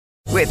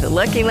With the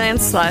Lucky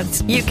Land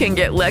Slots, you can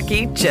get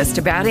lucky just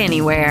about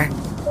anywhere.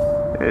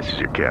 This is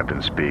your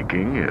captain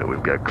speaking.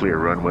 We've got clear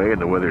runway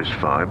and the weather's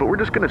fine, but we're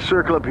just going to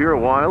circle up here a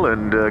while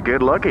and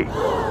get lucky.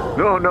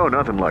 No,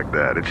 nothing like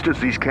that. It's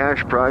just these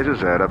cash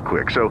prizes add up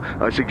quick. So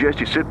I suggest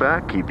you sit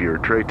back, keep your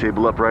tray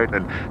table upright,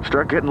 and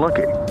start getting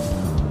lucky.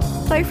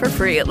 Play for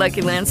free at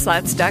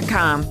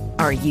LuckyLandSlots.com.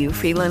 Are you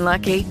feeling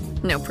lucky?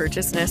 No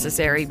purchase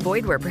necessary.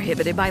 Void where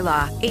prohibited by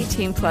law.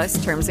 18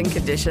 plus terms and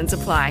conditions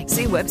apply.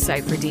 See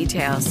website for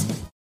details.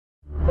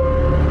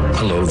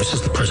 Hello, this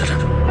is the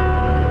president.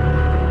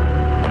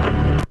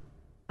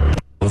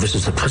 Well, this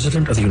is the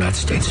president of the United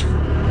States.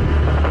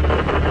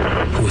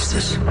 Who is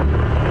this?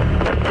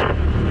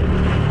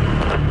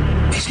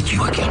 Is it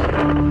you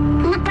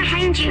again? Look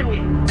behind you.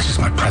 This is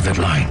my private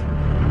line.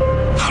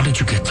 How did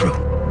you get through?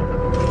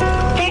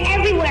 They're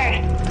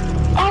everywhere.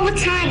 All the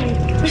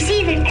time. We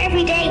see them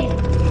every day.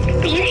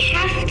 But you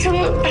have to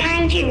look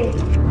behind you.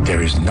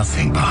 There is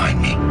nothing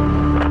behind me.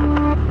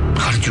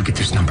 How did you get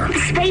this number? The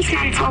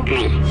spaceman told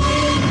me.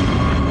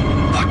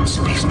 What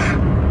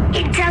spaceman?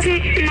 It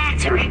doesn't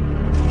matter.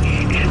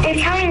 They're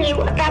telling you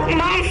about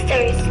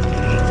monsters.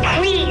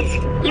 Please,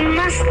 you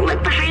must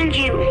look behind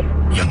you.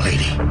 Young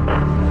lady,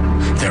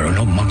 there are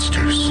no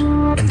monsters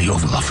in the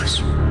Oval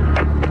Office.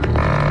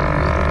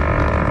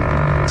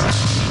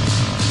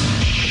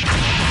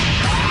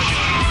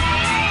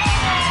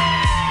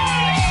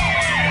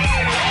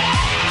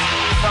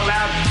 The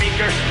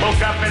loudspeaker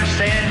spoke up and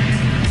said,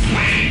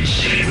 "Wait,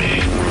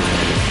 Jimmy."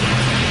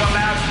 The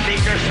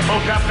loudspeaker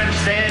spoke up and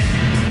said,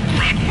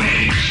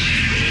 "Wait."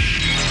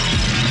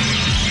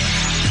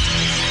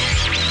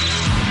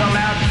 The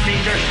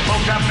loudspeaker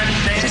spoke up and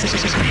said,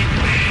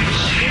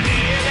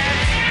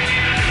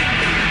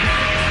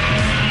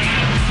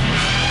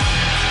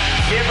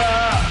 "Give up. Give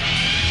up.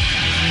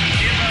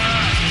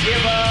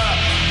 Give up.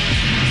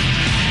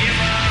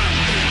 Give up.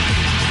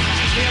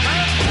 Give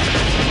up."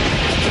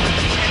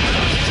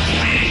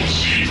 Wait,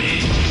 Jimmy.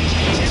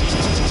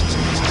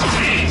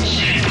 Wait,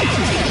 Jimmy.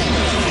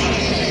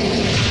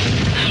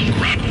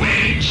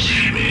 Wait,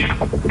 Jimmy.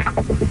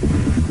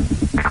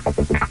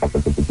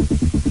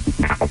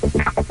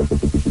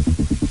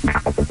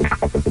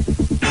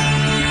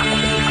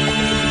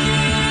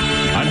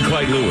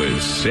 Clyde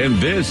Lewis, and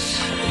this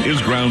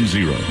is Ground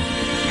Zero.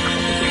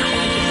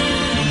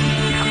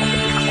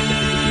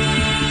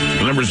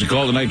 The numbers to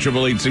call tonight,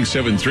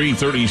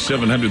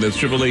 888-673-3700. That's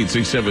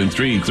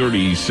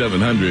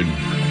 888-673-3700.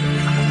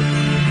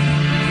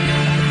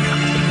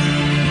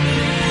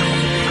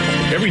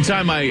 Every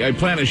time I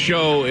plan a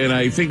show and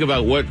I think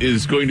about what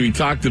is going to be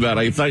talked about,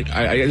 I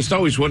just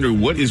always wonder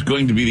what is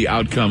going to be the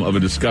outcome of a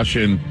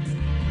discussion.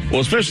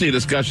 Well, especially a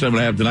discussion I'm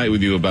going to have tonight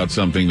with you about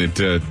something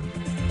that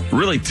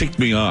really ticked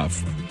me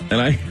off. And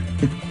I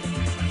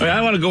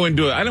don't want to go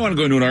into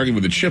an argument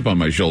with a chip on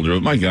my shoulder.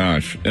 But my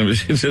gosh. And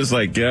it's just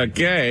like,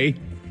 okay.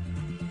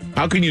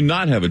 How can you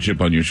not have a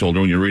chip on your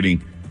shoulder when you're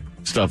reading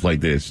stuff like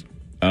this?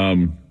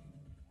 One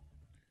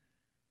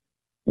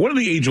of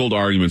the age-old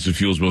arguments that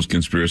fuels most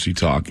conspiracy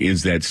talk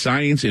is that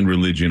science and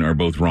religion are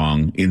both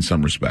wrong in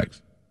some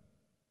respects.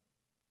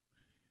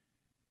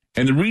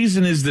 And the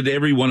reason is that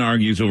everyone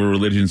argues over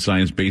religion and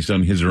science based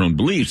on his or her own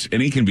beliefs,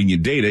 and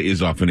inconvenient data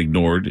is often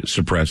ignored,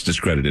 suppressed,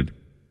 discredited,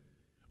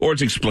 or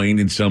it's explained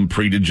in some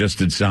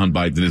pre-digested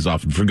soundbite that is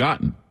often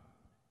forgotten.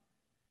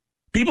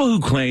 People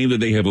who claim that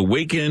they have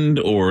awakened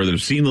or that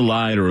have seen the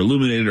light or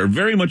illuminated are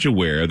very much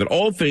aware that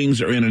all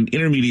things are in an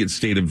intermediate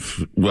state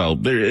of,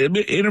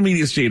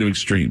 intermediate state of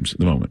extremes at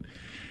the moment.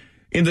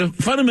 In the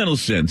fundamental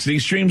sense, the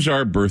extremes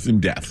are birth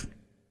and death.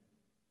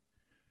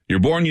 You're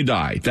born, you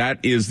die.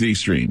 That is the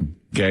extreme.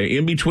 Okay,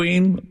 in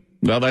between,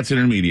 well, that's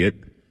intermediate.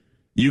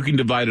 You can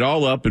divide it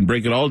all up and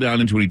break it all down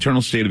into an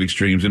eternal state of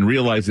extremes and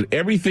realize that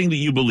everything that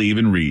you believe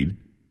and read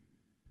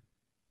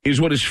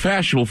is what is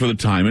fashionable for the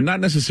time and not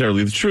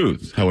necessarily the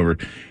truth. However,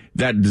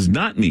 that does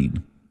not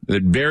mean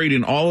that buried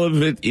in all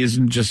of it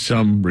isn't just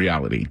some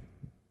reality.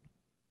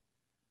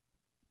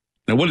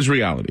 Now, what is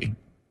reality?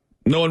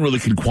 No one really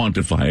can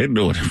quantify it.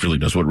 No one really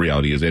knows what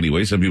reality is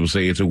anyway. Some people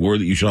say it's a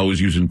word that you should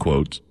always use in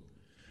quotes.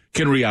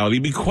 Can reality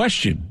be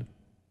questioned?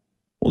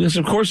 Well, yes,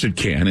 of course it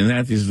can, and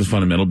that is the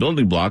fundamental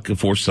building block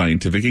for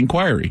scientific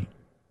inquiry.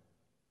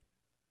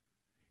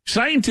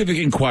 Scientific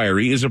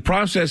inquiry is a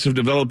process of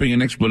developing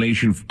an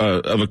explanation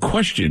of a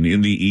question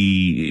in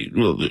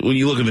when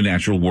you look at the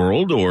natural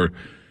world or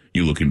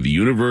you look into the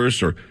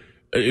universe, or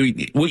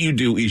what you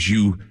do is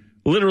you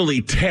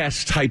literally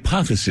test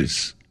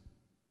hypothesis.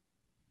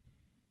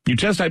 You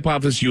test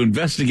hypothesis, you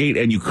investigate,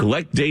 and you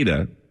collect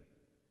data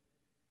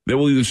that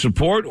will either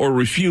support or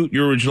refute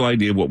your original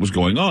idea of what was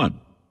going on.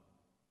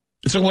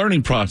 It's a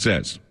learning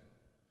process.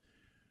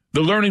 The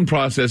learning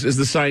process is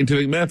the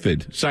scientific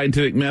method.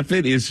 Scientific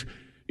method is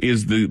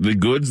the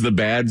goods, the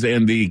bads,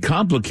 and the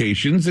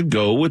complications that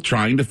go with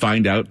trying to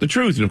find out the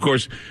truth. And, of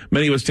course,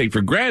 many of us take for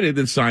granted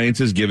that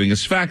science is giving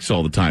us facts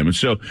all the time. And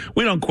so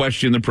we don't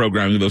question the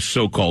programming of those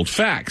so-called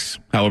facts.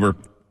 However,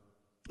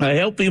 a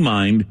healthy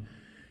mind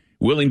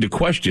willing to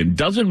question,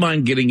 doesn't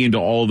mind getting into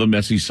all the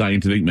messy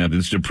scientific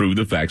methods to prove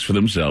the facts for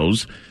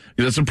themselves.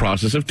 That's a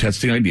process of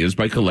testing ideas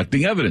by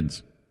collecting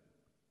evidence.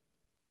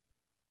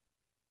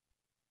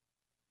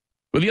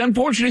 But the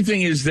unfortunate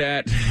thing is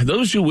that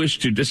those who wish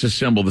to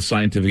disassemble the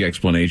scientific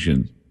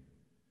explanations,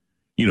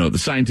 the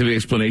scientific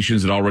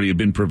explanations that already have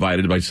been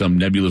provided by some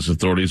nebulous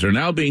authorities, are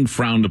now being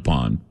frowned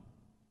upon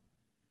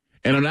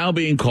and are now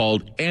being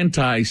called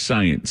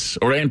anti-science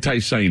or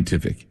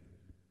anti-scientific.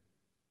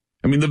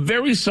 I mean, the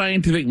very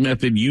scientific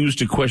method used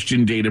to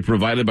question data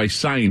provided by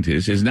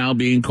scientists is now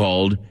being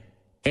called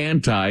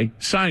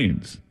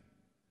anti-science.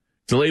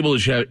 It's a label that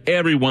should have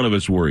every one of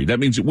us worried. That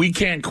means that we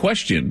can't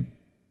question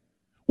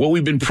what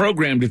we've been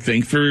programmed to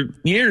think for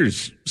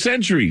years,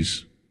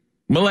 centuries,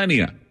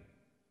 millennia.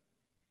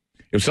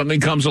 If something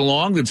comes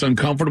along that's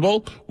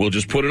uncomfortable, we'll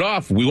just put it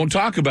off. We won't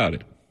talk about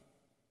it.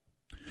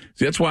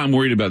 See, that's why I'm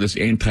worried about this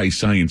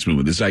anti-science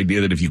movement, this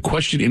idea that if you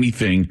question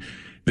anything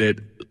that,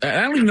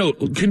 I don't even know,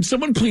 can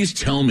someone please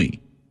tell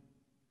me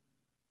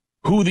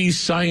who these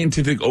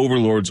scientific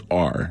overlords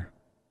are?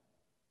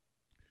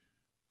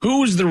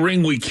 Who is the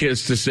ring we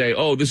kiss to say,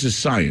 oh, this is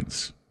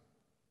science?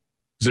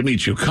 Is it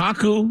Michio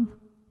Kaku?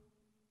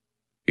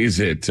 Is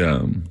it, I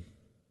don't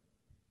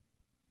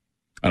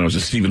know, is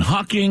it Stephen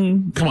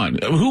Hawking? Come on.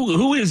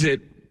 Who is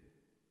it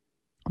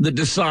that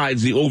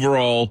decides the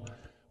overall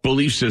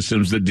belief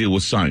systems that deal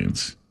with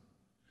science?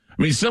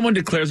 I mean, someone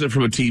declares it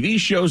from a TV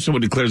show,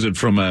 someone declares it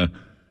from from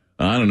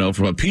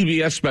a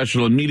PBS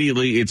special.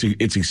 Immediately,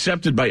 it's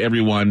accepted by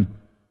everyone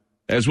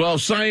as well.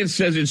 Science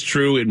says it's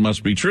true, it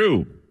must be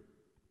true.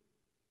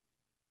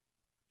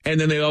 And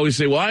then they always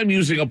say, well, I'm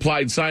using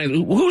applied science.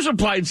 Whose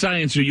applied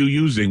science are you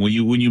using when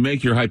you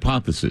make your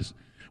hypothesis?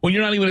 When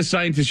you're not even a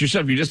scientist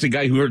yourself, you're just a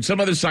guy who heard some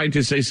other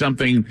scientist say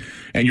something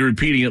and you're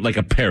repeating it like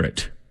a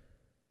parrot.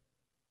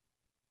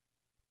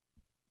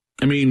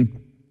 I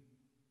mean,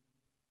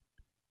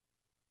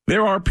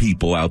 there are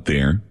people out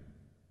there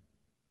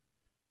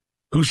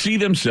who see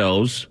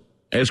themselves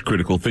as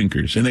critical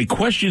thinkers, and they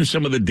question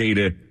some of the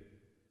data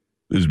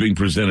that is being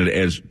presented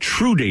as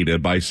true data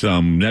by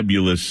some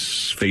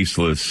nebulous,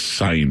 faceless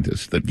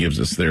scientist that gives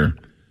us their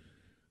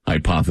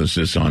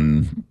hypothesis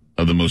on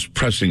the most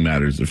pressing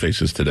matters that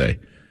face us today.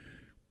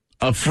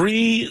 A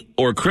free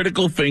or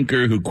critical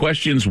thinker who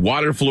questions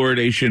water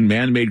fluoridation,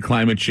 man-made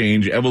climate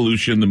change,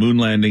 evolution, the moon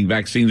landing,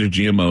 vaccines, or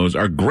GMOs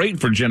are great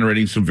for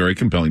generating some very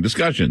compelling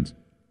discussions.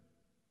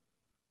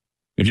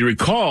 If you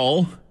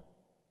recall,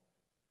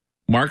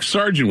 Mark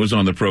Sargent was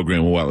on the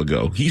program a while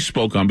ago. He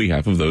spoke on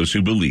behalf of those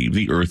who believe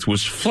the earth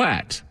was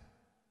flat.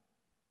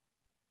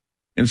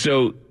 And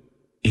so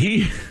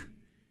he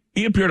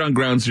appeared on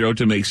Ground Zero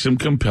to make some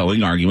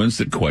compelling arguments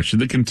that question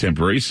the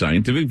contemporary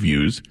scientific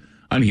views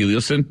on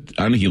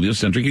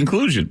heliocentric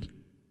conclusions.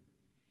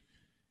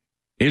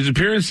 His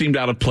appearance seemed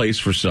out of place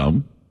for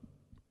some,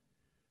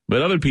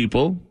 but other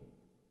people,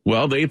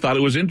 well, they thought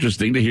it was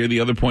interesting to hear the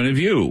other point of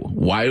view.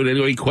 Why would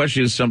anybody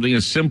question something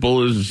as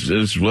simple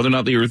as whether or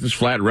not the earth is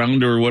flat,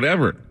 round, or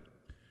whatever?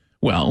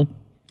 Well,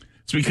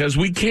 it's because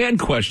we can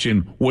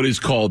question what is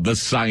called the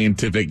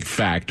scientific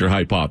fact or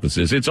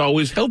hypothesis. It's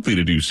always healthy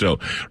to do so.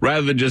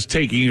 Rather than just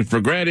taking it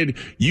for granted,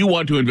 you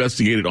want to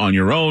investigate it on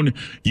your own.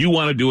 You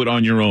want to do it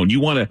on your own.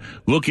 You want to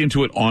look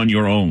into it on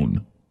your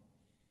own.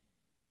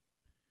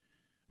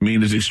 I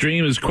mean, as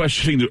extreme as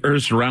questioning the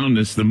Earth's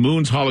roundness, the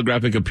moon's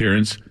holographic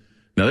appearance.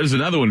 Now, there's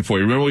another one for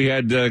you. Remember we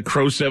had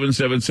Crow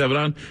 777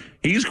 on?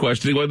 He's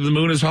questioning whether the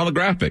moon is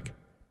holographic.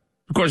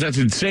 Of course, that's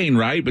insane,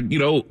 right? But,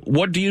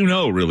 what do you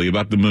know, really,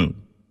 about the moon?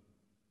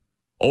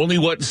 Only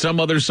what some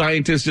other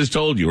scientist has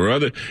told you,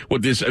 or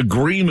what this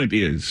agreement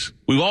is.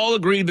 We've all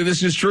agreed that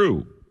this is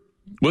true,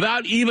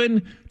 without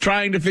even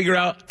trying to figure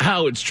out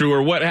how it's true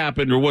or what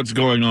happened or what's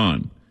going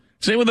on.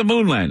 Same with the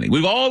moon landing.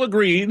 We've all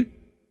agreed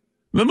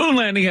the moon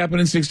landing happened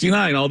in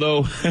 1969,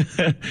 although,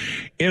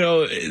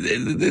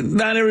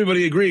 not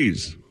everybody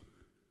agrees.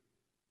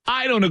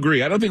 I don't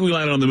agree. I don't think we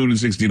landed on the moon in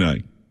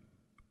 1969.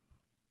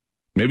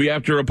 Maybe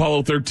after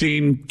Apollo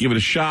 13, give it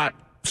a shot,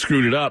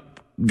 screwed it up,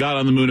 got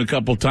on the moon a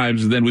couple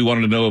times, and then we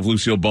wanted to know if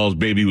Lucille Ball's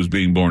baby was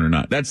being born or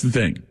not. That's the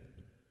thing.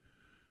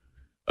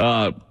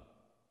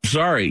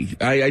 Sorry.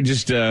 I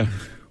just, I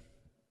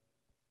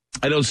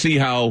don't see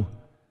how,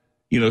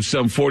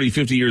 some 40,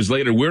 50 years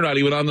later, we're not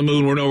even on the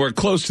moon. We're nowhere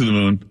close to the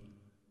moon.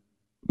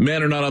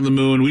 Men are not on the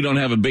moon. We don't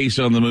have a base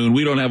on the moon.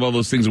 We don't have all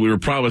those things that we were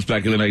promised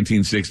back in the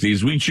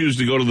 1960s. We choose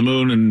to go to the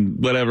moon and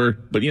whatever.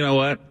 But you know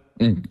what?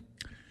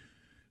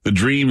 The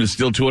dream is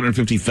still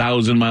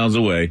 250,000 miles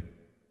away.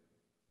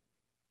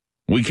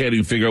 We can't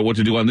even figure out what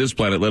to do on this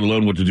planet, let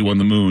alone what to do on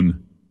the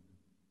moon.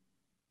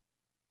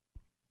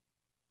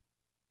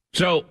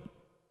 So,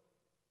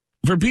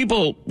 for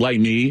people like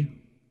me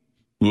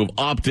who have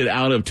opted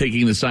out of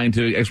taking the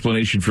scientific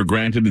explanation for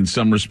granted in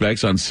some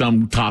respects on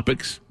some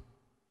topics,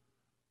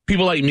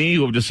 people like me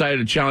who have decided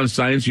to challenge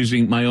science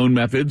using my own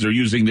methods or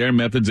using their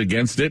methods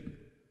against it,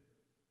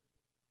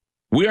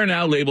 we are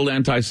now labeled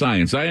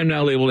anti-science. I am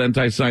now labeled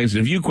anti-science.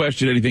 And if you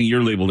question anything,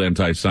 you're labeled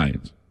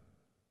anti-science.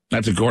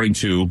 That's according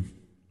to,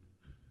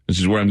 this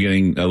is where I'm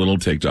getting a little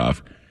ticked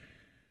off,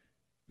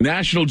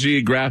 National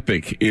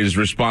Geographic is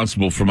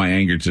responsible for my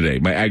anger today,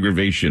 my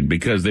aggravation,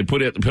 because they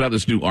put out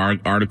this new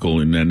article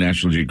in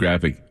National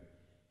Geographic.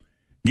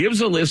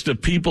 Gives a list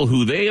of people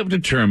who they have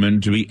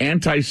determined to be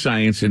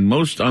anti-science, and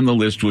most on the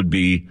list would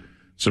be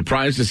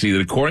surprised to see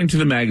that according to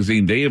the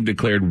magazine, they have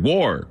declared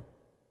war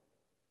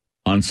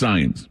on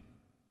science.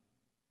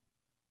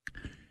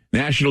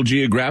 National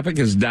Geographic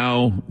has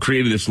now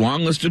created this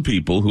long list of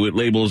people who it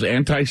labels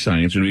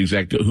anti-science, or to be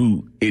exact,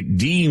 who it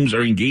deems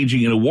are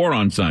engaging in a war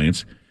on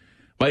science,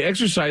 by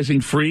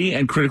exercising free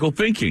and critical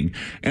thinking,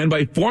 and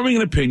by forming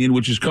an opinion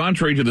which is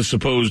contrary to the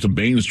supposed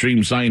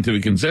mainstream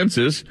scientific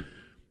consensus,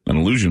 an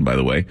illusion, by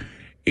the way,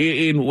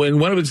 in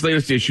one of its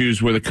latest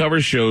issues where the cover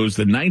shows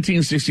the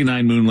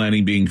 1969 moon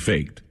landing being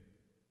faked.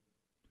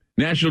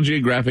 National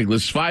Geographic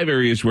lists 5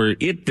 areas where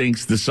it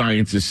thinks the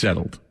science is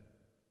settled.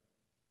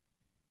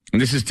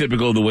 And this is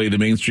typical of the way the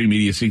mainstream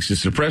media seeks to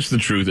suppress the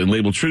truth and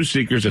label truth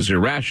seekers as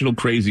irrational,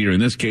 crazy, or in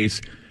this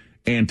case,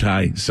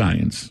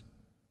 anti-science.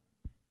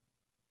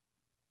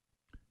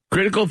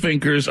 Critical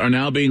thinkers are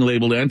now being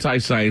labeled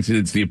anti-science, and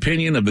it's the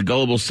opinion of the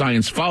gullible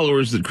science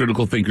followers that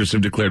critical thinkers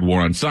have declared war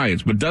on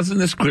science. But doesn't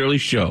this clearly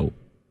show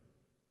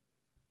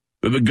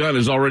that the gun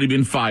has already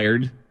been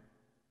fired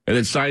and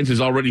that science has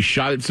already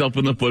shot itself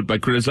in the foot by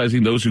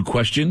criticizing those who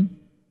question?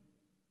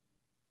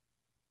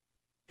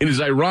 It is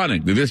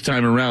ironic that this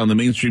time around the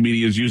mainstream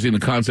media is using the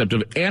concept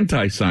of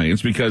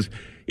anti-science, because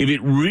if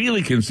it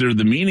really considered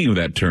the meaning of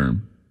that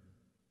term,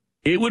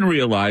 it would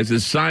realize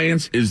that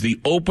science is the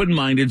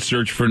open-minded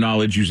search for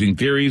knowledge using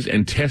theories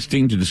and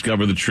testing to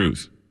discover the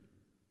truth.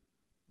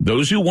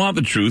 Those who want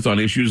the truth on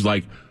issues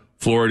like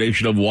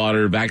fluoridation of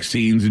water,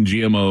 vaccines, and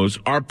GMOs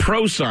are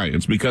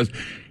pro-science because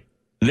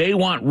they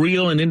want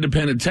real and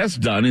independent tests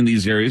done in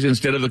these areas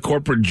instead of the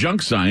corporate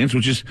junk science,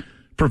 which is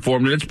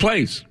performed in its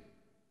place.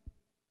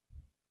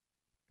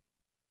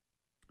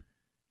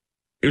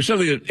 There's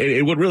something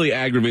that what really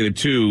aggravated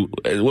too.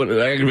 What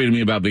aggravated me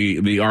about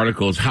the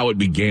article is how it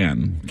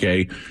began.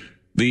 Okay,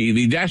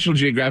 the National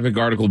Geographic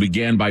article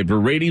began by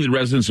berating the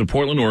residents of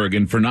Portland,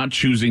 Oregon, for not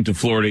choosing to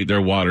fluoridate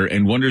their water,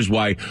 and wonders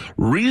why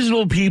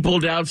reasonable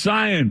people doubt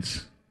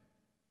science.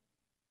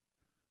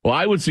 Well,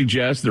 I would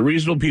suggest that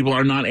reasonable people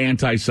are not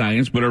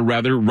anti-science, but are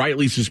rather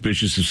rightly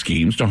suspicious of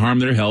schemes to harm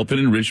their health and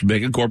enrich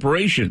mega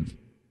corporations.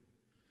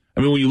 I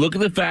mean, when you look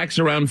at the facts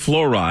around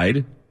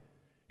fluoride,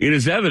 it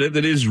is evident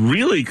that it is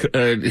really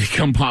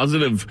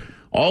composite of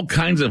all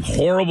kinds of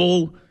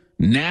horrible,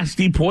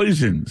 nasty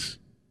poisons.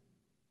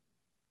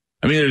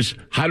 I mean, there's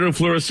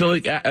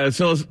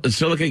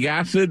hydrofluorosilicate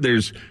acid,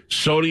 there's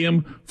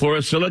sodium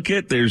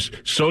fluorosilicate, there's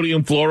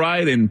sodium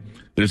fluoride, and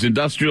there's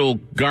industrial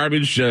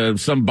garbage,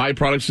 some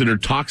byproducts that are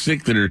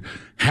toxic, that are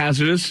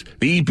hazardous.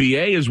 The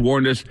EPA has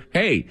warned us,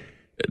 hey,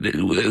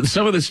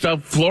 some of this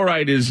stuff,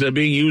 fluoride is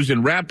being used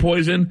in rat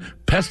poison,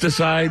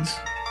 pesticides.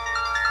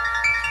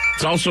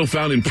 It's also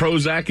found in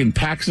Prozac and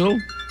Paxil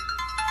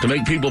to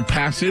make people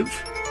passive.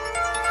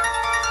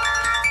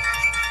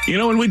 You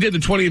know, when we did the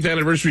 20th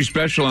anniversary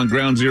special on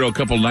Ground Zero a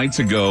couple nights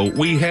ago,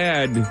 we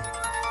had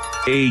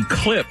a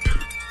clip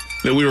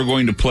that we were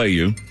going to play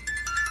you.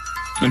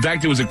 In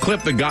fact, it was a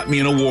clip that got me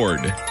an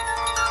award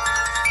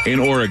in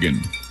Oregon.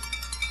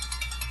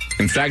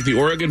 In fact, the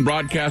Oregon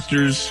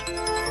Broadcasters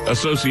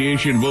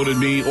Association voted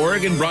me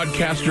Oregon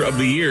Broadcaster of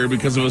the Year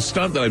because of a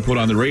stunt that I put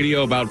on the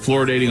radio about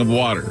fluoridating of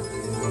water.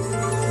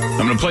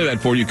 I'm going to play that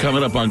for you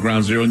coming up on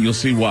Ground Zero, and you'll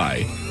see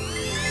why.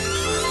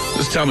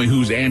 Just tell me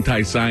who's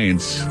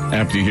anti-science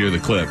after you hear the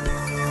clip.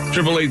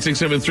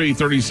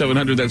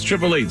 888-673-3700. That's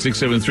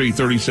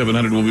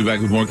 888-673-3700. We'll be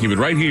back with more. Keep it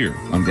right here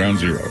on Ground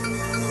Zero.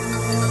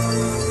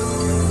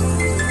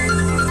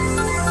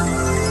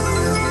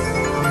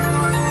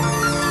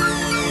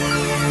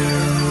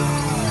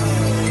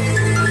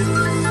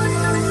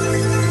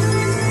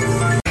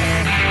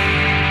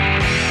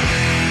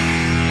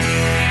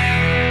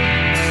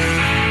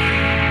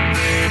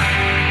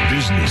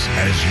 Business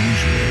as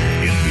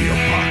usual in the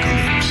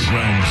apocalypse.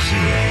 Ground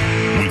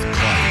Zero with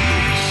Clyde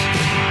Lewis.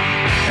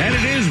 And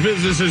it is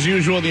business as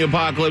usual in the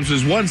apocalypse,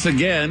 as once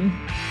again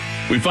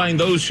we find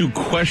those who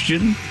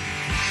question,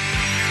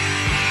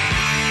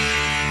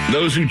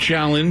 those who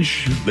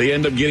challenge, they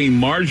end up getting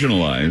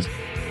marginalized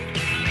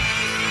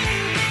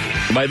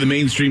by the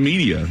mainstream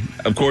media.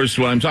 Of course,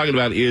 what I'm talking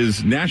about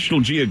is National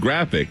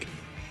Geographic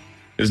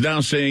is now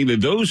saying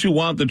that those who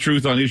want the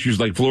truth on issues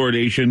like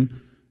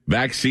fluoridation,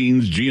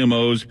 vaccines,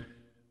 GMOs,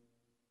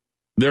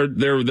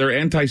 they're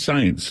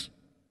anti-science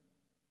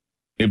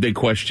if they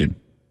question.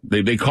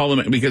 They call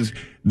them, because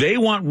they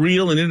want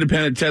real and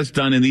independent tests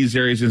done in these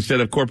areas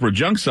instead of corporate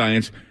junk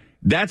science.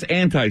 That's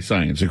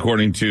anti-science,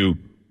 according to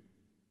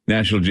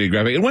National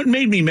Geographic. And what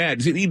made me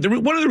mad,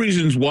 one of the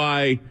reasons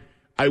why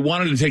I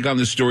wanted to take on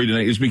this story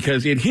tonight is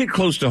because it hit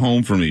close to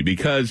home for me,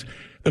 because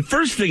the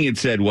first thing it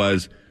said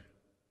was,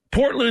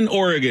 Portland,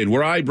 Oregon,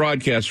 where I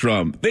broadcast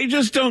from, they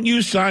just don't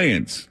use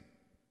science.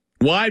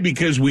 Why?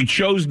 Because we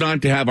chose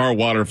not to have our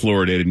water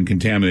fluoridated and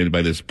contaminated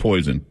by this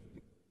poison.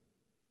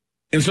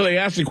 And so they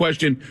asked the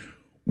question,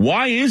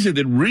 why is it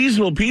that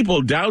reasonable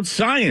people doubt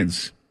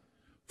science?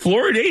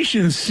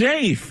 Fluoridation's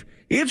safe.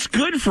 It's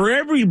good for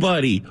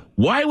everybody.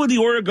 Why would the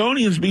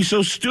Oregonians be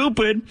so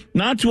stupid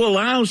not to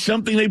allow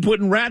something they put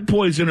in rat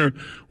poison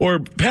or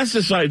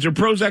pesticides or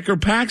Prozac or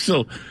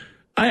Paxil?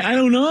 I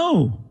don't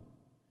know.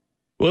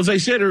 Well, as I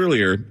said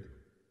earlier,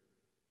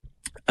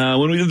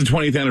 when we did the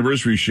 20th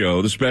anniversary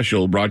show, the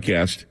special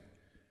broadcast,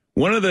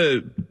 one of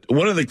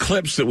the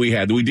clips that we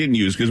had that we didn't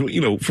use because,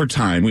 for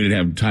time, we didn't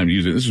have time to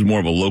use it. This is more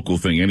of a local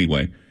thing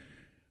anyway.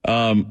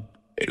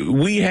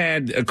 We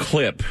had a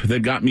clip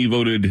that got me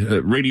voted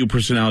Radio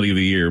Personality of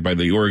the Year by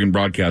the Oregon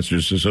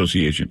Broadcasters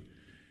Association.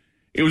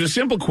 It was a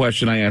simple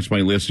question I asked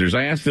my listeners.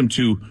 I asked them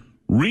to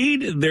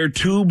read their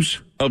tubes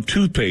of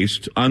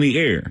toothpaste on the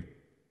air.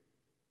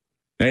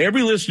 Now,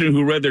 every listener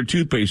who read their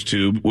toothpaste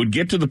tube would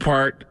get to the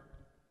part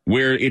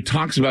where it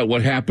talks about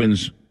what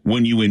happens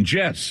when you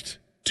ingest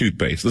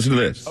toothpaste. Listen to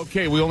this.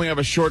 Okay, we only have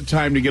a short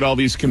time to get all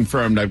these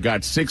confirmed. I've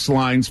got 6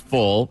 lines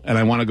full, and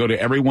I want to go to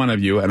every one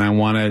of you, and I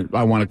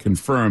want to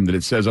confirm that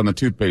it says on the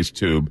toothpaste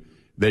tube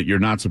that you're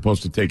not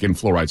supposed to take in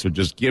fluoride. So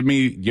just give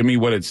me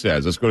what it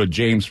says. Let's go to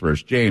James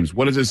first. James,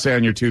 what does it say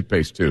on your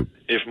toothpaste tube?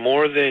 If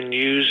more than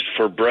used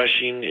for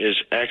brushing is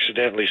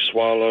accidentally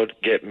swallowed,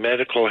 get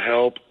medical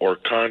help or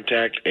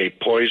contact a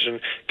poison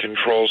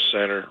control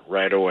center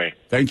right away.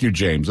 Thank you,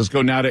 James. Let's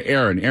go now to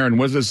Aaron. Aaron,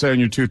 what does it say on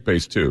your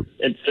toothpaste tube?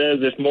 It says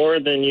if more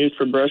than used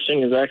for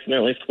brushing is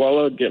accidentally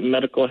swallowed, get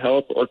medical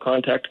help or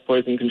contact a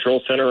poison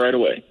control center right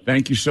away.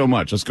 Thank you so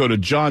much. Let's go to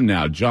John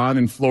now. John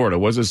in Florida.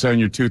 What does it say on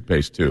your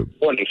toothpaste tube?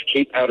 One is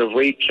keep out of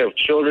reach of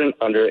children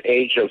under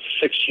age of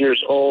 6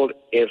 years old.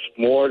 If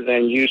more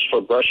than used for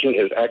brushing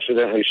is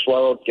accidentally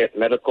swallowed, get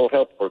medical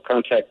help or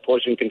contact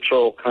Poison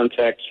Control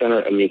Contact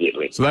Center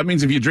immediately. So that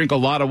means if you drink a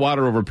lot of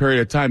water over a period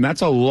of time,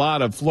 that's a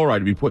lot of fluoride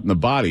to be put in the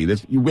body.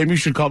 Maybe you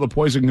should call the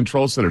Poison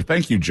Control Center.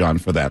 Thank you, John,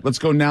 for that. Let's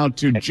go now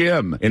to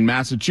Jim in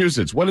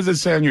Massachusetts. What does it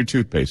say on your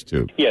toothpaste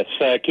tube? Yes,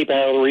 keep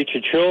out of reach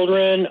of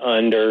children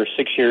under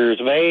 6 years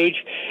of age.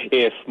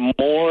 If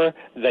more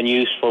than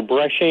used for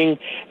brushing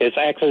is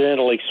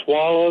accidentally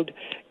swallowed,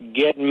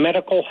 get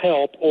medical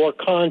help or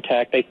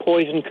contact a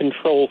poison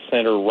control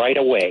center right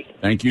away.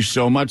 Thank you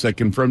so much. That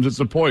confirms it's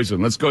a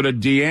poison. Let's go to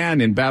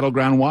Deanne in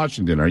Battleground,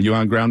 Washington. You're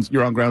on ground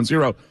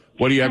zero.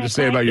 What do you have to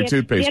say about your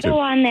toothpaste tube? Ditto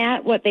on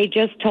that, what they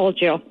just told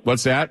you.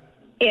 What's that?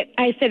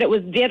 I said it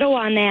was ditto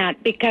on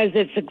that because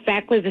it's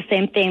exactly the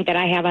same thing that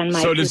I have on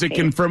my So does toothpaste.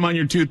 it confirm on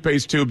your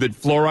toothpaste tube that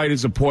fluoride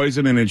is a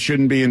poison and it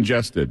shouldn't be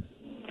ingested?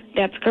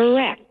 That's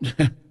correct.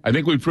 I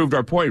think we proved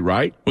our point,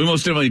 right? We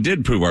most definitely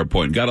did prove our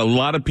point. Got a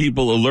lot of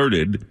people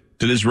alerted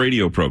to this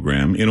radio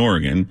program in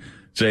Oregon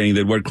saying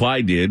that what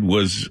Clyde did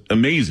was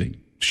amazing,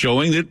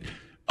 showing that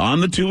on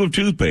the tube of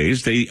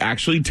toothpaste, they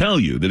actually tell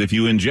you that if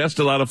you ingest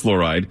a lot of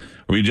fluoride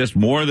or you ingest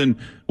more than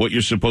what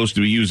you're supposed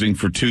to be using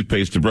for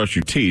toothpaste to brush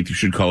your teeth, you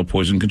should call a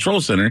poison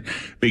control center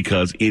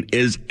because it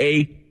is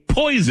a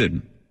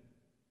poison.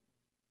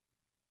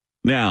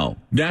 Now,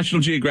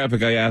 National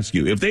Geographic, I ask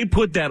you, if they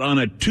put that on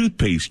a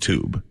toothpaste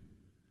tube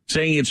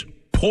saying it's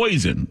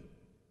poison,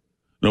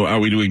 no, are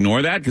we to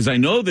ignore that? Because I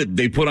know that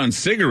they put on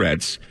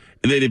cigarettes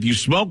that if you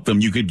smoke them,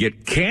 you could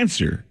get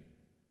cancer.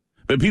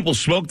 But people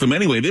smoke them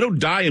anyway. They don't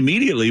die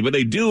immediately, but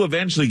they do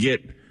eventually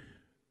get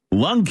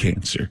lung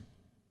cancer.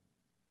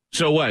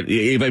 So what?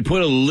 If I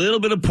put a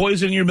little bit of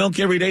poison in your milk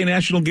every day,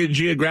 National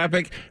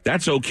Geographic,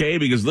 that's okay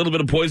because a little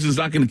bit of poison is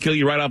not going to kill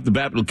you right off the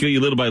bat. It'll kill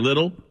you little by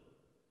little.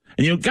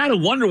 And you've got to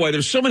wonder why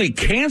there's so many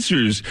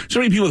cancers, so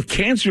many people with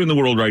cancer in the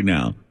world right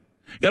now.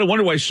 You got to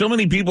wonder why so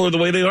many people are the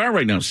way they are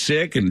right now,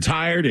 sick and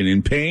tired and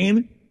in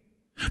pain.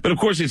 But of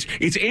course,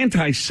 it's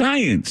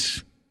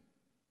anti-science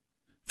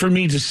for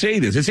me to say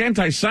this. It's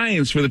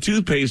anti-science for the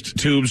toothpaste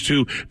tubes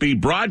to be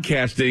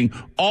broadcasting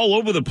all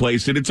over the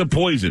place that it's a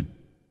poison.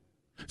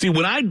 See,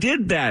 when I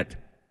did that,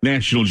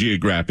 National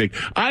Geographic,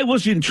 I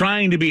wasn't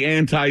trying to be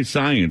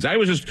anti-science. I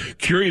was just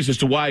curious as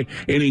to why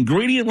an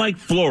ingredient like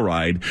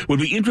fluoride would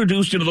be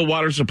introduced into the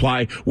water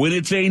supply when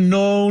it's a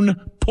known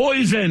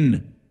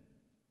poison.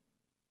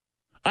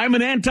 I'm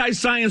an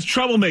anti-science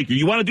troublemaker.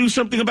 You want to do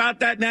something about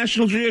that,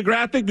 National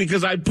Geographic,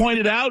 because I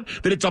pointed out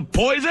that it's a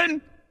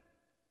poison?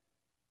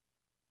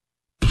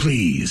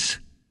 Please.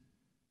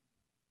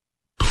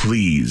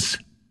 Please.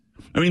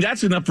 I mean,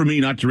 that's enough for me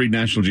not to read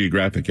National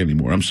Geographic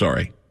anymore. I'm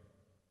sorry.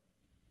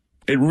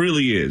 It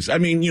really is. I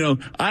mean,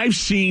 I've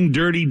seen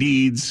dirty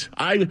deeds.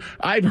 I've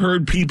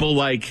heard people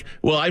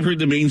I've heard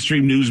the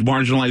mainstream news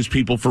marginalize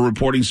people for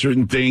reporting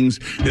certain things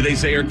that they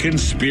say are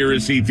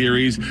conspiracy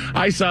theories.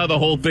 I saw the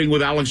whole thing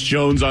with Alex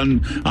Jones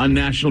on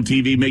national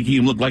TV, making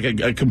him look like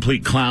a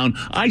complete clown.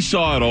 I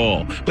saw it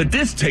all. But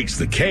this takes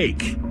the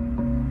cake.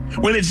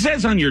 When it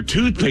says on your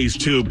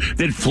toothpaste tube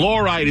that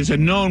fluoride is a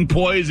known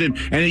poison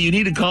and that you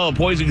need to call a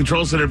poison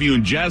control center if you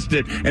ingest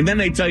it, and then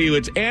they tell you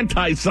it's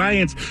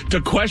anti-science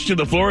to question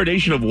the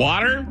fluoridation of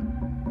water,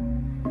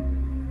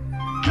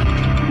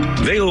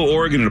 they owe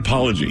Oregon an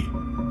apology.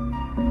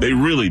 They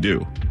really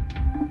do.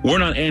 We're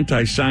not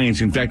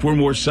anti-science. In fact, we're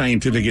more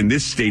scientific in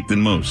this state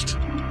than most.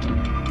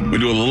 We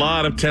do a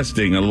lot of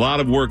testing, a lot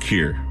of work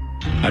here.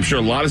 I'm sure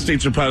a lot of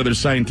states are proud of their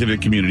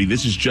scientific community.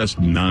 This is just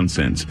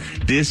nonsense.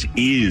 This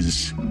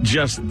is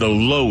just the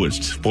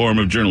lowest form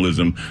of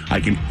journalism I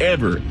can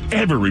ever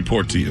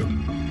report to you.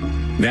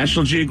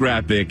 National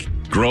Geographic,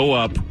 grow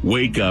up,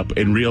 wake up,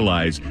 and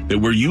realize that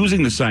we're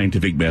using the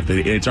scientific method,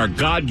 and it's our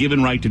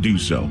God-given right to do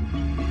so.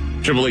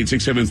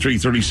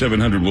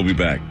 888-673-3700. We'll be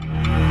back.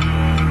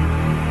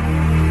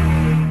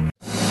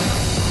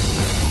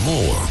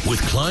 More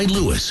with Clyde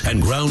Lewis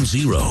and Ground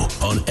Zero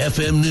on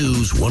FM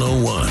News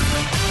 101.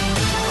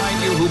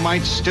 You who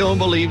might still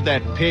believe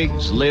that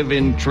pigs live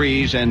in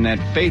trees and that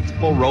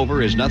faithful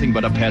Rover is nothing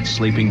but a pet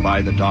sleeping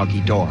by the doggy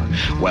door.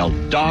 Well,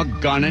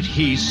 doggone it,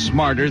 he's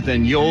smarter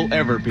than you'll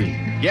ever be.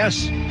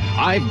 Yes,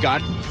 I've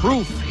got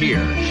proof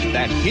here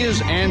that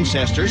his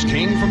ancestors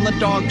came from the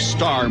dog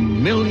star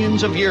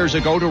millions of years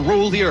ago to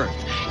rule the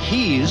earth.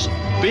 He's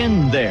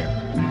been there,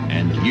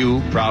 and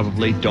you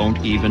probably don't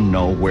even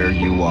know where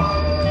you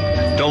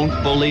are.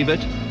 Don't believe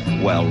it?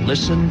 Well,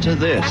 listen to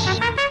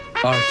this.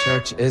 Our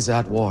church is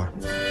at war.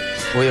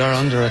 We are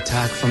under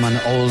attack from an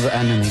old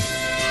enemy,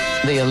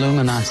 the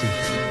Illuminati.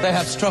 They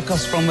have struck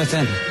us from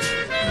within,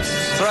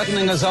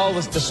 threatening us all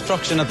with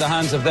destruction at the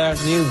hands of their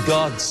new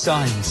god,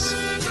 science.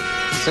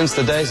 Since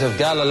the days of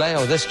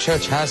Galileo, this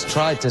church has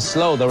tried to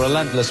slow the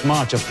relentless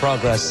march of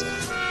progress.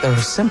 There are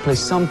simply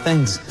some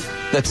things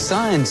that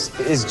science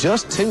is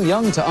just too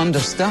young to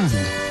understand.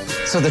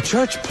 So the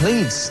church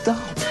pleads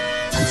stop.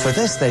 And for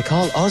this, they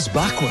call us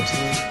backward.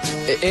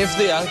 If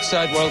the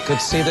outside world could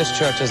see this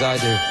church as I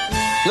do,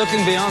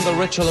 looking beyond the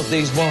ritual of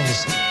these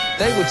walls,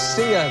 they would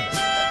see a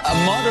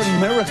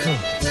modern miracle,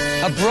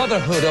 a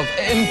brotherhood of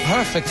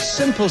imperfect,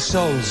 simple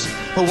souls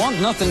who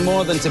want nothing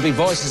more than to be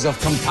voices of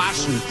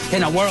compassion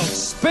in a world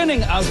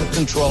spinning out of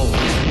control.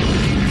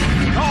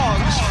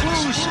 Dogs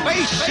flew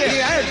spaceships.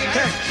 The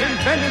Aztecs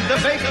invented the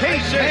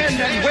vacation.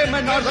 Men and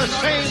women are the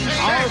same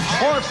sex. Our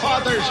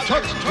forefathers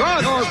took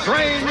drugs. Your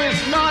brain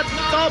is not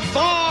the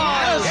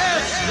boss.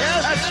 Yes,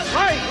 that's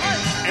right.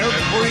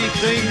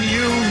 Everything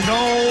you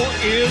know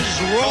is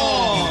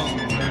wrong.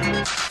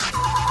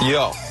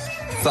 Yo,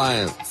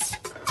 science.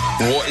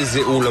 What is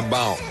it all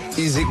about?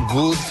 Is it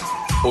good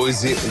or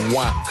is it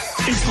whack?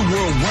 Is the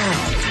world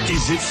round?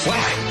 Is it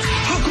flat?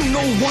 How come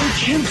no one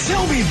can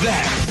tell me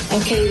that?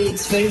 Okay,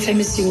 it's very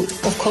famous. You,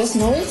 of course,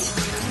 know it.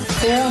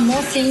 There are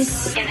more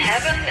things in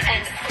heaven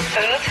and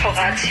earth,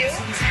 Horatio,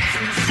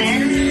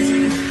 than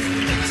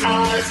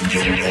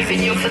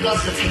in your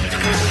philosophy.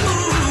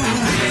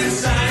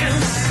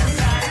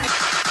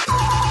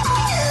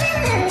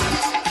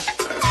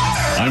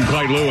 I'm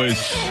Clyde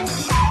Lewis,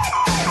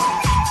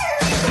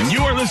 and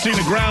you are listening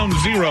to Ground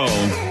Zero.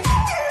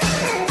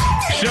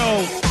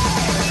 So,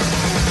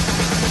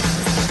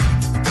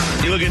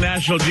 you look at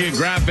National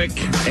Geographic,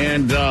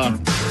 and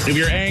if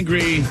you're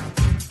angry,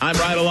 I'm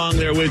right along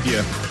there with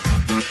you.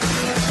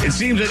 It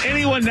seems that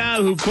anyone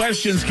now who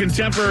questions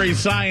contemporary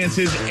science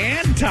is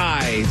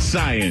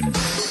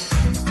anti-science.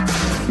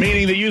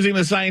 Meaning that using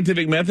the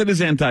scientific method is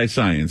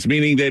anti-science.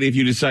 Meaning that if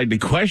you decide to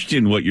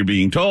question what you're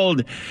being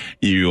told,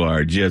 you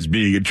are just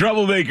being a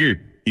troublemaker.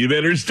 You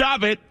better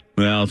stop it.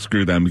 Well,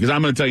 screw them, because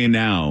I'm going to tell you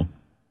now.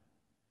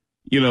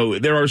 You know,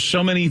 there are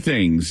so many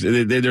things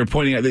they're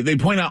pointing out. They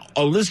point out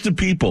a list of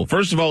people.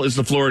 First of all, it's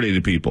the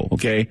fluoridated people,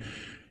 okay?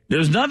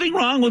 There's nothing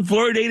wrong with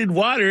fluoridated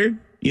water.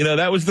 You know,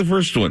 that was the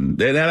first one.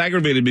 That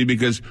aggravated me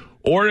because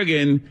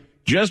Oregon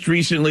just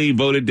recently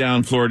voted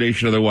down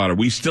fluoridation of their water.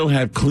 We still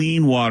have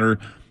clean water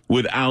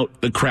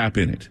without the crap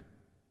in it.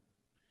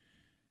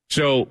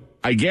 So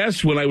I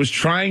guess when I was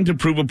trying to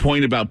prove a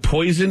point about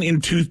poison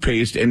in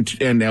toothpaste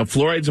and now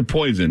fluoride's a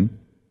poison,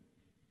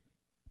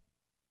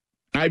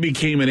 I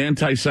became an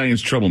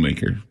anti-science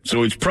troublemaker.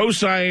 So it's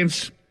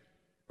pro-science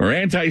or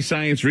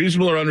anti-science,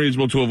 reasonable or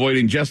unreasonable to avoid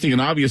ingesting an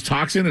obvious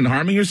toxin and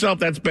harming yourself.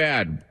 That's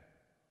bad.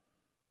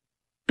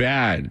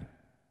 Bad.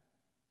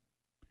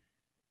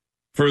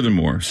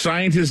 Furthermore,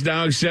 scientists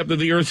now accept that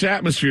the Earth's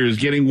atmosphere is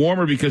getting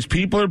warmer because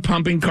people are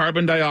pumping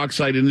carbon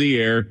dioxide into the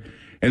air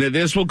and that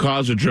this will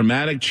cause a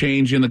dramatic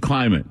change in the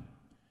climate.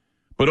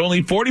 But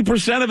only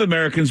 40% of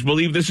Americans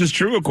believe this is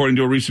true, according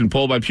to a recent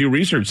poll by Pew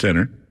Research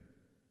Center.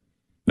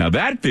 Now,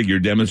 that figure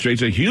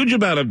demonstrates a huge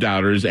amount of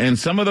doubters, and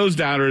some of those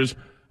doubters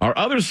are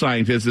other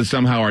scientists that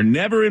somehow are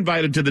never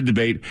invited to the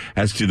debate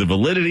as to the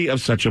validity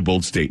of such a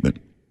bold statement.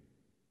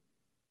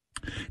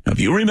 Now, if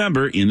you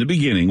remember in the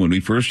beginning, when we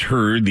first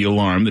heard the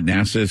alarm that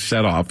NASA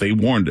set off, they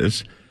warned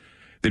us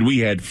that we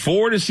had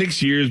 4 to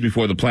 6 years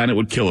before the planet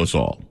would kill us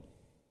all.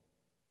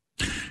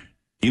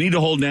 You need to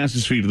hold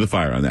NASA's feet to the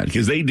fire on that,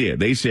 because they did.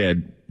 They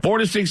said 4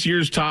 to 6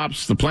 years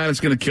tops, the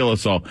planet's going to kill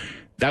us all.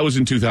 That was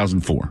in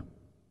 2004.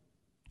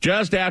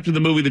 Just after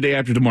the movie The Day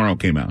After Tomorrow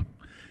came out.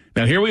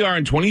 Now, here we are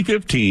in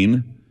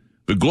 2015.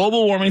 The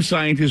global warming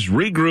scientists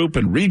regroup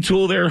and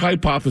retool their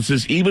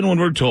hypothesis, even when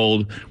we're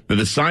told that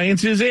the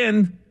science is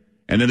in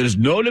and that there's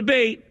no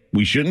debate.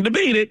 We shouldn't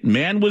debate it.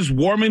 Man was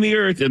warming the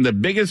earth, and the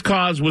biggest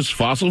cause was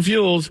fossil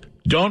fuels.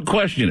 Don't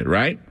question it,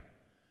 right?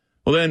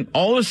 Well, then,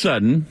 all of a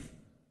sudden,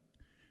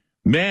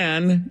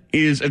 man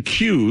is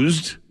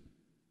accused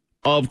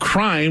of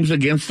crimes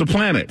against the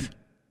planet.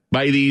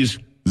 by these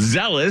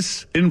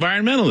zealous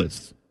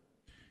environmentalists.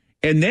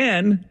 And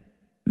then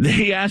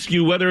they ask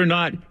you whether or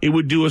not it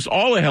would do us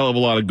all a hell of a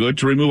lot of good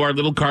to remove our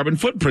little carbon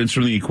footprints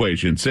from the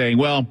equation, saying,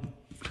 well,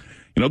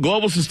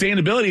 global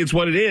sustainability, it's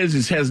what it is.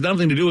 It has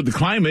nothing to do with the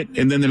climate.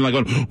 And then they're like,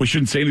 oh, we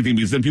shouldn't say anything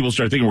because then people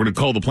start thinking we're going to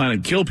call the planet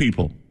and kill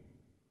people.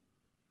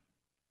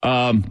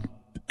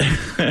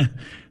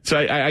 So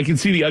I can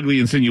see the ugly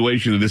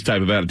insinuation that this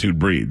type of attitude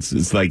breeds.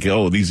 It's like,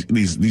 oh, these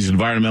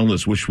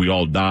environmentalists wish we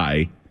all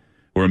die.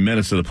 We're a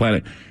menace to the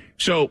planet.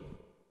 So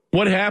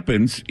what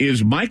happens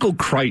is Michael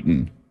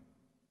Crichton.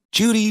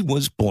 Judy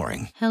was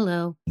boring.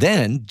 Hello.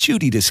 Then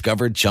Judy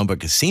discovered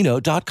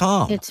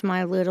ChumbaCasino.com. It's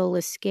my little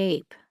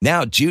escape.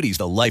 Now Judy's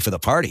the life of the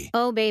party.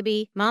 Oh,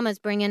 baby, mama's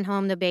bringing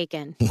home the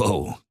bacon.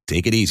 Whoa,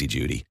 take it easy,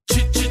 Judy.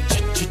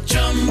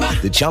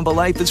 The Chumba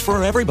life is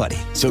for everybody.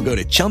 So go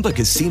to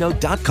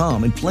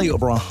ChumbaCasino.com and play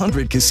over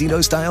 100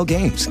 casino-style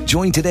games.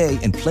 Join today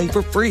and play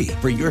for free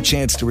for your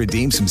chance to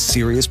redeem some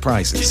serious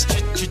prizes.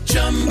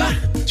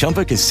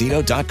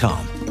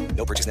 ChumbaCasino.com.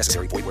 No purchase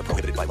necessary. Void where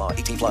prohibited by law.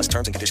 18+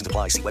 terms and conditions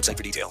apply. See website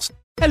for details.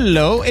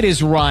 Hello, it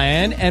is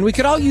Ryan, and we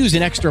could all use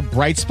an extra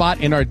bright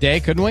spot in our day,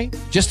 couldn't we?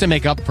 Just to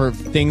make up for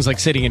things like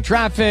sitting in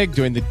traffic,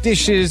 doing the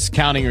dishes,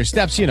 counting your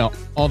steps,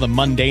 all the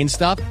mundane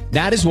stuff.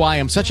 That is why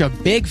I'm such a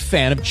big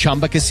fan of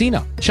Chumba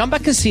Casino. Chumba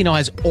Casino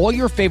has all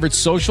your favorite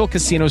social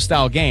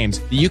casino-style games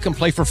that you can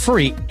play for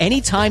free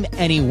anytime,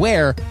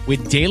 anywhere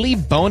with daily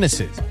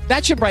bonuses.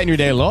 That should brighten your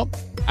day a little.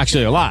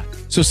 Actually, a lot.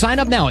 So sign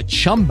up now at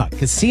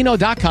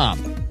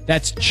ChumbaCasino.com.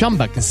 That's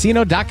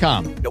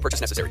ChumbaCasino.com. No purchase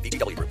necessary.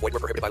 VGW. Void where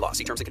prohibited by law.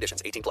 See terms and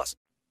conditions. 18+.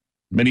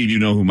 Many of you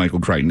know who Michael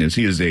Crichton is.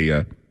 He is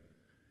a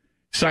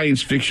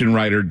science fiction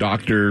writer,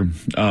 doctor.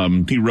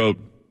 He wrote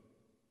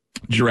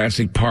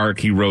Jurassic Park.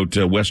 He wrote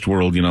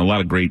Westworld, a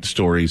lot of great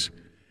stories.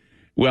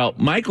 Well,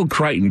 Michael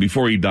Crichton,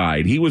 before he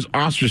died, he was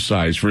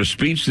ostracized for a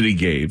speech that he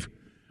gave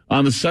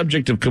on the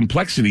subject of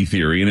complexity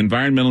theory and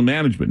environmental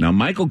management. Now,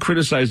 Michael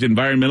criticized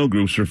environmental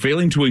groups for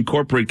failing to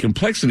incorporate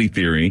complexity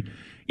theory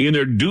in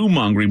their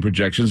doom-mongering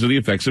projections of the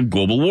effects of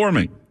global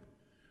warming.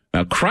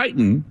 Now,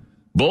 Crichton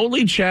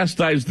boldly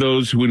chastised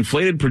those who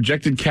inflated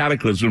projected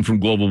cataclysm from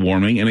global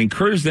warming and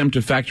encouraged them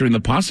to factor in the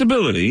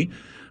possibility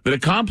that a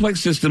complex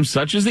system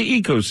such as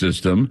the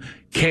ecosystem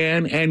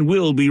can and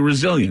will be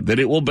resilient, that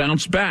it will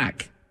bounce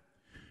back.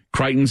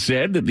 Crichton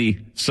said that the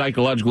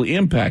psychological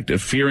impact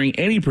of fearing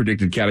any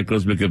predicted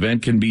cataclysmic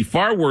event can be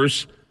far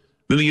worse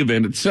than the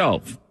event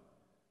itself.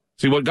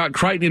 See, what got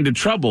Crichton into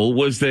trouble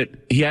was that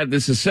he had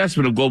this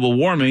assessment of global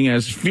warming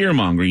as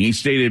fear-mongering. He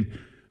stated,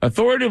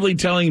 authoritatively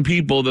telling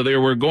people that they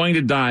were going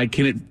to die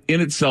can in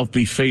itself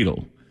be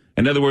fatal.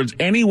 In other words,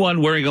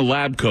 anyone wearing a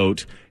lab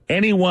coat,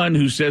 anyone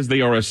who says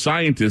they are a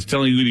scientist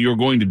telling you that you're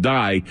going to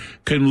die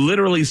can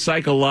literally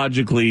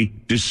psychologically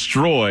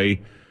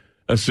destroy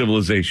a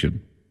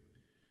civilization.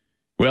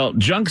 Well,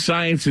 junk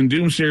science and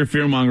doomsayer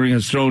fear-mongering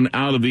has thrown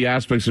out of the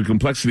aspects of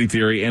complexity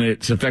theory and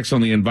its effects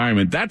on the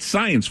environment. That's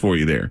science for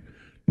you there.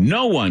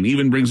 No one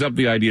even brings up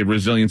the idea of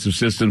resilience of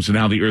systems and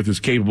how the Earth is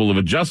capable of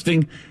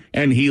adjusting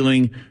and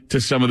healing to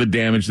some of the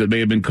damage that may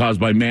have been caused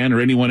by man or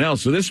anyone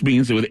else. So this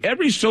means that with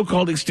every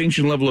so-called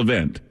extinction level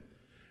event,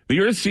 the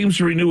Earth seems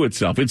to renew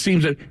itself. It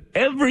seems that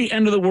every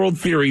end-of-the-world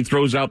theory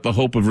throws out the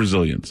hope of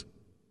resilience.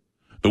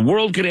 The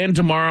world could end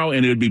tomorrow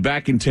and it would be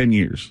back in 10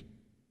 years.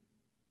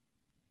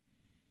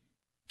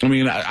 I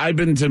mean, I've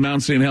been to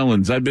Mount St.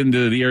 Helens. I've been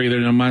to the area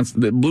there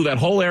that blew that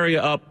whole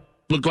area up.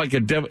 It looked like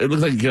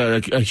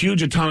a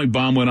huge atomic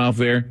bomb went off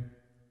there.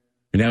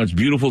 And now it's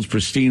beautiful, it's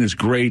pristine, it's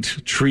great.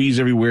 Trees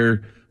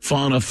everywhere,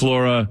 fauna,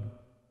 flora,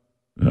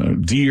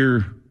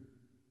 deer,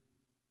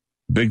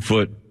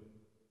 Bigfoot.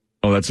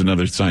 Oh, that's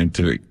another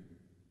scientific.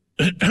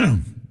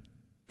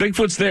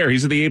 Bigfoot's there.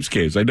 He's at the Apes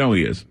Caves. I know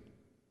he is.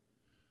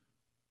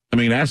 I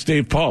mean, ask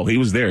Dave Paul. He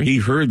was there. He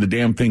heard the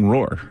damn thing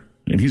roar.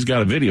 And he's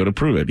got a video to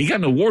prove it. He got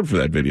an award for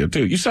that video,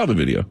 too. You saw the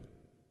video.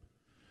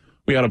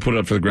 We ought to put it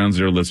up for the Ground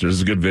Zero listeners.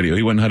 It's a good video.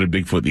 He went and hunted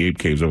Bigfoot, the Ape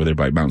Caves over there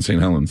by Mount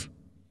St. Helens,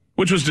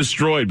 which was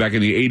destroyed back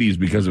in the 80s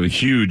because of a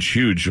huge,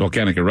 huge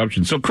volcanic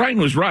eruption. So Crichton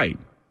was right.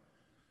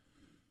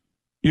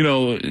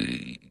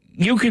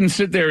 You can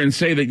sit there and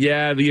say that,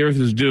 yeah, the Earth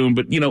is doomed,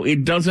 but,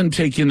 it doesn't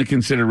take into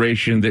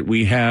consideration that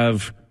we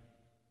have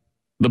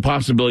the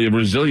possibility of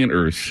resilient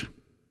Earth.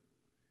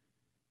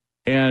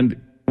 And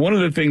one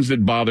of the things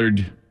that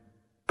bothered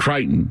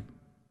Crichton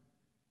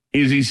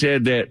is he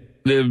said that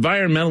the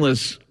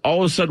environmentalists, all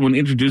of a sudden, when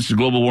introduced to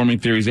global warming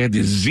theories, they had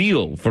this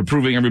zeal for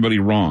proving everybody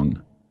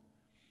wrong.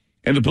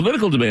 And the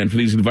political demand for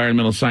these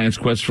environmental science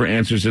quests for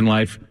answers in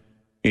life,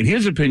 in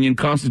his opinion,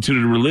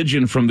 constituted a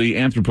religion from the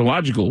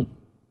anthropological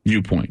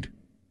viewpoint.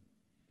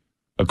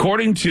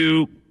 According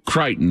to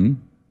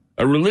Crichton,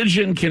 a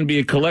religion can be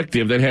a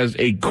collective that has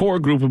a core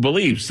group of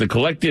beliefs. The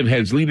collective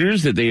has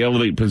leaders that they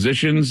elevate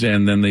positions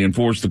and then they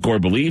enforce the core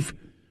belief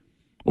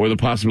or the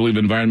possibility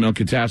of environmental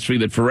catastrophe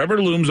that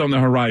forever looms on the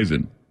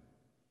horizon.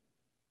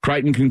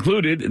 Crichton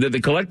concluded that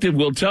the collective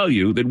will tell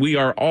you that we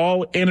are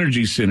all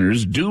energy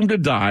sinners doomed to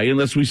die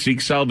unless we seek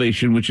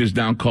salvation, which is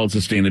now called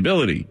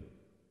sustainability.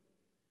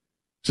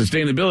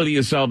 Sustainability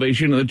is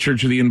salvation of the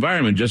church of the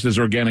environment, just as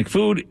organic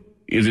food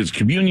is its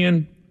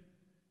communion,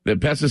 that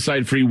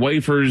pesticide-free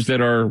wafers that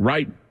are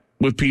right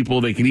with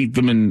people, they can eat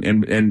them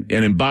and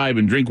imbibe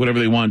and drink whatever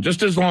they want,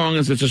 just as long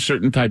as it's a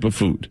certain type of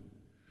food.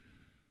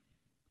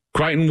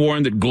 Crichton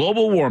warned that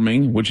global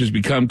warming, which has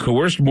become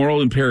coerced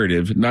moral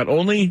imperative, not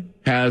only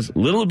has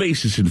little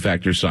basis in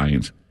factor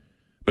science,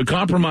 but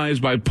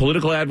compromised by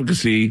political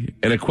advocacy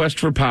and a quest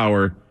for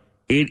power,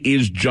 it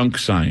is junk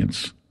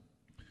science.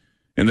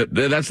 And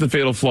that's the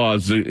fatal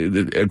flaws,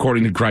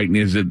 according to Crichton,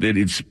 is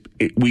that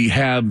we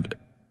have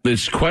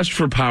this quest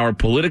for power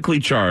politically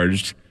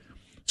charged.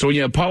 So when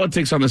you have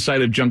politics on the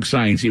side of junk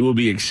science, it will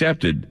be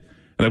accepted.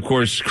 And of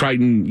course,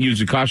 Crichton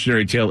used a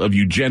cautionary tale of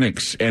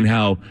eugenics and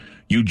how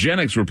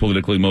eugenics were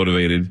politically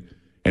motivated.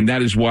 And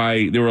that is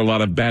why there were a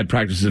lot of bad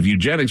practices of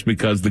eugenics,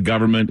 because the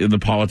government and the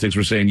politics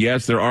were saying,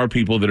 yes, there are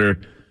people that are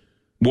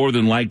more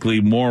than likely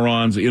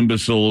morons,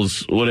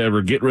 imbeciles,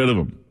 whatever, get rid of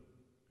them.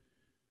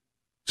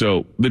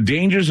 So the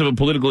dangers of a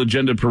political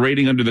agenda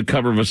parading under the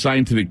cover of a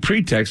scientific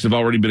pretext have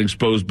already been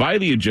exposed by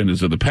the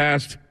agendas of the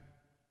past.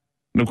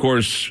 And of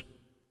course,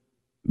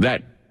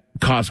 that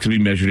cost can be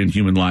measured in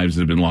human lives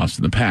that have been lost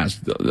in the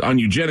past. On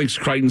eugenics,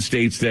 Crichton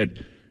states that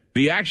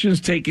the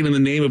actions taken in the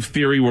name of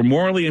theory were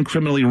morally and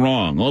criminally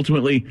wrong.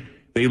 Ultimately,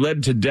 they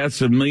led to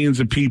deaths of millions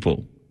of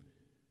people.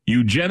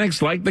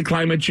 Eugenics, like the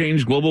climate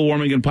change, global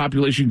warming, and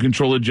population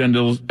control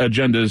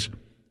agendas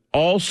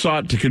all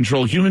sought to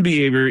control human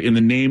behavior in the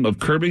name of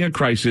curbing a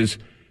crisis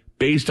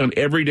based on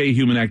everyday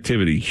human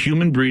activity,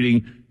 human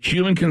breeding,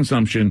 human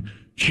consumption,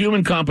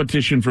 human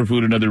competition for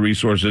food and other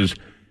resources,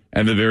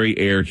 and the very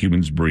air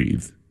humans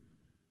breathe.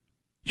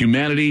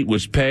 Humanity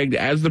was pegged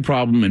as the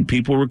problem, and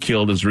people were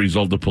killed as a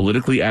result of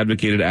politically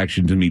advocated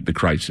action to meet the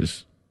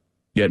crisis.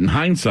 Yet in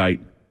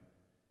hindsight,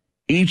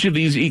 each of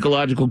these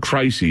ecological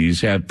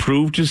crises have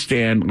proved to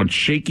stand on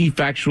shaky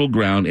factual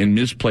ground and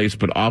misplaced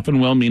but often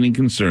well-meaning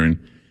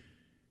concern.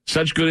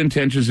 Such good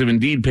intentions have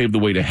indeed paved the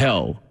way to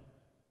hell,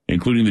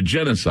 including the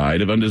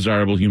genocide of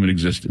undesirable human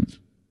existence.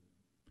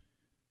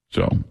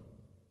 So,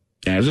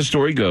 as the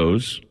story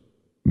goes,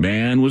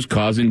 man was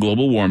causing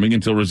global warming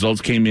until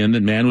results came in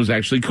that man was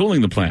actually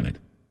cooling the planet.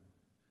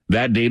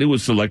 That data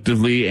was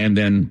selectively, and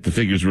then the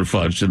figures were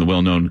fudged in the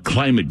well-known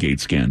ClimateGate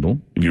scandal,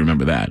 if you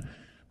remember that.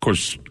 Of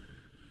course,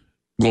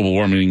 global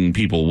warming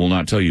people will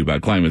not tell you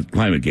about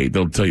ClimateGate.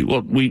 They'll tell you,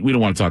 well, we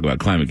don't want to talk about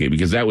ClimateGate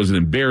because that was an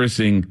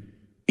embarrassing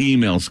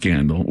email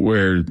scandal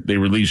where they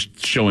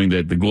released showing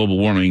that the global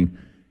warming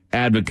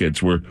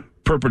advocates were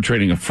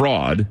perpetrating a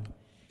fraud.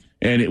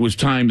 And it was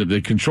time that the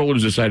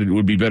controllers decided it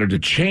would be better to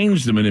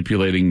change the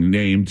manipulating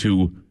name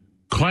to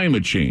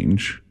climate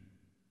change.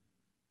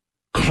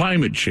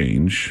 Climate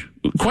change.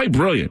 Quite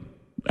brilliant,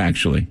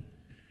 actually.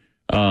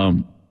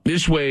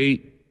 This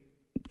way,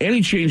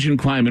 any change in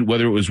climate,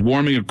 whether it was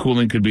warming or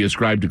cooling, could be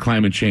ascribed to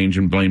climate change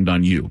and blamed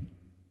on you.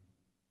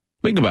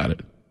 Think about it.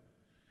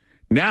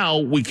 Now,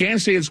 we can't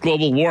say it's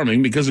global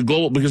warming because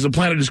the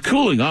planet is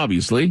cooling,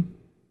 obviously.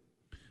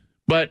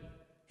 But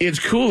it's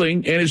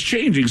cooling and it's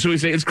changing. So we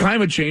say it's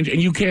climate change,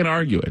 and you can't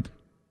argue it.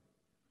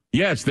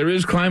 Yes, there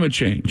is climate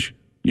change.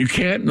 You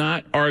can't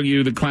not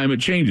argue that climate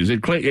changes.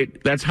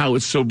 That's how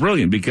it's so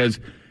brilliant, because,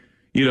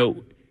 whether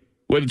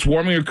it's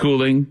warming or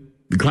cooling,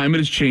 the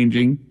climate is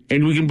changing,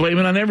 and we can blame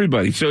it on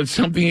everybody. So it's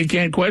something you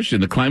can't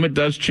question. The climate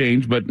does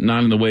change, but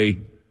not in the way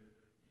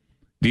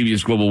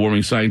devious global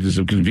warming scientists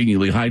have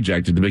conveniently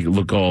hijacked it to make it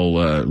look all,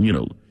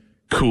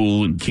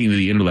 cool and keen to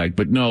the intellect.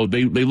 But no,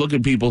 they look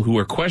at people who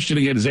are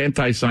questioning it as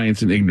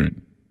anti-science and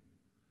ignorant.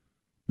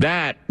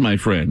 That, my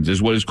friends,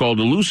 is what is called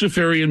a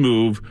Luciferian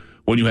move,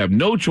 when you have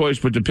no choice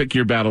but to pick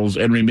your battles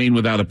and remain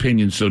without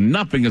opinion, so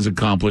nothing is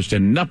accomplished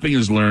and nothing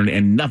is learned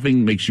and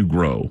nothing makes you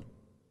grow.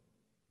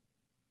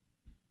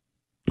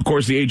 Of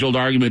course, the age-old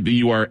argument that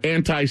you are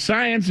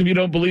anti-science if you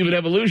don't believe in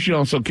evolution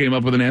also came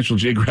up with a National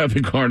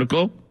Geographic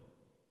article.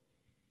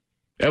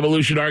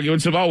 Evolution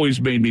arguments have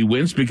always made me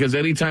wince, because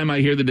anytime I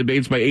hear the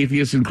debates by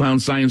atheists and clown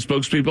science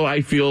spokespeople,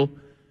 I feel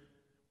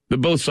that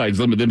both sides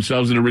limit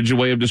themselves in a rigid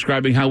way of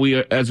describing how we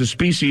as a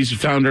species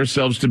found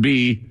ourselves to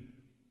be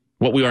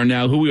what we are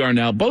now, who we are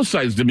now. Both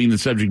sides demean the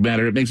subject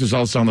matter. It makes us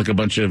all sound like a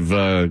bunch of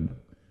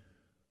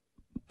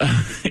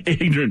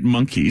ignorant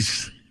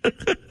monkeys.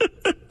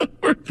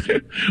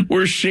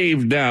 We're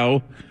shaved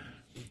now.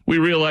 We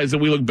realize that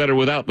we look better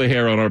without the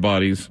hair on our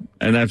bodies,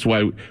 and that's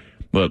why,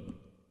 look,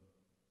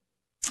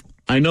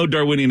 I know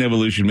Darwinian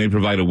evolution may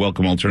provide a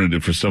welcome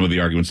alternative for some of the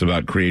arguments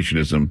about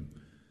creationism,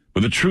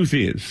 but the truth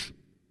is,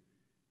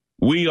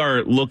 we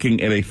are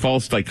looking at a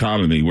false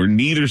dichotomy where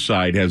neither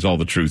side has all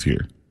the truth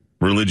here,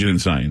 religion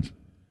and science.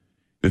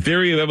 The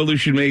theory of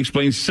evolution may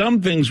explain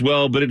some things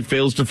well, but it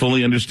fails to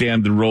fully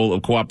understand the role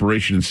of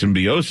cooperation and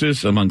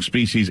symbiosis among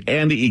species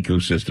and the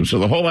ecosystem. So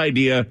the whole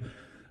idea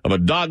of a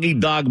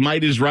dog-eat-dog,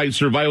 might-is-right,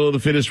 survival of the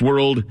fittest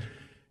world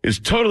is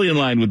totally in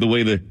line with the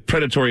way the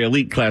predatory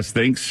elite class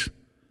thinks.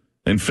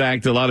 In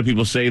fact, a lot of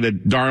people say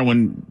that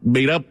Darwin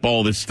made up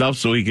all this stuff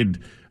so he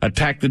could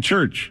attack the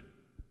church.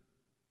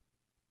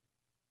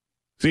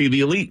 See,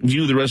 the elite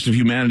view the rest of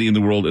humanity in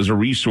the world as a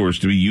resource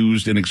to be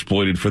used and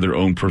exploited for their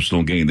own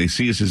personal gain. They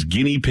see us as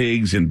guinea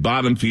pigs and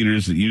bottom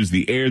feeders that use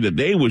the air that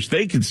they wish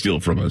they could steal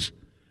from us.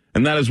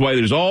 And that is why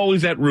there's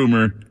always that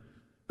rumor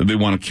that they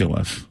want to kill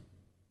us.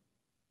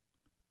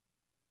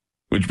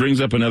 Which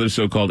brings up another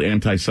so-called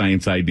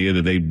anti-science idea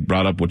that they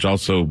brought up, which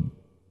also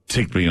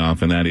ticked me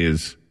off, and that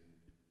is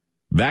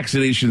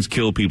vaccinations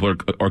kill people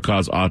or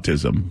cause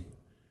autism.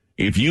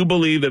 If you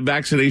believe that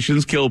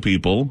vaccinations kill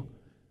people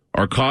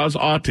or cause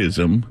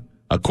autism,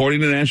 according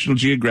to National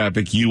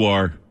Geographic, you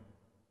are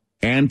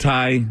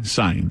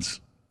anti-science.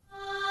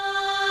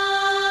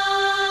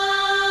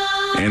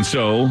 And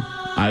so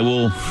I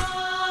will,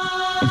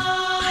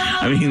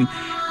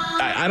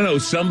 I don't know,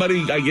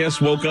 somebody, I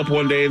guess, woke up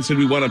one day and said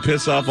we want to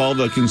piss off all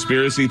the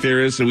conspiracy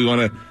theorists and we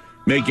want to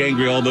make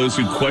angry all those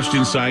who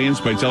question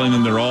science by telling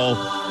them they're all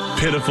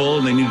pitiful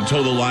and they need to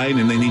toe the line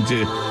and they need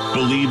to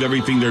believe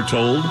everything they're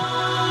told.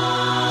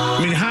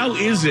 I mean, how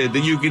is it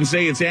that you can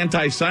say it's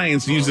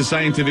anti-science and use the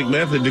scientific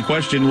method to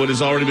question what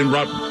has already been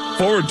brought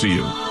forward to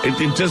you?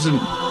 It doesn't,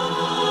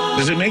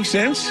 does it make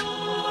sense?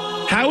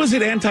 How is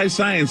it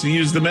anti-science to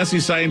use the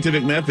messy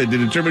scientific method to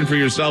determine for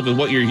yourself if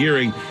what you're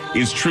hearing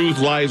is truth,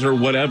 lies, or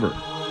whatever?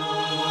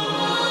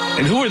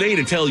 And who are they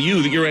to tell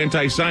you that you're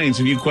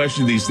anti-science if you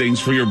question these things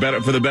for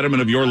the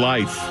betterment of your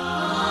life?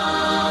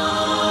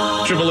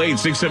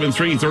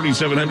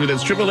 888-673-3700.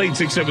 That's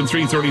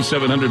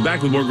 888-673-3700.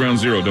 Back with more Ground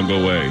Zero. Don't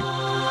go away.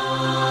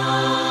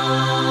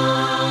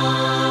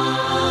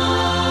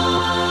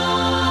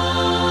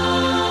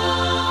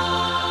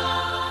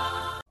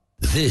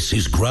 This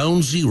is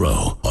Ground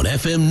Zero on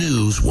FM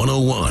News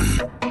 101.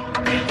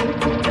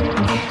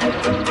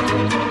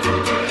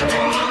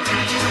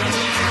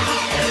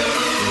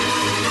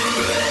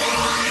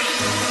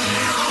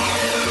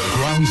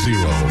 Ground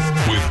Zero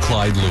with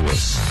Clyde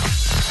Lewis.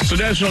 So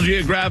National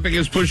Geographic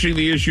is pushing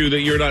the issue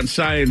that you're not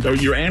science or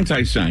you're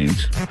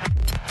anti-science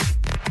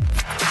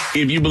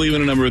if you believe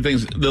in a number of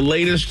things. The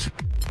latest,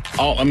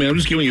 I'm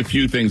just giving you a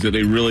few things that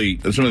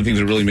some of the things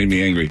that really made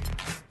me angry.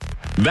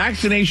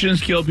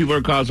 Vaccinations kill people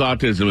or cause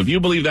autism. If you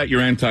believe that, you're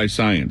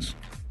anti-science.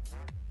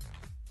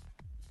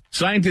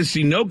 Scientists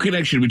see no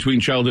connection between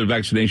childhood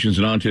vaccinations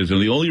and autism.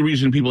 The only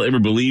reason people ever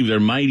believe there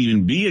might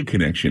even be a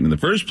connection in the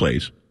first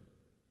place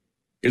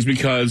is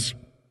because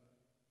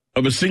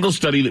of a single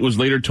study that was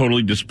later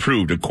totally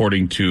disproved,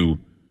 according to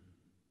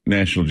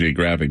National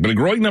Geographic. But a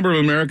growing number of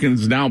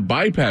Americans now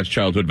bypass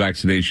childhood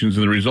vaccinations,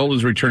 and the result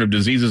is a return of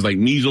diseases like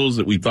measles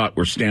that we thought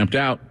were stamped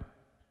out.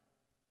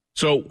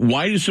 So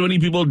why do so many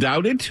people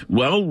doubt it?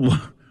 Well,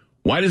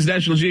 why does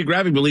National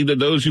Geographic believe that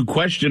those who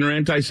question are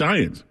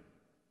anti-science?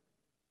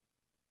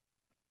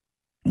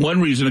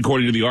 One reason,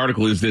 according to the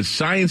article, is that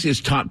science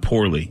is taught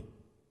poorly.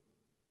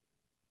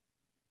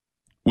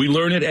 We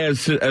learn it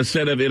as a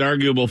set of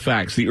inarguable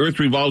facts. The earth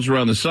revolves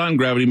around the sun.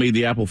 Gravity made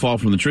the apple fall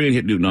from the tree and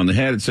hit Newton on the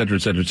head, et cetera,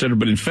 et cetera, et cetera.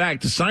 But in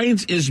fact,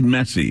 science is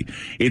messy.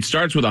 It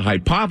starts with a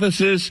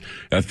hypothesis,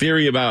 a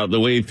theory about the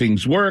way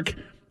things work.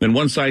 Then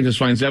one scientist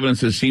finds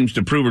evidence that seems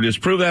to prove or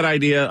disprove that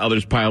idea.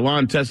 Others pile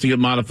on, testing it,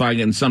 modifying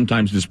it, and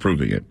sometimes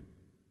disproving it.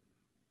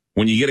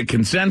 When you get a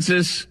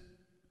consensus,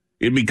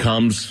 it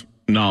becomes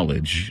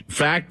knowledge.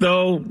 Fact,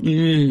 though,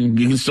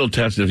 you can still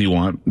test it if you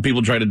want.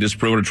 People try to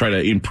disprove it or try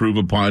to improve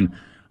upon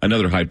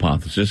another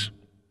hypothesis.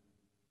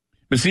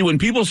 But see, when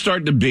people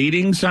start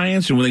debating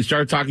science and when they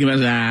start talking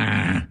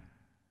about,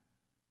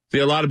 see,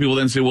 a lot of people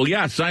then say, well,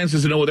 yeah, science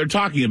doesn't know what they're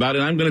talking about,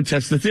 and I'm going to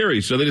test the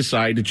theory. So they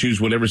decide to choose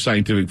whatever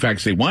scientific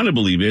facts they want to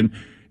believe in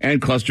and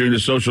cluster into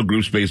social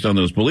groups based on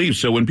those beliefs.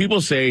 So when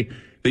people say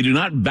they do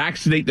not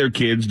vaccinate their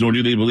kids, nor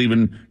do they believe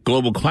in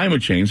global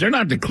climate change, they're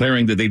not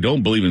declaring that they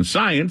don't believe in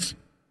science.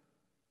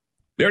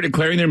 They're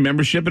declaring their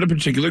membership in a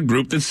particular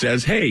group that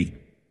says, hey,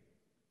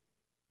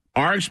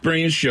 our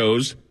experience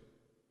shows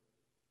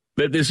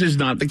that this is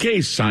not the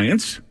case,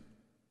 science.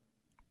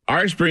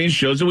 Our experience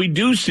shows that we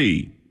do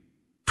see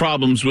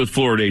problems with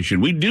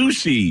fluoridation. We do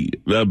see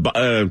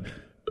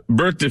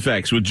birth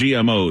defects with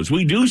GMOs.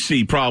 We do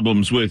see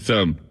problems with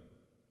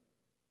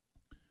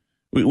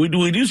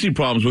we do see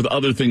problems with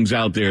other things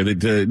out there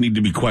that need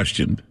to be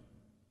questioned.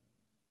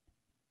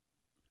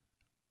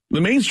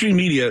 The mainstream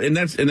media,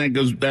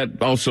 that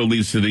also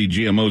leads to the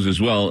GMOs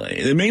as well.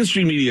 The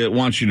mainstream media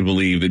wants you to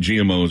believe that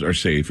GMOs are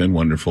safe and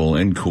wonderful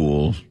and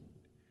cool,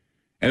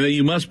 and that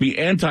you must be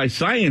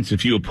anti-science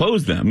if you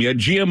oppose them. Yet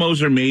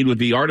GMOs are made with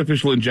the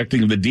artificial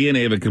injecting of the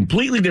DNA of a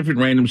completely different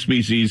random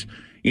species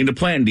into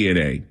plant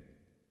DNA.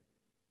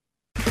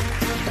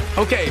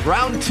 Okay,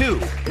 round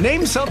two.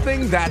 Name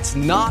something that's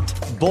not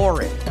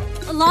boring.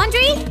 A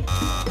laundry?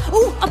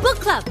 Ooh, a book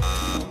club.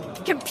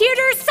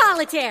 Computer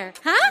solitaire,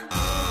 huh?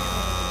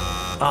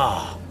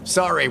 Ah, oh,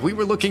 sorry, we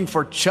were looking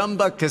for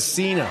Chumba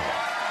Casino.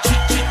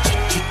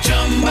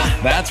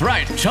 That's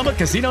right,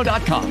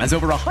 ChumbaCasino.com has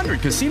over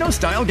 100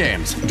 casino-style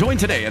games. Join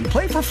today and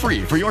play for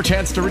free for your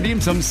chance to redeem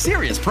some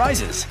serious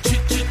prizes.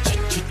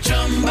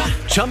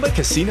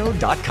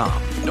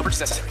 ChumbaCasino.com. No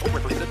purchase necessary. Void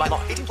where prohibited by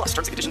law. 18+ terms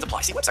and conditions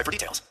apply. See website for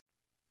details.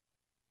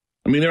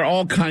 I mean, there are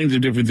all kinds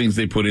of different things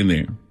they put in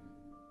there.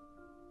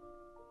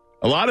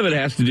 A lot of it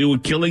has to do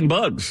with killing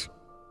bugs.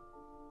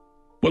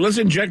 Well, let's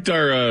inject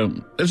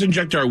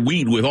our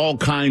wheat with all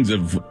kinds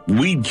of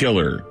weed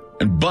killer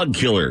and bug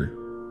killer.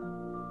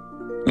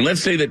 And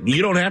let's say that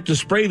you don't have to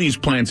spray these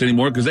plants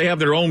anymore because they have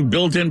their own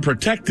built-in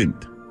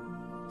protectant.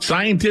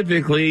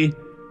 Scientifically,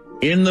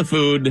 in the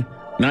food,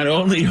 not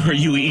only are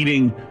you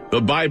eating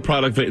the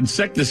byproduct of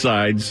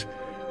insecticides,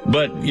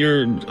 but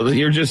you're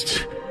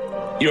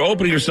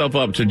opening yourself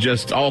up to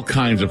just all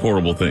kinds of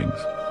horrible things.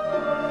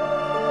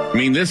 I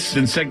mean, this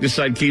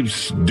insecticide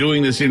keeps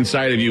doing this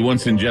inside of you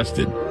once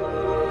ingested.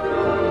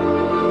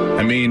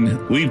 I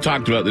mean, we've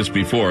talked about this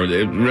before.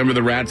 Remember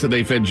the rats that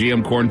they fed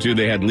GM corn to?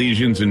 They had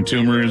lesions and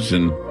tumors,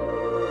 and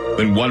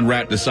then one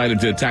rat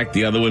decided to attack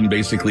the other one,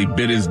 basically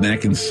bit his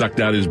neck and sucked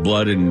out his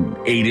blood and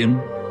ate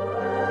him.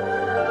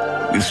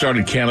 It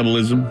started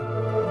cannibalism.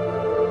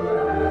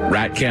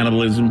 Rat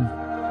cannibalism.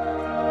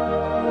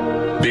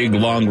 Big,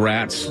 long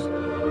rats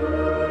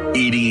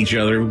eating each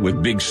other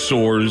with big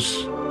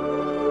sores.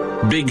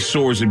 Big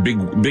sores and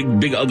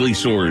big, ugly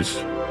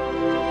sores.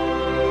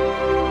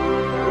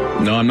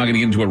 No, I'm not going to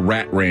get into a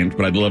rat rant,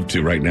 but I'd love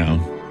to right now.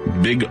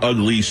 Big,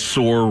 ugly,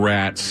 sore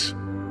rats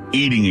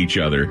eating each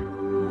other.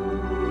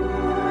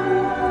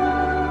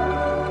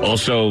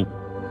 Also,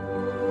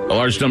 a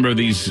large number of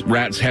these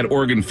rats had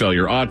organ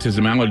failure,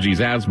 autism, allergies,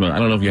 asthma. I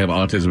don't know if you have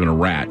autism in a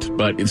rat,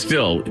 but it's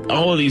still,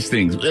 all of these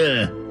things.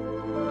 I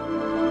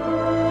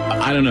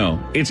don't know.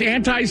 It's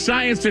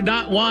anti-science to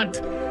not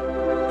want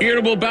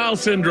irritable bowel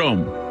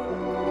syndrome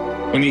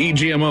when you eat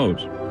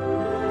GMOs.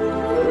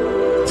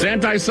 It's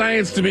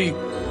anti-science to be...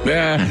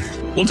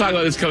 we'll talk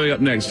about this coming up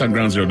next on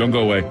Ground Zero. Don't go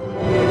away.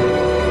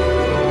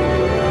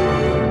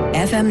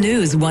 FM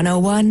News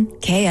 101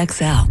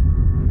 KXL.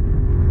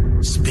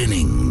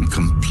 Spinning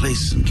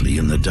complacently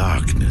in the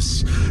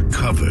darkness,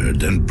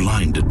 covered and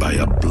blinded by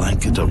a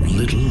blanket of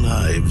little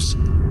lives,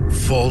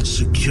 false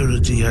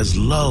security has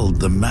lulled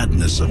the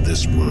madness of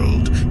this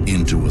world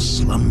into a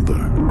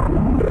slumber.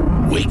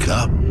 Wake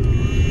up.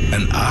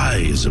 An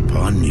eye is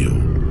upon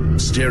you,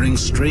 staring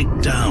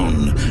straight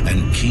down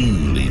and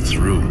keenly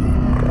through,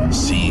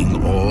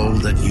 seeing all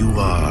that you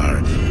are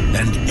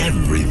and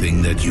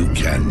everything that you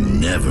can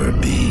never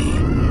be.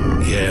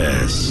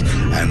 Yes,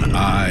 an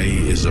eye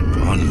is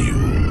upon you,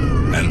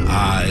 an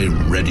eye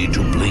ready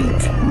to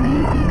blink.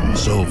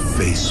 So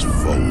face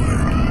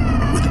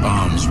forward, with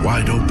arms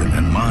wide open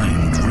and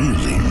mind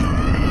reeling.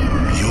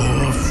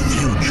 Your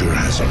future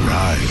has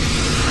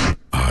arrived.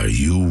 Are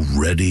you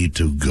ready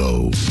to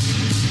go?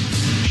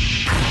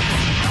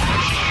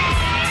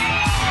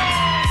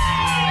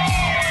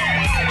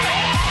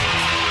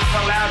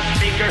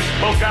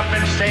 Spoke up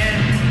and said,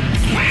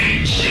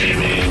 Wait,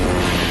 Jimmy.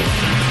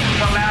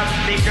 The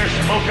loudspeaker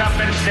spoke up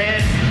and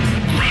said,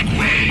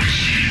 Wait,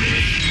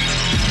 Jimmy.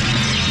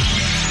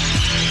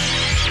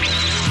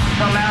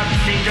 The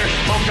loudspeaker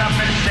spoke up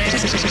and said,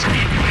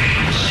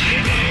 Wait,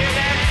 Jimmy.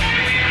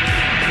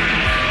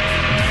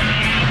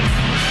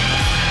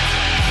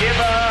 Give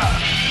up.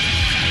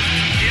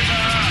 Give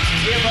up.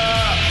 Give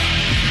up.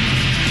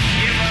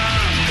 Give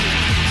up.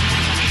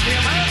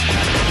 Give up.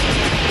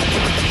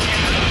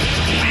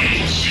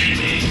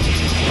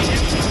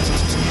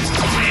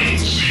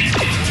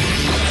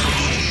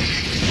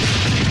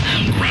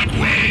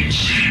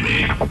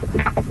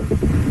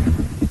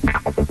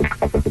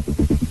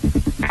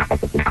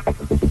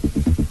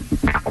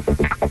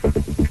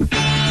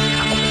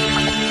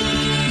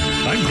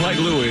 I'm Clyde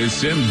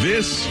Lewis, and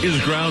this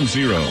is Ground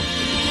Zero.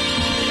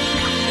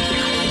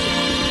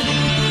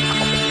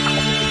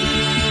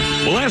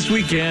 Well, last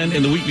weekend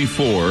and the week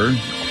before,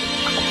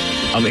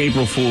 on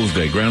April Fool's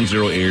Day, Ground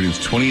Zero aired its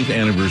 20th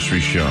anniversary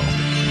show.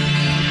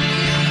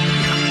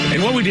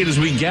 And what we did is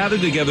we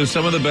gathered together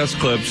some of the best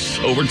clips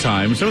over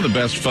time, some of the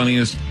best,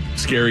 funniest,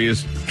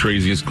 scariest,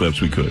 craziest clips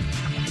we could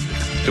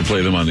to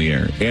play them on the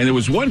air. And there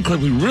was one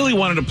clip we really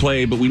wanted to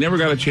play, but we never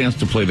got a chance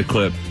to play the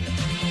clip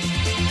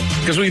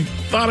because we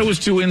thought it was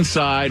too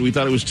inside. We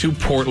thought it was too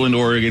Portland,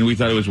 Oregon. We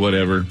thought it was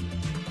whatever.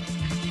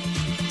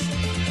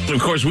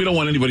 Of course, we don't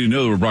want anybody to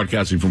know that we're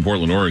broadcasting from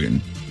Portland,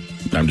 Oregon.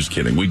 I'm just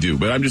kidding. We do.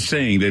 But I'm just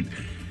saying that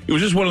it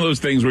was just one of those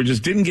things where it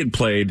just didn't get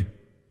played.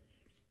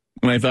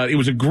 And I thought it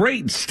was a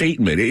great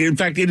statement. In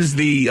fact, it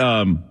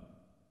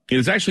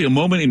is actually a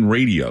moment in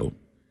radio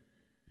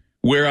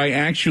where I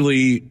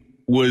actually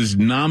was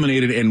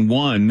nominated and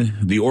won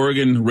the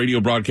Oregon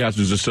Radio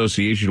Broadcasters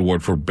Association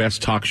Award for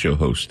Best Talk Show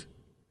Host.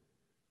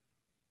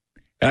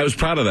 And I was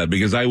proud of that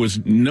because I was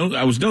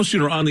no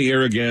sooner on the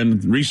air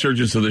again,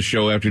 resurgence of the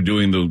show after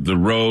doing the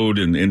road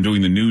and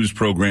doing the news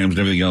programs and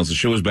everything else. The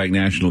show was back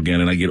national again,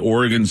 and I get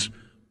Oregon's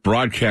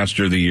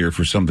Broadcaster of the Year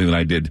for something that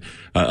I did,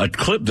 a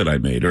clip that I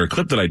made, or a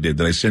clip that I did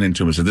that I sent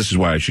into him and said, this is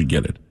why I should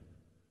get it.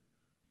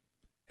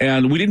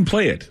 And we didn't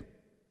play it.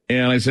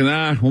 And I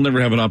said, we'll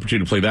never have an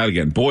opportunity to play that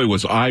again. Boy,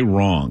 was I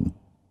wrong.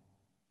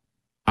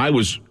 I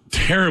was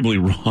terribly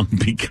wrong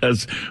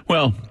because,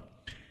 well,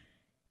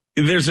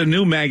 there's a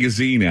new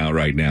magazine out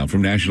right now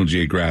from National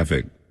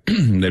Geographic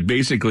that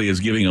basically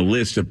is giving a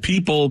list of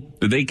people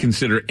that they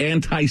consider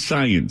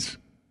anti-science.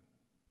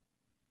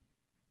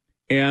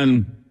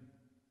 And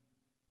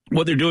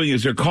what they're doing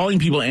is they're calling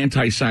people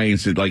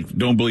anti-science that like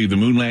don't believe the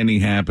moon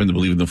landing happened, that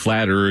believe in the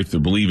flat Earth, that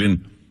believe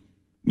in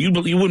you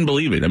wouldn't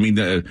believe it. I mean,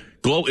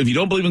 if you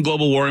don't believe in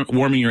global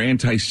warming, you're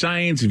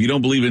anti-science. If you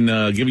don't believe in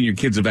giving your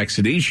kids a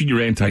vaccination,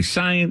 you're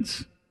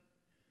anti-science.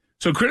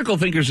 So critical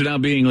thinkers are now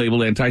being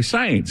labeled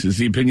anti-science. It's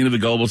the opinion of the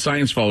global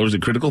science followers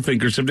that critical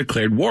thinkers have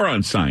declared war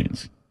on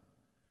science.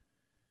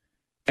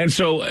 And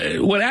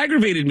so what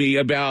aggravated me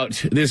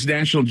about this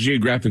National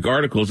Geographic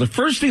article is the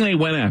first thing they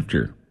went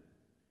after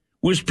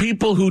was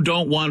people who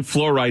don't want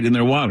fluoride in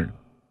their water.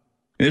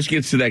 And this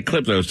gets to that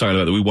clip that I was talking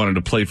about that we wanted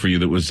to play for you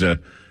that was a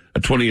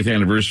 20th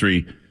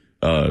anniversary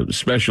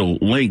special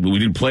link, but we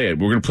didn't play it.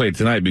 We're going to play it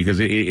tonight because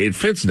it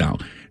fits now.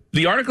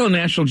 The article in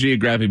National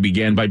Geographic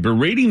began by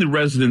berating the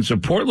residents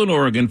of Portland,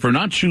 Oregon for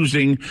not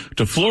choosing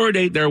to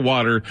fluoridate their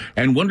water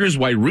and wonders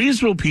why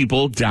reasonable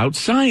people doubt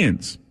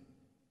science.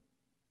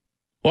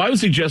 Well, I would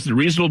suggest that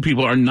reasonable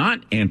people are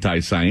not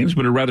anti-science,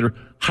 but are rather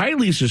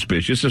highly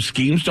suspicious of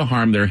schemes to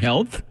harm their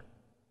health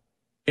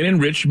and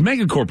enrich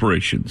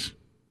megacorporations.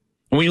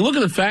 When you look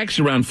at the facts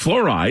around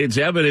fluoride, it's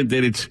evident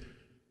that it's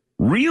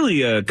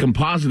really a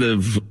composite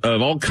of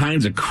all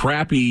kinds of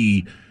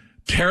crappy,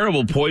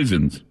 terrible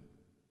poisons.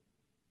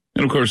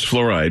 And, of course,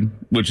 fluoride,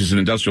 which is an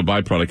industrial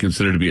byproduct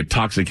considered to be a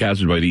toxic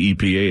hazard by the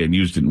EPA and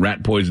used in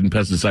rat poison,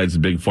 pesticides,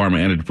 and big pharma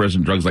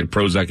antidepressant drugs like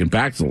Prozac and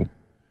Paxil.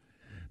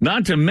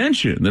 Not to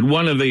mention that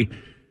one of the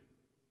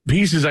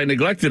pieces I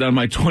neglected on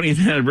my 20th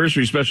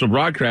anniversary special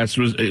broadcast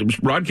was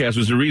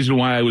the reason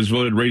why I was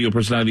voted Radio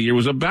Personality of the Year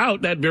was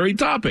about that very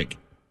topic.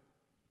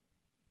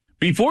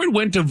 Before it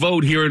went to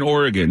vote here in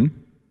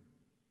Oregon,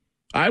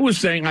 I was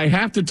saying I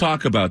have to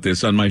talk about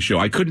this on my show.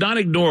 I could not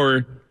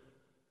ignore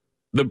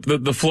the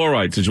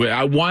fluoride situation.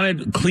 I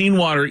wanted clean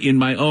water in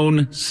my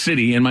own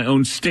city, in my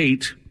own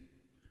state.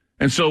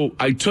 And so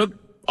I took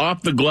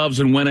off the gloves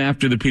and went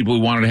after the people who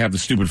wanted to have the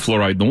stupid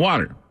fluoride in the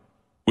water,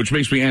 which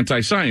makes me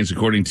anti-science,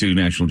 according to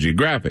National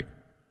Geographic.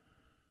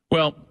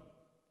 Well,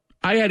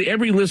 I had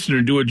every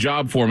listener do a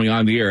job for me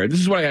on the air. This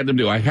is what I had them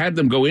do. I had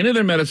them go into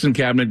their medicine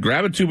cabinet,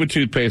 grab a tube of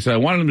toothpaste, and I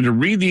wanted them to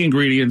read the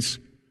ingredients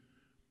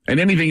and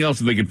anything else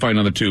that they could find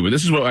on the tube. And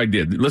this is what I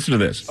did. Listen to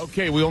this.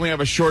 Okay, we only have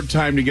a short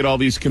time to get all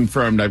these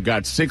confirmed. I've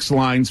got 6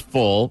 lines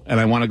full, and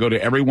I want to go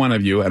to every one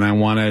of you, and I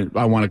want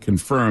to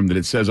confirm that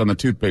it says on the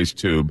toothpaste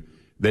tube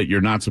that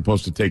you're not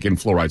supposed to take in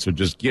fluoride. So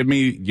just give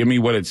me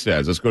what it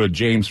says. Let's go to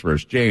James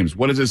first. James,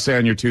 what does it say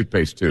on your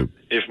toothpaste tube?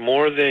 If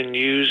more than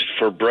used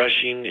for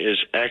brushing is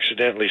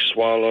accidentally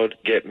swallowed,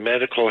 get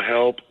medical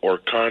help or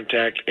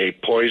contact a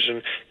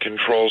poison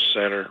control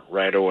center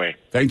right away.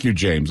 Thank you,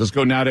 James. Let's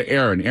go now to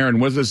Aaron. Aaron,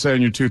 what does it say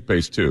on your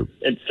toothpaste tube?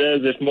 It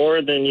says if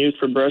more than used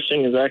for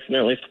brushing is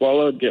accidentally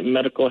swallowed, get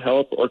medical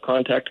help or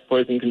contact a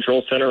poison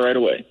control center right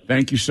away.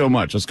 Thank you so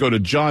much. Let's go to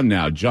John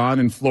now. John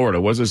in Florida.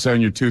 What does it say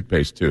on your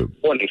toothpaste tube?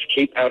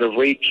 Keep out of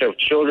reach of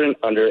children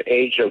under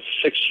age of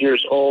 6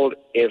 years old.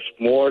 If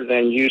more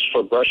than used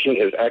for brushing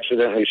is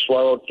accidentally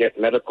swallowed, get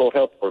medical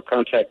help or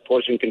contact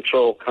Poison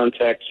Control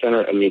Contact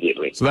Center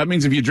immediately. So that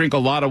means if you drink a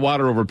lot of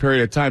water over a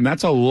period of time,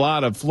 that's a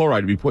lot of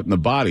fluoride to be put in the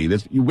body.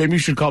 Maybe you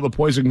should call the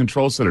Poison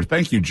Control Center.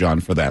 Thank you,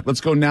 John, for that.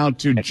 Let's go now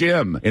to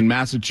Jim in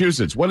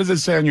Massachusetts. What does it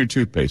say on your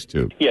toothpaste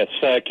tube? Yes,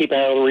 keep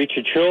out of reach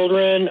of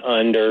children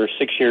under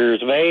 6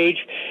 years of age.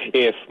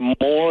 If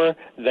more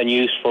than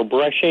used for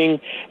brushing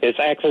is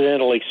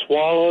accidentally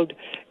swallowed,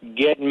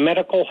 get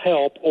medical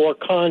help or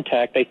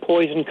contact a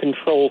poison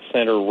control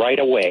center right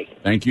away.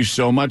 Thank you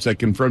so much. That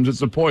confirms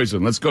it's a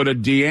poison. Let's go to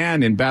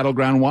Deanne in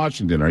Battleground,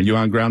 Washington. You're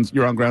on ground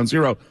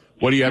zero.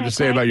 What do you have to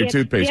say about your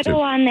toothpaste ditto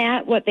tube? on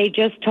that, what they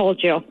just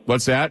told you.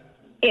 What's that?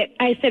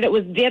 I said it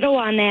was ditto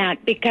on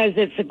that because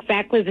it's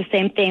exactly the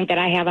same thing that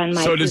I have on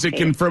my So does it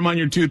confirm on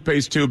your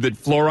toothpaste tube that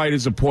fluoride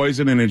is a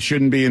poison and it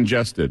shouldn't be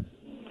ingested?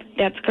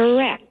 That's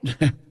correct.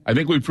 I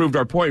think we proved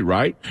our point,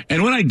 right?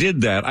 And when I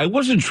did that, I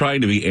wasn't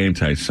trying to be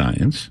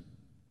anti-science.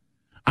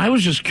 I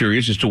was just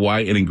curious as to why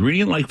an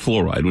ingredient like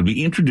fluoride would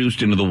be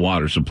introduced into the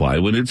water supply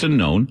when it's a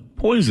known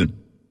poison.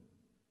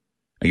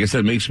 I guess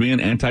that makes me an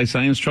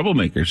anti-science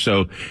troublemaker.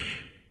 So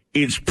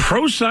it's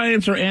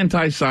pro-science or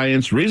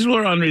anti-science, reasonable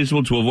or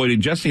unreasonable to avoid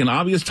ingesting an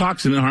obvious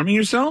toxin and harming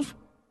yourself?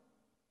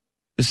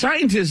 The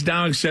scientists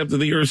now accept that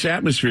the Earth's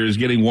atmosphere is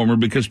getting warmer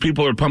because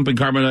people are pumping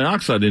carbon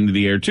dioxide into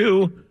the air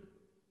too.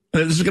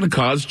 And this is going to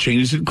cause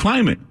changes in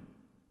climate.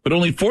 But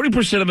only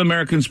 40% of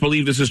Americans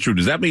believe this is true.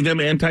 Does that make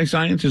them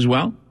anti-science as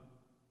well?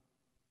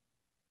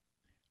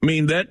 I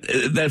mean, that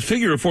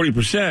figure of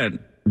 40%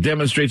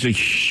 demonstrates a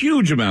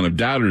huge amount of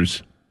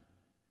doubters.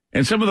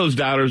 And some of those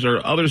doubters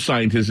are other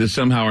scientists that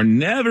somehow are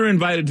never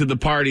invited to the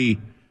party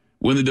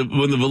when the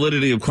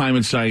validity of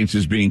climate science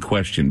is being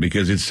questioned,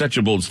 because it's such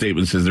a bold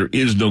statement. Says there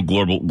is no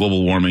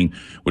global warming,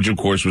 which of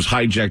course was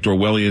hijacked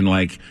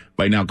Orwellian-like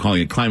by now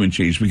calling it climate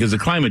change, because the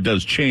climate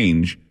does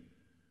change.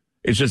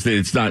 It's just that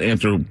it's not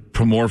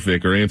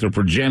anthropomorphic or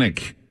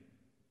anthropogenic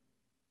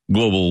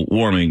global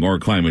warming or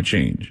climate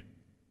change.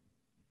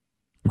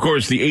 Of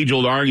course, the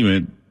age-old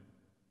argument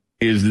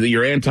is that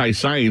you're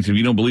anti-science if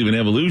you don't believe in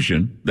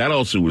evolution. That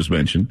also was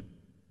mentioned.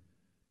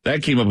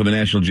 That came up in the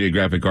National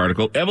Geographic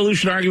article.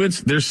 Evolution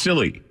arguments, they're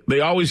silly. They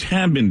always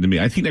have been to me.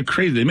 I think they're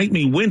crazy. They make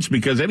me wince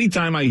because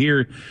anytime I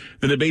hear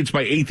the debates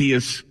by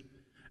atheists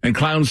and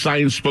clown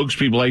science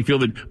spokespeople, I feel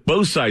that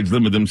both sides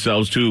limit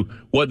themselves to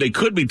what they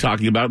could be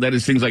talking about. That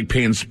is things like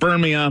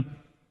panspermia,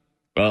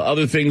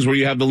 other things where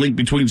you have the link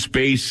between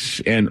space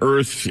and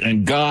Earth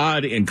and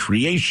God and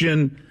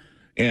creation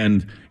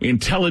and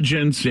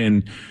intelligence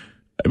and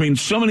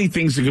so many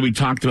things that could be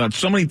talked about,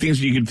 so many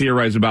things that you can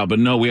theorize about, but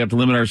no, we have to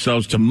limit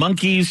ourselves to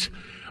monkeys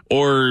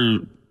or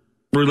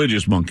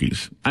religious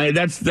monkeys.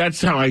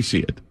 That's how I see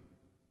it.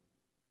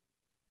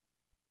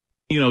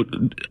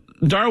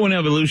 Darwinian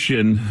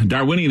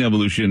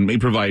evolution may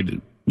provide,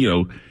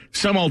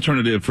 some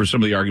alternative for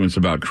some of the arguments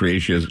about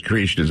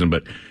creationism,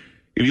 but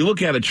if you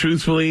look at it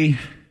truthfully,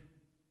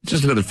 it's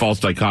just another false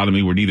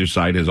dichotomy where neither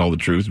side has all the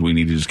truth. We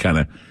need to just kind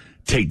of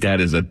take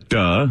that as a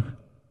duh.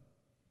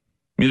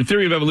 The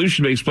theory of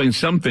evolution may explain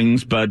some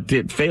things, but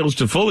it fails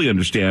to fully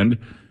understand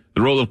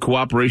the role of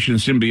cooperation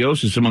and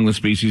symbiosis among the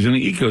species in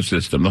the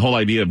ecosystem. The whole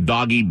idea of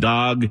dog eat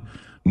dog,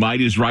 might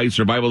is right,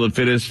 survival of the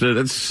fittest,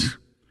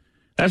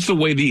 that's the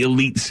way the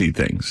elite see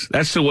things.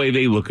 That's the way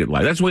they look at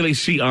life. That's the way they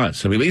see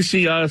us. They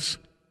see us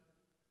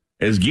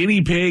as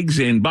guinea pigs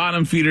and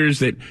bottom feeders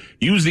that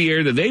use the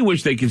air that they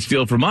wish they could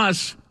steal from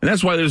us. And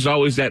that's why there's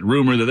always that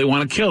rumor that they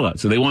want to kill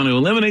us. So they want to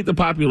eliminate the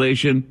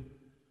population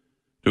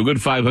to a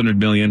good 500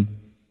 million.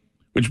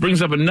 Which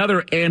brings up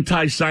another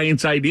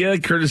anti-science idea,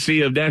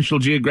 courtesy of National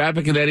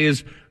Geographic, and that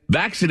is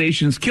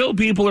vaccinations kill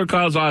people or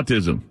cause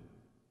autism.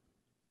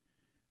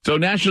 So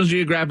National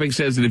Geographic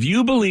says that if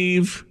you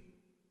believe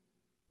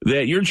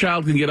that your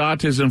child can get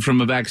autism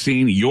from a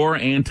vaccine, you're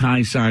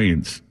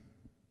anti-science.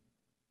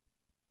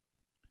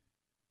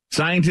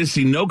 Scientists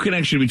see no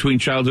connection between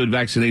childhood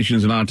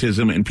vaccinations and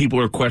autism, and people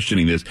are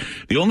questioning this.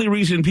 The only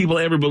reason people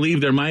ever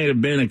believed there might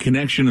have been a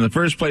connection in the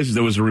first place is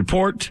there was a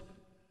report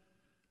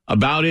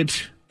about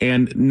it.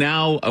 And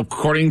now,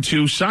 according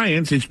to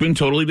science, it's been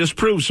totally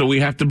disproved. So we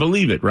have to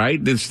believe it,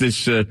 right? This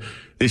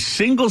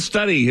single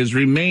study has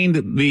remained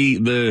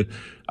the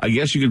I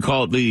guess you could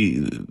call it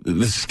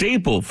the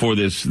staple for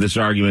this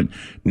argument.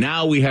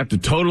 Now we have to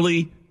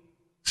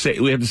say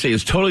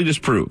it's totally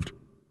disproved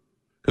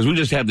because we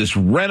just have this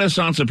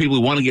renaissance of people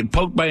who want to get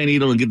poked by a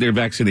needle and get their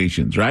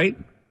vaccinations, right?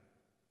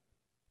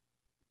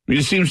 It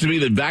just seems to me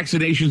that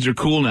vaccinations are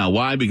cool now.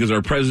 Why? Because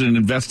our president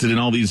invested in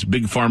all these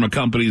big pharma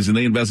companies and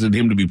they invested in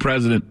him to be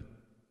president.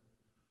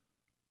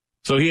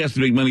 So he has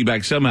to make money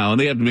back somehow, and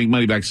they have to make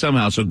money back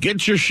somehow. So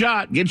get your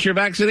shot. Get your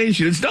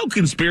vaccination. It's no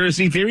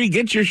conspiracy theory.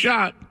 Get your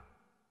shot.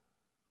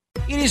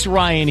 It is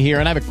Ryan here,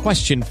 and I have a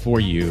question for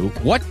you.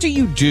 What do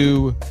you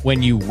do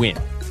when you win?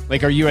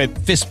 Like, are you a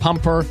fist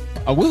pumper,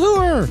 a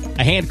woohooer,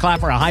 a hand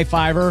clapper, a high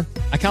fiver?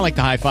 I kind of like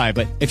the high five,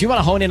 but if you want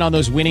to hone in on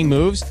those winning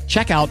moves,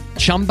 check out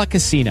Chumba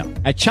Casino.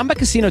 At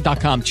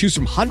ChumbaCasino.com, choose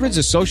from hundreds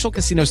of social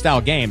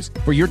casino-style games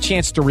for your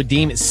chance to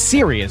redeem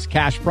serious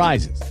cash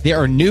prizes. There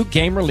are new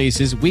game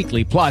releases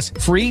weekly, plus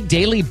free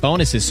daily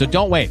bonuses. So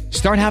don't wait.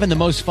 Start having the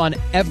most fun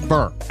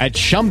ever at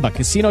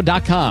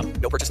ChumbaCasino.com.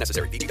 No purchase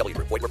necessary. VGW.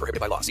 Void where prohibited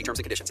by law. See terms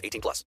and conditions.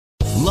 18+.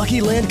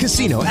 Lucky Land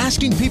Casino,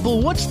 asking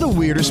people, what's the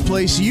weirdest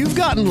place you've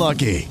gotten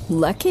lucky?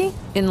 Lucky?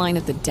 In line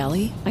at the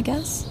deli, I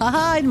guess?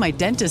 Aha, in my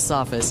dentist's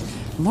office.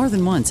 More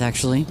than once,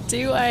 actually.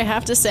 Do I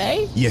have to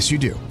say? Yes, you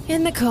do.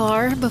 In the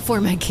car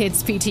before my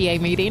kids' PTA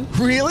meeting.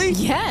 Really?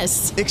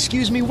 Yes.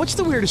 Excuse me, what's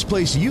the weirdest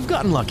place you've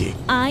gotten lucky?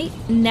 I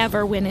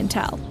never win and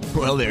tell.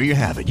 Well, there you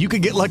have it. You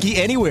can get lucky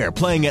anywhere,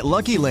 playing at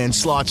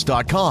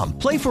LuckyLandSlots.com.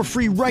 Play for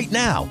free right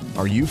now.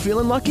 Are you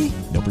feeling lucky?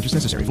 No purchase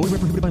necessary. Void where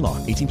prohibited by law.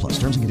 18+.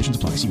 Terms and conditions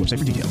apply. See website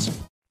for details.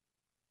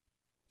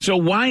 So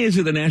why is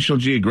it the National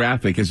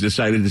Geographic has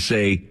decided to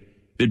say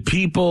that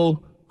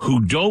people who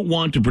don't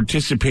want to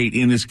participate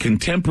in this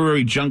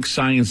contemporary junk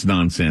science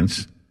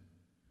nonsense,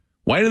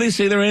 why do they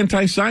say they're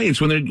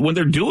anti-science when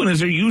they're doing is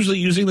they're usually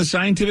using the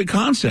scientific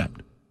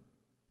concept?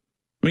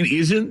 I mean,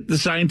 isn't the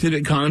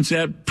scientific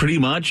concept pretty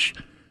much,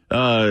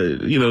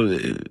 what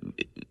you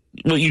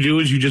do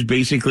is you just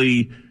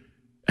basically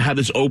have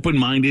this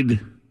open-minded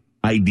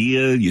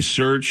idea, you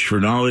search for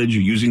knowledge,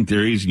 you're using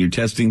theories, and you're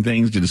testing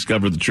things to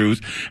discover the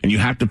truth, and you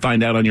have to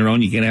find out on your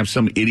own. You can't have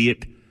some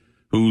idiot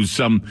who's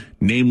some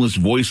nameless,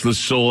 voiceless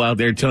soul out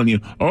there telling you,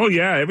 oh,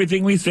 yeah,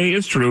 everything we say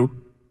is true.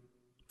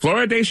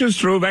 Fluoridation is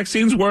true.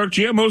 Vaccines work.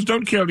 GMOs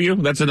don't kill you.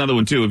 That's another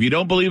one, too. If you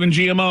don't believe in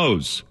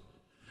GMOs,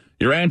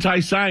 you're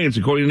anti-science,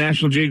 according to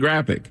National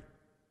Geographic.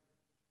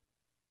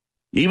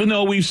 Even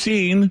though we've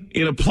seen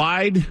in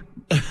applied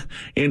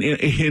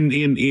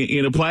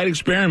in applied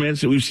experiments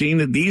that we've seen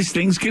that these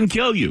things can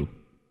kill you.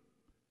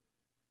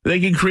 They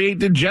can create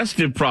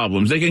digestive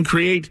problems. They can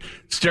create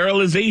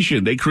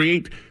sterilization. They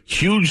create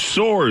huge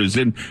sores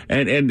and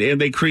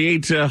they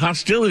create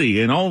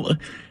hostility and all.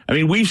 I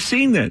mean, we've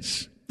seen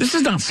this. This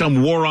is not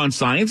some war on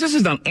science. This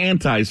is not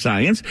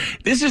anti-science.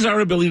 This is our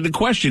ability to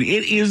question.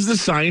 It is the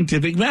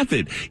scientific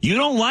method. You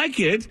don't like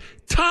it?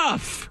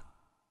 Tough.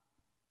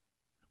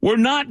 We're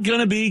not going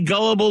to be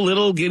gullible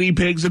little guinea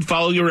pigs that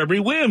follow your every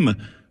whim.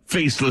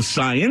 Faceless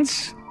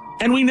science.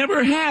 And we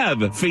never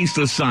have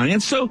faceless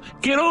science, so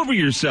get over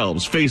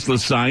yourselves,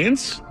 faceless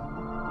science.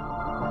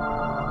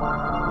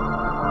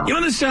 You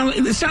know, this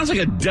sounds like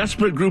a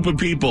desperate group of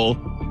people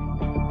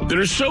that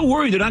are so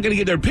worried they're not going to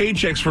get their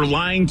paychecks for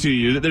lying to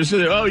you that they're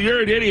saying, oh,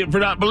 you're an idiot for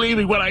not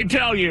believing what I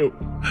tell you.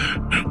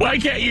 Why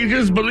can't you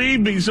just believe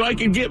me so I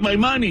can get my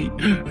money?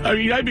 I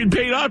mean, I've been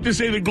paid off to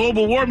say that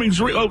global warming's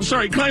real. Oh,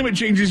 sorry, climate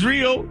change is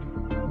real.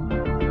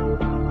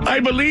 I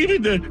believe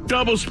in the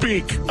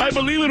doublespeak. I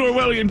believe in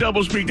Orwellian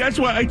doublespeak. That's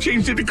why I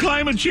changed it to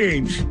climate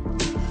change.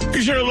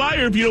 Because you're a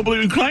liar if you don't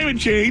believe in climate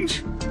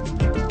change.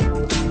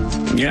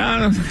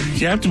 Yeah,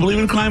 you have to believe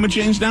in climate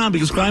change now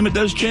because climate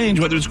does change,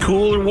 whether it's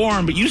cool or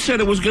warm. But you said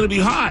it was going to be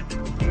hot.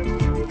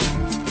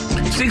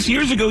 6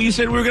 years ago, you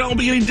said we're all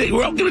going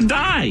to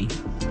die.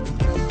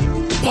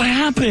 What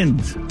happened?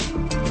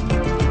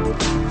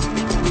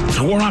 It's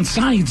a war on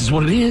science is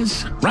what it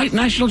is. Right,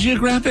 National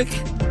Geographic?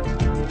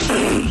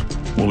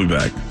 We'll be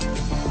back.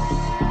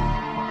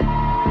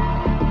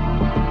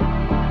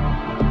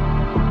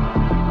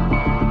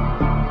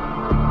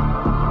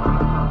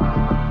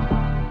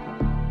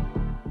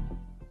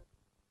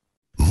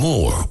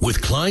 More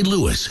with Clyde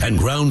Lewis and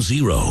Ground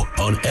Zero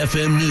on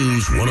FM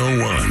News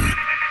 101.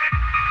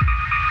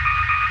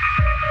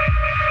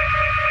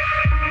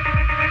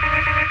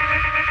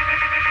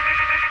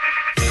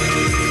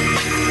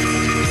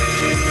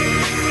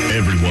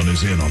 Everyone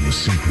is in on the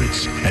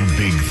secrets, and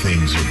big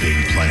things are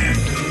being planned.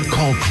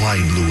 Call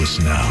Clyde Lewis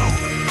now.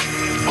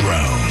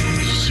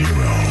 Ground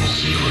Zero.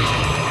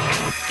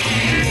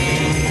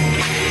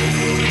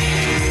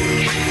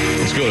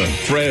 Let's go to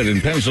Fred in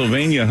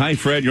Pennsylvania. Hi,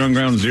 Fred. You're on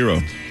Ground Zero.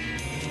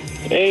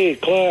 Hey,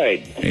 Clyde.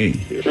 Hey.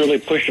 You're really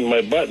pushing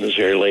my buttons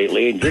here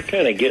lately, and you're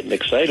kind of getting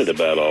excited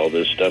about all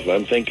this stuff.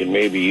 I'm thinking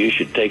maybe you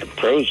should take a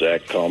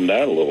Prozac, calm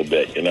down a little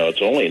bit. You know,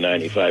 it's only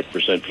 95%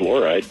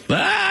 fluoride.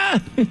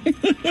 Ah!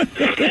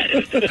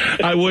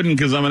 I wouldn't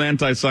because I'm an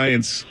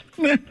anti-science.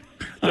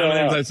 I'm an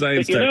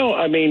anti-science but, you know,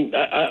 I mean,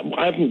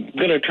 I'm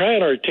going to try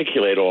and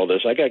articulate all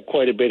this. I got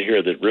quite a bit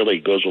here that really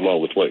goes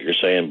along with what you're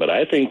saying, but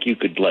I think you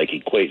could, like,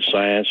 equate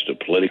science to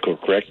political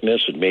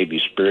correctness and maybe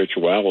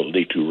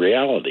spirituality to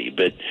reality.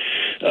 But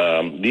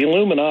the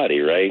Illuminati,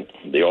 right,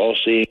 the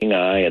all-seeing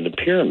eye and the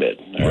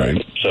pyramid.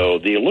 Right. So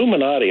the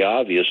Illuminati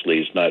obviously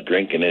is not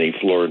drinking any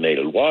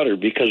fluorinated water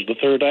because the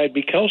third eye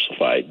be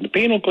calcified. The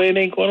pineal gland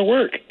ain't going to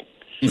work.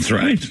 That's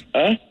right.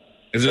 Huh?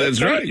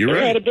 That's right. You're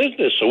They're right. out of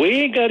business, so we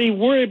ain't got to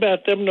worry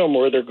about them no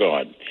more. They're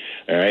gone.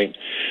 All right?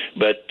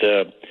 But,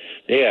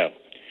 yeah.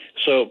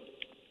 So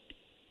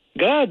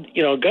God,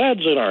 you know,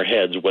 God's in our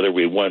heads whether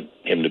we want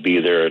him to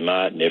be there or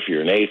not. And if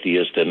you're an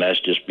atheist, then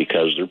that's just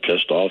because they're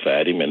pissed off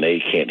at him and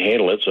they can't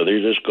handle it. So they're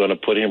just going to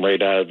put him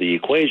right out of the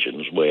equation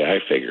is the way I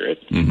figure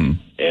it. Mm-hmm.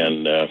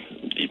 And,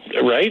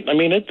 right? I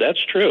mean,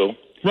 that's true.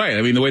 Right.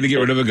 I mean, the way to get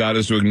rid of a God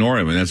is to ignore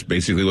him, and that's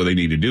basically what they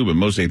need to do. But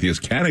most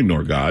atheists can't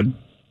ignore God.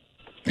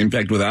 In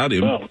fact, without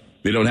him,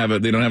 they don't have a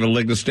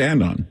leg to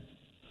stand on.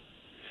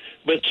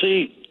 But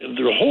see,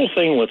 the whole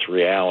thing with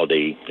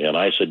reality, and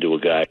I said to a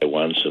guy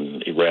once,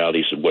 and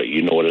reality said, "What,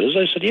 you know what it is?"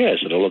 I said, "Yeah." I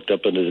said, I looked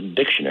up in the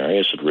dictionary.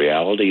 I said,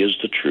 reality is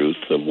the truth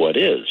of what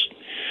is.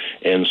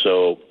 And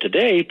so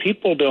today,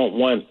 people don't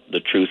want the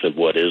truth of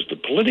what is. The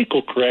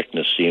political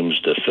correctness seems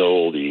to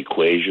fill the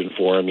equation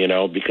for them, you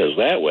know, because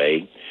that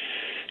way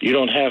you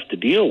don't have to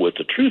deal with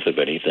the truth of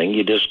anything.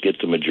 You just get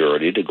the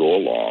majority to go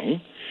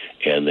along.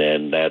 And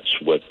then that's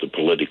what the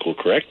political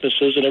correctness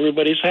is, and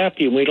everybody's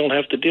happy, and we don't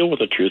have to deal with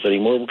the truth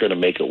anymore. We're going to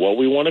make it what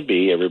we want to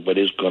be.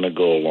 Everybody's going to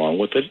go along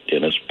with it,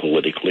 and it's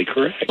politically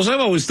correct. Well, so I've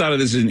always thought of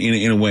this in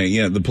a way,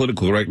 yeah, the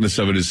political correctness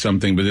of it is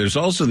something, but there's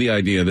also the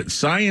idea that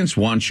science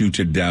wants you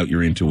to doubt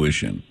your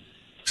intuition.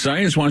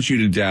 Science wants you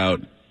to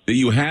doubt that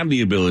you have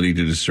the ability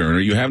to discern, or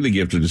you have the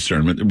gift of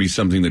discernment. There'd be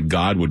something that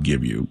God would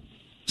give you,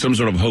 some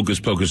sort of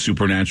hocus-pocus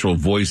supernatural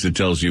voice that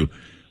tells you,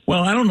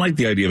 well, I don't like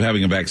the idea of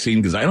having a vaccine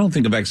because I don't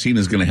think a vaccine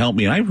is going to help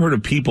me. And I've heard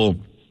of people,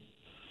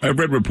 I've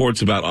read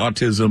reports about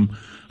autism.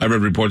 I've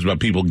read reports about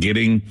people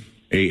getting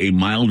a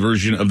mild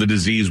version of the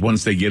disease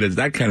once they get it,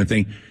 that kind of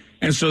thing.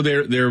 And so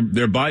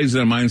their bodies and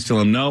their minds tell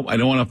them, no, I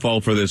don't want to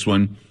fall for this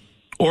one.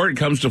 Or it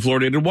comes to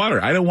fluoridated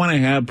water. I don't want to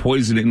have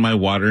poison in my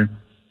water.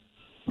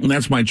 And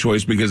that's my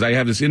choice because I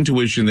have this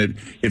intuition that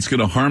it's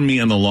going to harm me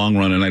in the long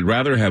run. And I'd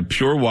rather have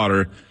pure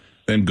water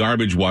than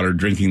garbage water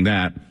drinking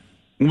that.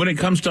 When it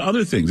comes to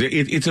other things,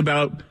 it's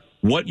about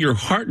what your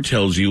heart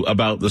tells you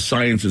about the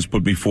sciences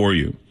put before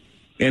you.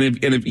 And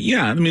if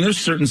yeah, I mean, there's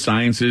certain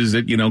sciences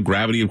that, you know,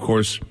 gravity, of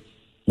course,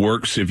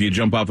 works if you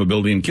jump off a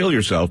building and kill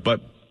yourself.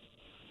 But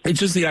it's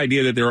just the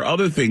idea that there are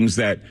other things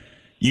that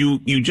you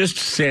just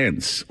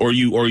sense or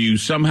you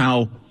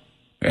somehow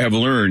have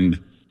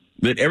learned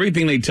that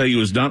everything they tell you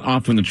is not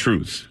often the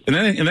truth. And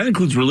that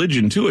includes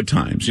religion, too, at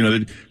times. You know,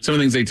 that some of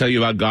the things they tell you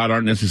about God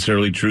aren't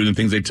necessarily true, and the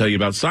things they tell you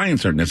about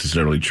science aren't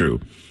necessarily true.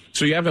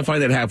 So you have to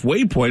find that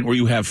halfway point where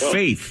you have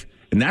faith.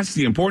 And that's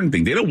the important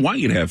thing. They don't want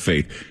you to have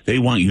faith. They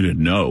want you to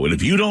know. And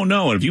if you don't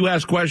know, and if you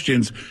ask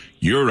questions,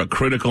 you're a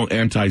critical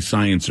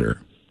anti-sciencer.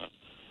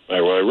 I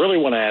really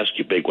want to ask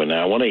you a big one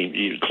now.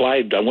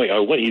 Clyde, I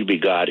want you to be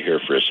God here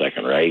for a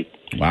second, right?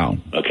 Wow.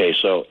 Okay,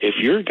 so if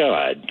you're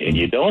God and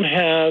you don't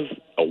have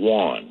a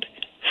wand,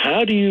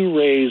 how do you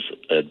raise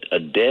a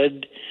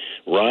dead,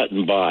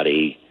 rotten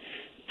body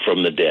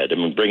from the dead? I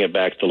mean, bring it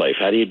back to life.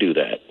 How do you do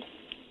that?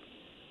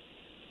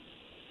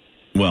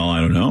 Well,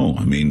 I don't know.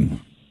 I mean,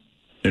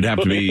 there'd have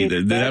to be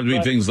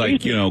things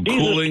like,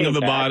 cooling of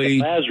the body.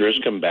 Lazarus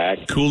come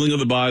back. Cooling of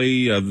the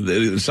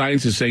body.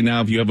 Science is saying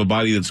now if you have a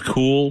body that's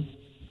cool,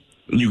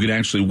 you can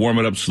actually warm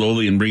it up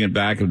slowly and bring it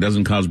back. It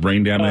doesn't cause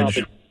brain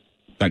damage.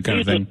 That kind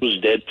of thing. He was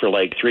dead for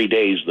like 3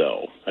 days,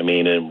 though. I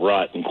mean, a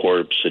rotten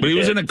corpse. But he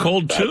was in a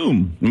cold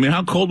tomb. I mean,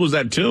 how cold was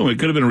that tomb? It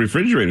could have been a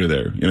refrigerator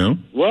there,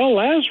 Well,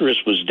 Lazarus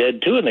was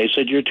dead, too, and they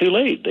said, you're too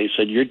late. They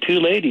said, you're too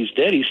late. He's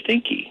dead. He's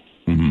stinky.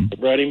 Mm-hmm. They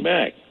brought him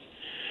back.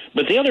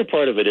 But the other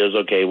part of it is,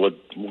 okay, we'll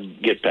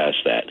get past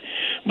that.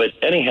 But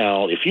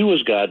anyhow, if you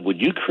was God,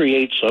 would you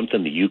create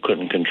something that you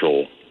couldn't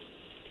control?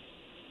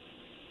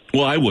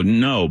 Well, I wouldn't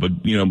know, but,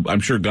 I'm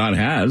sure God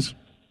has.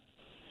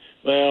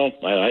 Well,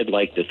 I'd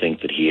like to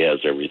think that he has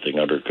everything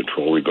under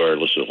control,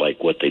 regardless of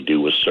like what they do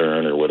with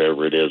CERN or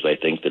whatever it is. I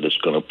think that it's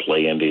going to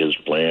play into his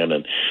plan,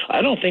 and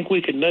I don't think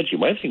we can nudge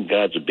him. I think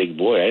God's a big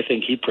boy. I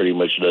think he pretty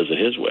much does it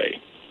his way.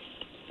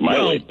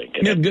 My way of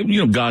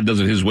thinking. God does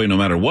it his way no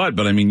matter what,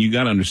 but I mean, you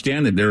got to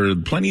understand that there are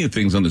plenty of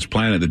things on this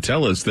planet that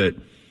tell us that,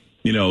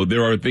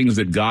 there are things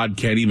that God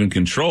can't even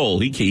control.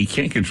 He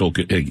can't control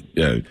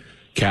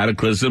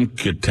cataclysm,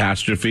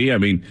 catastrophe. I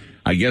mean,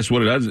 I guess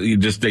what it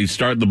does, they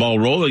start the ball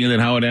rolling, and then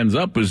how it ends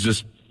up is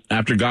just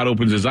after God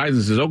opens his eyes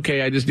and says,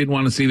 okay, I just didn't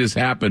want to see this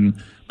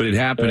happen, but it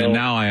happened, and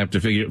now I have to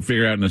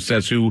figure out and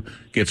assess who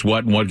gets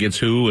what and what gets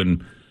who,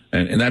 and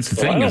that's the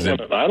thing.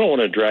 I don't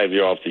want to drive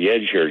you off the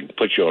edge here and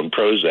put you on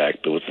Prozac,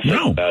 but with the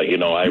thing about,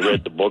 I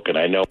read the book and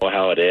I know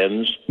how it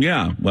ends.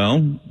 Yeah,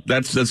 well,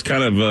 that's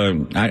kind of,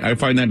 I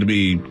find that to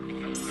be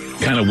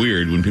kind of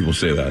weird when people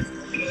say that.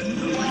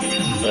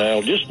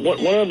 Well, just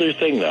one other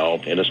thing, though,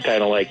 and it's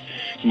kind of like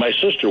my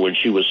sister, when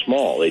she was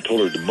small, they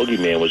told her the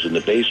boogeyman was in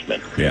the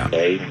basement. Yeah.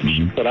 Okay?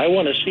 Mm-hmm. But I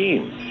want to see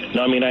him.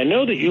 Now, I mean, I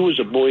know that you was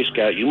a Boy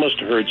Scout. You must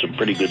have heard some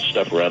pretty good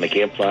stuff around the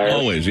campfire.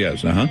 Always,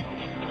 yes. Uh-huh.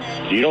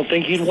 You don't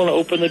think you'd want to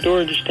open the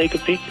door and just take a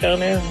peek down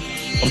there?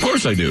 Of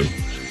course I do.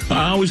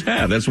 I always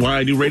have. That's why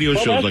I do radio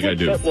shows like I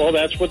do.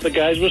 That's what the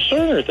guys with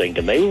CERN are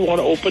thinking. They want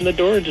to open the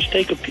door and just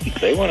take a peek.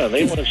 They want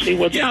to see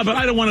what's... Yeah, but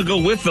I don't want to go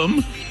with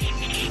them.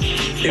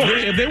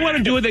 If they want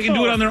to do it, they can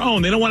do it on their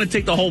own. They don't want to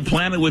take the whole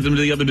planet with them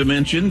to the other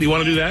dimension. Do you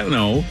want to do that?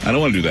 No, I don't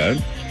want to do that.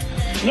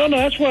 No,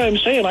 that's why I'm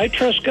saying I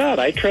trust God.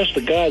 I trust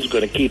that God's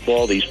going to keep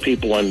all these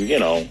people on,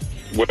 where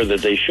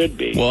that they should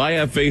be. Well, I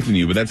have faith in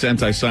you, but that's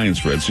anti-science,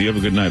 Fred, so you have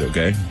a good night,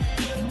 okay?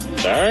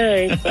 All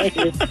right, thank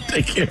you.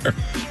 Take care.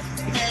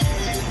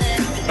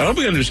 I hope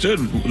you understood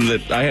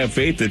that I have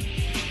faith that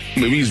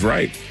maybe he's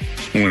right.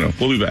 We'll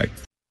be back.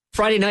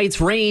 Friday night's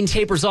rain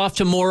tapers off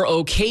to more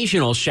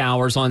occasional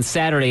showers on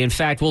Saturday. In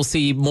fact, we'll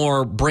see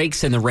more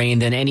breaks in the rain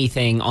than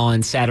anything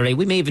on Saturday.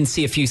 We may even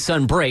see a few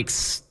sun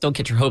breaks. Don't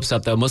get your hopes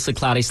up, though. Mostly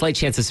cloudy, slight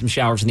chance of some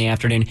showers in the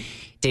afternoon.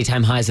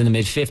 Daytime highs in the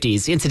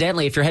mid-50s.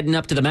 Incidentally, if you're heading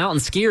up to the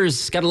mountains,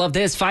 skiers, gotta love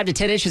this, 5 to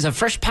 10 inches of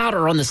fresh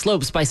powder on the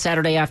slopes by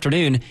Saturday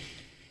afternoon.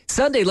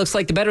 Sunday looks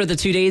like the better of the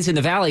 2 days in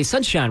the valley.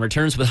 Sunshine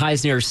returns with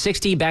highs near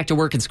 60. Back to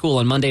work and school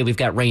on Monday. We've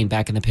got rain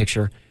back in the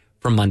picture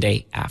from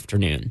Monday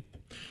afternoon.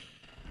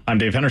 I'm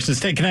Dave Henderson.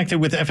 Stay connected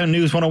with FM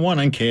News 101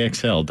 on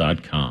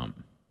KXL.com.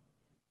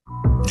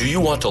 Do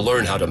you want to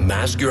learn how to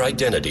mask your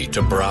identity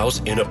to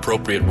browse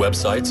inappropriate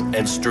websites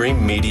and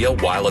stream media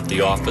while at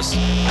the office?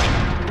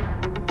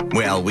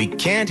 Well, we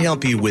can't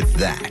help you with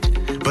that.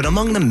 But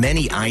among the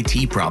many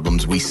IT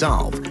problems we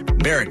solve,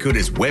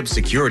 Barracuda's web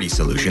security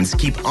solutions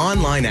keep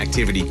online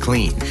activity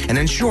clean and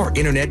ensure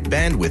internet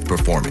bandwidth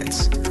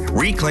performance.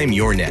 Reclaim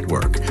your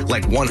network,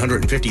 like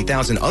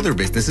 150,000 other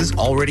businesses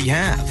already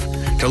have.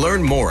 To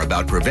learn more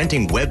about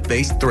preventing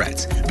web-based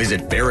threats,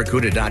 visit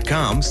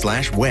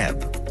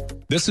barracuda.com/web.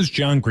 This is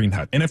John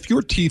Greenhut, and if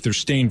your teeth are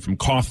stained from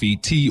coffee,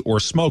 tea, or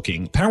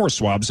smoking, Power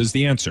Swabs is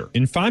the answer.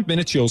 In 5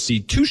 minutes, you'll see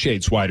 2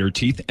 shades whiter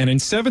teeth, and in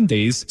 7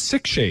 days,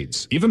 6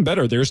 shades. Even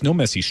better, there's no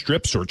messy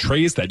strips or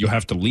trays that you'll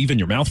have to leave in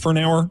your mouth for an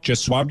hour.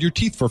 Just swab your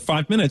teeth for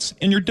 5 minutes,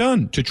 and you're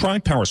done. To try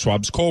Power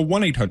Swabs, call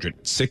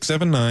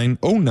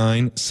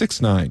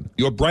 1-800-679-0969.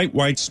 Your bright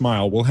white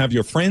smile will have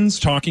your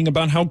friends talking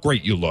about how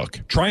great you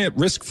look. Try it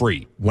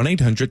risk-free.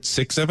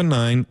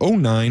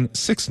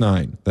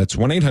 1-800-679-0969. That's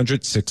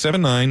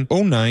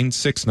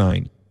 1-800-679-0969.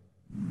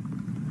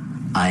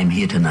 I'm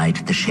here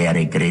tonight to share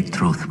a great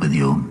truth with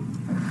you.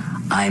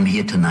 I'm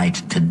here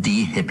tonight to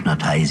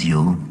dehypnotize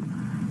you,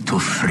 to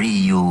free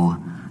you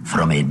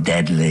from a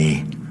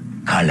deadly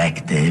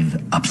collective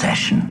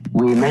obsession.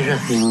 We measure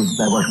things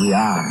by what we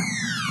are.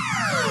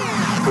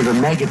 To the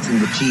maggots in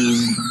the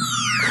cheese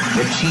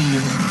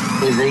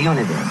is the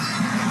universe.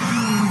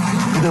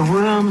 To the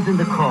worms in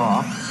the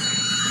corpse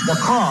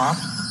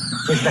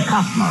is the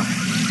cosmos.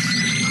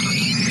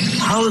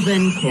 How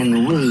then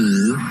can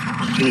we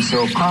be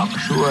so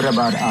cocksure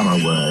about our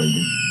world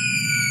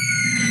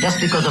just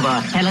because of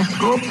our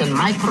telescopes and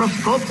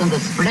microscopes and the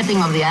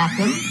splitting of the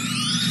atom?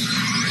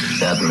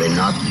 Certainly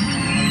not.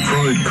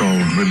 Freud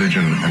called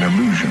religion an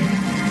illusion.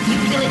 You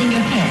feel it in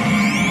your head.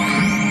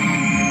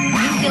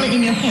 You feel it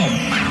in your head.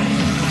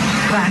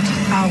 That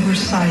our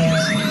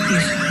science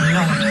is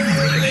not a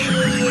religion.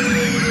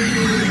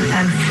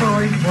 And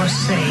Freud was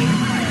saying,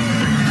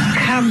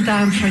 come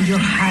down from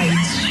your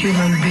heights,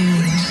 human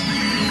beings.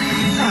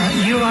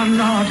 You are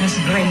not as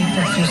great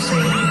as you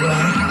say you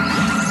are.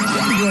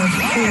 You are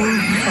full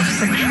of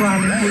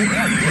sexuality. You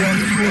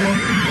are full of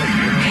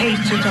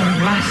hatred and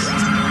lust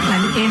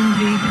and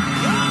envy.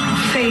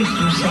 Face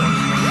yourself.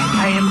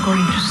 I am going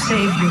to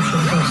save you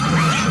from those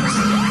delusions.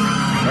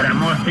 There are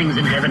more things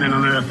in heaven and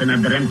on earth than are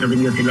dreamt of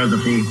in your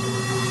philosophy.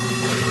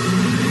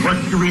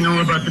 What do we know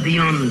about the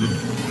beyond?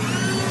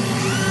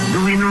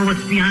 Do we know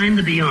what's behind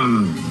the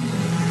beyond?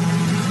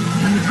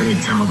 I'm afraid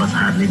some of us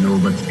hardly know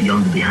what's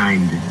beyond the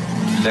behind.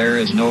 There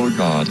is no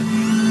God.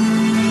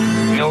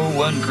 No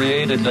one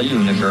created the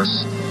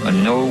universe,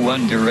 and no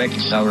one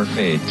directs our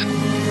fate.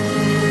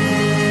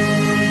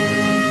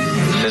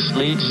 This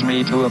leads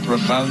me to a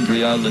profound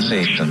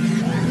realization.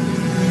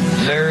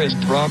 There is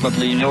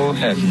probably no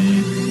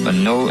heaven,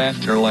 and no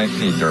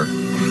afterlife either.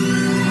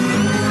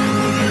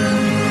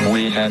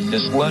 We have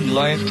this one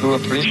life to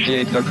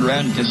appreciate the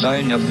grand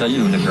design of the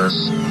universe.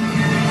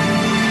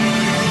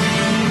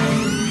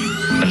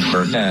 And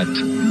for that,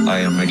 I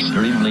am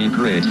extremely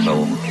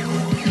grateful.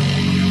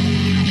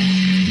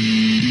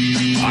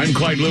 I'm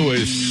Clyde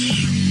Lewis.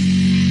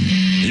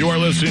 You are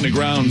listening to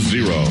Ground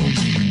Zero.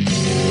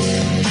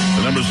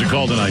 The numbers to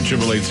call tonight,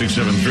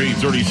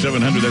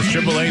 888-673-3700. That's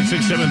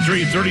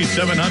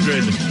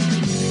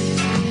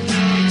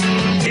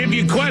 888-673-3700. If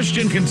you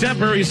question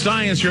contemporary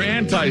science, you're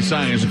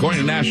anti-science,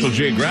 according to National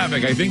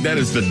Geographic. I think that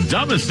is the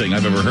dumbest thing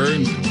I've ever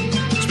heard,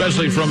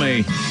 especially from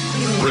a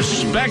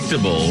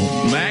respectable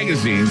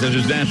magazine such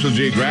as National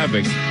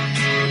Geographic,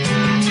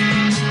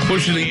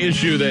 pushing the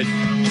issue that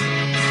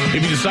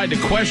if you decide to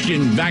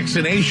question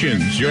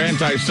vaccinations, you're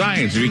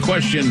anti-science. If you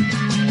question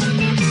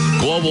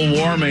global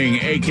warming,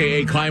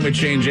 a.k.a. climate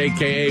change,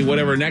 a.k.a.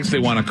 whatever next they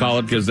want to call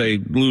it because they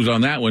lose on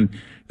that one,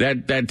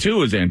 that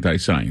too is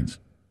anti-science.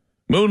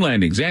 Moon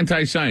landings,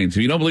 anti-science.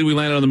 If you don't believe we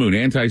landed on the moon,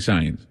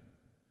 anti-science.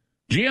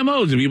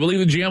 GMOs, if you believe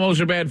the GMOs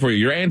are bad for you,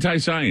 you're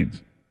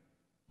anti-science.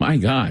 My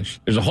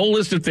gosh, there's a whole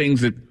list of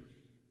things that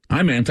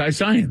I'm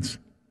anti-science.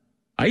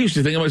 I used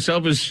to think of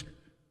myself as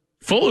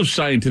full of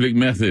scientific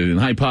method and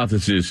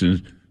hypothesis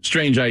and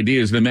strange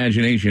ideas and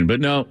imagination. But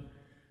no,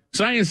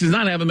 science does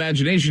not have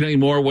imagination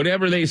anymore.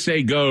 Whatever they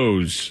say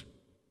goes.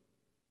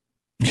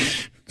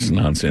 It's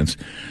nonsense.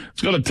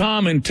 Let's go to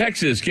Tom in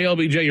Texas.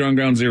 KLBJ, you're on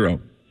Ground Zero.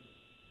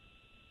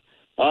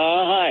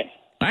 Hi.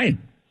 Hi.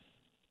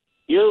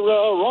 You're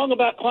wrong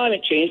about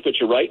climate change, but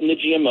you're right in the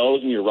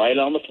GMOs, and you're right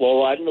on the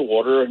fluoride in the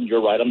water, and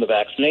you're right on the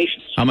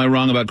vaccinations. How am I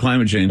wrong about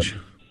climate change?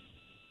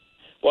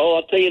 Well,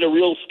 I'll tell you the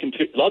real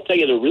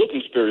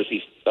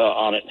conspiracy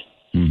on it.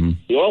 Mm-hmm.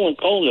 The oil and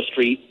coal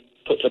industry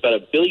puts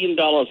about $1 billion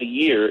a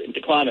year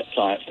into climate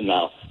science, and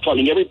now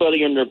telling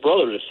everybody and their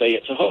brother to say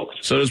it's a hoax.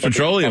 So does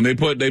petroleum. They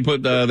put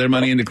their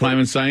money into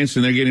climate science,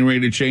 and they're getting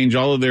ready to change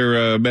all of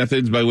their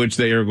methods by which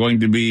they are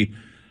going to be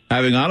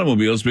having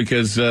automobiles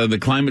because the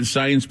climate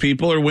science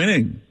people are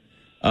winning.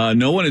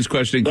 No one is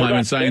questioning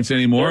climate science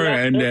anymore,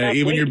 and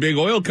even your big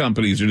oil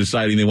companies are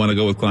deciding they want to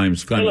go with climate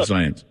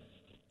science.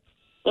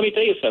 Let me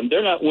tell you something.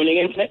 They're not winning,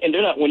 and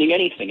they're not winning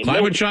anything.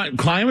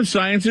 Climate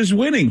science is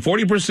winning.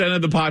 40%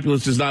 of the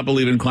populace does not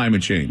believe in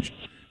climate change.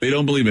 They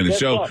don't believe in it.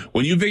 So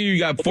when you figure you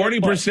got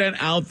 40%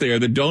 out there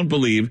that don't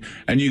believe,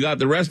 and you got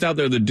the rest out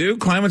there that do,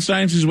 climate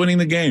science is winning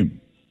the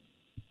game.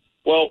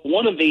 Well,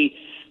 one of the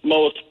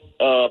most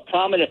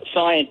prominent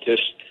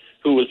scientists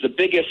who was the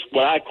biggest,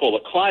 what I call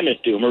a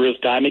climate doomer, is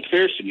Guy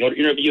McPherson. You ought to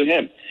interview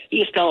him.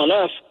 He's telling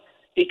us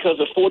because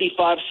of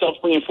 45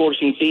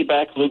 self-reinforcing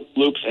feedback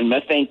loops and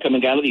methane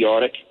coming out of the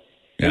Arctic,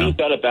 we've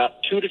got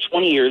about 2 to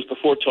 20 years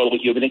before total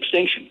human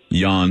extinction.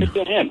 Yawn. Look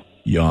at him.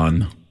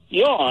 Yawn.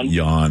 Yawn?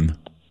 Yawn.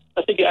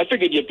 I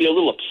figured you'd be a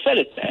little upset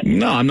at that.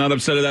 No, I'm not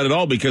upset at that at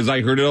all because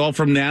I heard it all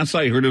from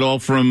NASA. I heard it all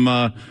from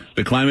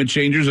the climate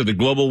changers or the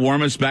global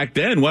warmists back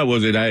then. What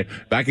was it?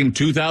 Back in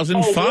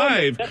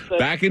 2005.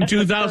 Back in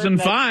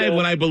 2005,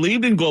 when I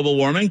believed in global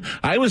warming,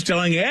 I was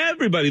telling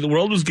everybody the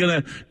world was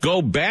going to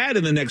go bad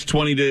in the next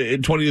 20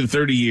 to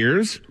 30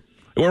 years.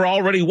 We're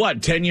already,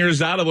 10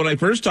 years out of when I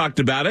first talked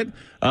about it,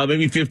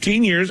 maybe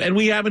 15 years, and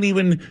we haven't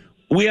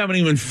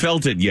even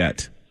felt it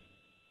yet.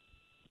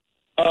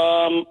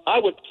 I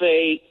would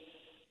say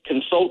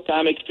consult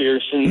Guy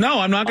McPherson. No,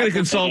 I'm not going to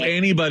consult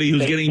anybody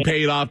who's getting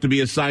paid off to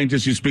be a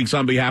scientist who speaks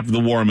on behalf of the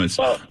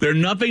warmists. They're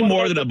nothing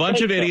more than a bunch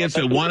of idiots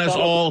that want us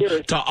all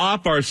to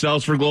off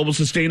ourselves for global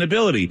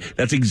sustainability.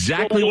 That's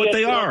exactly what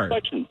they are.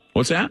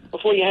 What's that?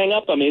 Before you hang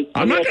up on me.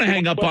 I'm not going to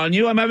hang up on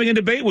you. I'm having a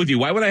debate with you.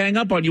 Why would I hang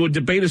up on you? A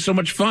debate is so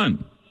much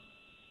fun.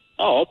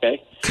 Oh,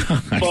 okay.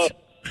 But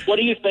what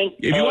do you think?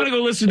 If you want to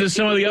go listen to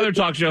some of the other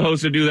talk show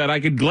hosts that do that, I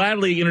could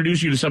gladly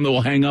introduce you to some that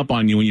will hang up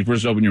on you when you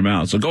first open your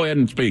mouth. So go ahead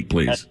and speak,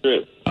 please. That's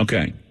true.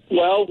 Okay.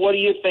 Well, what do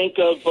you think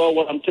of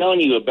what I'm telling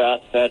you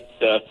about that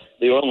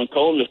the oil and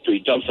coal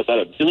industry dumps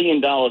about $1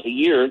 billion a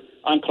year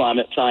on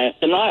climate science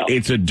denial?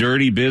 It's a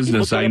dirty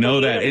business. I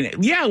know that.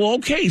 And, yeah, well,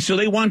 okay. So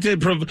they want to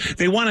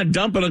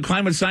dump on a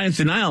climate science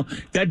denial.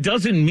 That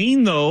doesn't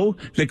mean, though,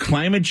 that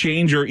climate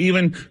change or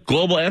even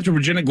global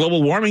anthropogenic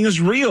global warming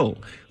is real.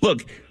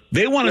 Look,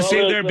 they want to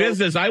save their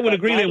business. I would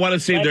agree they want to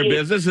save their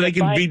business, and they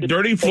can be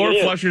dirty floor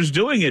flushers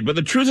doing it. But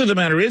the truth of the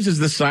matter is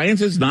the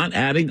science is not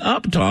adding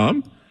up,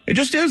 Tom. It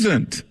just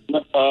isn't.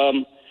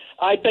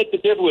 I beg to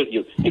differ with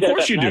you. Of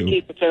course you do.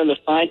 98% of the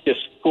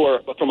scientists who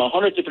are from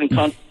 100 different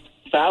countries,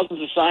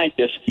 thousands of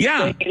scientists,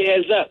 say it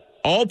adds up.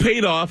 All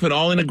paid off and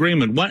all in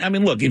agreement. I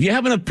mean, look, if you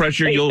have enough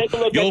pressure,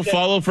 you'll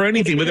follow for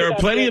anything. But there are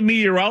plenty of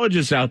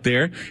meteorologists out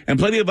there and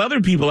plenty of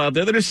other people out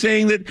there that are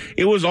saying that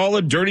it was all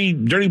a dirty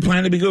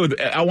plan to be good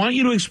with. I want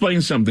you to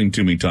explain something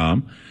to me,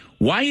 Tom.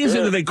 Why is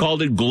it that they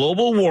called it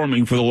global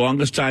warming for the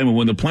longest time, and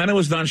when the planet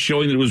was not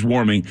showing that it was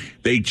warming,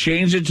 they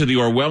changed it to the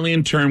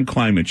Orwellian term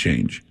climate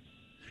change?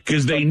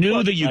 Because they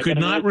knew that you could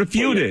not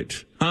refute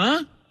it.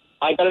 Huh?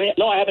 I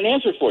have an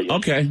answer for you.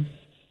 Okay.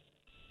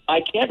 I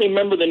can't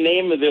remember the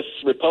name of this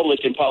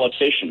Republican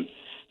politician,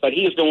 but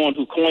he's the one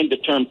who coined the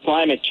term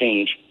climate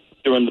change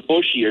during the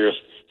Bush years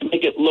to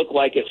make it look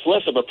like it's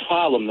less of a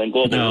problem than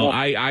global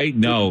warming.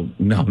 No.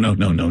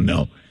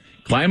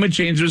 Climate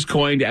change was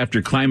coined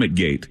after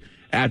ClimateGate,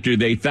 after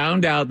they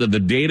found out that the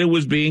data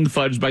was being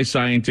fudged by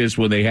scientists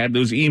when they had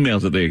those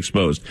emails that they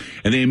exposed.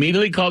 And they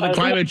immediately called it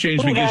climate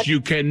change because you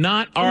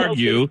cannot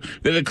argue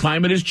that the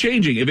climate is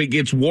changing. If it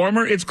gets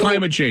warmer, it's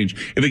climate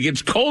change. If it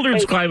gets colder,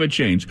 it's climate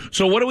change.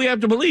 So what do we have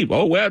to believe?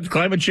 Oh, well,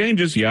 climate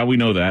changes. Yeah, we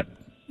know that.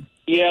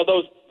 Yeah,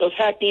 those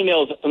hacked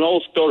emails, it's an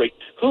old story.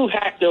 Who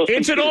hacked those?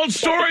 It's an old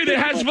story that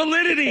has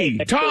validity.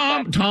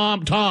 Tom,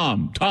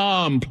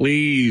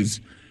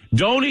 please.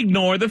 Don't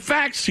ignore the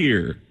facts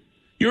here.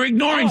 You're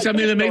ignoring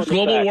something that makes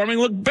global warming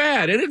look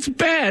bad, and it's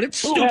bad. It's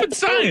stupid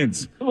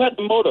science. Who had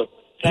the motive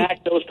to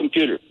hack those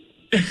computers?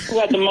 Who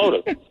had the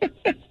motive?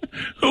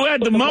 Who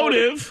had the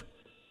motive?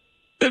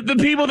 The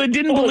people that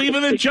didn't believe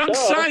in the junk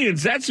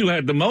science. That's who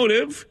had the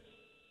motive.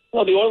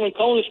 Well, the oil and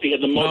coal industry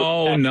had the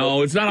motive.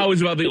 No, it's not always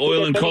about the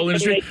oil and coal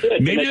industry.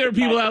 Maybe there are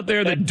people out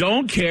there that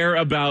don't care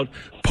about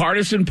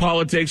partisan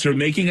politics or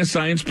making a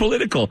science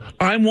political.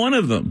 I'm one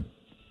of them.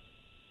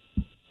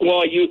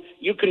 Well, you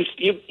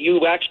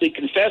actually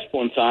confessed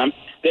one time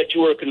that you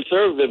were a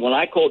conservative when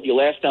I called you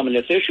last time on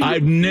this issue. I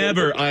have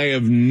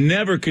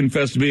never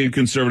confessed to being a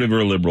conservative or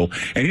a liberal.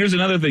 And here's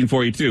another thing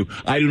for you, too.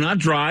 I do not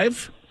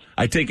drive.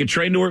 I take a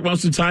train to work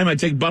most of the time. I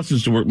take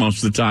buses to work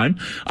most of the time.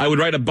 I would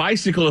ride a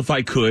bicycle if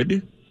I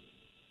could.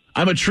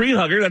 I'm a tree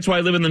hugger. That's why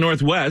I live in the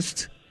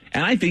Northwest.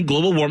 And I think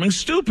global warming's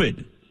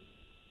stupid.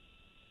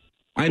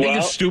 I think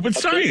it's stupid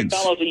science.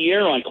 $1 billion a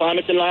year on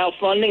climate denial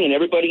funding, and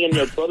everybody and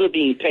their brother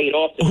being paid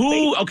off.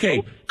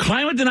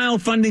 Climate denial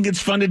funding gets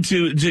funded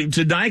to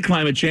deny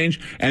climate change,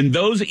 and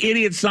those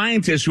idiot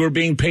scientists who are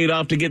being paid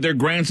off to get their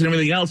grants and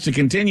everything else to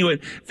continue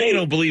it, they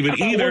don't believe it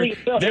either.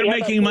 They're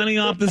making money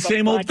off the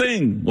same old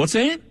thing. What's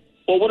that?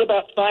 Well, what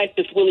about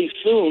scientist Willie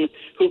Soon,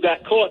 who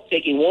got caught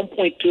taking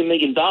 $1.2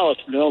 million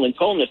from the oil and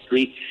coal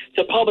industry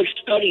to publish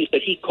studies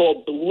that he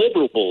called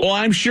deliverables? Well,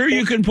 I'm sure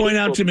you can point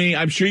out to me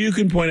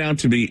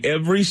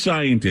every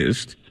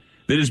scientist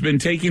that has been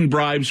taking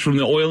bribes from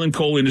the oil and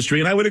coal industry,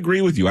 and I would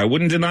agree with you. I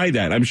wouldn't deny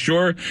that. I'm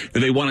sure that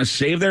they want to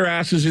save their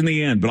asses in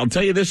the end, but I'll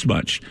tell you this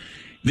much.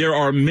 There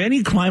are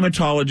many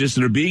climatologists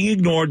that are being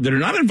ignored, that are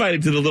not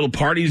invited to the little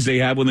parties they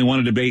have when they want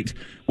to debate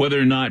whether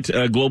or not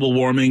global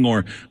warming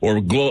or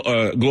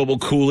global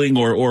cooling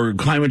or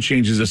climate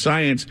change is a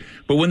science.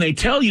 But when they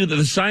tell you that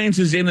the science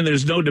is in and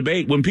there's no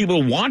debate, when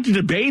people want to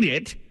debate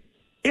it,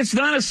 it's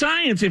not a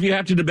science if you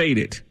have to debate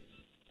it.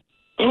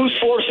 Who's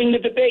forcing the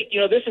debate?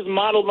 You know, this is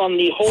modeled on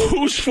the whole...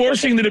 Who's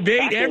forcing the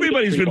debate?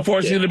 Everybody's been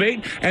forcing the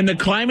debate, and the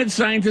climate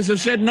scientists have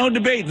said no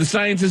debate. The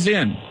science is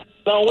in.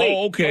 No, wait.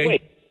 Oh, okay.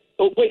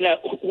 Wait, now,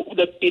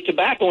 the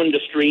tobacco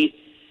industry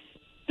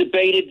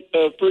debated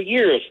for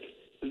years.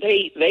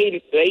 They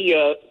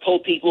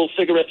told people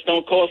cigarettes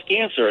don't cause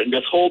cancer, and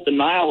this whole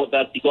denial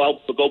about the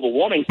global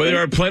warming. But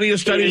there are plenty of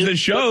studies that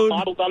showed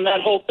modeled on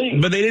that whole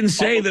thing. But they didn't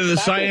say that the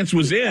science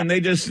was in. They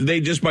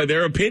just by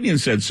their opinion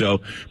said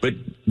so. But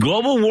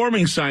global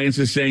warming science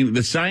is saying that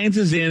the science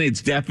is in,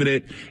 it's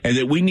definite, and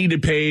that we need to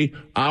pay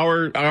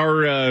our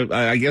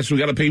I guess we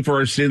got to pay for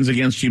our sins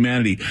against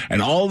humanity.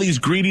 And all these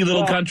greedy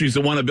little countries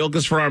that want to bilk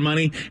us for our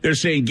money, they're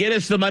saying, get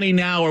us the money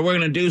now or we're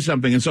going to do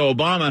something. And so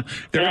Obama,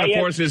 they're going to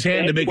force his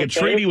hand to make a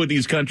treaty with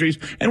these countries,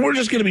 and we're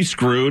just going to be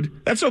screwed.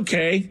 That's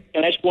okay.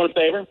 Can I ask one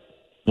favor?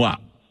 What?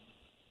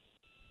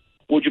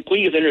 Would you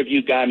please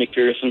interview Guy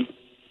McPherson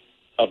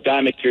of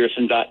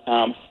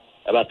GuyMcPherson.com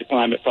about the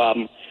climate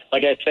problem?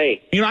 Like I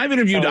say, you know, I've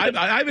interviewed. Tom,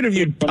 I've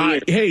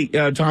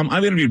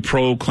interviewed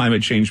pro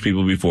climate change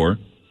people before.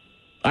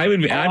 I've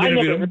interviewed. I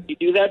never heard you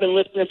do that. I've been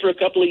listening for a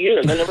couple of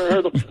years. I never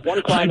heard of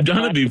one climate. I've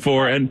done it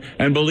before, and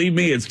believe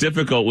me, it's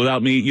difficult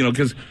without me. You know,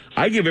 because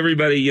I give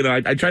everybody. You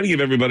know, I try to give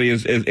everybody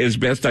as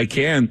best I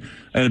can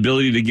an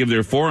ability to give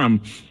their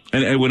forum,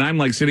 and when I'm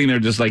like sitting there,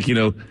 just like, you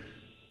know,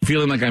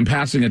 feeling like I'm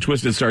passing a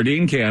twisted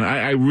sardine can.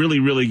 I really,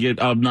 really get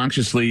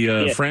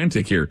obnoxiously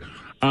frantic here.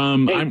 By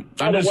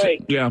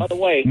the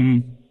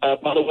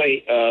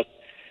way,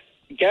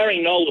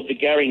 Gary Null of the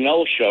Gary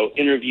Null Show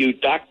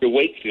interviewed Dr.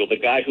 Wakefield, the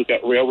guy who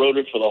got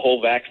railroaded for the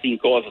whole vaccine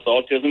causes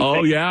autism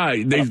Oh, thing. yeah.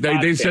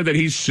 They said that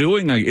he's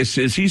suing. Is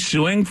he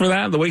suing for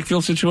that, the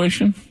Wakefield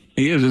situation?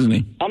 He is, isn't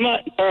he? I'm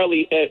not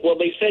entirely.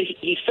 They said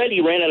he said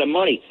he ran out of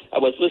money. I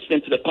was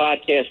listening to the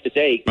podcast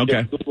today.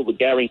 Okay. Google the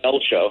Gary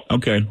Null Show.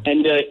 Okay.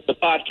 And the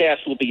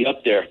podcast will be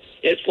up there.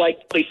 It's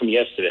like play from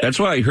yesterday. That's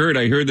what I heard.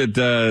 I heard that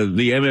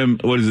the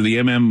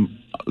MMR?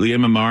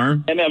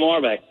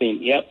 MMR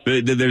vaccine, yep.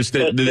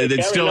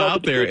 It's still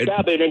out there. Good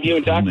job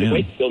interviewing Dr.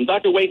 Wakefield. And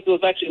Dr.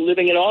 Wakefield is actually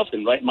living in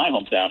Austin, right in my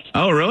hometown.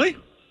 Oh, really?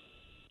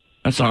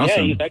 That's awesome.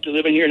 Yeah, he's actually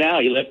living here now.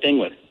 He left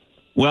England.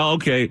 Well,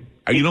 okay.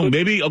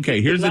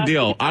 Here's the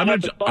deal.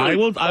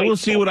 I will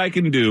see what I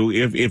can do.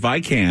 If I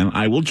can,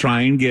 I will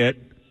try and get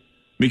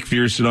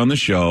McPherson on the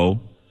show.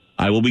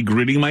 I will be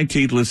gritting my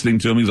teeth listening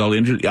to him.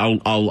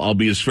 I'll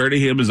be as fair to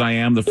him as I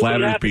am the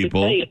flat Earth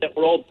people. To say that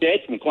we're all dead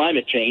from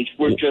climate change.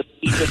 He just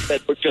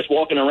said we're just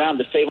walking around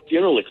to save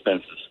funeral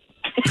expenses.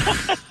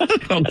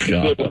 Oh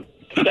God.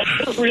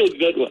 That's a really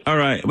good one. All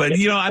right. But,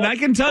 and I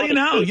can tell you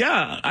now,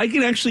 I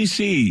can actually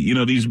see,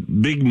 these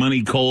big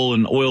money coal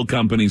and oil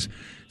companies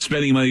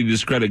spending money to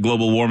discredit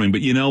global warming.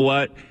 But you know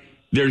what?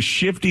 There's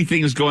shifty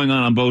things going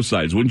on both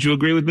sides. Wouldn't you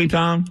agree with me,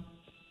 Tom?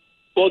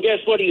 Well, guess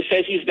what? He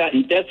says he's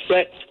gotten death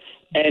threats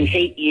and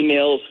hate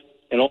emails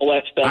and all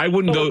that stuff. I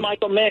wouldn't go,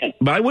 Michael Mann.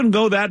 But I wouldn't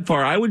go that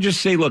far. I would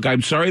just say, look,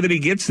 I'm sorry that he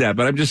gets that,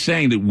 but I'm just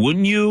saying that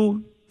wouldn't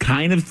you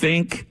kind of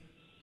think?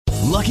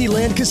 Lucky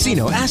Land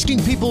Casino,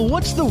 asking people,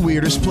 what's the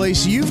weirdest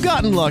place you've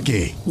gotten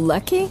lucky?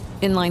 Lucky?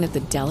 In line at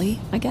the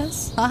deli, I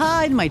guess?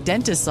 Aha, in my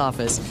dentist's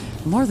office.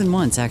 More than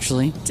once,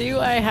 actually. Do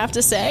I have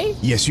to say?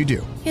 Yes, you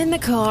do. In the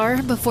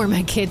car before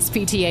my kids'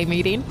 PTA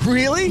meeting.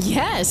 Really?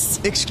 Yes.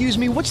 Excuse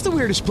me, what's the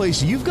weirdest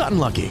place you've gotten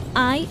lucky?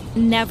 I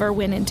never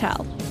win and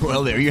tell.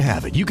 Well, there you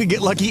have it. You can get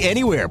lucky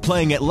anywhere,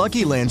 playing at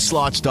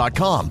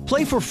LuckyLandSlots.com.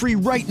 Play for free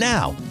right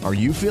now. Are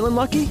you feeling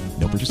lucky?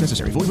 No purchase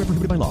necessary. Void where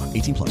prohibited by law.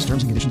 18+.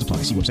 Terms and conditions apply.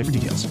 See website for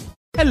details.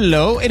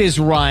 Hello, it is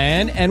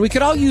Ryan, and we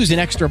could all use an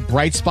extra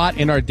bright spot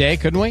in our day,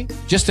 couldn't we?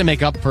 Just to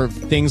make up for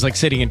things like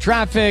sitting in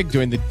traffic,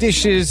 doing the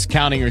dishes,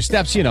 counting your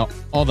steps,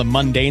 all the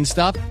mundane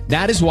stuff.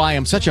 That is why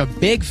I'm such a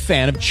big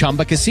fan of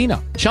Chumba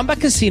Casino. Chumba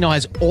Casino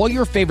has all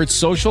your favorite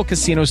social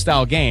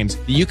casino-style games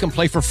that you can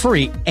play for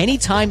free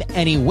anytime,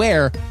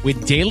 anywhere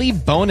with daily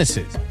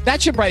bonuses.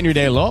 That should brighten your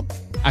day a little.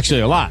 Actually,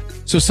 a lot.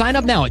 So sign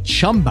up now at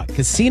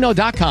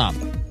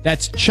ChumbaCasino.com.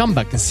 That's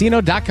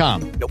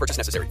ChumbaCasino.com. No purchase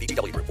necessary.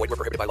 VGW Group. Void where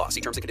prohibited by law. See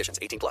terms and conditions.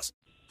 18+.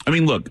 I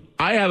mean, look,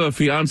 I have a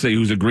fiance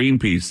who's a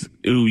Greenpeace,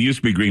 who used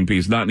to be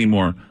Greenpeace, not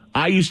anymore.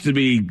 I used to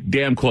be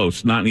damn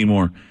close, not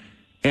anymore.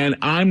 And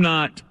I'm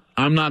not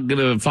going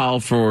to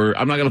fall for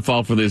this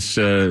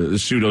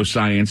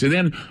pseudoscience. And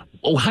then,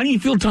 how do you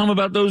feel, Tom,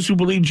 about those who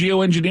believe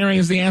geoengineering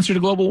is the answer to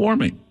global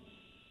warming?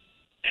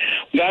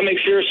 Guy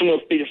McPherson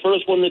will be the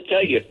first one to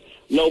tell you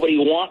nobody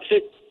wants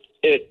it.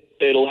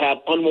 It'll have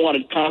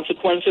unwanted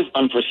consequences,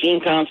 unforeseen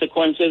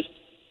consequences,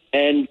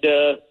 and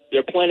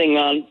they're planning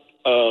on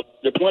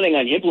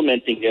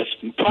implementing this,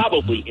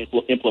 probably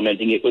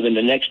implementing it within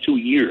the next 2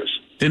 years.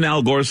 Didn't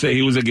Al Gore say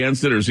he was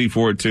against it, or is he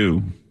for it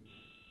too?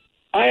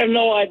 I have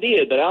no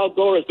idea, but Al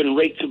Gore has been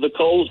raked to the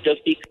coals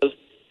just because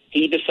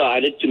he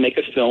decided to make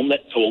a film that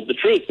told the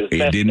truth. He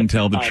didn't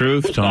tell the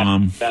truth,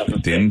 Tom. He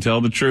didn't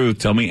tell the truth.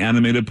 Tell me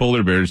animated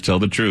polar bears tell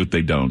the truth.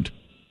 They don't.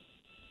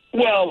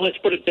 Well, let's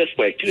put it this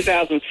way.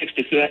 2006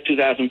 to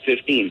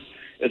 2015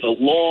 is a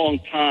long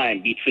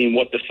time between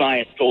what the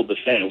science told us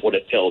then and what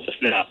it tells us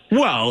now.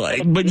 Well,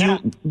 but you're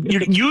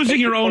using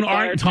your own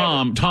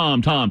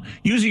Tom,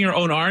 using your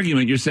own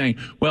argument, you're saying,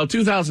 well,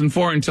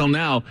 2004 until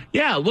now,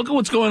 yeah, look at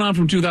what's going on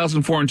from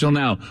 2004 until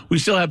now. We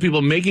still have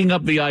people making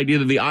up the idea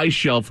that the ice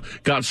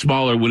shelf got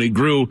smaller when it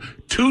grew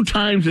 2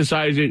 times the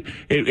size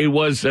it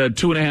was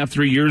 2.5,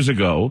 3 years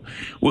ago.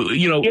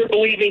 You're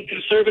believing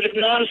conservative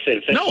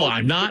nonsense. No,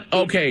 I'm not.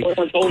 Okay,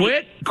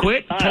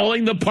 quit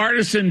pulling the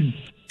partisan.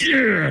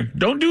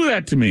 Don't do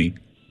that to me.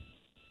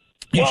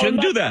 You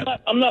shouldn't do that.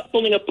 I'm not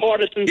pulling a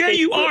partisan. Yeah,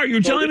 you are. You're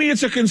telling me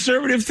it's a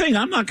conservative thing.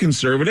 I'm not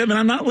conservative, and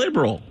I'm not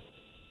liberal.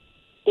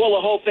 Well,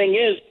 the whole thing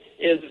is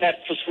that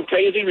for some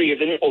crazy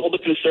reason, all the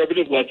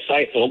conservative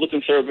websites, all the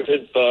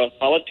conservative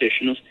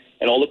politicians,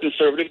 and all the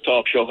conservative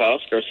talk show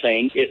hosts are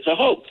saying it's a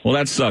hoax. Well,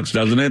 that sucks,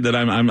 doesn't it? That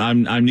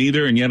I'm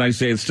neither, and yet I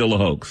say it's still a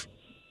hoax.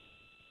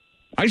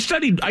 I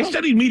studied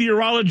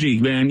meteorology,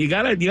 man. You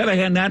gotta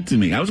hand that to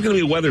me. I was going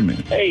to be a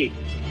weatherman. Hey.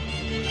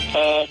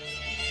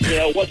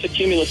 What's a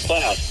cumulus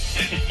cloud?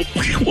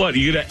 What,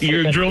 you're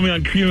going to drill me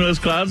on cumulus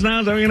clouds now?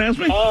 Is that what you're going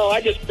to ask me? Oh, I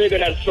just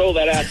figured I'd throw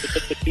that out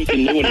just to keep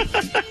you new.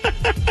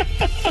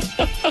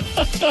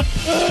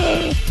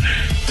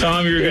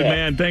 Tom, you're a good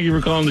man. Thank you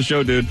for calling the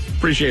show, dude.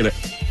 Appreciate it.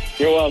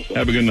 You're welcome.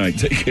 Have a good night.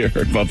 Take care.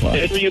 Bye-bye.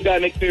 It's for you, Guy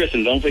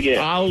McPherson. Don't forget.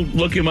 I'll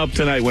look him up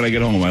tonight when I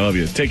get home. I love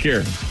you. Take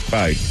care.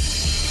 Bye.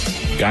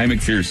 Guy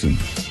McPherson.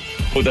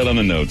 Put that on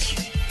the notes.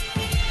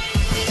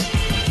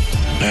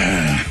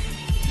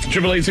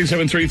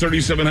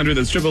 888-673-3700.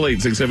 That's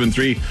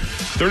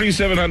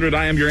 888-673-3700.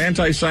 I am your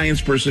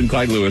anti-science person,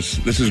 Clyde Lewis.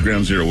 This is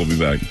Ground Zero. We'll be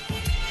back.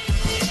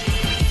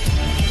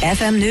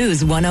 FM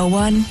News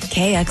 101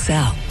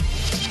 KXL.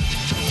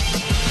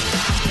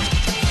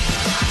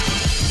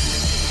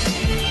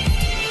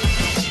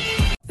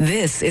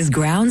 This is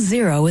Ground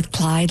Zero with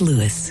Clyde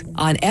Lewis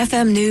on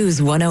FM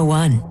News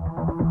 101.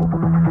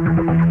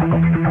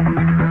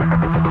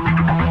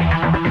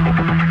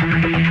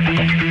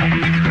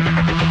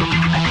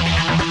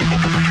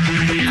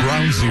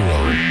 Ground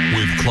Zero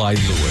with Clyde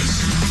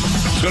Lewis.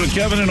 Let's go to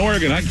Kevin in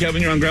Oregon. Hi,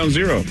 Kevin. You're on Ground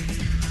Zero.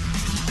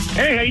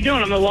 Hey, how you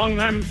doing? I'm a long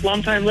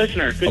time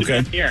listener. Good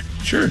to be here.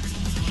 Sure.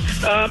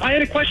 I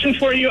had a question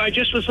for you. I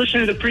just was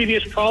listening to the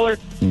previous caller,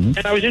 and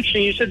I was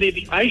interested. You said that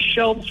the ice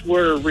shelves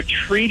were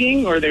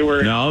retreating, or they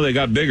were... No, they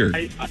got bigger.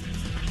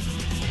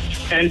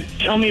 And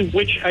tell me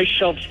which ice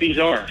shelves these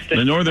are.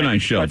 The northern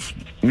ice shelf.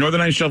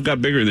 Northern ice shelf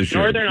got bigger this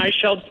year. Northern ice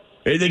shelves.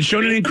 It's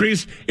shown an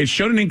increase. It's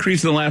shown an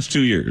increase in the last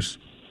 2 years,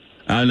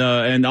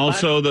 and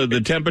also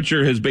the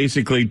temperature has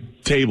basically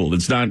tabled.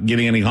 It's not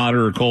getting any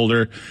hotter or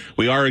colder.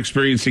 We are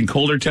experiencing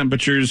colder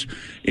temperatures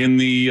in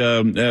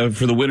the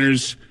for the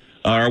winters.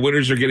 Our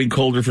winters are getting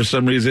colder for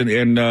some reason,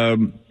 and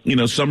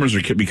summers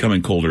are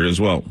becoming colder as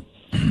well.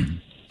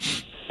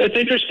 That's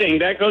interesting.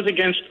 That goes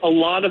against a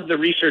lot of the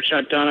research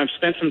I've done. I've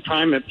spent some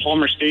time at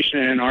Palmer Station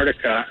in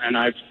Antarctica, and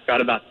I've got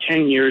about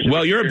 10 years.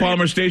 Well, you're at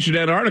Palmer Station,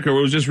 Antarctica,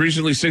 where it was just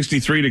recently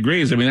 63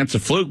 degrees. I mean, that's a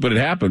fluke, but it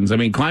happens. I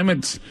mean,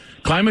 climate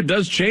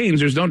does change.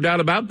 There's no doubt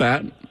about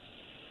that.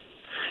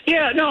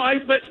 Yeah, no,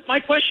 but my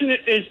question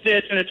is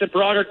this, and it's a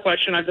broader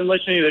question. I've been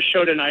listening to the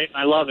show tonight, and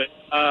I love it.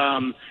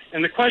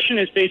 And the question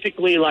is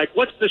basically like,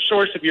 what's the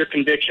source of your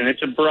conviction?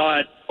 It's a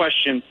broad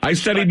question. I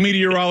studied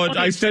meteorology.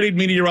 I studied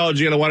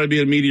meteorology, and I wanted to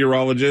be a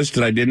meteorologist,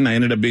 and I didn't. I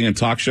ended up being a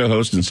talk show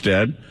host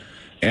instead.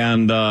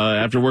 And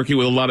after working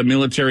with a lot of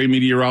military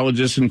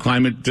meteorologists and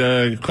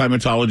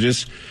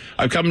climatologists,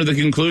 I've come to the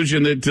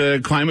conclusion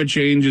that climate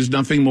change is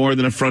nothing more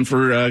than a front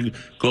for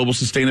global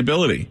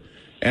sustainability.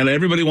 And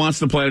everybody wants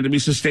the planet to be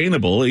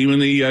sustainable,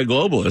 even the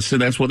globalists,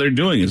 and that's what they're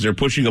doing, is they're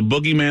pushing a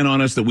boogeyman on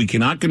us that we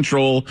cannot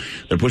control.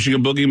 They're pushing a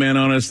boogeyman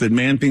on us that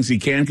man thinks he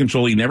can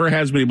control. He never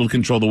has been able to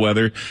control the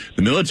weather.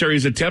 The military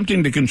is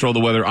attempting to control the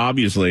weather,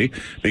 obviously,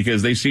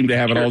 because they seem to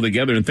have it all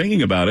together and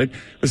thinking about it.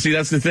 But see,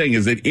 that's the thing,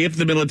 is that if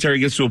the military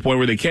gets to a point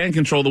where they can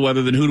control the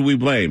weather, then who do we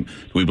blame?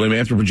 Do we blame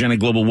anthropogenic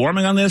global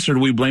warming on this, or do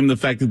we blame the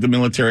fact that the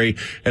military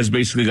has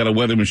basically got a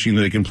weather machine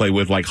that they can play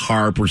with, like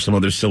HAARP or some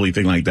other silly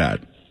thing like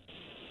that?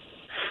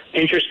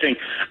 Interesting.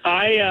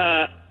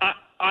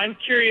 I'm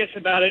curious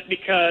about it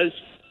because,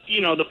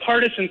 the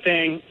partisan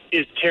thing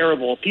is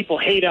terrible. People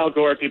hate Al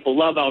Gore. People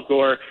love Al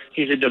Gore.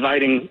 He's a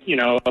dividing,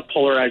 a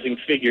polarizing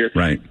figure.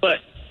 Right. But,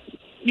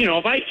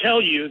 if I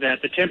tell you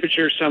that the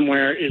temperature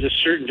somewhere is a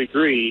certain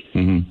degree,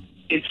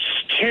 it's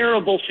a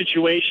terrible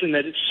situation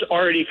that it's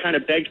already kind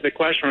of begs the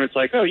question where it's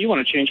like, oh, you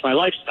want to change my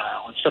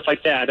lifestyle and stuff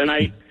like that. And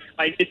I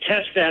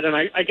detest that. And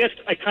I guess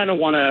I kind of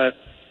want to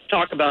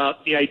talk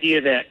about the idea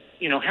that,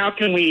 how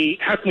can we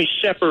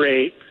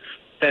separate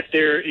that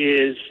there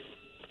is?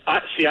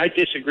 I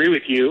disagree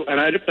with you,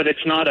 but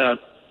it's not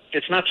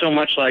so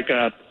much like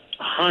a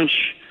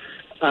hunch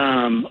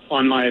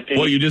on my opinion.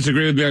 Well, you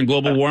disagree with me on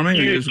global warming?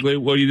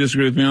 What do you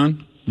disagree with me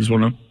on? Just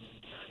want to know.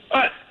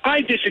 I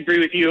disagree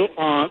with you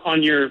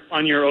on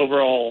your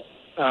overall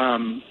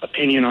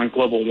opinion on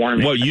global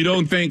warming. Well, you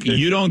don't think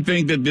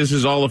that this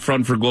is all a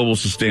front for global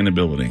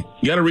sustainability?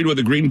 You got to read what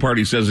the Green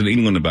Party says in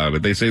England about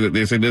it. They say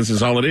this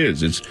is all it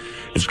is. It's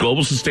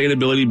global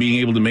sustainability, being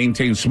able to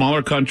maintain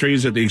smaller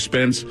countries at the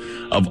expense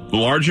of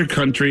larger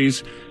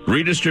countries,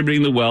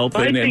 redistributing the wealth,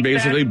 and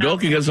basically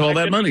bilking us all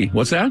that money.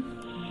 What's that?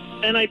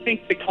 And I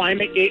think the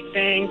ClimateGate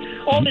thing,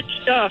 all this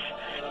stuff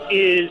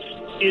is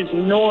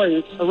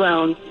noise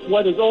around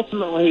what is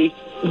ultimately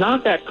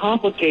not that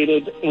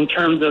complicated in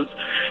terms of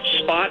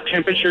spot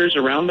temperatures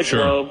around the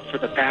globe for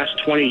the past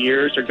 20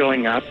 years are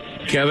going up.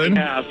 Kevin? We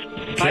have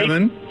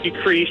ice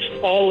decrease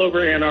all over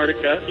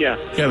Antarctica. Yeah.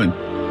 Kevin,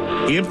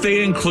 if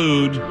they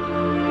include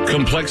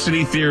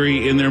complexity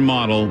theory in their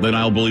model, then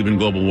I'll believe in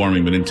global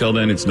warming. But until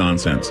then, it's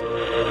nonsense.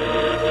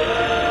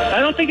 I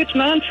don't think it's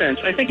nonsense.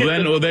 I think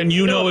then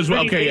you know as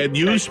well. Okay,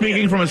 you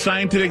speaking from a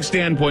scientific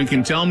standpoint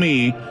can tell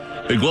me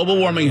that global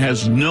warming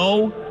has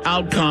no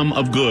outcome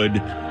of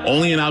good,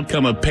 only an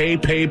outcome of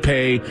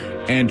pay,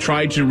 and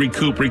try to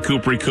recoup,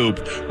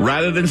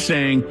 rather than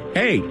saying,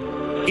 hey,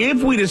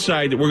 if we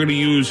decide that we're going to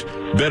use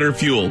better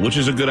fuel, which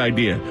is a good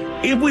idea,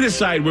 if we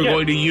decide we're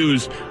going to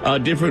use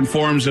different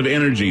forms of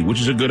energy, which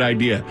is a good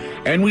idea,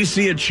 and we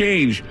see a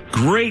change,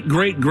 great.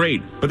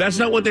 But that's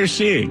not what they're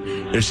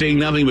seeing. They're seeing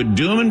nothing but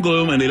doom and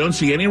gloom, and they don't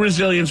see any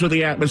resilience with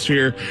the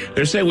atmosphere.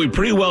 They're saying we've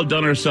pretty well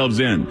done ourselves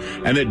in,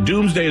 and that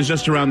doomsday is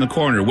just around the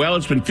corner. Well,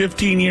 it's been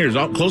 15 years,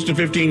 close to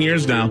 15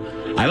 years now.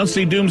 I don't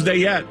see doomsday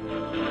yet.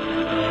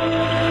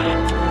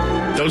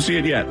 Don't see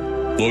it yet.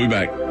 We'll be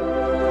back.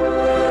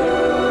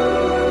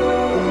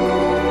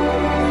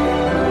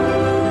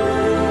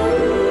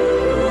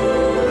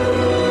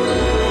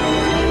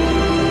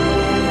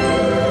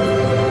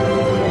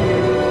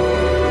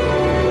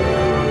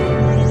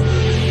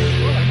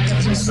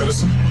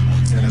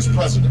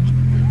 president.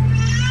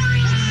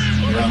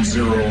 Ground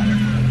Zero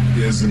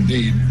is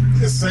indeed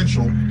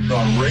essential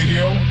on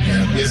radio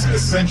and is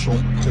essential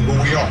to who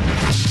we are.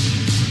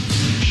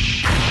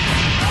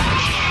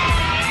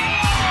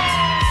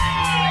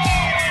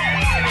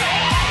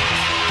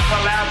 The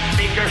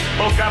loudspeaker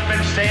spoke up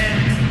and said,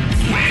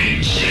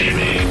 "Wait,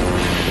 Jimmy."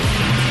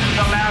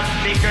 The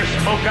loudspeaker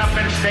spoke up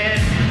and said,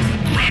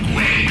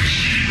 "Wait,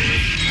 Jimmy."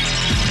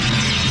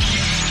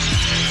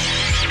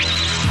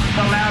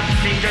 The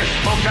loudspeaker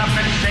spoke up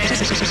and said,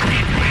 "Wait,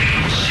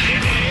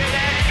 Jimmy."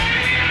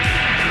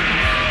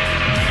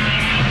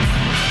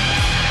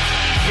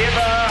 Give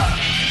up.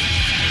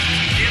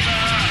 Give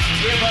up.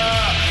 Give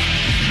up.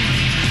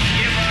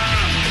 Give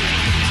up.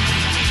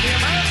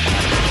 Give up.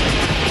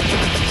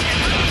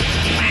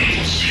 Wait,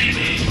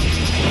 Jimmy.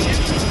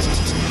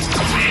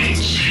 Wait,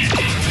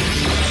 Jimmy.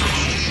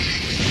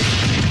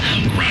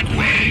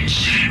 Wait,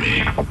 Jimmy.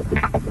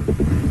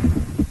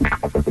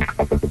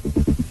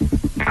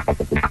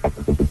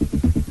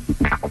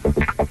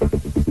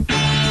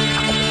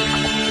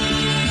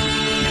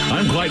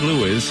 I'm Clyde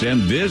Lewis,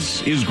 and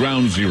this is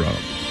Ground Zero.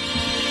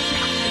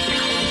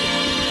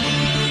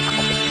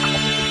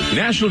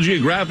 National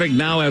Geographic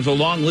now has a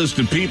long list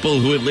of people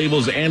who it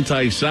labels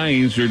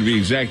anti-science, or to be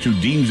exact, who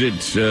deems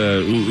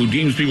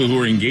people who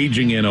are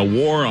engaging in a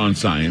war on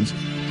science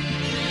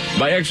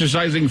by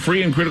exercising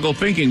free and critical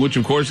thinking, which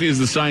of course is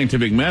the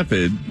scientific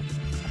method.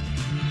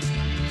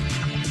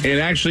 And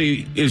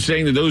actually is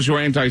saying that those who are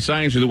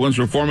anti-science are the ones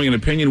who are forming an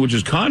opinion which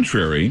is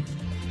contrary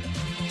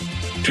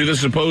to the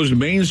supposed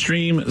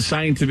mainstream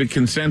scientific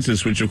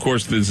consensus, which of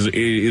course this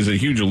is a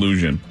huge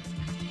illusion.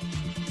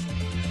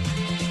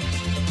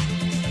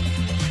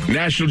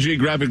 National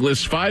Geographic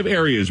lists 5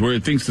 areas where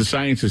it thinks the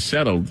science is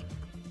settled.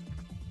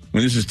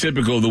 And this is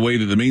typical of the way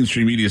that the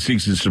mainstream media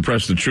seeks to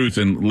suppress the truth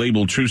and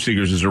label truth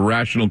seekers as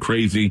irrational,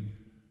 crazy,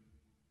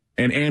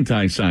 and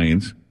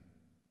anti-science.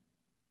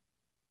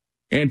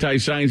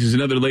 Anti-science is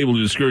another label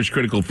to discourage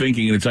critical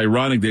thinking, and it's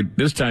ironic that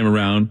this time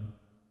around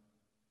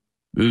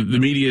the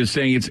media is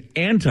saying it's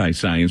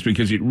anti-science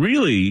because it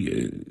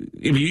really,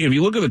 if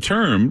you look at the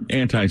term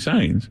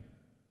anti-science,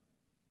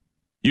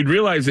 you'd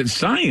realize that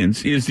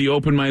science is the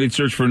open-minded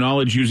search for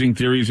knowledge using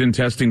theories and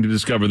testing to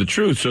discover the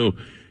truth. So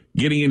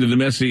getting into the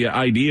messy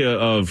idea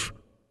of,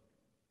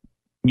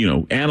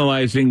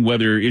 analyzing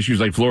whether issues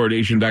like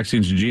fluoridation,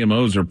 vaccines, and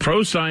GMOs are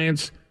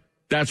pro-science,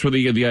 that's where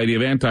they get the idea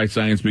of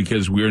anti-science,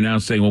 because we are now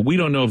saying, well, we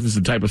don't know if this is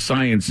the type of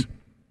science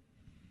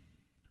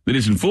that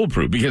isn't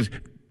foolproof, because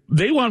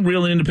they want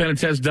real and independent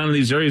tests done in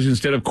these areas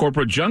instead of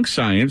corporate junk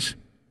science,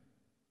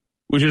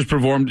 which is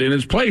performed in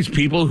its place.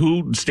 People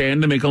who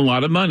stand to make a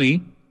lot of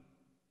money.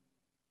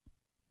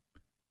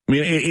 I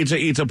mean,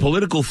 it's a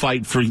political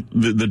fight for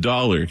the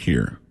dollar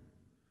here,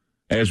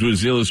 as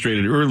was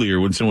illustrated earlier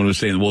when someone was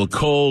saying, well,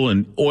 coal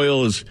and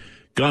oil has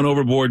gone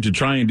overboard to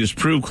try and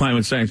disprove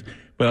climate science.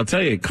 But I'll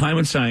tell you,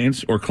 climate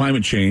science or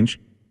climate change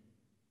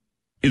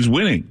is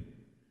winning.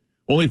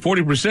 Only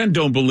 40%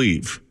 don't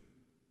believe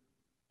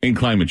in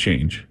climate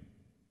change.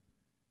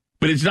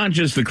 But it's not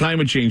just the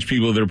climate change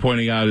people that are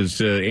pointing out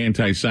as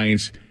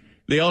anti-science.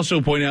 They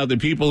also point out that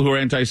people who are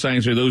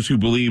anti-science are those who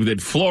believe that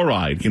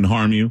fluoride can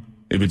harm you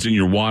if it's in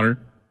your water.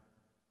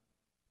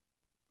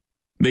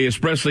 They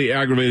expressly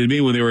aggravated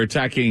me when they were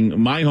attacking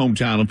my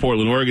hometown of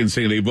Portland, Oregon,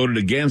 saying they voted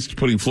against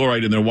putting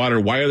fluoride in their water.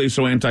 Why are they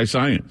so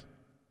anti-science?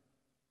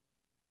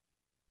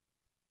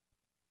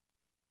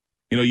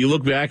 You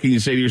look back and you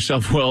say to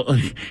yourself, well,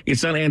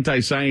 it's not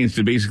anti-science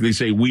to basically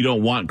say we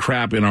don't want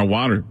crap in our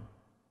water.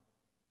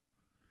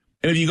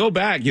 And if you go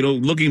back,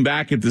 looking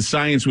back at the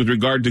science with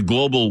regard to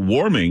global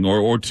warming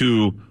or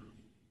to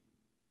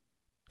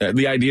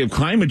the idea of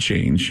climate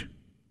change,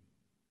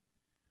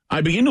 I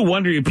begin to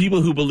wonder if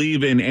people who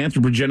believe in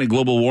anthropogenic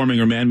global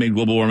warming or man-made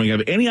global warming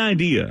have any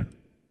idea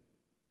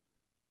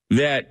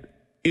that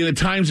in the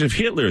times of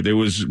Hitler, there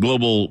was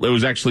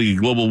actually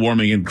global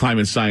warming and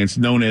climate science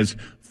known as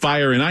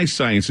fire and ice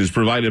sciences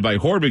provided by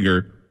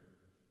Horbiger,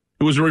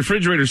 who was a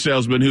refrigerator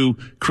salesman who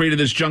created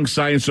this junk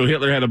science so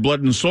Hitler had a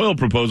blood and soil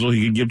proposal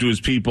he could give to his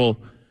people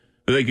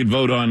that they could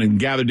vote on and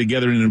gather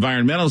together in an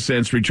environmental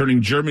sense,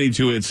 returning Germany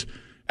to its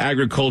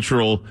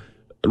agricultural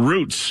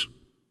roots.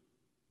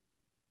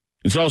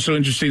 It's also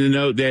interesting to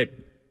note that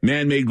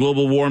man-made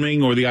global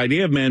warming, or the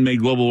idea of man-made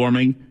global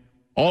warming,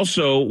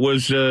 also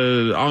was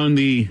on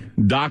the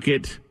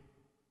docket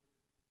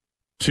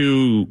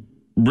to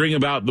bring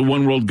about the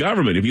one world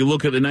government. If you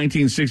look at the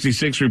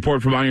 1966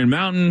 report from Iron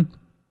Mountain,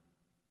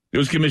 it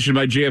was commissioned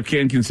by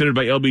JFK and considered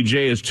by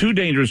LBJ as too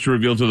dangerous to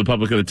reveal to the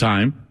public at the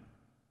time.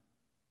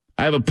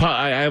 I have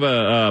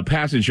a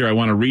passage here I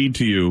want to read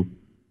to you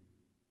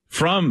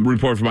from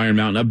Report from Iron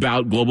Mountain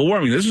about global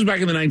warming. This was back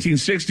in the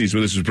 1960s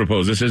where this was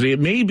proposed. It says, it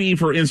may be,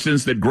 for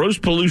instance, that gross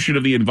pollution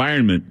of the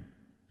environment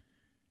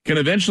can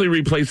eventually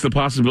replace the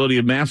possibility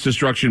of mass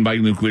destruction by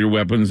nuclear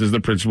weapons as the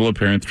principal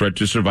apparent threat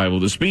to survival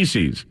of the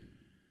species.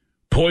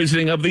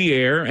 Poisoning of the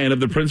air and of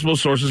the principal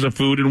sources of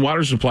food and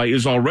water supply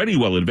is already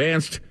well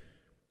advanced,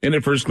 and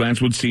at first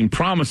glance would seem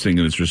promising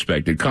in this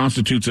respect. It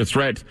constitutes a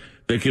threat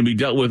that can be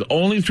dealt with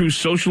only through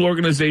social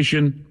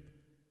organization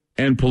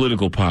and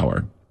political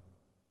power.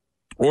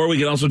 Or we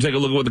can also take a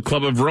look at what the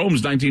Club of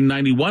Rome's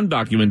 1991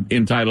 document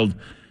entitled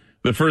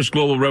The First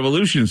Global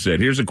Revolution said.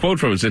 Here's a quote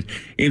from it. It says,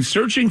 in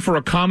searching for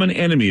a common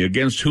enemy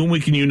against whom we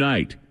can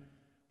unite,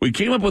 we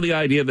came up with the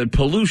idea that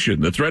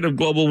pollution, the threat of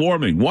global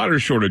warming, water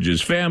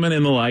shortages, famine,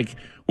 and the like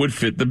would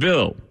fit the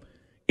bill.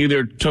 In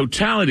their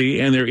totality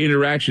and their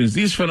interactions,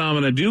 these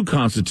phenomena do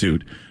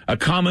constitute a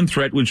common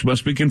threat which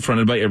must be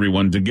confronted by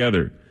everyone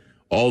together.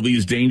 All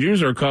these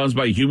dangers are caused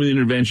by human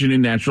intervention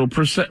in natural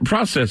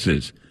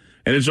processes,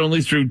 and it's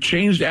only through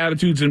changed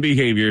attitudes and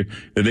behavior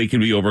that they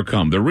can be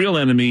overcome. The real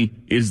enemy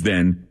is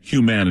then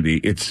humanity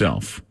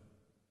itself.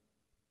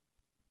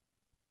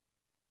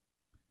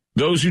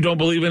 Those who don't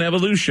believe in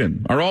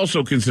evolution are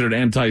also considered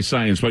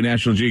anti-science by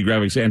National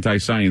Geographic's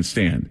anti-science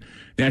stand.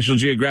 National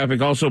Geographic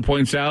also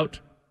points out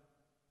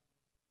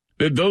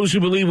that those who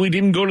believe we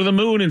didn't go to the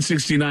moon in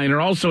 '69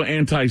 are also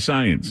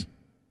anti-science.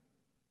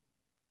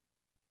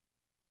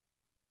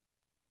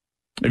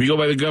 If you go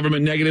by the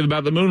government negative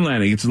about the moon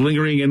landing, it's a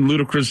lingering and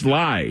ludicrous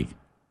lie.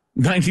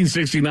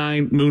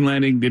 1969 moon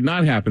landing did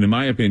not happen, in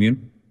my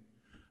opinion.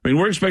 I mean,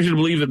 we're expected to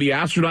believe that the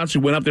astronauts who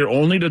went up there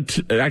only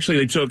to actually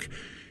they took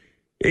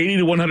 80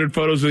 to 100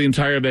 photos of the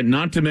entire event,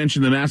 not to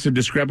mention the massive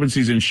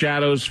discrepancies in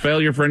shadows,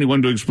 failure for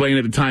anyone to explain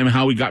at the time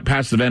how we got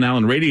past the Van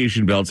Allen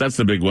radiation belts. That's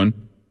the big one.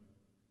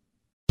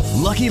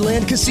 Lucky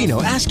Land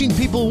Casino, asking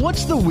people,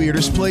 what's the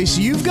weirdest place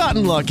you've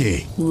gotten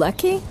lucky?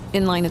 Lucky?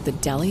 In line at the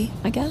deli,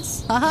 I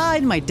guess? Aha,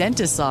 in my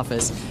dentist's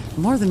office.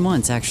 More than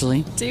once,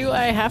 actually. Do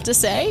I have to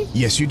say?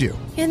 Yes, you do.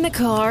 In the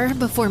car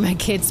before my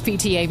kids'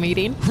 PTA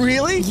meeting.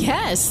 Really?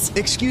 Yes.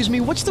 Excuse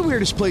me, what's the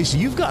weirdest place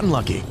you've gotten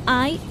lucky?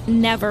 I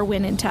never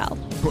win and tell.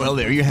 Well,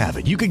 there you have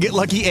it. You can get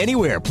lucky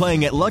anywhere,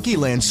 playing at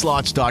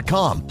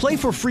LuckyLandSlots.com. Play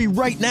for free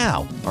right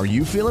now. Are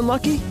you feeling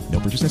lucky? No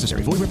purchase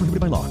necessary. Void where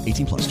prohibited by law.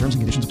 18+. Terms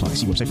and conditions apply.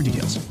 See website for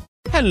details.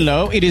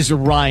 Hello, it is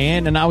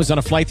Ryan, and I was on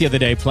a flight the other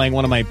day playing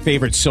one of my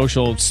favorite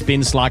social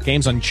spin slot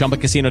games on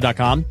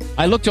ChumbaCasino.com.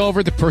 I looked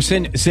over at the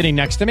person sitting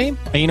next to me,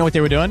 and you know what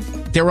they were doing?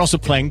 They were also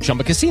playing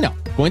Chumba Casino.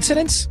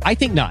 Coincidence? I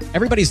think not.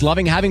 Everybody's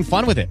loving having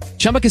fun with it.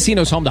 Chumba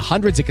Casino is home to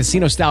hundreds of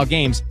casino-style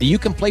games that you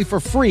can play for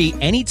free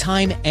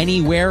anytime,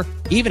 anywhere,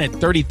 even at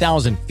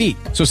 30,000 feet.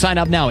 So sign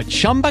up now at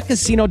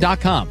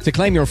ChumbaCasino.com to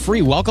claim your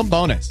free welcome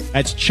bonus.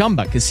 That's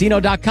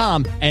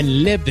ChumbaCasino.com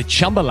and live the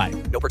Chumba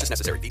life. No purchase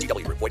necessary.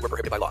 VGW. Void where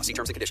prohibited by law. See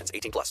terms and conditions.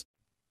 18+.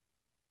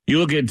 You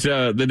look at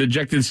the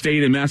dejected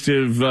state and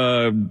massive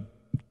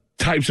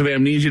types of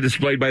amnesia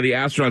displayed by the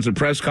astronauts at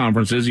press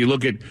conferences. You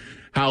look at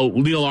how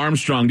Neil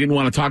Armstrong didn't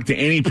want to talk to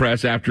any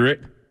press after it.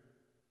 I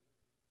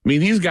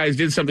mean, these guys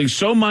did something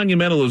so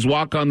monumental as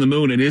walk on the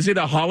moon. And is it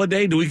a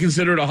holiday? Do we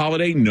consider it a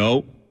holiday?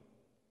 No.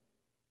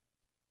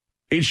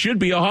 It should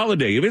be a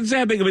holiday. If it's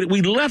that big of it,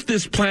 we left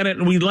this planet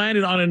and we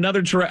landed on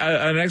another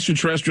an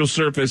extraterrestrial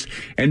surface,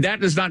 and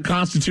that does not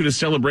constitute a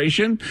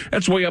celebration.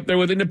 That's way up there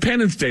with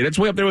Independence Day. That's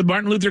way up there with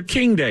Martin Luther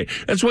King Day.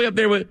 That's way up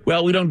there with,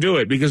 well, we don't do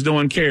it because no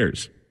one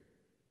cares.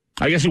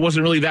 I guess it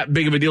wasn't really that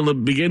big of a deal to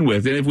begin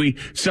with. And if we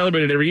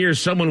celebrate it every year,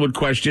 someone would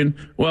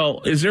question,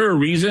 well, is there a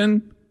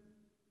reason?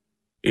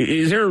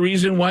 Is there a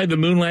reason why the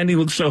moon landing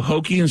looks so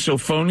hokey and so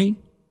phony?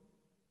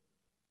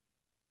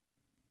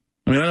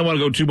 I mean, I don't want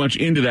to go too much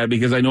into that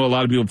because I know a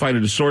lot of people find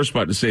it a sore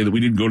spot to say that we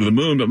didn't go to the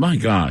moon, but my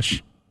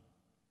gosh.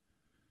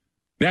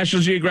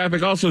 National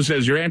Geographic also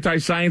says you're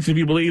anti-science if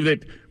you believe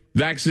that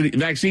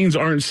vaccines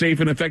aren't safe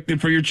and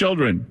effective for your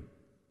children.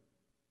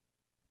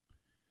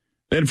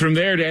 Then from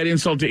there, to add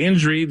insult to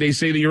injury, they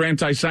say that you're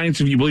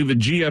anti-science if you believe that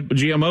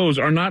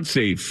GMOs are not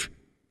safe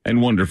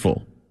and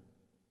wonderful.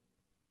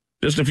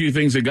 Just a few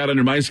things that got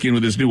under my skin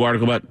with this new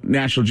article about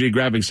National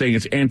Geographic saying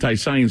it's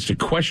anti-science to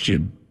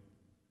question.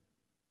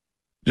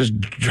 Just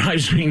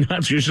drives me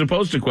nuts. You're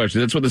supposed to question.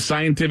 That's what the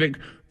scientific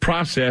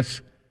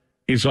process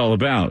is all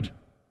about.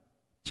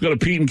 Let's go to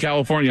Pete in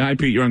California. Hi,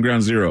 Pete. You're on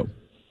Ground Zero.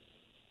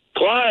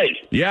 Clyde.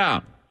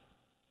 Yeah.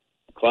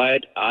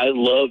 Clyde, I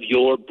love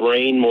your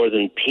brain more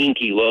than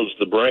Pinky loves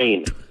the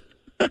brain.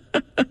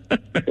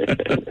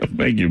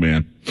 Thank you,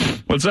 man.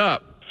 What's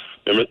up?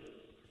 Remember?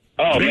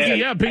 Oh, Pinky, man.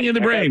 yeah, Pinky in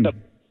the brain.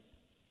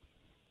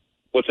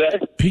 What's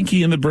that?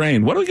 Pinky in the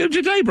brain. What are we going to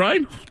do today,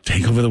 Brian?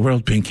 Take over the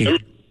world, Pinky.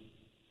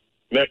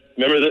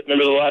 Remember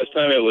the last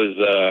time it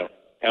was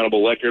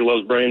Hannibal Lecter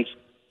loves brains?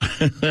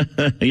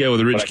 Yeah,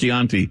 with Rich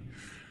Chianti.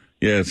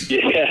 Yes.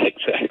 Yeah,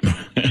 exactly.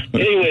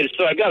 Anyway,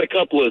 so I got a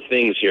couple of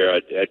things here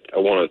I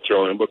want to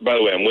throw in. But by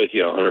the way, I'm with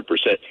you 100%.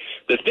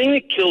 The thing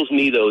that kills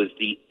me, though, is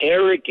the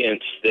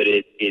arrogance that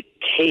it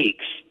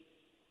takes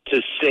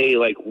to say,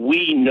 like,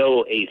 we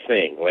know a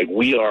thing. Like,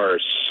 we are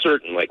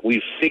certain. Like,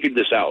 we've figured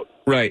this out.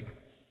 Right.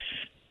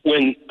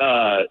 When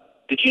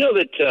did you know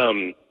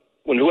that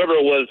when whoever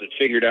it was that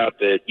figured out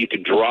that you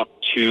could drop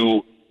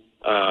two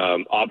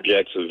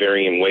objects of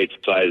varying weights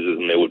and sizes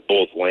and they would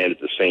both land at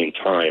the same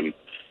time,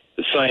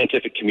 the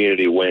scientific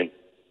community went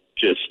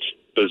just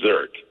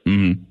berserk.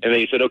 Mm-hmm. And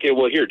they said, okay,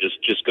 well, here,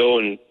 just go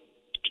and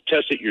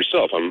test it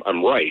yourself.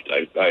 I'm right.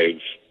 I've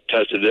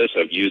tested this.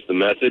 I've used the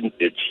method.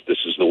 This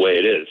is the way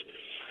it is.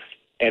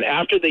 And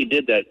after they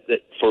did that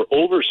for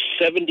over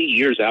 70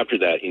 years after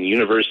that in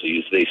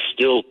universities, they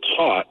still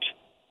taught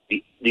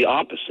the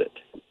opposite,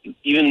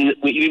 even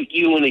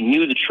when they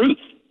knew the truth,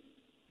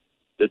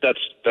 that's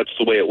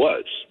the way it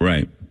was.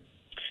 Right.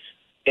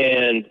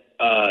 And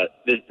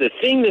the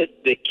thing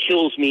that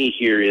kills me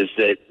here is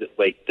that,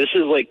 like, this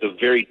is like the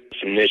very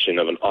definition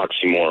of an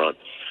oxymoron.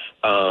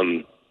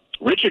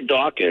 Richard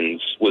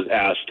Dawkins was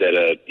asked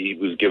he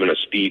was given a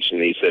speech,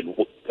 and he said,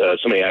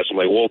 somebody asked him,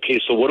 like, well, okay,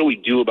 so what do we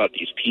do about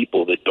these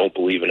people that don't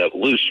believe in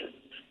evolution?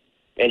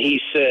 And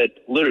he said,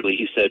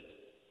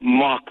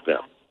 mock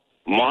them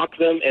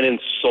and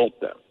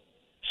insult them.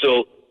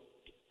 So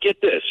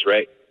get this,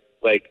 right?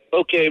 Like,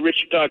 okay,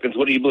 Richard Dawkins,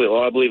 what do you believe?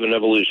 Oh, I believe in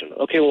evolution.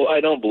 Okay, well, I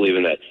don't believe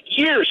in that.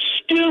 You're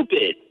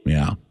stupid.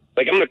 Yeah.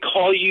 Like, I'm going to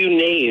call you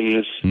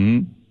names.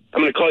 Mm-hmm.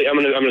 I'm going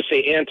to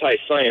say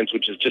anti-science,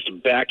 which is just a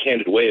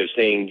backhanded way of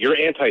saying you're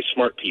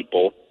anti-smart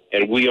people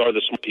and we are the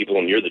smart people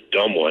and you're the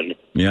dumb one.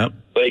 Yep.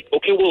 Like,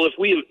 okay, well, if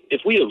we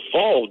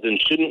evolved, then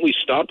shouldn't we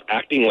stop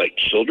acting like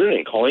children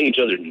and calling each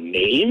other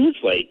names?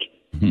 Like,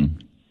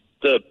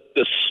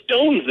 the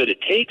stones that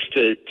it takes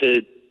to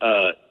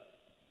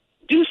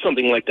do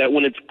something like that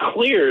when it's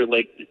clear,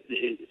 like,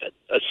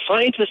 a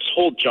scientist's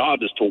whole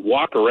job is to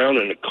walk around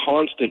in a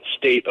constant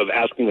state of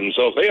asking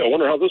themselves, hey, I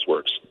wonder how this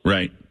works.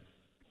 Right.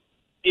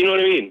 You know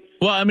what I mean?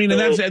 Well, I mean, and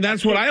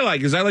that's what I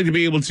like, is I like to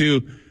be able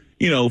to,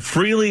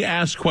 freely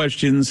ask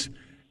questions,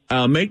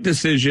 make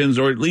decisions,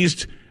 or at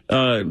least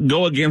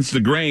go against the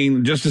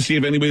grain just to see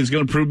if anybody's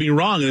going to prove me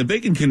wrong. And if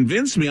they can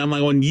convince me, I'm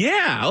like, well,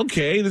 yeah,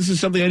 okay, this is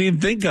something I didn't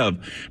think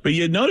of. But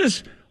you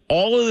notice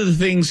all of the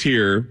things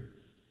here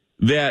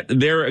that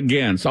they're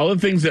against, all the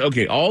things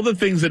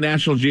that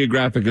National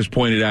Geographic has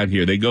pointed out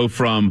here. They go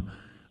from,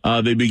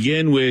 they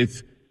begin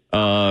with,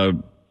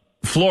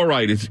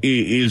 fluoride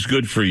is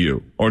good for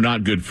you or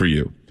not good for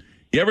you.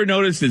 You ever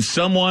notice that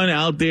someone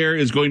out there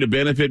is going to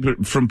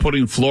benefit from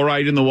putting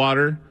fluoride in the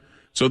water?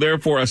 So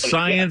therefore a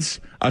science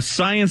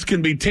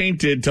can be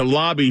tainted to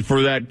lobby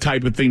for that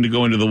type of thing to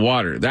go into the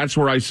water. That's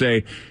where I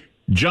say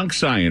junk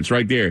science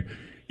right there.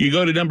 You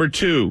go to number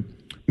 2.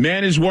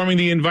 Man is warming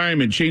the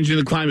environment, changing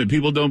the climate.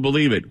 People don't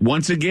believe it.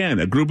 Once again,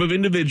 a group of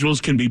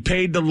individuals can be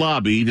paid to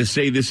lobby to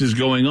say this is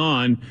going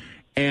on,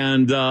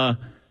 and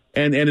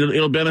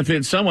it'll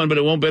benefit someone, but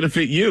it won't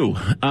benefit you.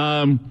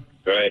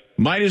 Right.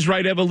 Might is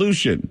right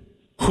evolution.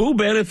 Who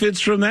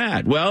benefits from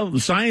that? Well,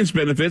 science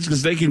benefits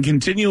because they can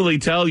continually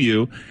tell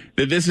you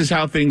that this is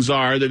how things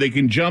are, that they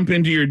can jump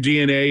into your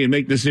DNA and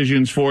make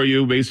decisions for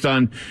you based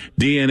on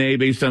DNA,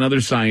 based on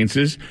other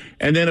sciences.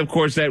 And then, of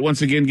course, that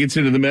once again gets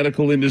into the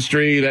medical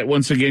industry. That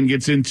once again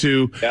gets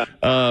into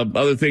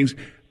other things.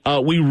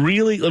 Let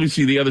me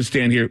see the other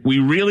stand here. We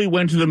really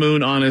went to the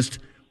moon, honest.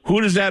 Who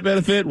does that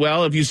benefit?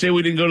 Well, if you say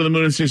we didn't go to the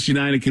moon in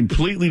 1969, it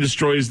completely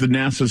destroys the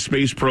NASA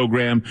space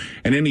program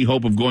and any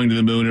hope of going to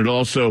the moon. It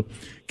also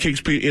kicks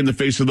in the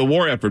face of the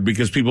war effort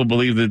because people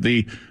believe that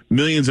the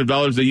millions of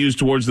dollars they used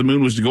towards the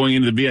moon was going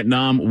into the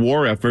Vietnam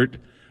war effort.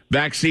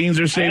 Vaccines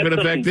are safe and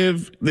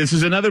effective. This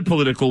is another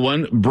political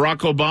one. Barack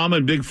Obama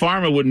and Big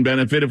Pharma wouldn't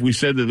benefit if we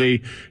said that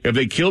if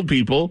they killed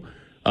people.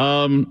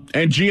 And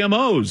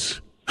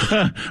GMOs.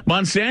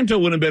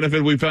 Monsanto wouldn't benefit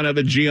if we found out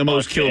that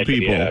GMOs kill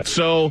people. Yeah.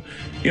 So,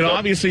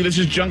 obviously this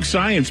is junk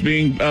science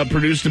being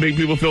produced to make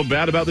people feel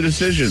bad about the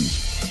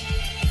decisions.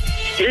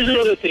 Here's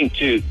another thing,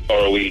 too.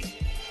 Or are we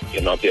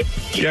getting off the...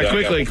 Yeah,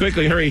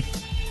 quickly, hurry.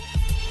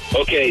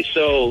 Okay,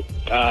 so,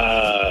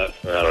 I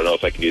don't know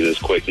if I can do this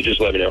quick, but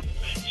just let me know.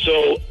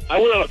 So, I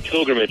went on a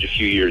pilgrimage a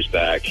few years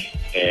back,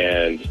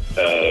 and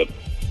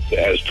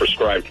as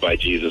prescribed by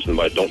Jesus, and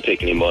by don't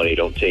take any money,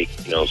 don't take,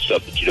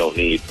 stuff that you don't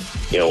need,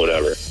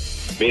 whatever.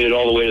 Made it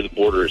all the way to the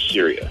border of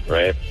Syria,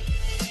 right?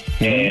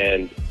 Mm-hmm.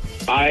 And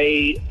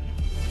I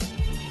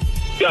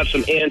got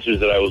some answers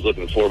that I was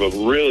looking for, but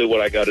really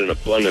what I got in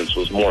abundance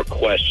was more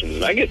questions.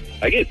 And I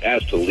get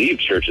asked to leave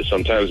churches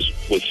sometimes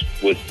with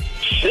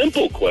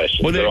simple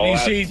questions. Well, you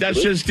see,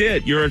 that's just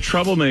it. You're a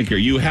troublemaker.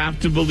 You have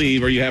to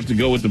believe or you have to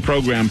go with the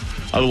program.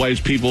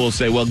 Otherwise, people will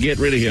say, well, get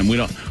rid of him.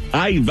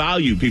 I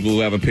value people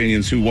who have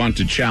opinions, who want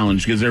to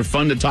challenge, because they're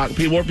fun to talk.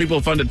 More people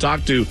are fun to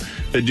talk to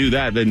that do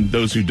that than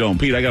those who don't.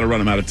 Pete, I got to run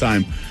them out of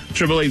time.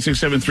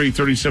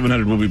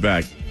 888-673-3700. We'll be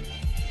back.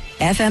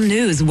 FM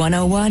News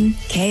 101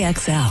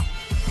 KXL.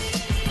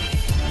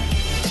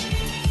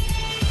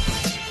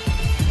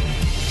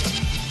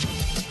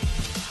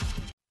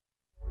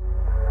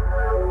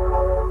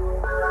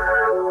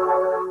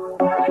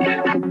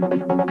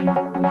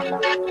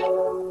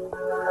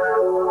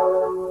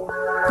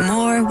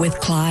 More with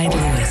Clyde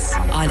Lewis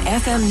on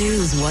FM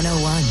News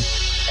 101.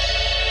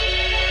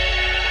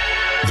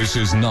 This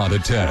is not a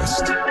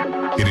test.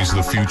 It is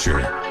the future.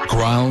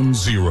 Ground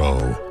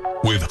Zero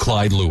with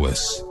Clyde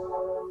Lewis.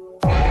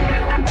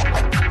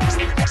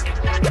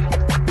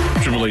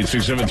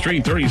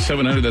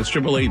 888-673-3700. That's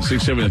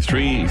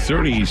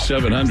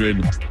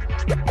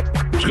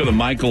 888-673-3700. Let's go to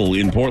Michael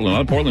in Portland. A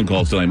lot of Portland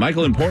calls tonight.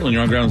 Michael in Portland,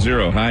 you're on Ground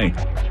Zero. Hi.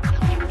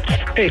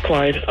 Hey,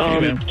 Clyde.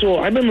 So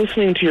I've been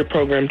listening to your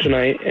program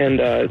tonight, and,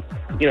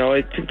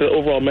 I think the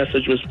overall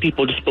message was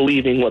people just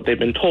believing what they've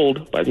been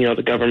told by,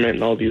 the government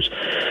and all these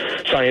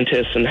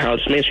scientists, and how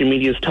mainstream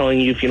media is telling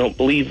you if you don't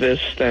believe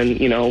this, then,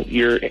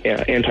 you're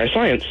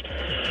anti-science.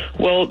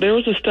 Well, there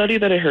was a study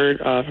that I heard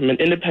from an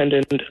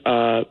independent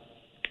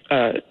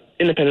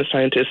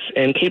scientists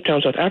in Cape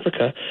Town, South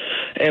Africa,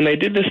 and they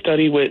did this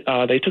study with,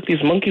 they took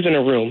these monkeys in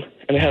a room,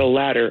 and they had a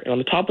ladder, and on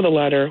the top of the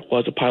ladder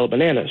was a pile of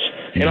bananas.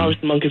 And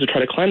obviously the monkeys would try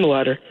to climb the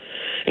ladder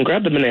and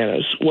grab the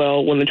bananas.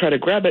 Well, when they tried to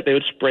grab it, they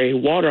would spray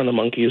water on the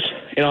monkeys,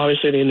 and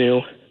obviously they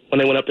knew when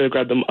they went up there to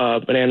grab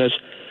the bananas,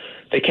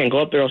 they can't go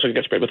up there, else they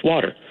get sprayed with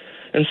water.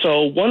 And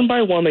so one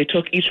by one, they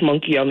took each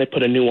monkey out and they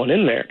put a new one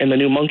in there, and the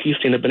new monkeys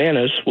seeing the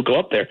bananas would go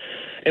up there.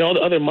 And all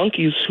the other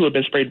monkeys who had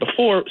been sprayed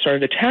before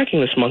started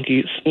attacking this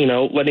monkey,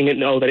 letting it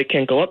know that it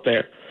can't go up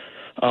there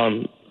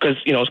because,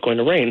 it's going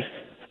to rain.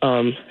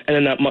 And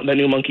then that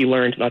new monkey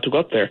learned not to go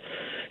up there.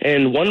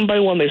 And one by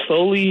one, they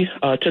slowly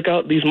took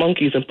out these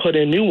monkeys and put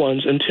in new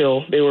ones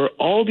until they were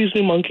all these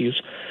new monkeys.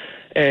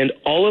 And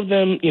all of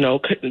them,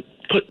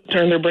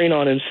 turned their brain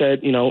on and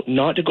said,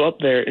 not to go up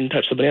there and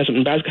touch the bananas,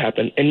 something bad could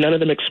happen. And none of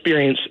them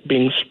experienced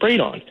being sprayed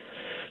on.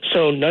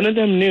 So none of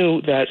them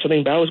knew that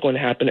something bad was going to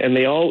happen, and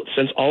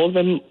since all of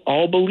them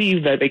all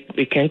believed that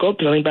they can't go up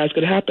because something bad's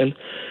going to happen,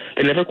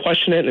 they never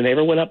questioned it, and they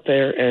never went up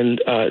there,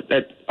 and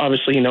that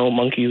obviously,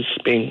 monkeys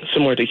being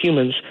similar to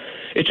humans,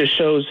 it just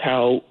shows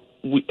how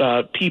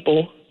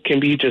people can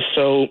be just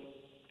so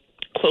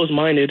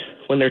closed-minded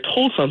when they're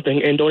told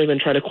something and don't even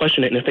try to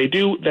question it, and if they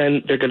do,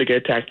 then they're going to get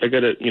attacked, they're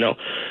going to,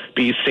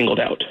 be singled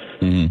out.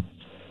 Mm-hmm.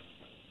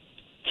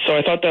 So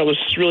I thought that was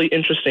really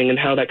interesting, and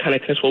how that kind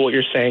of connects with what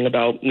you're saying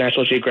about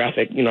National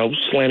Geographic,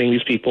 slamming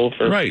these people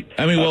for right.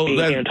 I mean, well,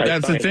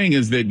 that's the thing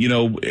is that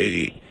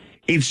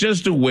it's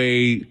just a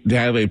way to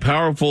have a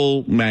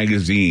powerful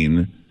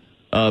magazine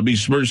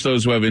besmirch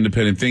those who have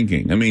independent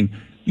thinking. I mean,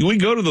 we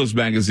go to those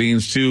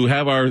magazines to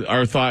have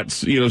our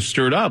thoughts,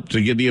 stirred up,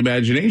 to get the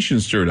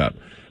imagination stirred up.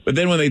 But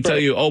then when they tell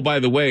you, oh, by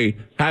the way,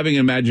 having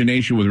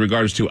imagination with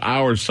regards to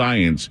our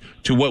science,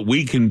 to what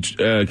we can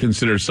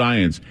consider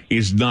science,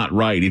 is not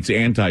right. It's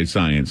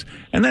anti-science,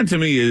 and that to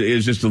me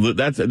is just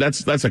that's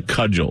a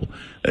cudgel.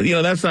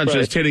 That's not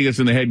just hitting us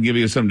in the head and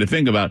giving us something to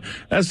think about.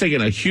 That's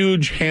taking a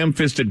huge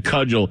ham-fisted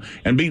cudgel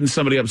and beating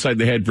somebody upside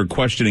the head for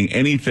questioning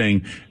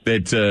anything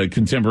that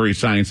contemporary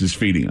science is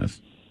feeding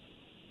us.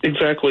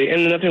 Exactly,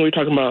 and another thing we were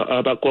talking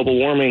about global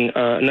warming.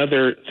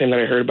 Another thing that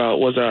I heard about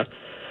was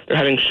they're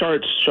having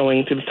charts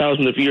showing through the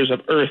thousands of years of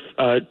Earth,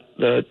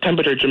 the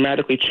temperature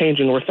dramatically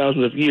changing over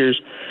thousands of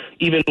years,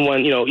 even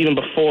when, even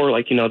before,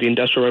 the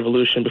Industrial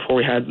Revolution, before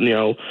we had,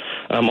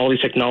 all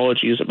these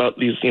technologies about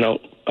these,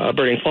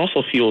 burning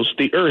fossil fuels.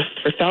 The Earth,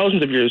 for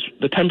thousands of years,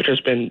 the temperature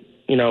has been,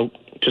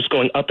 just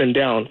going up and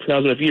down for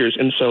thousands of years.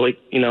 And so,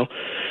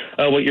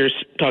 what you're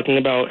talking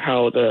about,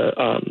 how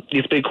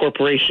these big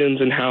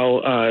corporations and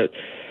how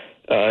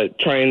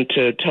trying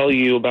to tell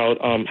you about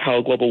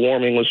how global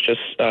warming was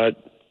just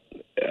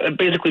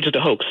basically just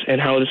a hoax, and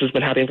how this has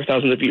been happening for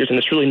thousands of years, and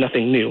it's really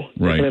nothing new.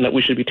 Right. It's something that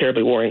we should be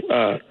terribly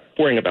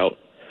worrying about.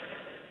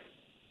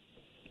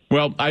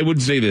 Well, I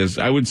would say this.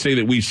 I would say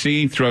that we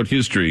see throughout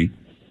history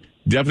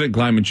definite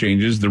climate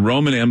changes. During the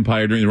Roman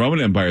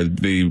Empire,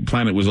 the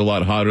planet was a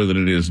lot hotter than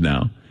it is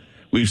now.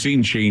 We've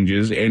seen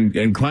changes,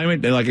 and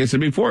climate, like I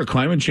said before,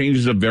 climate change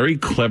is a very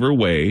clever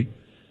way.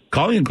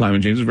 Calling it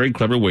climate change is a very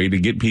clever way to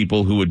get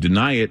people who would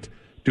deny it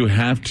to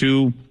have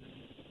to,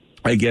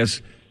 I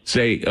guess,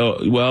 say, oh,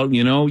 well,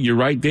 you're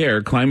right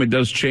there. Climate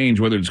does change,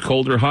 whether it's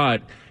cold or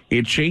hot,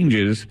 it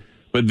changes.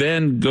 But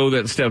then go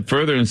that step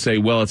further and say,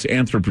 well, it's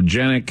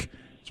anthropogenic.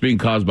 It's being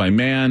caused by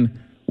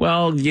man.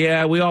 Well,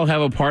 yeah, we all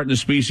have a part in the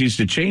species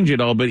to change it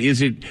all. But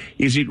is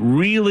it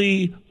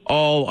really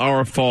all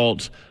our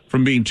fault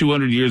from being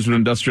 200 years of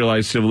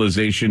industrialized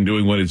civilization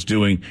doing what it's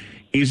doing?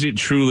 Is it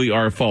truly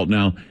our fault?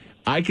 Now,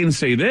 I can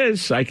say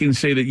this. I can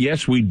say that,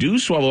 yes, we do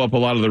swallow up a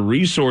lot of the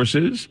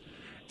resources,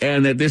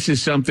 and that this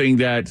is something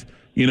that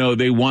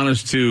they want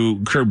us to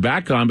curb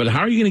back on, but how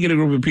are you going to get a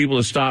group of people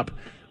to stop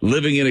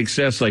living in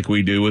excess like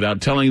we do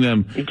without telling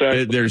them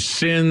that their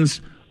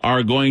sins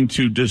are going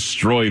to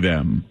destroy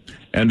them,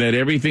 and that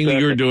everything that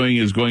you're doing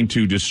is going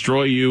to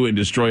destroy you and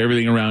destroy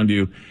everything around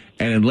you?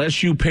 And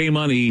unless you pay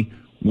money,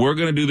 we're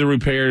going to do the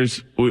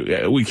repairs.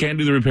 We can't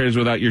do the repairs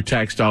without your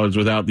tax dollars,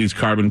 without these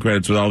carbon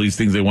credits, with all these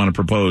things they want to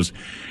propose.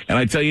 And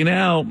I tell you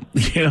now,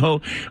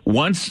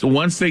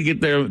 once they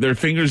get their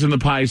fingers in the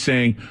pie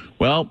saying,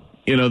 well,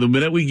 the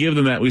minute we give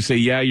them that, we say,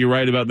 yeah, you're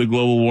right about the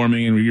global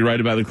warming and you're right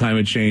about the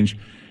climate change,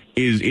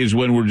 is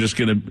when we're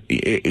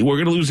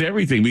going to lose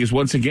everything. Because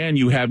once again,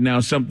 you have now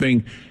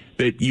something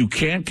that you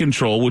can't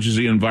control, which is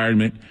the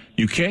environment.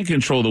 You can't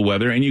control the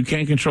weather, and you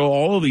can't control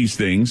all of these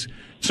things.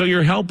 So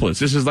you're helpless.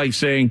 This is like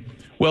saying,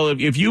 well,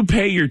 if you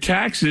pay your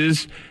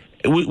taxes,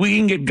 we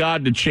can get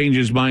God to change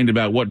his mind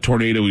about what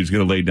tornado he's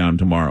going to lay down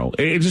tomorrow.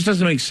 It just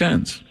doesn't make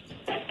sense.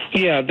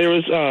 Yeah, there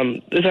was,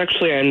 there's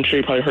actually, I'm sure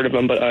you probably heard of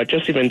him, but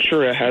Jesse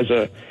Ventura has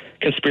a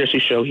conspiracy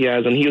show he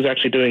has, and he was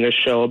actually doing a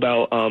show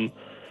about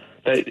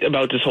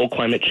about this whole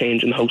climate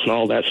change and hoax and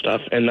all that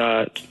stuff. And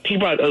he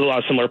brought a lot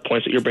of similar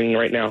points that you're bringing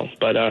right now.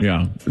 But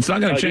yeah, it's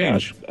not going to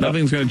change.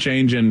 Nothing's going to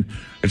change, and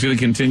it's going to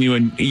continue.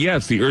 And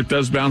yes, the Earth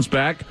does bounce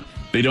back.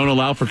 They don't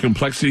allow for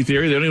complexity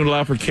theory. They don't even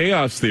allow for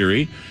chaos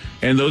theory.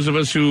 And those of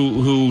us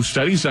who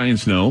study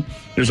science know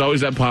there's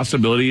always that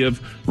possibility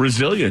of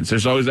resilience.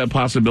 There's always that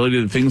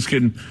possibility that things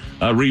can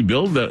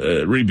rebuild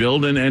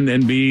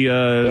and be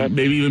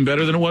maybe even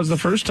better than it was the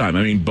first time.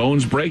 I mean,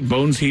 bones break,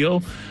 bones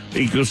heal,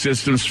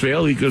 ecosystems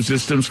fail,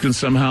 ecosystems can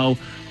somehow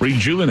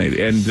rejuvenate.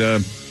 And,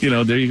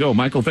 there you go.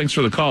 Michael, thanks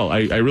for the call.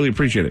 I really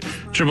appreciate it.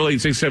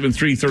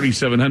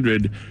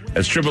 888-673-3700.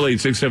 That's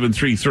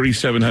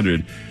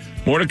 888-673-3700.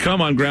 More to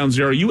come on Ground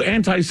Zero. Are you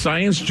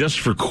anti-science just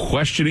for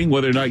questioning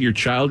whether or not your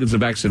child gets a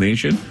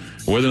vaccination,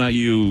 or whether or not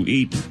you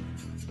eat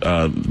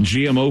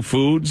GMO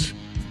foods,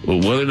 or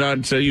whether or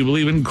not you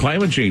believe in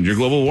climate change or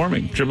global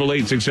warming?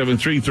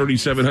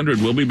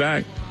 888-673-3700. We'll be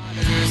back.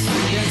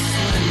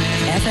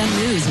 FM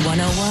News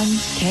 101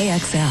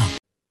 KXL.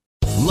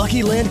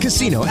 Lucky Land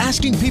Casino,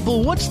 asking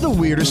people, what's the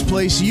weirdest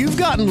place you've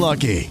gotten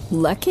lucky?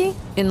 Lucky?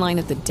 In line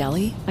at the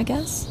deli, I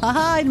guess?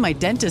 Aha, in my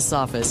dentist's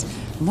office.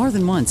 More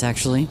than once,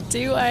 actually.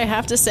 Do I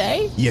have to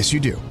say? Yes, you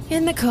do.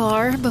 In the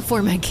car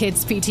before my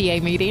kids'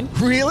 PTA meeting.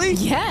 Really?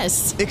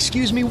 Yes.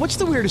 Excuse me, what's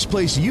the weirdest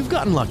place you've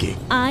gotten lucky?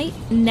 I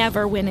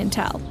never win and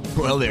tell.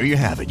 Well, there you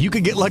have it. You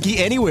can get lucky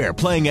anywhere,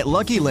 playing at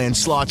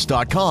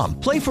LuckyLandSlots.com.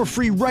 Play for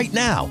free right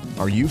now.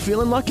 Are you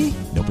feeling lucky?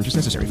 No purchase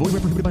necessary. Void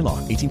where prohibited by law.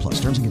 18+.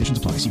 Terms and conditions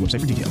apply. See website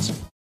for details.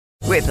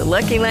 With the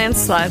Lucky Land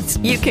Slots,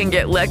 you can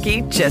get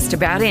lucky just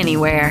about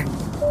anywhere.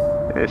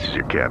 This is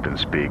your captain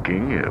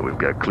speaking. We've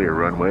got clear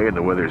runway and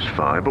the weather's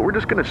fine, but we're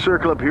just going to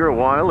circle up here a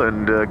while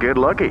and get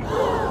lucky.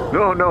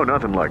 No,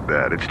 nothing like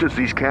that. It's just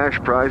these cash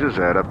prizes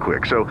add up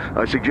quick. So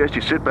I suggest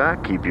you sit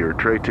back, keep your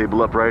tray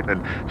table upright,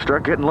 and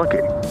start getting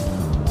lucky.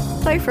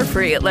 Play for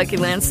free at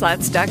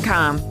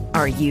LuckyLandSlots.com.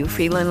 Are you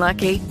feeling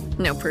lucky?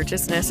 No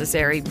purchase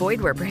necessary.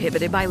 Void where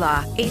prohibited by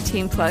law.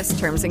 18+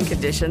 terms and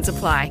conditions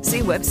apply.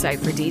 See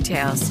website for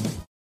details.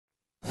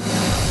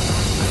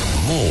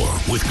 More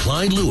with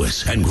Clyde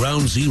Lewis and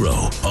Ground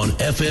Zero on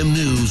FM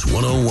News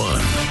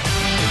 101.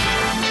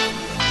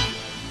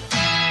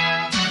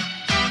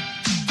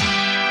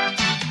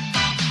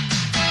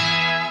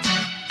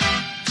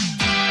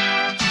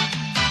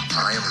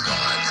 I am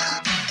God.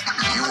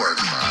 You are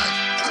God.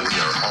 We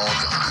are all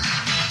God.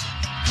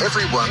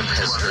 Everyone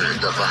has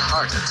heard of a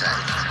heart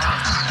attack.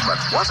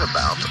 But what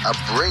about a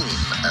brain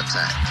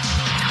attack?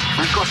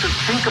 We've got to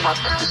think about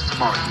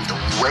epistemology, the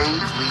way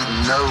we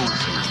know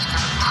things,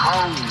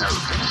 how we know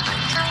things.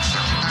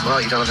 Well,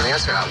 you don't have an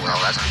answer.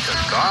 Well, that's because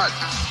God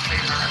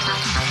made it that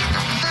way.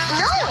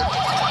 No!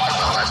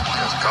 Well, that's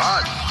because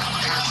God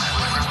made it that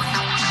way.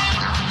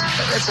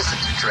 It's just a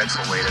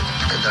dreadful way to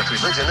conduct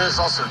religion. And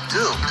it's also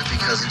doomed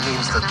because it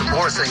means that the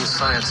more things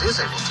science is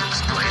able to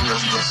explain,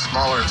 the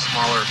smaller and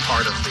smaller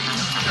part of the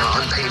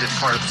unpainted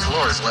part of the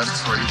floor is left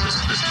for you, this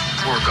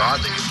poor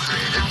God that you've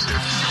created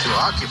to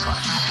occupy.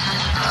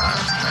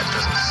 That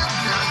doesn't, it's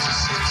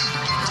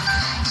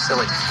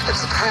silly.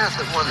 It's the path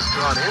that one is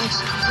drawn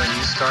into when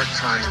you start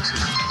trying to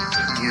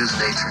use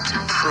nature to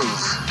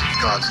prove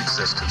God's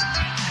existence.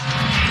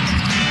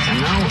 And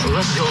now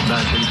let's go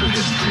back into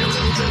history a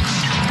little bit.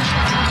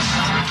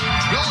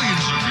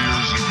 Billions of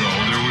years ago,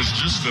 there was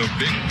just a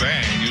Big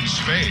Bang in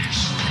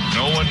space.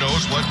 No one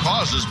knows what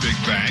causes Big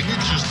Bang.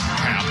 It just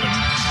happened.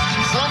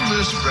 From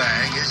this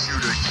bang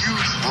issued a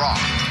huge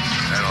rock,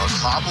 and on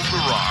top of the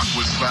rock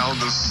was found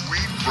a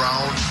sweet,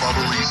 brown,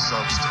 bubbly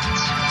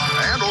substance.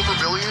 And over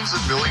millions and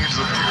millions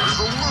of years,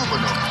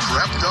 aluminum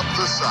crept up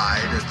the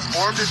side and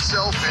formed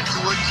itself into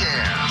a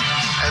can,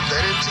 and then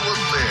into a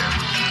lid,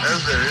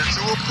 and then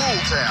into a pull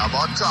tab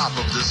on top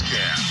of this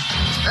can.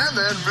 And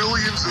then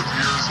millions of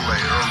years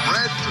later,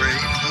 red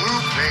paint, blue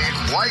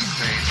paint, white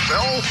paint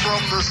fell from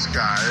the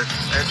sky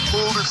and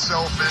pulled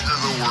itself into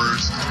the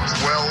words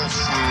 12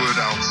 fluid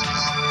ounces.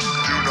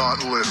 Do not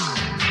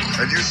literally.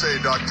 And you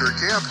say, Dr.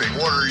 Camping,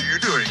 what are you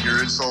doing?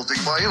 You're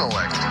insulting my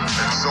intellect.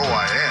 And so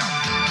I am.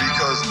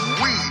 Because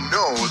we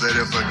know that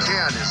if a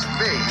can is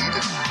made,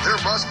 there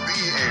must be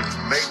a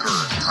maker.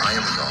 I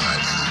am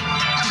God.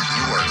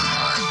 You are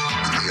God.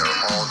 We are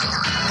all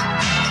God.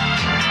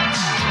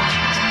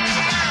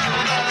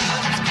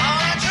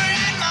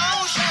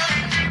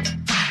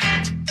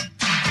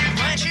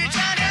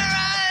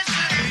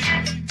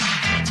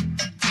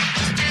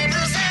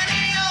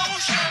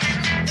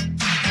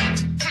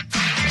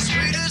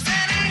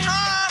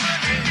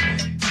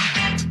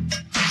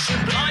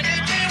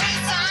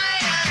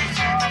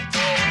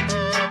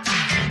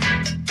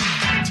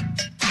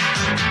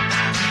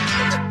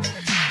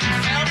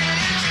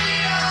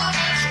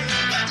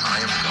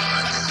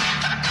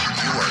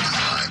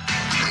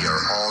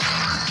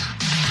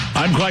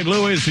 I'm Clyde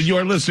Lewis, and you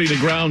are listening to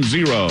Ground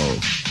Zero.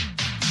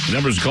 The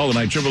numbers to call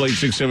tonight,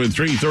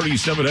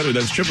 888-673-3700.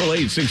 That's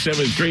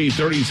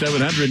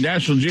 888-673-3700.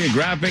 National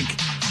Geographic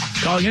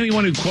calling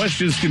anyone who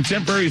questions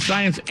contemporary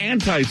science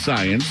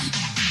anti-science.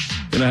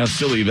 You know how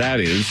silly that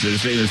is. They're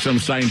saying there's some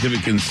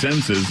scientific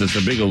consensus that's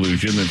a big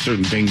illusion that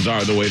certain things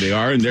are the way they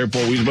are, and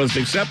therefore we must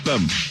accept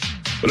them.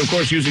 But, of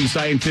course, using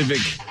scientific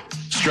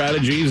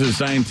strategies and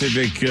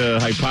scientific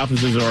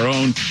hypotheses of our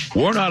own,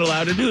 we're not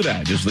allowed to do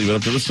that. Just leave it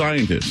up to the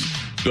scientists.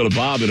 Go to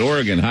Bob in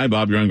Oregon. Hi,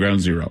 Bob. You're on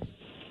Ground Zero.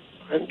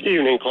 Good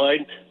evening,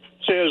 Clyde.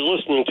 Say, I was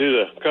listening to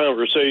the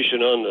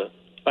conversation on the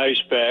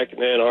ice pack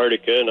in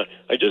Antarctica, and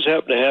I just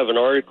happen to have an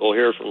article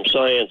here from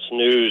Science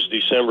News,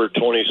 December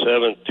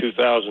 27,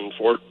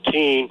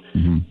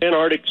 2014.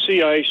 Antarctic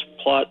sea ice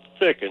plot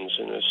thickens,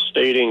 and is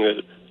stating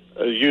that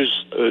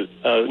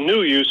a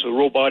new use of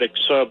robotic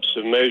subs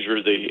to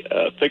measure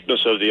the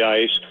thickness of the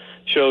ice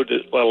showed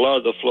that a lot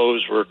of the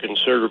flows were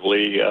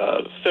considerably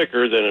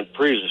thicker than had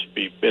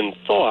previously been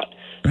thought.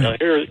 Now,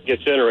 here it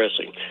gets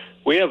interesting.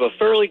 We have a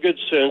fairly good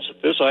sense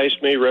that this ice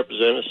may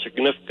represent a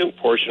significant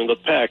portion of the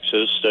pack,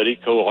 says study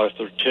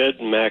co-author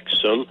Ted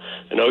Maxim,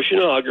 an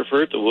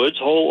oceanographer at the Woods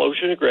Hole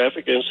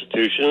Oceanographic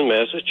Institution in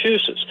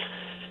Massachusetts.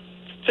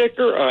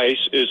 Thicker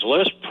ice is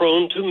less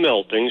prone to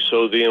melting,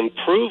 so the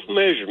improved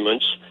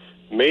measurements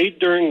made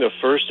during the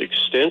first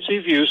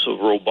extensive use of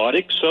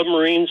robotic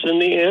submarines in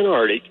the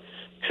Antarctic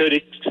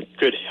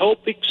could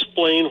help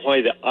explain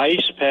why the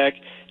ice pack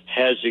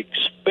has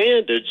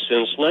expanded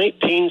since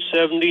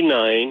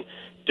 1979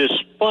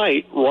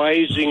 despite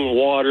rising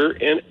water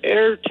and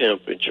air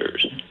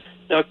temperatures.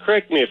 Now,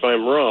 correct me if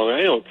I'm wrong.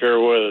 I don't care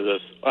whether the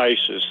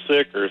ice is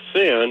thick or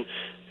thin.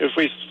 If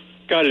we've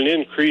got an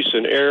increase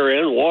in air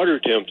and water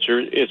temperature,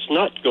 it's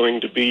not going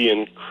to be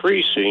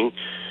increasing.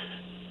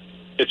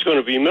 It's going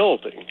to be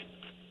melting.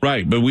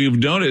 Right, but we've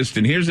noticed,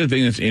 and here's the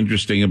thing that's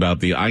interesting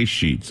about the ice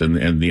sheets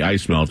and the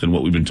ice melt and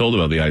what we've been told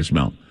about the ice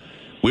melt.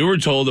 We were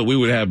told that we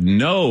would have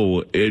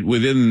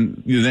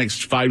within the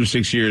next 5 to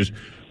 6 years,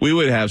 we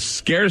would have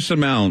scarce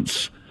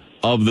amounts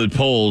of the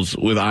poles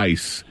with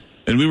ice.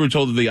 And we were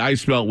told that the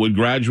ice melt would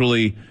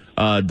gradually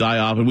die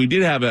off. And we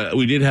did have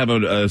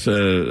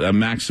a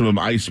maximum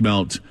ice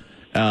melt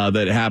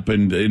that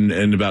happened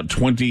in about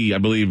 20, I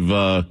believe,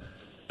 it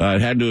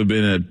had to have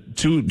been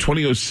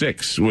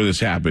 2006 where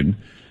this happened.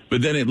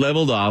 But then it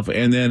leveled off.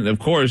 And then, of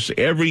course,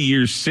 every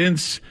year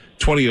since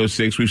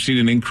 2006, we've seen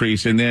an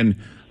increase. And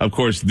then, of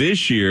course,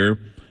 this year,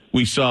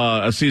 we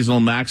saw a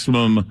seasonal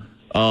maximum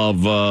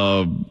of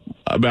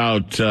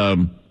about, I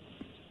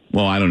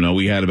don't know,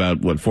 we had about,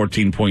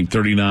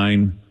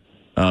 14.39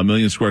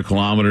 million square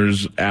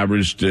kilometers,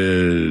 averaged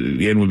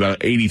in about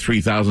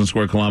 83,000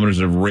 square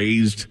kilometers of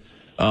raised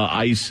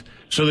ice.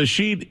 So the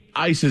sheet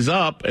ice is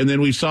up, and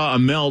then we saw a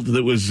melt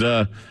that was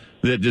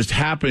that just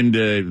happened.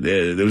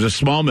 There was a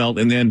small melt,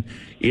 and then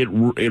it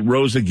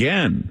rose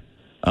again.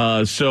 We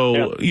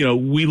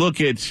look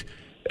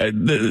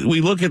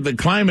at the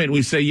climate and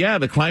we say, yeah,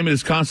 the climate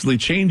is constantly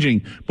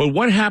changing. But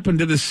what happened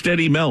to the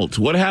steady melt?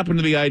 What happened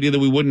to the idea that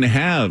we wouldn't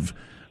have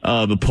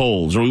the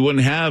poles, or we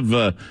wouldn't have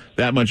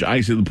that much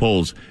ice at the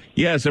poles?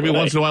 Yes, every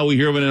once in a while we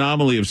hear of an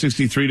anomaly of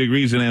 63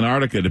 degrees in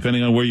Antarctica,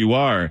 depending on where you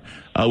are.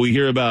 We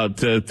hear about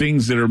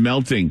things that are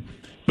melting.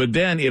 But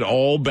then it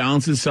all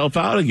balances itself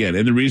out again.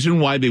 And the reason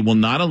why they will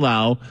not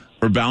allow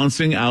for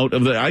balancing out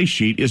of the ice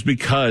sheet is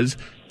because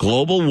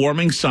global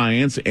warming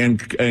science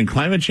and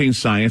climate change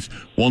science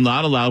will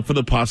not allow for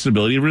the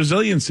possibility of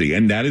resiliency.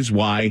 And that is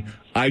why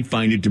I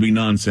find it to be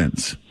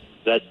nonsense.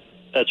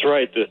 That's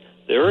right.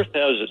 The Earth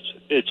has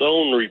its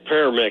own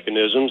repair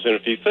mechanisms. And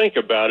if you think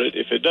about it,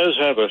 if it does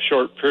have a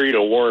short period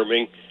of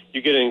warming,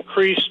 you get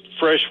increased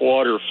fresh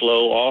water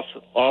flow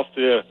off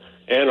the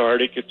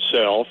Antarctic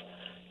itself.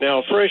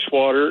 Now, fresh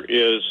water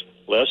is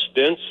less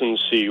dense than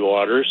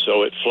seawater,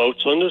 so it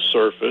floats on the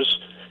surface,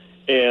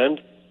 and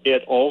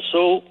it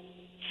also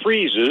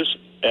freezes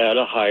at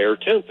a higher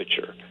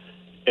temperature.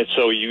 And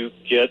so you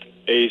get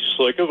a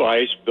slick of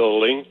ice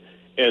building,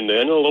 and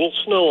then a little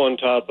snow on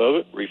top of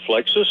it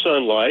reflects the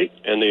sunlight,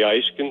 and the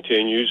ice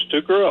continues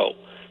to grow.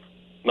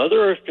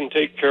 Mother Earth can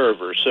take care of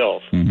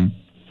herself. Mm-hmm.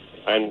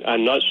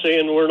 I'm not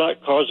saying we're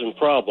not causing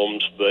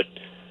problems, but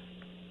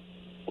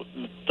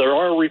there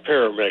are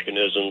repair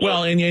mechanisms.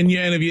 Well, and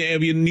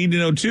if you need to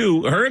know,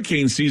 too,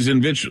 hurricane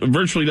season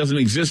virtually doesn't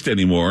exist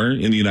anymore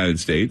in the United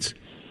States.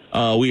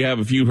 We have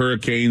a few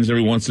hurricanes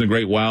every once in a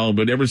great while,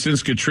 but ever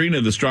since Katrina,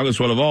 the strongest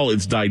one of all,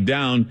 it's died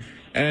down.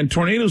 And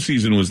tornado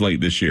season was late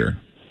this year.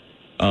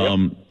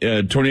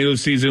 Tornado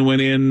season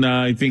went in,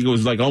 I think it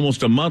was like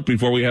almost a month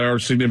before we had our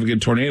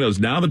significant tornadoes.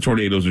 Now the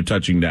tornadoes are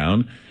touching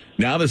down.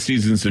 Now the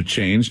seasons have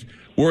changed.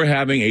 We're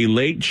having a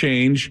late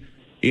change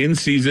in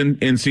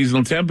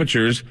seasonal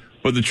temperatures,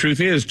 but the truth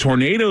is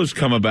tornadoes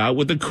come about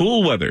with the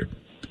cool weather.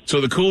 So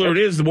the cooler it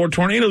is, the more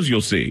tornadoes you'll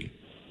see.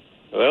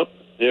 Well,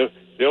 the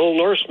old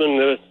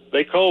Norsemen,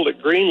 they called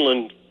it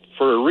Greenland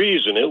for a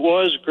reason. It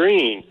was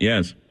green.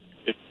 Yes.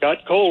 It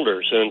got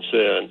colder since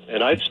then.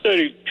 And I've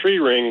studied tree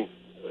ring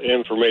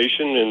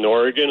information in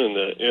Oregon and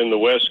in the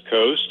West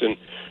Coast, and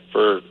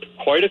for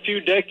quite a few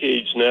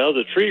decades now,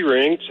 the tree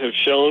rings have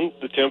shown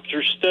the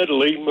temperature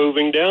steadily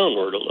moving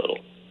downward a little.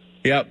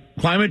 Yeah,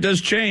 climate does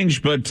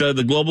change, but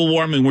the global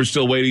warming we're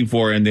still waiting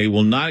for, and they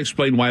will not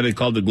explain why they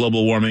called it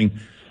global warming.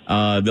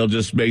 They'll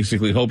just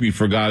basically hope you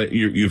forgot it.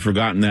 You've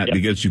forgotten that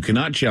because you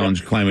cannot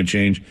challenge climate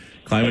change.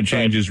 Climate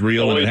change is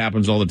real, and it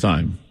happens all the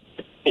time.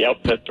 Yep,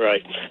 that's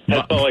right.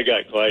 That's all I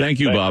got, Clyde.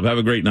 Thank you, Bye. Bob. Have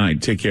a great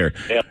night. Take care.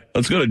 Yep.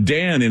 Let's go to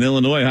Dan in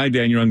Illinois. Hi,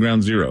 Dan. You're on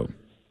Ground Zero.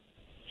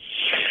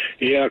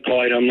 Yeah,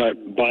 Clyde, I'm not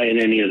buying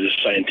any of this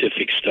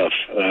scientific stuff.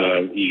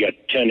 You got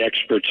 10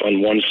 experts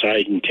on one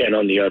side and 10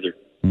 on the other.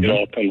 Mm-hmm. It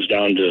all comes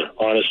down to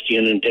honesty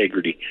and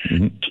integrity.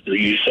 Mm-hmm.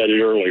 You said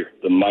it earlier,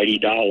 the mighty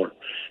dollar.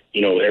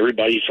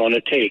 Everybody's on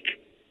a take,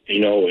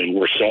 and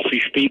we're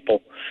selfish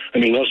people. I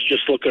mean, let's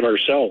just look at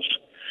ourselves.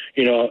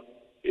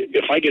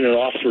 If I get an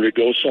offer to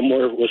go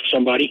somewhere with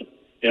somebody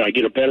and I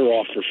get a better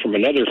offer from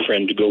another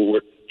friend to go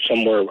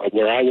somewhere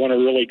where I want to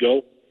really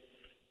go,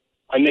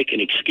 I make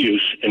an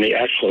excuse, and they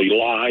actually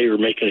lie or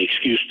make an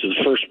excuse to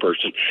the first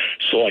person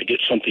so I get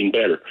something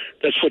better.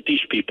 That's what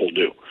these people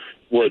do.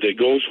 Where they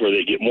goes, where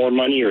they get more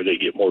money or they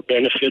get more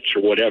benefits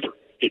or whatever.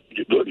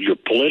 Your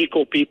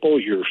political people,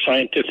 your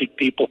scientific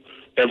people,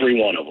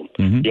 every one of them.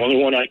 Mm-hmm. The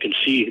only one I can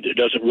see that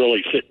doesn't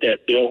really fit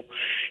that bill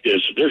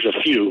is there's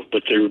a few,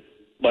 but they're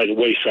by the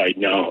wayside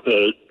now,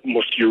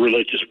 most of your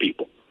religious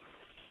people.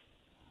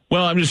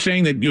 Well, I'm just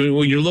saying that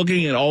when you're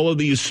looking at all of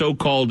these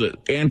so-called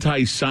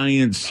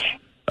anti-science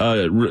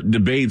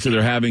debates that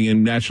they're having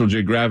in National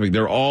Geographic,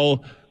 they're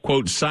all,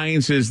 quote,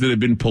 sciences that have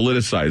been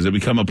politicized. They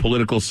become a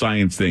political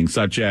science thing,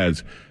 such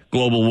as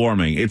global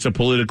warming. It's a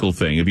political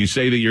thing. If you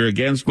say that you're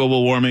against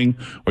global warming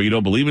or you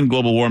don't believe in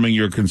global warming,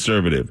 you're a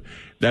conservative.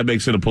 That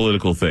makes it a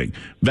political thing.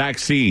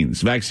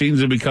 Vaccines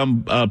have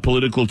become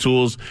political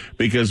tools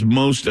because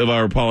most of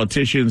our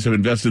politicians have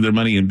invested their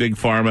money in big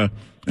pharma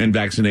and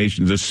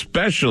vaccinations,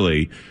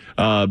 especially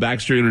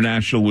Baxter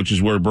International, which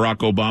is where Barack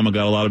Obama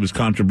got a lot of his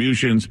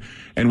contributions,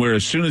 and where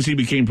as soon as he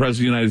became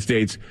president of the United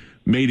States,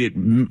 made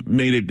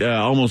it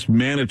almost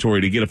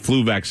mandatory to get a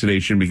flu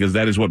vaccination, because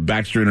that is what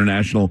Baxter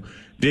International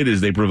did, is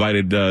they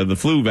provided the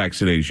flu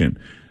vaccination.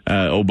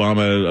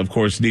 Obama, of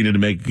course, needed to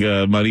make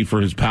money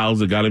for his pals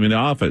that got him into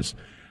office.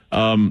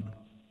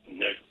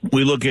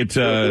 We look at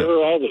there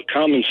are all the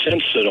common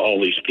sense that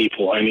all these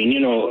people. I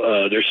mean,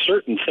 there's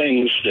certain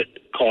things that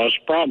cause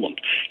problems.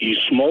 You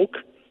smoke.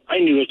 I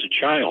knew as a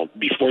child,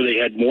 before they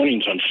had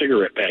warnings on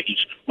cigarette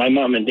packages, my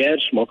mom and dad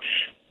smoked.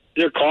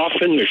 They're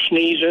coughing, they're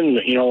sneezing.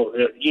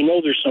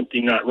 There's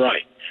something not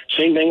right.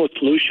 Same thing with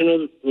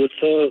pollution with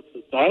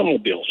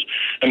automobiles.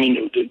 I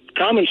mean, the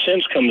common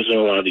sense comes in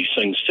a lot of these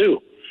things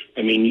too.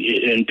 I mean,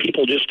 and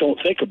people just don't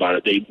think about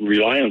it. They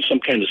rely on some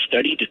kind of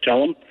study to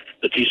tell them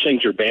that these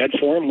things are bad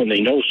for them when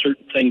they know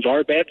certain things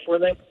are bad for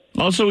them.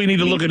 Also, we need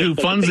to look at who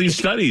funds these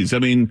studies. I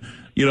mean,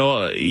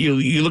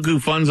 you look who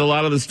funds a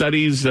lot of the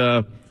studies,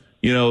 and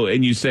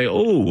you say,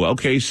 oh,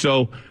 okay,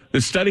 so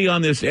the study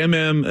on this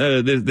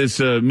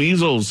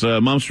measles,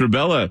 mumps,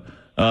 rubella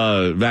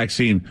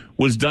vaccine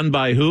was done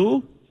by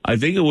who? I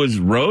think it was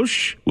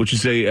Roche, which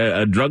is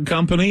a drug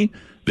company.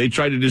 They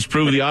tried to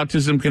disprove the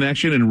autism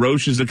connection, and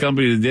Roche is the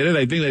company that did it.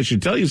 I think that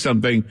should tell you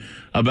something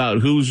about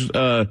who's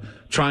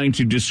trying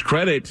to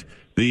discredit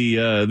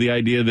the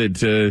idea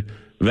that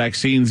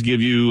vaccines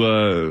give you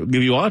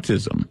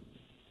autism.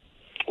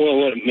 Well,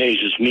 what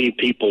amazes me,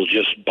 people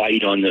just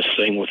bite on this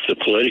thing with the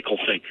political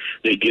thing.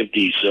 They give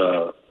these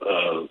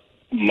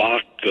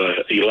mock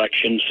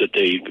elections that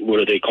what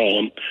do they call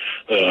them,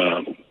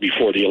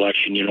 before the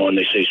election, and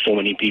they say so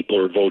many people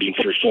are voting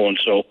for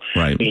so-and-so.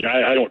 Right. I mean,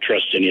 I don't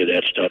trust any of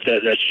that stuff.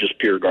 That's just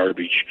pure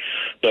garbage.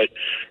 But,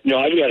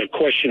 I've got a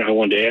question I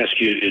wanted to ask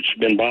you. It's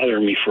been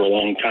bothering me for a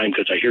long time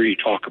because I hear you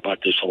talk about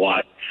this a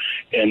lot.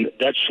 And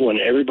that's when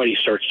everybody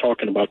starts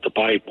talking about the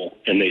Bible,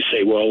 and they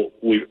say, well,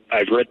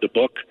 I've read the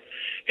book.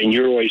 And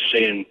you're always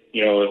saying,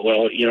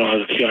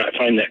 I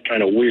find that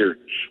kind of weird.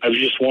 I was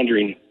just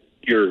wondering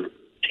your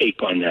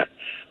take on that.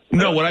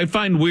 No, what I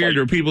find weird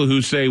are people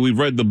who say we've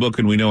read the book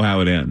and we know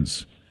how it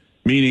ends,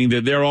 meaning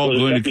that they're all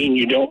going to. Does that mean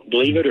you don't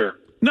believe it, or?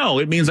 No,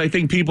 it means I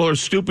think people are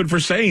stupid for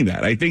saying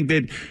that. I think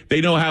that they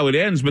know how it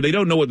ends, but they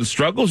don't know what the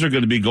struggles are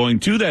going to be going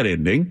to that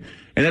ending.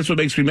 And that's what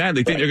makes me mad.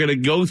 They think they're going to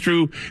go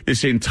through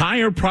this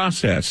entire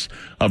process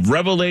of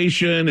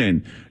revelation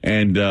and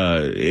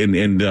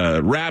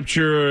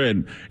rapture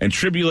and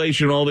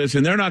tribulation, all this,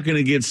 and they're not going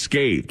to get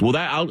scathed. Well,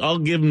 I'll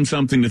give them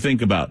something to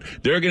think about.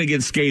 They're going to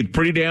get scathed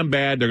pretty damn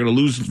bad. They're going to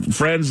lose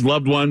friends,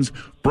 loved ones,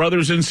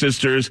 brothers and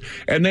sisters,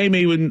 and they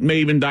may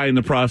even die in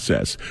the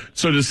process.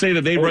 So to say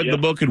that they read the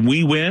book and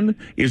we win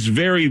is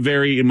very,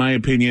 very, in my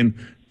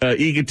opinion,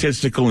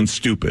 egotistical and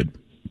stupid.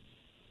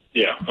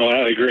 Yeah,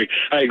 I agree.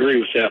 I agree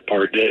with that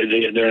part.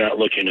 They're not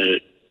looking at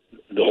it,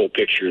 the whole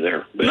picture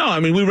there. But. No, I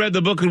mean, we read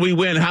the book and we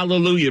win.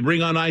 Hallelujah.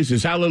 Bring on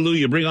ISIS.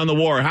 Hallelujah. Bring on the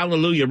war.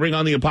 Hallelujah. Bring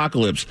on the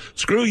apocalypse.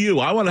 Screw you.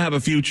 I want to have a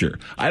future.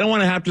 I don't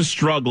want to have to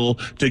struggle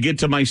to get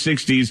to my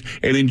 60s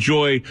and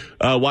enjoy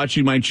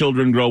watching my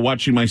children grow,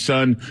 watching my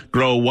son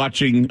grow,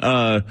 watching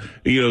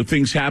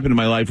things happen in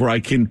my life where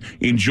I can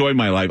enjoy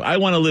my life. I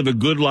want to live a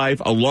good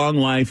life, a long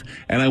life,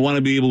 and I want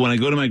to be able, when I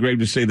go to my grave,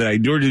 to say that I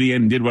endured to the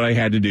end and did what I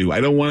had to do. I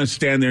don't want to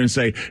stand there and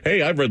say,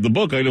 hey, I've read the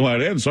book. I know how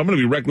it ends, so I'm going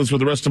to be reckless for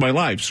the rest of my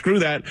life. Screw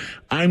that.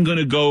 I'm going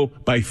to go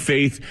by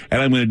faith,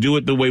 and I'm going to do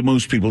it the way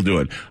most people do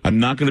it. I'm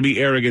not going to be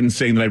arrogant and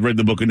saying that I've read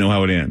the book and know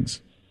how it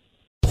ends.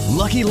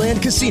 Lucky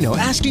Land Casino,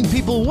 asking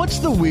people, what's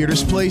the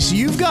weirdest place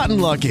you've gotten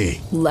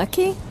lucky?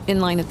 Lucky? In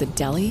line at the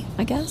deli,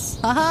 I guess?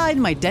 Aha,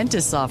 in my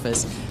dentist's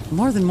office.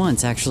 More than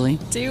once, actually.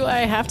 Do I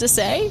have to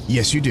say?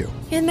 Yes, you do.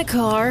 In the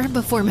car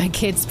before my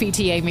kids'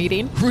 PTA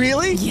meeting.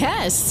 Really?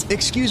 Yes.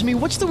 Excuse me,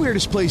 what's the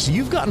weirdest place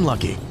you've gotten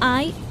lucky?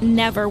 I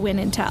never win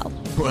and tell.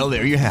 Well,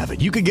 there you have it.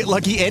 You can get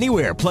lucky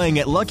anywhere, playing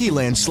at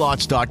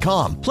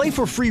LuckyLandSlots.com. Play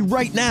for free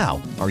right now.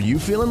 Are you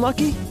feeling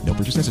lucky? No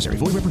purchase necessary.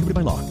 Void where prohibited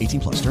by law.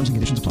 18+. Terms and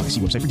conditions apply.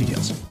 See website for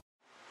details.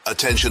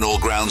 Attention all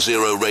Ground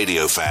Zero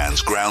radio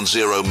fans.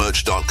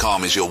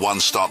 GroundZeroMerch.com is your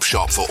one-stop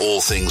shop for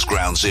all things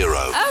Ground Zero.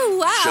 Oh,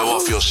 wow. Show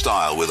off your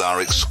style with our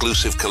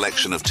exclusive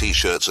collection of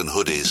t-shirts and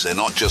hoodies. They're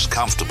not just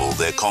comfortable,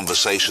 they're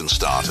conversation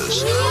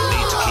starters. Need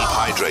to keep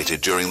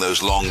hydrated during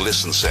those long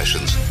listen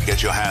sessions?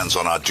 Get your hands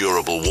on our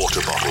durable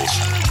water bottles.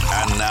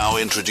 And now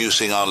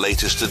introducing our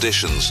latest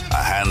editions,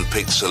 a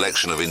hand-picked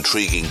selection of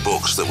intriguing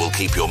books that will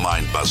keep your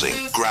mind buzzing.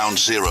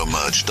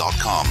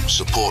 GroundZeroMerch.com.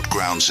 Support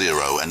Ground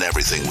Zero and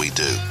everything we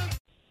do.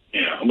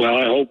 Yeah, well,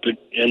 I hope it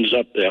ends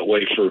up that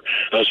way for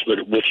us.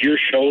 But with your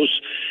shows,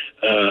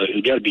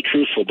 you got to be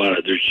truthful about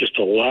it. There's just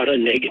a lot of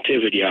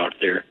negativity out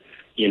there,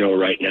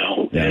 right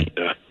now. Yeah. And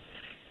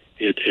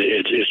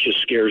it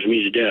just scares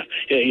me to death.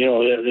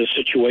 The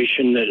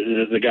situation that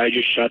the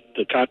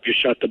cop just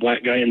shot the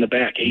black guy in the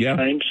back 8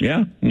 times.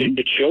 Yeah. Mm-hmm.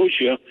 It shows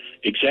you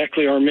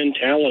exactly our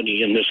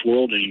mentality in this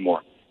world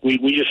anymore. We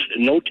just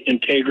no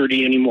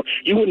integrity anymore.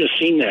 You wouldn't have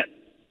seen that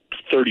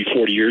 30,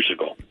 40 years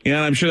ago. Yeah,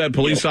 and I'm sure that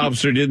police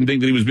officer didn't think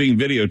that he was being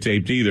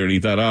videotaped either, and he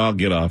thought, I'll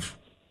get off.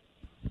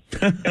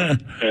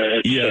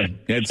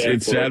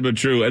 It's sad but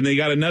true. And they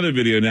got another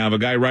video now of a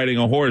guy riding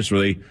a horse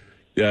where they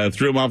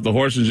threw him off the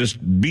horse and just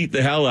beat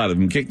the hell out of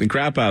him, kicked the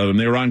crap out of him.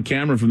 They were on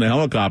camera from the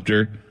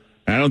helicopter.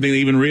 And I don't think they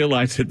even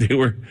realized that they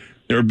were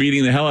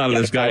beating the hell out of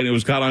this guy, and it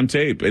was caught on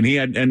tape. And he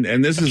had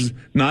and this is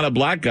not a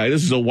black guy,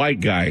 this is a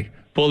white guy.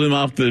 Pulled him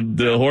off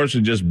the horse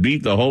and just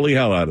beat the holy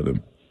hell out of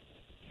him.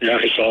 Yeah,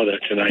 I saw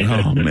that tonight.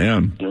 Oh,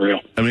 man.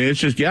 Unreal. I mean,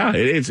 it's just,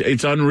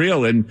 it's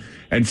unreal. And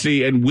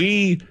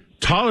we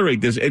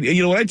tolerate this. And,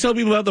 when I tell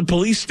people about the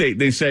police state,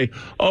 they say,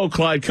 oh,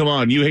 Clyde, come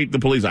on, you hate the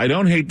police. I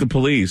don't hate the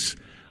police.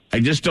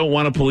 I just don't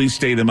want a police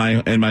state in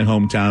my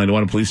hometown. I don't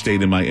want a police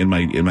state in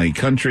my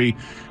country,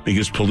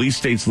 because police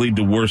states lead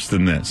to worse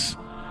than this.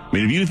 I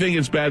mean, if you think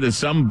it's bad that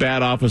some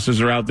bad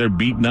officers are out there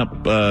beating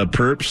up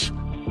perps,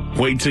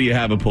 wait till you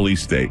have a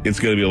police state. It's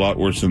going to be a lot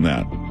worse than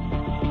that.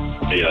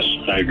 Yes,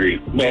 I agree.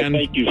 Well,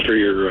 thank you for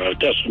your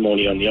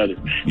testimony on the other,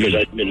 because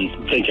I've been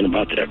thinking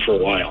about that for a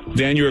while.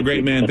 Dan, you're a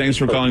great man. Thanks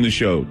for calling the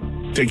show.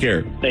 Take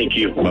care. Thank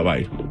you.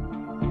 Bye-bye.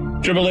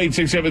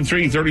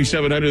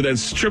 888-673-3700.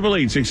 That's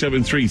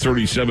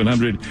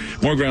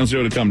 888-673-3700. More Ground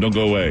Zero to come. Don't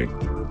go away.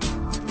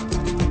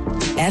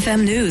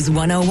 FM News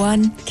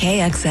 101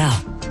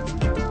 KXL.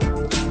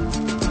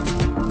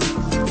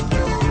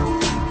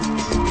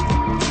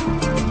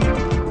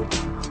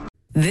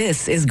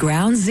 This is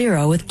Ground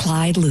Zero with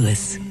Clyde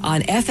Lewis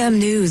on FM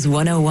News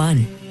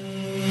 101.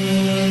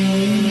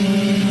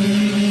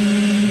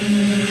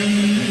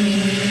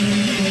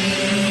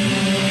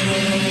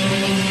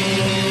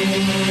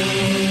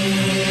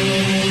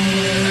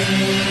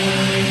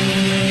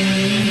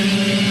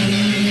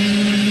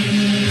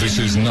 This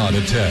is not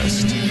a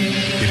test.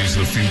 It is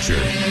the future.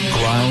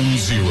 Ground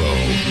Zero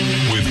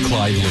with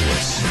Clyde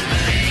Lewis.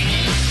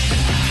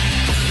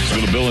 Let's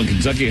go to Bill in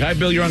Kentucky. Hi,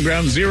 Bill. You're on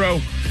Ground Zero.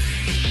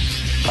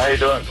 How you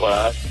doing,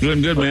 Clyde?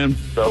 Doing good, man.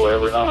 So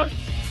every night.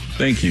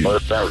 Thank you.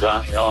 First every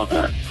time you're on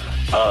there.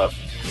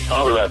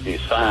 Talk about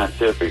these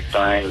scientific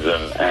things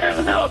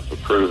and how to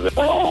prove it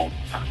wrong.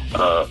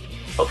 A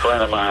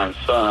friend of mine's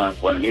son,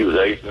 when he was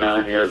 8,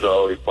 9 years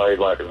old, he played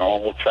like a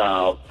normal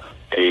child.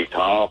 He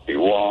talked, he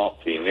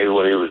walked, he knew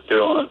what he was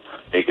doing.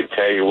 He could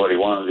tell you what he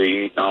wanted to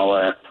eat and all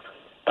that.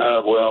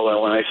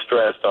 Well, when they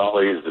stressed all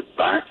these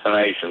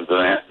vaccinations and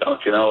that,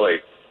 don't you know,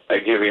 they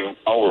give him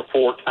over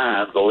 4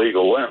 times the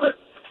legal limit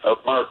of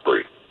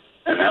mercury.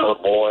 And now the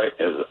boy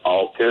is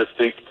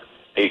autistic.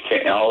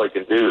 All he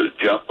can do is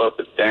jump up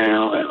and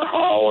down and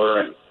holler,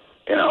 and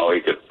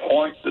he could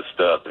point to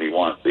stuff that he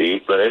wants to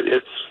eat. But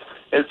it's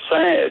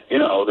sad,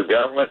 the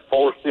government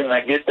forced him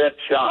to get that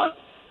shot,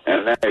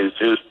 and now he's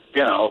just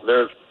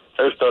they're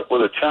stuck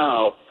with a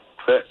child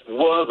that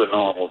was a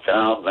normal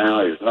child.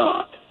 Now he's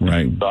not.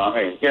 Right. So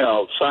I mean,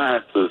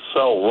 science is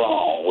so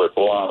wrong with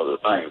a lot of the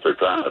things they're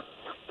trying to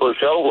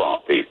push over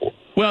on people.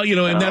 Well,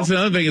 and that's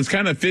another thing. It's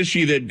kind of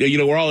fishy that,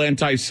 we're all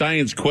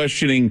anti-science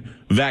questioning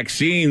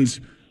vaccines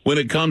when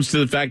it comes to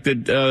the fact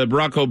that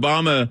Barack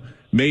Obama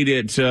made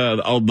it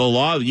the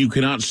law that you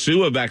cannot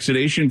sue a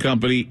vaccination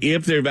company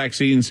if their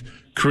vaccines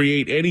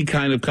create any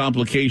kind of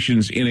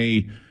complications in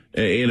a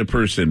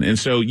person. And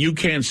so you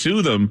can't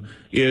sue them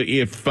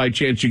if by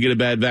chance you get a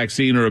bad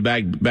vaccine or a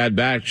bad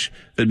batch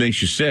that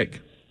makes you sick.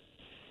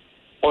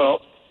 Well,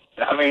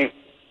 I mean,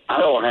 I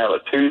don't have a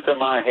tooth in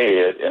my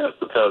head, and it's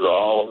because of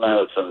all the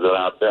medicines that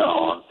I've been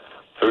on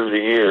through the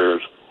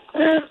years.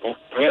 And,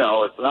 you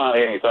know, it's not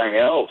anything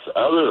else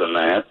other than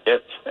that.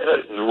 It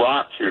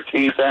rots your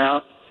teeth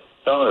out.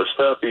 Some of the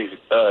stuff these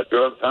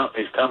drug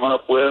companies come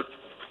up with.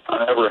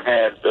 I never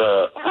had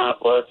high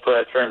blood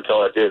pressure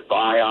until I did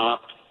Vioxx.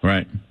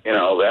 Right. You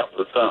know, that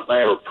was something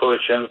they were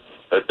pushing.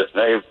 That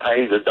they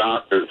pay the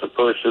doctors to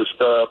push this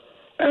stuff,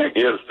 and it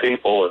gives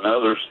people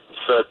another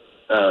such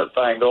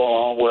thing going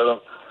on with them.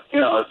 You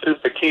know, it's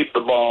just to keep the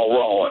ball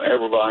rolling.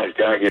 Everybody's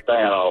got to get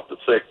that off the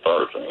sick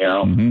person, you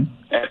know.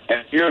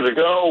 And years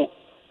ago,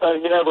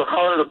 you never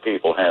heard of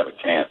people having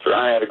cancer.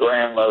 I had a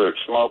grandmother that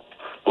smoked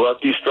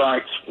Lucky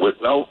Strikes with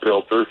no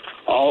filters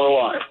all her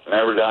life,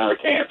 never died of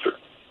cancer.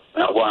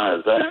 Now, why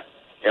is that?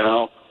 You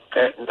know,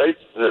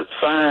 the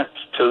science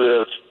to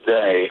this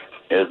day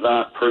has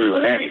not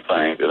proven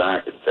anything that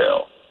I can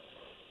tell.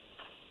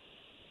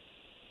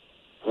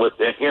 With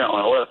it, you know,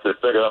 unless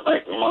they're going to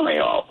make money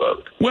off of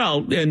it.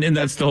 Well, and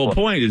that's the whole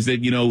point is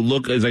that, you know,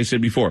 look, as I said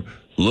before,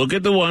 look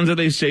at the ones that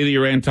they say that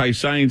you're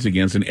anti-science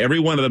against, and every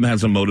one of them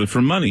has a motive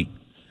for money.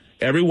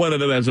 Every one of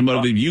them has a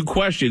motive. If you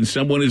question,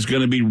 someone is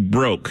going to be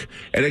broke.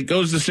 And it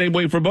goes the same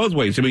way for both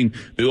ways. I mean,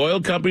 the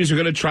oil companies are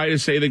going to try to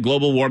say that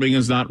global warming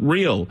is not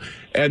real.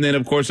 And then,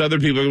 of course, other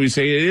people are going to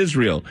say it is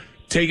real.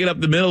 Take it up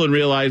the middle and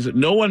realize that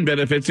no one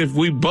benefits if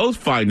we both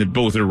find that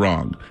both are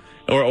wrong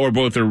or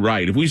both are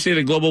right. If we say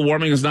that global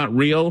warming is not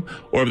real,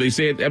 or if they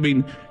say it, I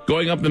mean,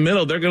 going up the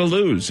middle, they're going to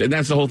lose. And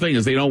that's the whole thing,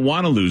 is they don't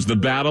want to lose. The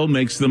battle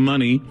makes the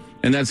money,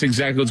 and that's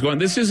exactly what's going on.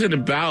 This isn't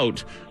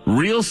about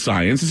real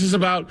science. This is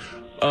about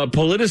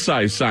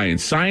politicized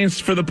science, science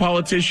for the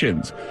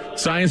politicians,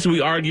 science that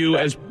we argue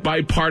as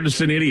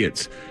bipartisan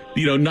idiots,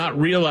 you know, not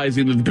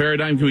realizing that the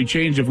paradigm can be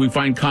changed if we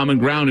find common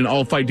ground and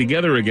all fight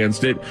together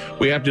against it.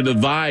 We have to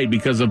divide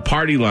because of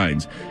party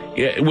lines.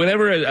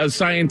 Whenever a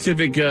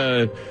scientific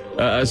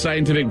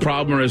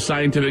problem or a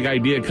scientific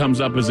idea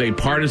comes up as a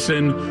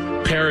partisan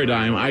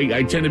paradigm,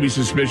 I tend to be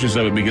suspicious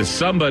of it, because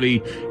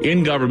somebody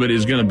in government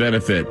is going to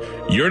benefit.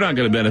 You're not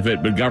going to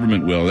benefit, but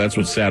government will. That's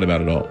what's sad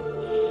about it all.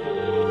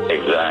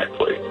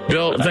 Exactly.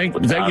 Bill, thank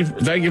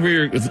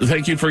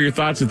you for your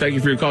thoughts, and thank you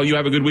for your call. You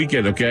have a good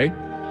weekend, okay?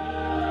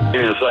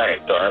 You the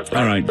same, Darth.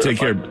 All right, take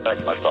care.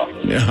 Thanks my call.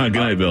 Yeah, good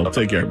night, Bill.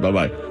 Take care.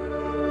 Bye-bye.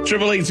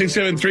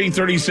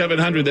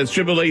 888-673-3700. That's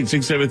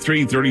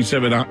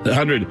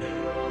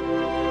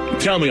 888-673-3700.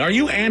 Tell me, are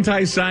you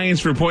anti-science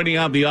for pointing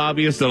out the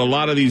obvious that a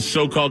lot of these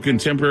so-called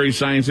contemporary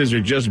sciences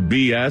are just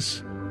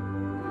BS?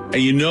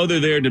 And you know they're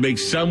there to make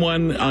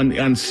someone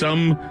on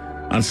some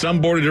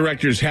board of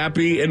directors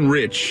happy and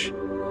rich.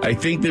 I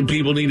think that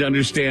people need to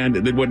understand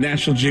that what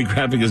National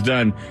Geographic has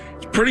done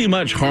is pretty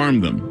much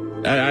harmed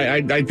them.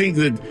 I think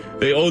that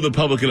they owe the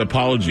public an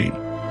apology.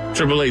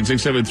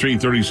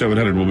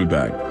 888-673-3700. We'll be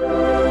back.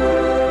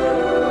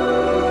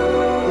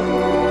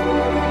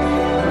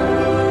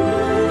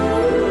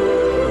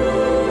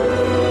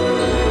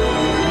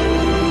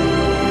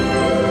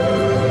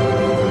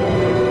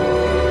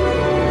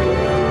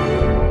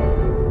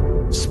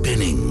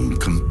 Spinning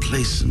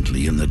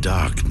complacently in the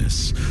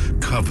darkness,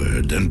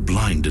 covered and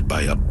blinded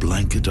by a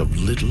blanket of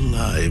little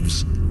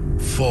lives,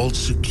 false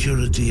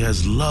security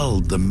has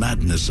lulled the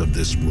madness of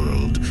this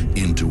world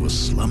into a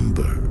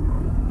slumber.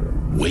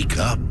 Wake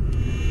up.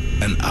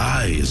 An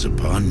eye is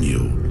upon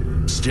you,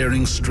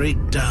 staring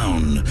straight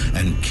down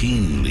and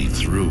keenly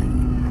through,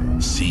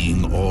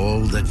 seeing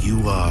all that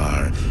you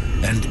are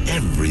and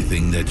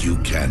everything that you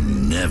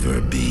can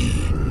never be.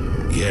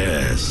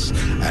 Yes,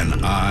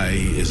 an eye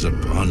is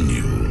upon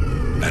you,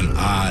 an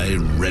eye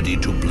ready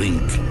to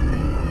blink.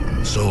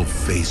 So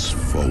face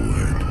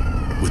forward,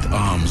 with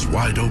arms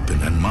wide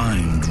open and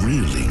mind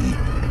reeling.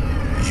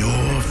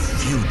 Your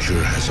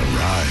future has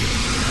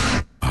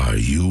arrived. Are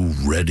you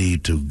ready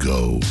to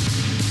go?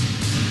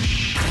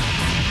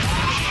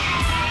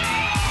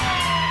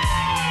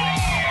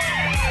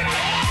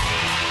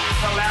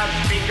 The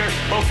loudspeaker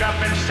spoke up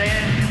and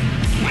said,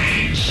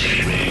 "Wait,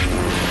 Jimmy."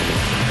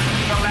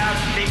 The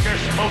loudspeaker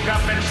spoke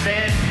up and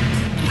said,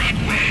 "Wait,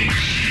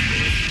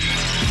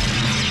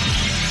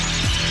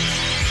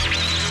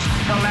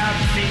 The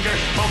loudspeaker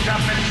spoke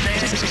up and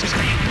said,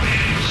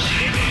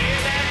 "Did you hear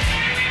that?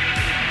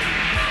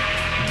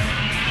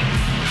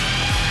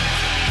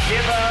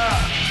 Give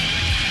up.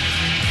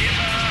 Give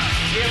up.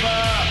 Give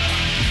up.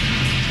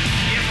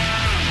 Give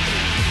up.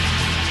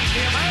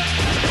 Give up.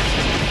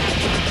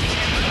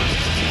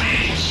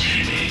 Wait,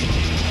 Jimmy.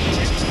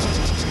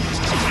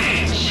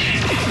 Wait,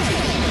 Jimmy.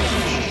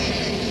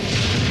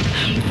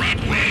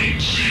 Wait,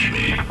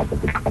 Jimmy.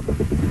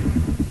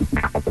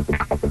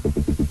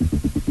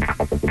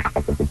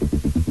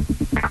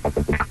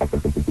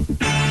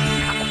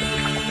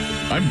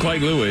 I'm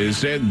Clyde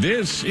Lewis, and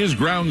this is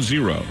Ground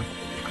Zero.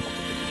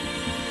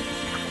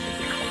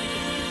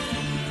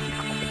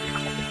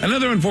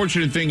 Another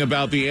unfortunate thing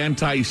about the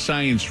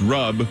anti-science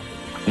rub,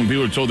 when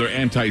people are told they're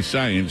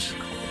anti-science,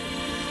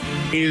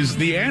 is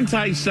the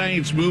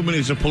anti-science movement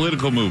is a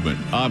political movement,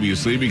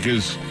 obviously,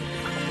 because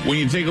when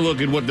you take a look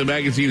at what the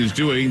magazine is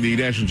doing, the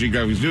National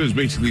Geographic is doing, is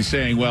basically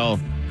saying, well,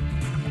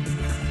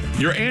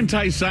 you're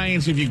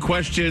anti-science if you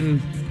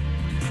question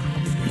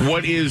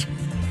what is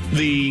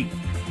the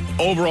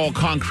overall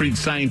concrete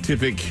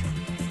scientific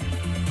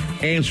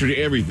answer to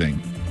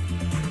everything.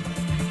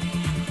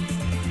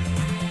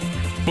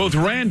 Both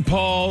Rand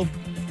Paul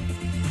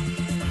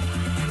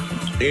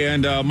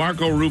and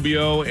Marco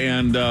Rubio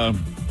and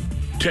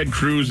Ted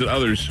Cruz and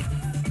others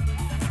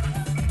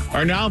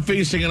are now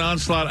facing an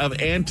onslaught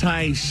of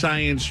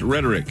anti-science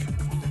rhetoric.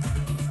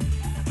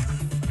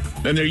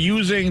 And they're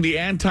using the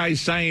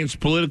anti-science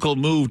political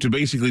move to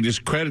basically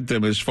discredit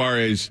them as far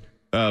as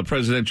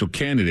presidential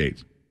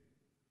candidates.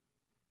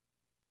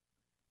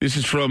 This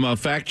is from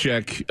Fact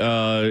Check,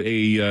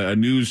 a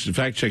news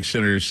fact check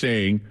center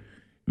saying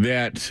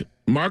that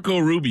Marco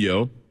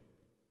Rubio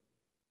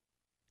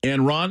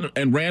and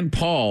Rand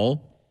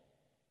Paul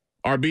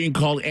are being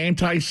called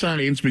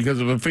anti-science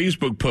because of a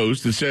Facebook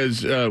post that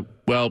says,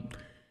 well,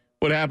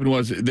 what happened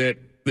was that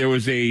there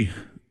was a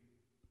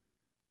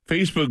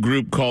Facebook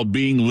group called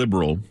Being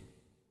Liberal,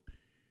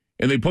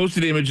 and they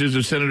posted images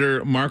of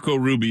Senator Marco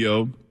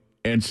Rubio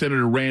and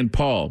Senator Rand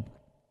Paul.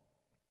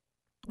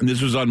 And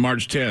this was on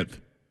March 10th.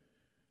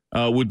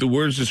 With the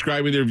words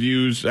describing their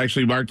views,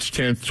 actually March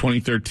 10th,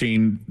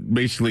 2013,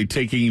 basically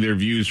taking their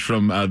views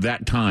from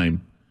that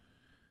time.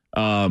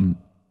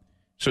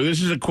 So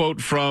this is a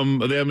quote from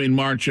them in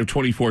March of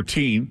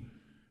 2014.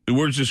 The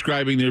words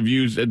describing their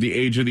views at the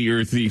age of the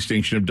Earth, the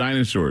extinction of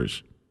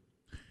dinosaurs.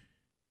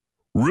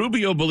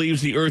 Rubio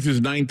believes the Earth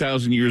is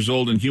 9,000 years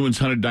old and humans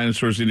hunted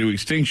dinosaurs into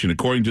extinction.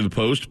 According to the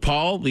post,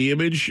 Paul, the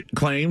image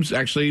proclaims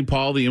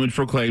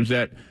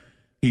that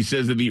he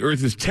says that the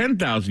Earth is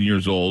 10,000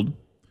 years old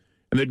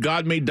and that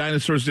God made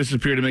dinosaurs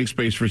disappear to make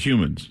space for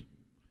humans.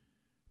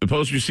 The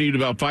post received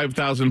about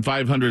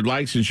 5,500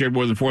 likes and shared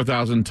more than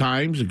 4,000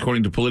 times,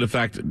 according to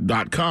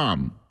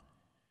PolitiFact.com.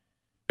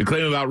 The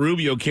claim about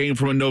Rubio came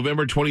from a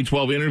November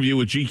 2012 interview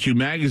with GQ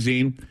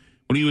magazine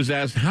when he was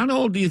asked, "How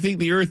old do you think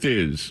the Earth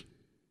is?"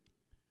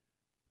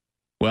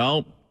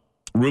 Well,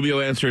 Rubio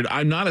answered,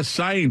 "I'm not a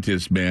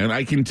scientist, man.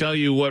 I can tell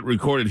you what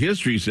recorded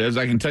history says.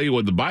 I can tell you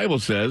what the Bible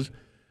says.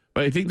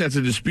 But I think that's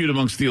a dispute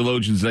amongst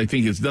theologians, and I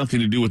think it's nothing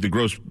to do with the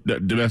gross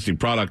domestic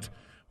product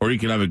or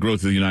economic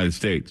growth of the United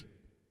States."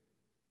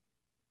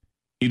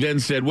 He then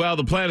said, "Well,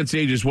 the planet's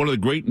age is one of the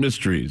great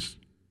mysteries."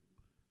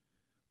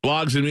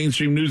 Blogs and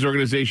mainstream news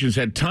organizations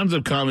had tons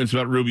of comments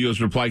about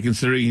Rubio's reply,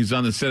 considering he's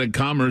on the Senate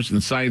Commerce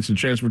and Science and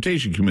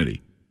Transportation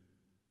Committee.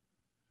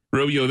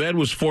 Rubio then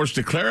was forced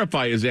to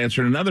clarify his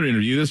answer in another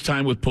interview, this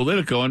time with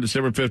Politico on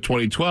December 5th,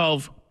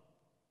 2012,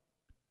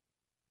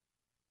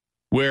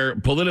 where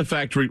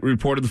PolitiFact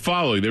reported the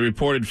following. They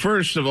reported,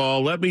 "First of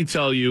all, let me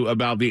tell you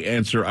about the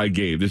answer I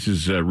gave." This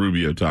is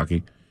Rubio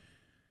talking.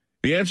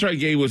 "The answer I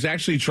gave was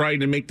actually trying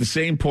to make the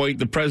same point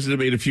the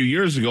president made a few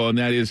years ago, and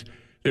that is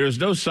there is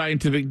no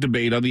scientific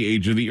debate on the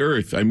age of the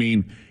Earth. I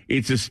mean,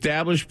 it's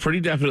established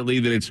pretty definitely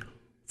that it's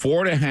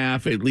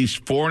at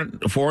least four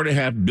and a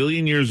half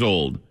billion years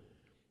old."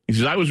 He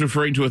says, "I was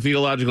referring to a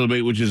theological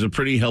debate, which is a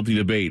pretty healthy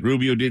debate.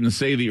 Rubio didn't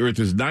say the Earth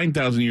is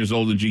 9,000 years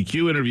old in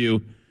GQ interview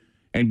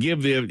and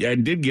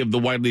did give the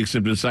widely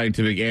accepted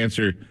scientific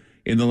answer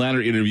in the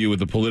latter interview with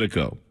the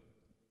Politico."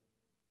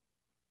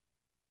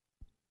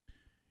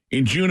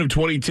 In June of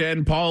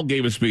 2010, Rand Paul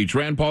gave a speech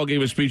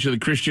at the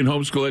Christian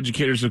Homeschool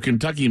Educators of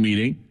Kentucky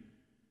meeting,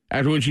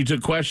 after which he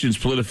took questions,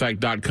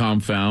 PolitiFact.com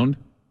found.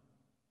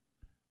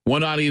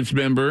 One audience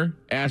member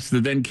asked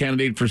the then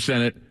candidate for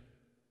Senate,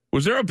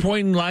 "Was there a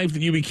point in life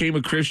that you became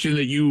a Christian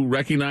that you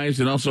recognized?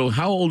 And also,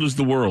 how old is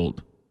the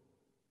world?"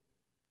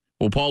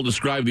 Well, Paul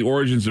described the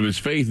origins of his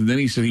faith, and then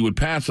he said he would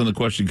pass on the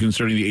question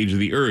concerning the age of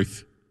the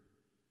Earth.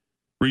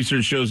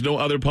 Research shows no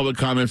other public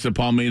comments that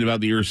Paul made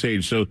about the Earth's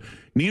age, so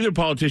neither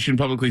politician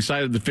publicly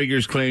cited the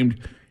figures claimed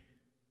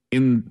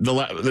in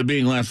the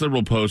Being Last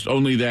Liberal post,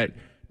 only that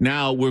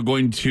now we're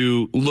going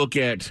to look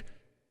at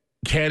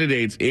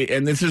candidates,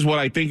 and this is what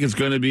I think is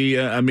going to be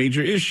a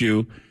major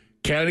issue.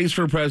 Candidates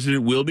for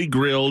president will be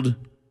grilled.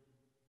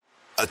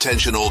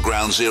 Attention all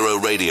Ground Zero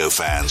radio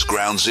fans.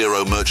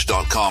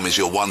 GroundZeroMerch.com is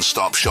your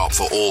one-stop shop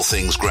for all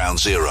things Ground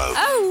Zero.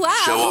 Oh, wow.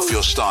 Show off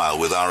your style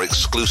with our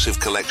exclusive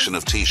collection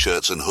of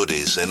t-shirts and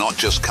hoodies. They're not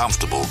just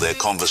comfortable, they're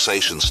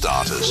conversation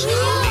starters.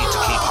 Need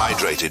to keep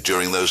hydrated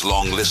during those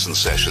long listen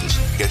sessions?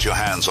 Get your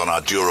hands on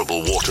our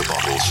durable water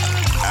bottles.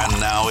 And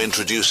now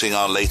introducing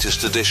our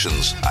latest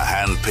editions, a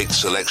hand-picked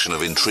selection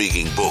of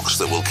intriguing books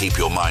that will keep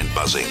your mind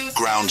buzzing.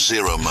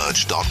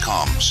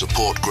 GroundZeroMerch.com.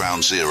 Support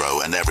Ground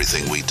Zero and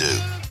everything we do.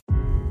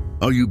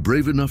 Are you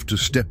brave enough to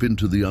step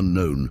into the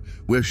unknown,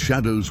 where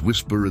shadows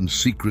whisper and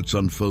secrets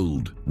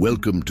unfold?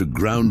 Welcome to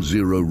Ground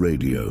Zero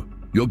Radio,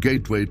 your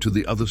gateway to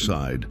the other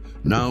side,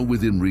 now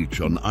within reach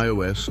on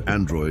iOS,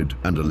 Android,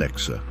 and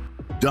Alexa.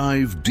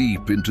 Dive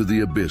deep into the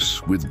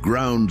abyss with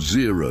Ground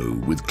Zero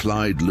with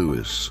Clyde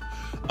Lewis.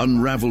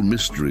 Unravel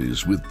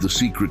mysteries with The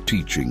Secret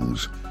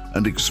Teachings,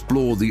 and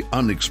explore the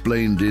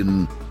unexplained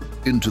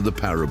into the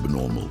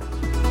paranormal.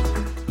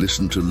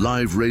 Listen to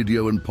live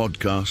radio and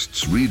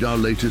podcasts, read our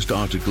latest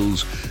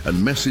articles,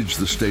 and message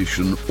the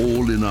station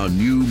all in our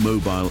new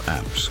mobile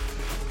apps.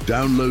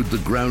 Download the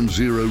Ground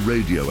Zero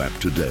Radio app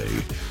today,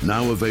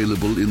 now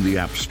available in the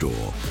App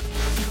Store.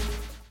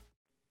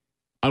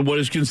 on what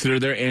is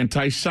considered their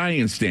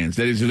anti-science stance.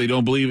 That is, if they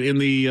don't believe in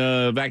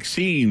the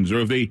vaccines, or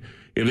if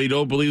they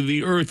don't believe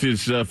the Earth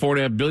is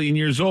 4.5 billion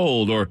years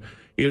old, or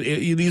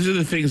these are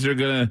the things that are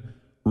going to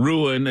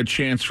ruin a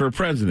chance for a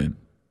president.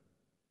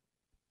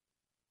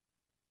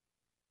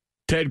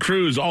 Ted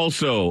Cruz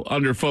also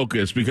under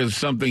focus because of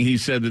something he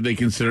said that they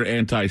consider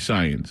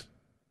anti-science.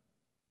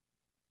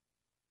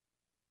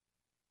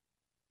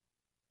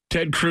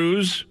 Ted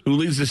Cruz, who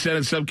leads the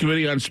Senate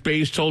Subcommittee on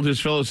Space, told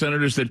his fellow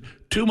senators that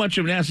too much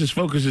of NASA's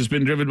focus has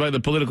been driven by the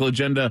political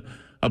agenda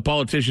of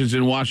politicians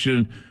in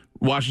Washington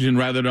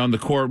rather than on the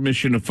core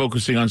mission of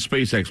focusing on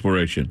space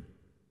exploration.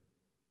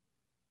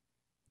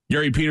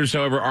 Gary Peters,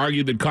 however,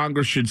 argued that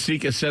Congress should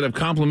seek a set of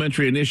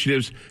complementary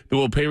initiatives that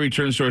will pay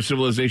returns to our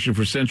civilization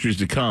for centuries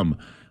to come.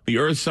 The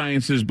Earth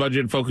Sciences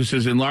budget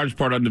focuses in large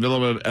part on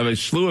development of a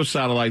slew of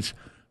satellites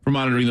for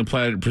monitoring the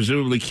planet,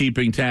 presumably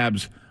keeping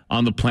tabs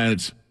on the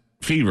planet's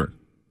fever,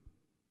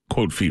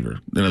 quote fever,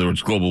 in other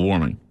words, global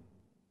warming.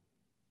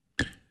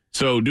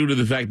 So due to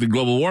the fact that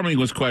global warming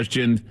was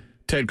questioned,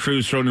 Ted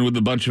Cruz thrown in with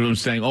a bunch of them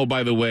saying, oh,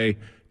 by the way,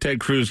 Ted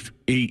Cruz,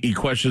 he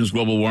questions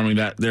global warming,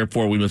 that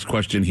therefore we must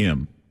question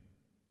him.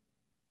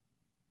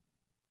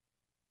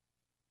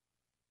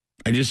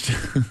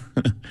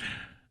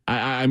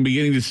 I'm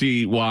beginning to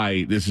see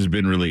why this has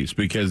been released,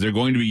 because they're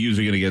going to be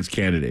using it against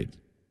candidates.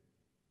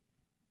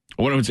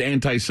 I wonder if it's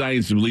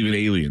anti-science to believe in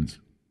aliens.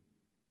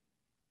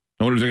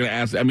 I wonder if they're going to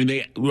ask. I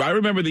mean, I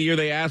remember the year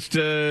they asked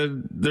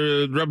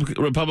the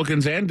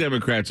Republicans and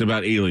Democrats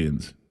about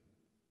aliens,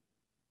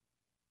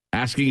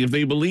 asking if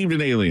they believed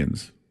in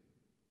aliens.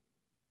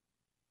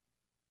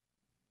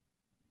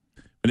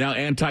 But now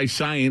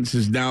anti-science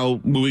is now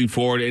moving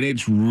forward, and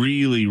it's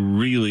really,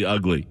 really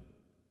ugly.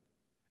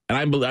 And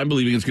I'm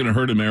believing it's going to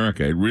hurt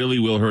America. It really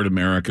will hurt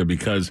America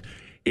because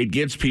it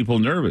gets people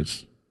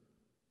nervous.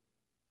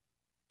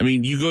 I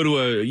mean, you go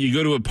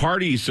to a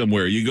party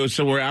somewhere, you go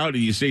somewhere out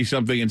and you say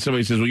something and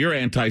somebody says, well, you're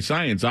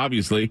anti-science,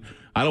 obviously.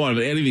 I don't want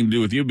to have anything to do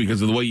with you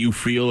because of the way you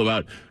feel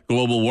about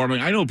global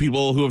warming. I know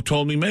people who have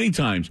told me many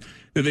times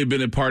that they've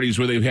been at parties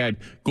where they've had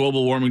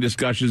global warming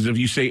discussions. If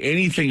you say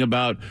anything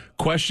about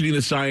questioning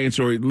the science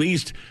or at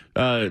least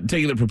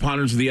taking the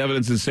preponderance of the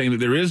evidence and saying that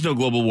there is no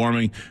global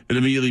warming, then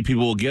immediately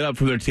people will get up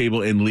from their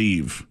table and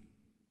leave.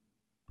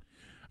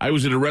 I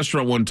was at a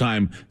restaurant one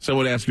time.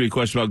 Someone asked me a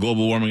question about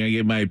global warming. I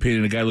gave my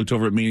opinion. A guy looked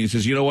over at me and he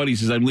says, you know what? He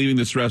says, I'm leaving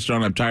this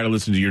restaurant. I'm tired of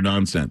listening to your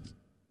nonsense.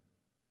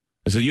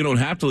 I said, you don't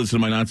have to listen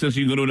to my nonsense.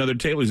 You can go to another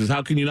table. He says,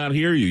 how can you not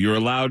hear you? You're a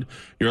loud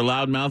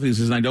mouth. He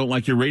says, and I don't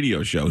like your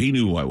radio show. He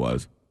knew who I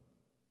was.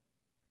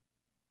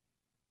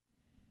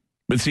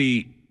 But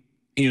see,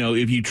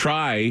 if you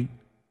try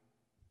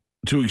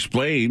to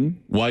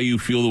explain why you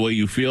feel the way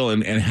you feel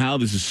and how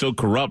this is so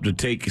corrupt to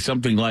take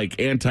something like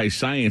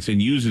anti-science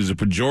and use it as a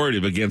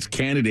pejorative against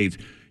candidates,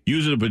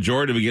 use it as a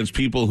pejorative against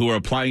people who are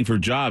applying for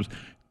jobs,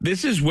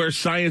 this is where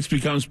science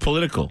becomes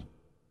political.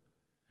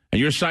 And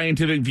your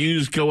scientific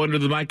views go under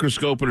the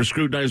microscope and are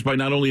scrutinized by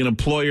not only an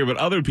employer but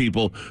other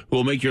people who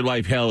will make your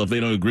life hell if they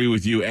don't agree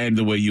with you and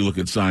the way you look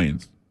at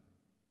science.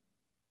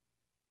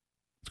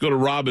 Let's go to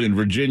Robin in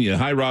Virginia.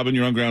 Hi, Robin.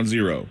 You're on Ground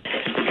Zero.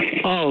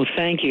 Oh,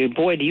 thank you.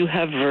 Boy, do you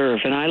have verve,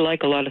 and I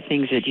like a lot of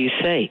things that you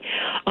say.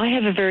 I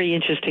have a very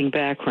interesting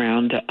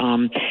background,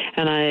 and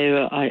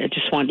I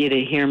just want you to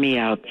hear me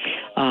out.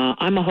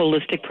 I'm a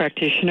holistic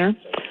practitioner.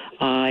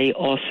 I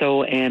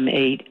also am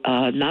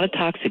not a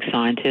toxic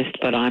scientist,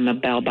 but I'm a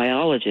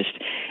biologist.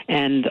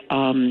 And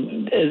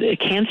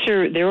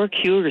cancer, there are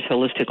cures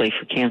holistically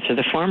for cancer.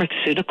 The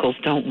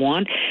pharmaceuticals don't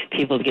want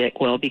people to get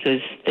well because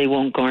they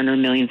won't garner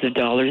millions of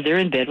dollars. They're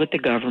in bed with the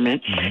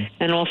government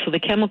and also the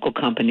chemical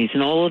companies.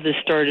 And all of this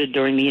started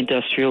during the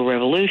Industrial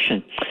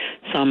Revolution,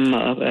 some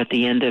at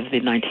the end of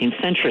the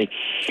 19th century.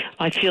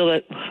 I feel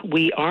that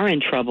we are in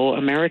trouble.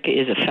 America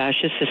is a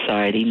fascist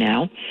society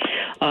now.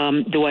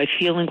 Do I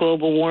feel in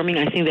global warming?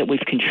 I think that we've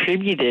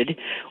contributed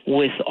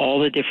with all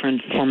the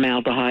different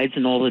formaldehydes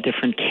and all the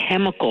different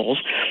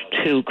chemicals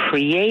to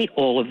create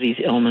all of these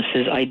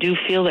illnesses. I do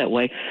feel that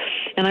way.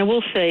 And I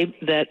will say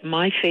that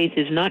my faith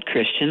is not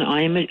Christian.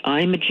 I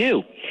am a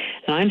Jew.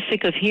 And I'm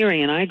sick of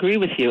hearing, and I agree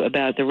with you,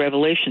 about the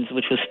Revelations,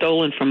 which was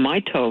stolen from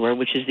my Torah,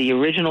 which is the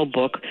original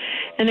book.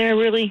 And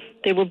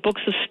they were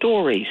books of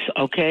stories,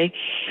 okay?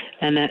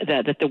 And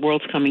that the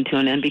world's coming to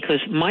an end, because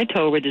my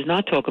Torah does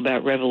not talk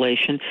about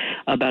Revelation,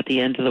 about the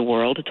end of the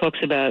world. It talks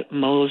about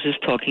Moses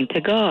talking to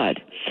God.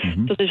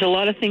 So there's a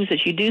lot of things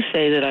that you do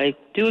say that I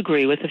do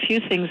agree with. A few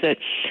things that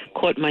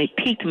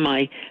piqued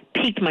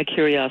my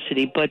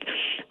curiosity. But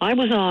I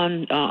was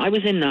in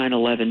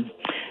 9/11.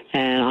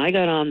 And I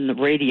got on the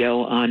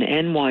radio on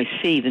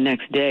NYC the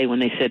next day when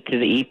they said to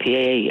the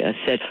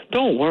EPA,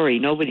 don't worry,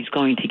 nobody's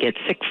going to get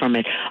sick from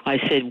it. I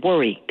said,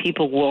 worry,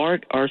 people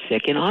are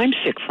sick, and I'm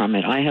sick from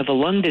it. I have a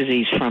lung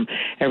disease from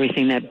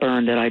everything that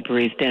burned that I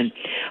breathed in.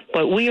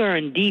 But we are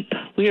in deep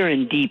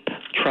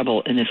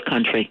trouble in this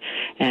country,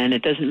 and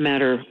it doesn't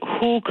matter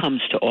who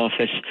comes to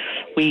office.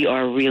 We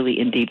are really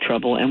in deep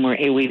trouble, and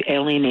we've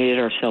alienated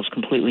ourselves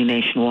completely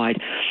nationwide.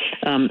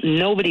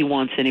 Nobody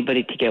wants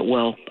anybody to get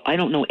well. I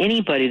don't know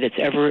anybody that's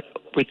ever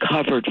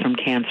recovered from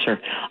cancer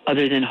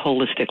other than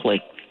holistically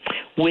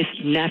with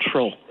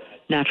natural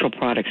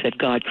products that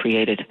God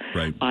created.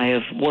 Right. I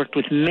have worked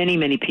with many,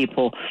 many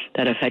people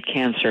that have had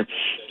cancer,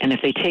 and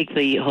if they take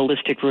the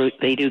holistic route,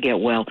 they do get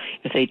well.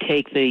 If they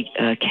take the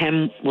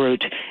chem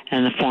route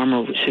and the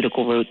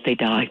pharmaceutical route, they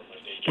die.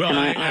 Well,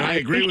 and I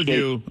agree with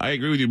you. I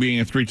agree with you being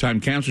a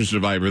 3-time cancer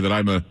survivor that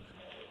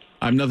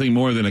I'm nothing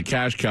more than a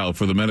cash cow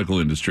for the medical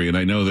industry, and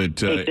I know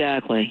that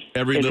exactly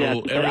every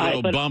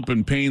little bump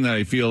and pain that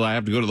I feel, I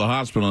have to go to the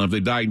hospital, and if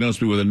they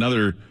diagnose me with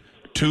another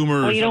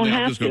tumor or something,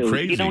 I'll just go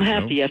crazy. You don't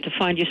have to. You have to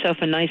find yourself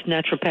a nice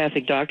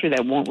naturopathic doctor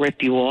that won't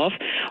rip you off,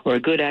 or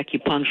a good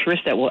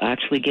acupuncturist that will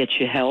actually get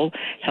you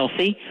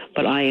healthy.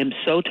 But I am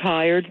so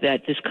tired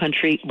that this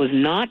country was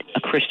not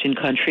a Christian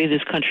country.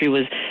 This country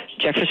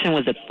Jefferson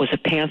was a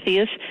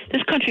pantheist.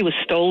 This country was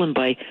stolen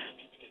by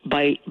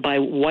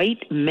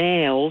white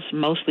males,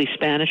 mostly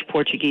Spanish,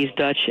 Portuguese,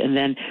 Dutch, and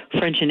then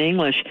French and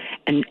English,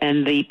 and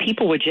the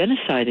people were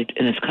genocided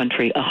in this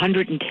country.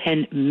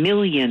 110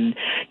 million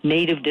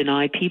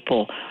native-denied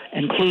people,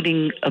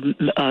 including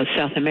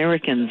South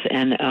Americans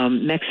and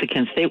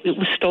Mexicans. It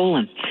was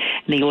stolen.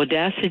 And the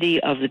audacity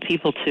of the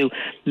people to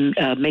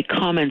make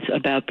comments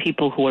about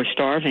people who are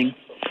starving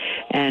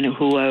and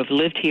who have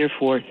lived here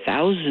for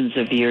thousands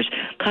of years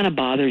kind of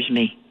bothers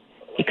me.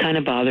 It kind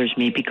of bothers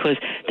me because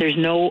there's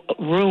no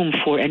room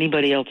for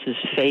anybody else's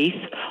faith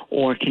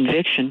or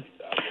conviction.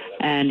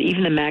 And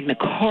even the Magna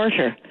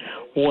Carta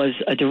was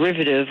a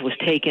derivative, was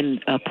taken,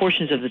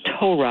 portions of the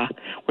Torah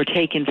were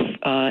taken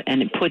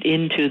and put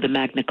into the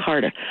Magna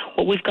Carta.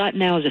 What we've got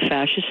now is a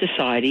fascist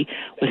society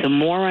with a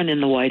moron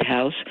in the White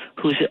House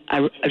who's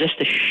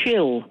just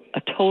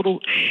a total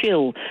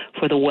shill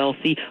for the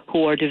wealthy,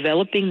 who are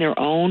developing their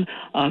own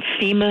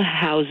FEMA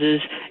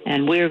houses,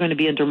 and we're going to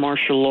be under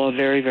martial law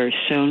very, very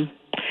soon.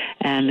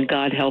 And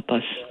God help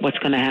us, what's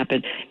going to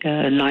happen?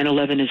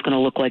 9/11 is going to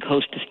look like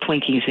Hostess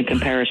Twinkies in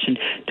comparison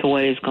to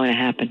what is going to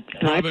happen.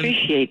 And Robin, I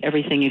appreciate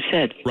everything you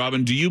said.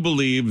 Robin, do you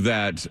believe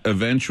that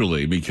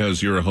eventually,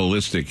 because you're a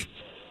holistic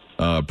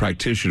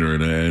practitioner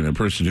and a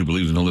person who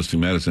believes in holistic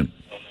medicine,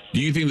 do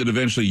you think that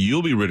eventually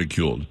you'll be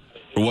ridiculed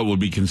for what would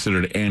be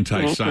considered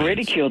anti-science? Well,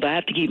 ridiculed. I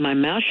have to keep my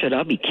mouth shut.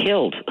 I'll be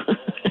killed.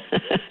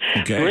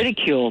 Okay.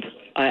 Ridiculed.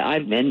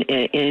 I've been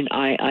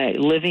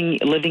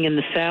living in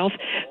the South,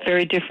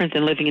 very different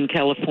than living in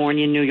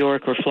California, New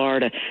York, or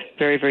Florida.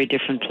 Very, very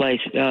different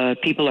place.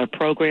 People are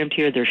programmed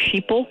here. They're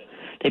sheeple.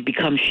 They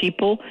become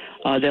sheeple.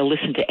 They'll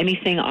listen to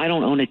anything. I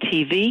don't own a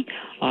TV.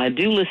 I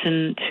do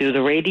listen to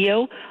the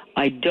radio.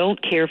 I don't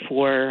care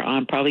for,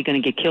 I'm probably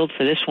going to get killed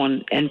for this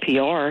one,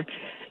 NPR.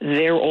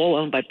 They're all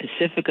owned by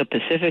Pacifica.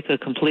 Pacifica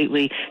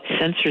completely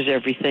censors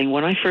everything.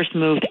 When I first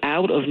moved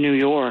out of New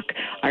York,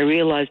 I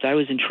realized I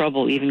was in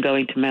trouble even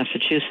going to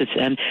Massachusetts,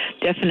 and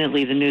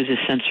definitely the news is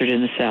censored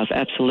in the South.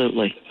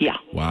 Absolutely. Yeah.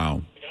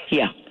 Wow.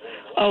 Yeah.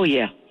 Oh,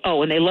 yeah.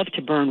 Oh, and they love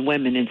to burn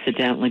women,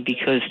 incidentally,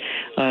 because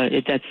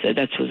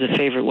that was a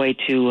favorite way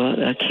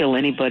to kill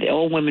anybody.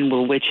 All women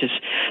were witches,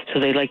 so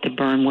they like to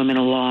burn women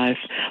alive.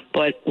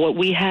 But what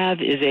we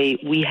have is a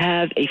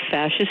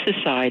fascist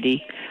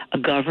society, a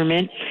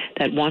government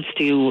that wants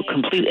to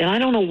completely, and I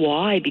don't know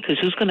why, because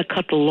who's going to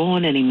cut the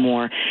lawn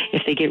anymore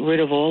if they get rid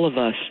of all of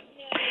us?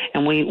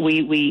 And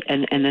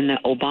and then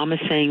Obama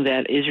saying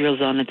that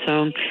Israel's on its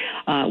own.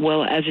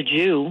 Well, as a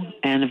Jew,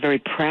 and a very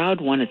proud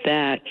one at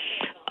that,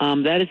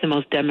 that is the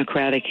most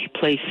democratic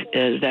place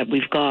that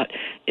we've got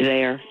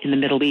there in the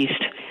Middle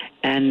East.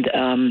 And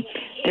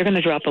they're going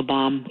to drop a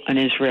bomb on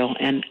Israel.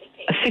 And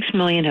 6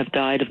 million have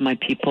died of my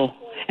people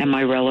and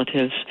my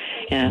relatives,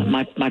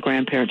 my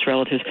grandparents'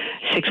 relatives.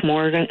 6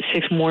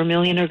 more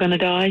million are going to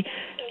die.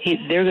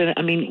 They're going to.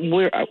 I mean,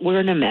 we're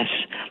in a mess.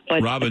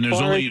 But Robin,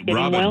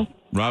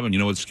 Robin, you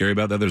know what's scary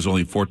about that? There's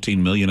only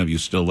 14 million of you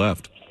still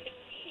left.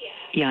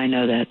 Yeah, I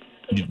know that.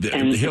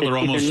 And Hitler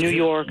almost New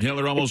York.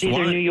 Hitler almost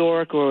either won. New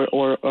York or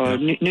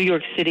New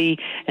York City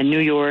and New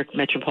York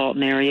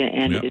metropolitan area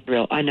and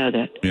Israel. I know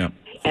that. Yeah.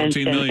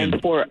 14 million.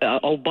 And for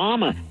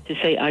Obama to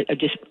say,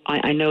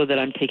 I know that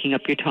I'm taking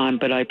up your time,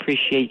 but I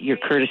appreciate your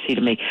courtesy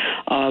to me.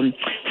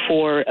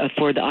 For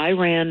the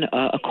Iran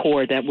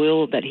Accord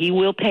that he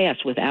will pass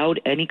without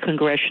any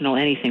congressional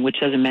anything, which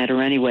doesn't matter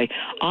anyway.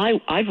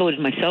 I voted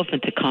myself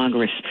into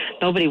Congress.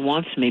 Nobody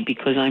wants me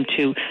because I'm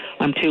too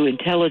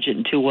intelligent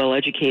and too well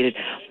educated,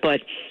 but.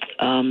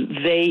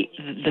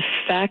 The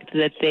fact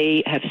that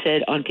they have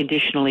said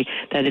unconditionally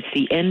that it's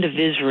the end of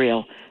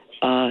Israel,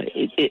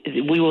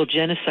 we will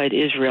genocide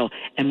Israel,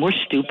 and we're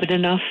stupid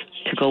enough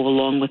to go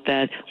along with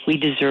that. We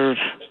deserve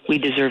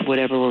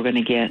whatever we're going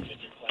to get.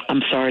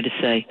 I'm sorry to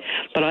say,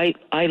 but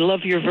I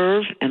love your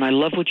verve and I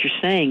love what you're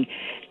saying,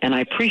 and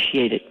I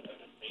appreciate it.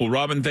 Well,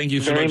 Robin, thank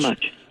you so very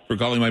much for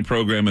calling my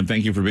program, and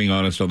thank you for being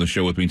honest on the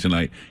show with me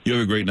tonight. You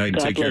have a great night and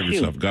take care of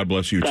yourself. God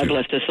bless you, too. God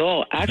bless us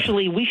all.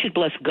 Actually, we should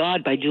bless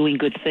God by doing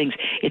good things.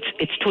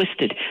 It's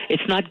twisted.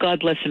 It's not God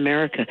bless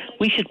America.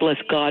 We should bless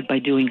God by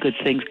doing good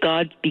things.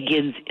 God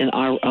begins in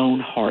our own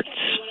hearts.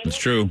 That's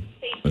true.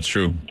 That's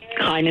true.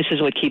 Kindness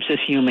is what keeps us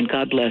human.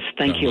 God bless.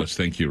 Thank you. God bless.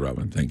 Thank you,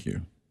 Robin. Thank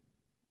you.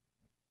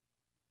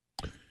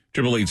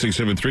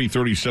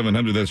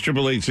 888-673-3700. That's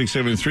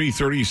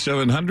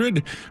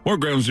 888-673-3700. More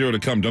Ground Zero to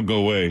come. Don't go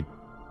away.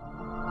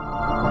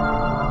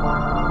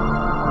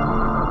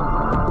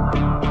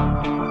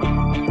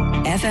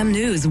 FM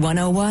News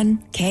 101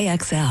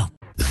 KXL.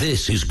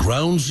 This is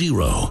Ground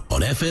Zero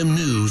on FM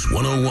News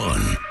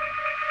 101.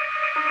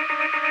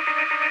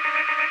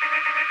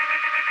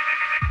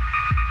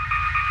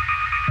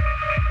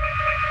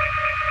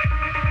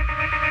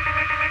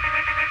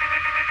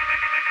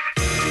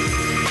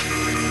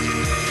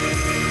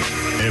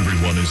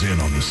 Everyone is in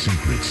on the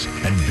secrets,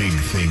 and big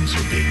things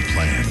are being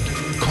planned.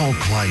 Call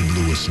Clyde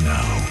Lewis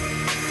now.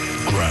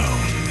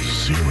 Ground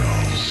Zero.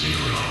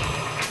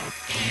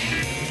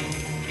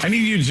 I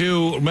need you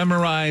to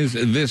memorize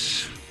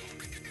this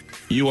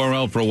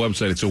URL for a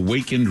website. It's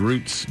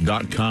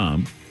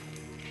awakenedroots.com.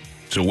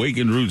 It's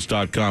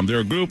awakenedroots.com. They're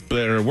a group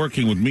that are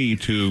working with me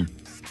to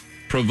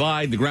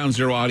provide the Ground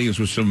Zero audience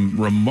with some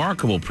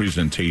remarkable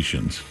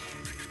presentations.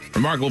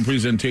 Remarkable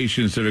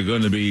presentations that are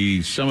going to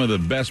be some of the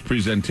best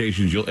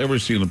presentations you'll ever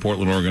see in the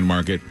Portland, Oregon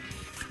market.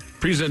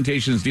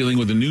 Presentations dealing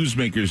with the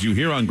newsmakers you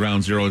hear on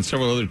Ground Zero and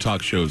several other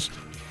talk shows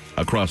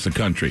across the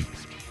country.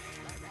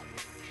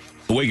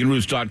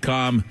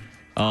 AwakenedRoots.com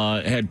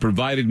had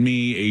provided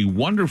me a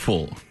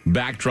wonderful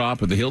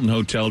backdrop at the Hilton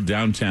Hotel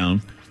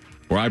downtown,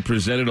 where I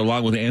presented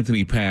along with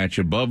Anthony Patch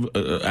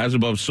As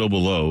Above, So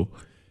Below,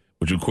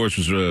 which of course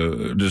was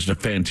just a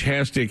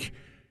fantastic,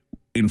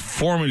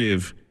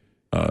 informative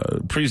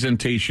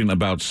presentation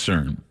about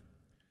CERN.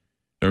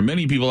 There are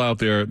many people out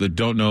there that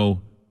don't know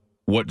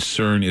what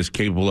CERN is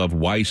capable of,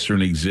 why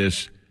CERN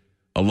exists,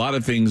 a lot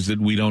of things that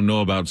we don't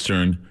know about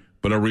CERN,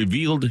 but are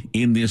revealed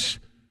in this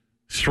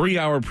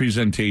 3-hour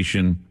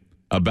presentation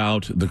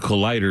about the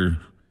collider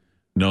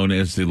known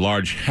as the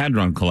Large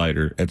Hadron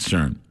Collider at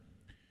CERN.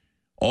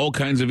 All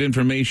kinds of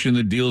information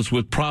that deals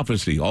with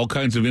prophecy, all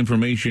kinds of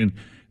information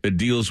that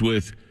deals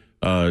with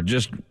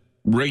just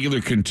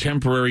regular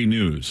contemporary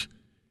news.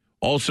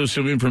 Also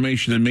some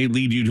information that may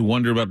lead you to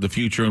wonder about the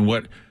future and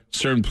what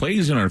CERN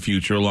plays in our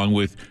future, along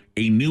with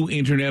a new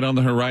internet on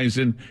the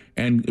horizon,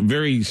 and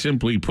very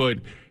simply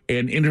put,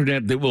 an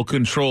internet that will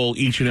control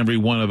each and every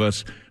one of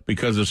us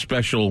because of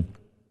special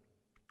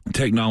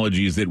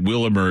technologies that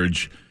will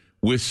emerge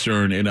with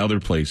CERN and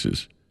other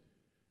places.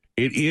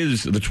 It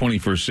is the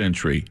 21st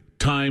century.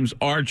 Times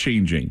are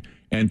changing,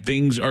 and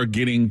things are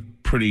getting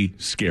pretty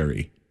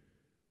scary.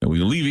 And we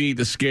alleviate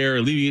the scare,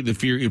 alleviate the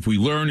fear if we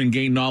learn and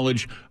gain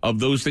knowledge of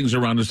those things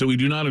around us that we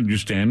do not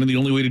understand. And the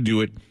only way to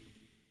do it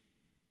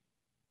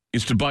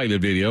is to buy the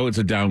video. It's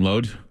a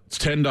download. It's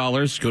 $10.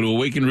 Go to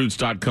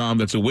awakenedroots.com.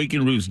 That's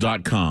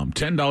awakenedroots.com.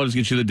 $10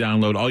 gets you the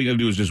download. All you got to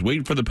do is just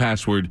wait for the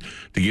password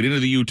to get into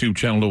the YouTube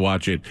channel to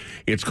watch it.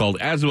 It's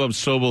called As Above,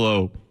 So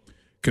Below,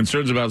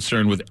 Concerns About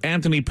CERN with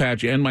Anthony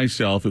Patch and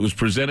myself. It was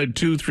presented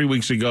 2-3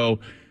 weeks ago.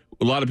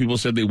 A lot of people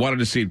said they wanted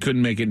to see it,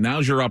 couldn't make it.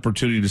 Now's your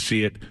opportunity to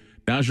see it.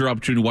 Now's your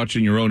opportunity to watch it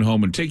in your own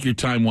home, and take your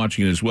time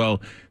watching it as well.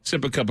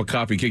 Sip a cup of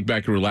coffee, kick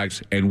back and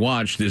relax, and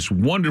watch this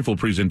wonderful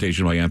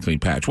presentation by Anthony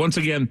Patch. Once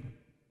again,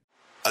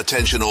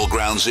 attention all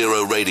Ground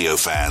Zero radio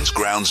fans.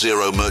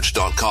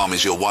 GroundZeroMerch.com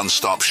is your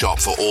one-stop shop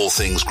for all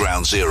things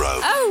Ground Zero.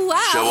 Oh,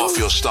 wow. Show off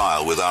your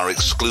style with our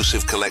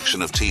exclusive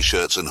collection of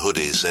T-shirts and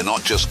hoodies. They're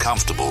not just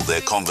comfortable,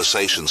 they're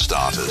conversation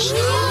starters.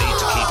 Need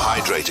to keep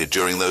hydrated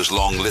during those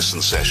long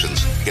listen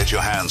sessions? Get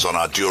your hands on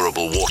our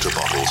durable water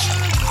bottles.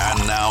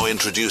 And now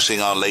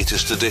introducing our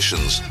latest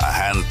editions, a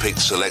hand-picked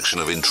selection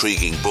of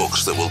intriguing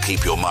books that will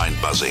keep your mind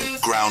buzzing.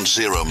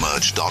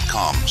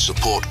 GroundZeroMerch.com.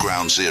 Support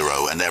Ground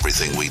Zero and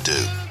everything we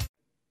do.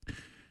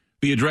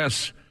 the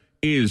address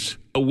is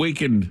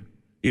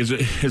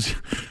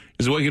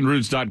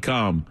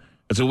awakenedroots.com.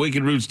 That's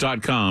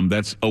awakenedroots.com.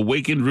 That's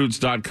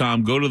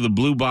awakenedroots.com. Go to the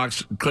blue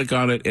box, click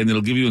on it, and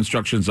it'll give you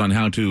instructions on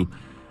how to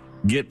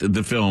get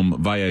the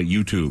film via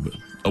YouTube.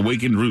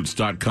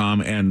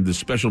 Awakenedroots.com, and the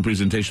special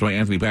presentation by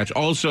Anthony Patch.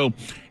 Also,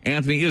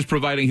 Anthony is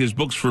providing his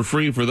books for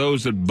free for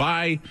those that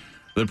buy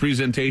the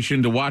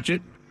presentation to watch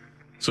it.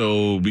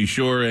 So be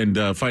sure and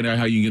find out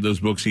how you can get those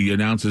books. He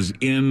announces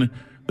in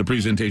the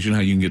presentation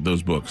how you can get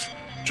those books.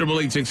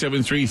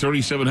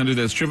 888-673-3700.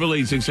 That's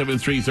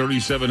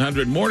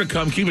 888-673-3700. More to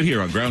come. Keep it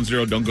here on Ground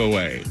Zero. Don't go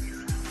away.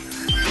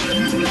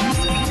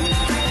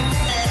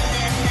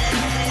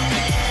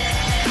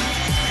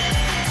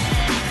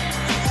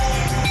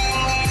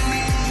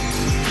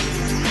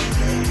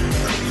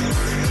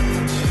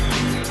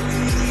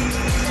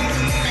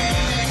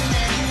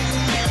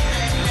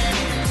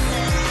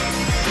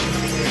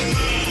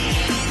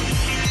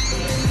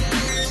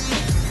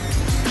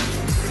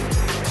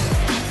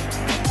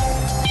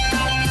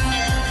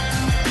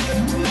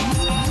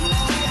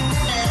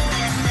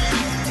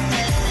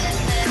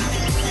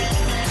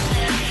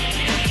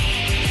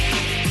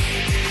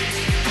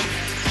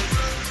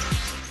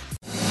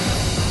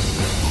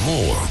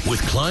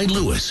 With Clyde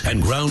Lewis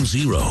and Ground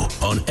Zero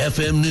on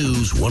FM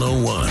News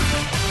 101.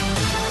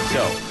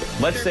 So,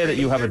 let's say that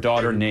you have a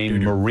daughter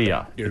named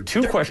Maria. The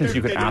two questions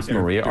you could ask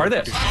Maria are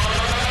this.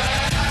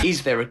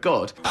 Is there a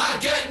God? I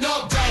get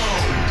knocked down.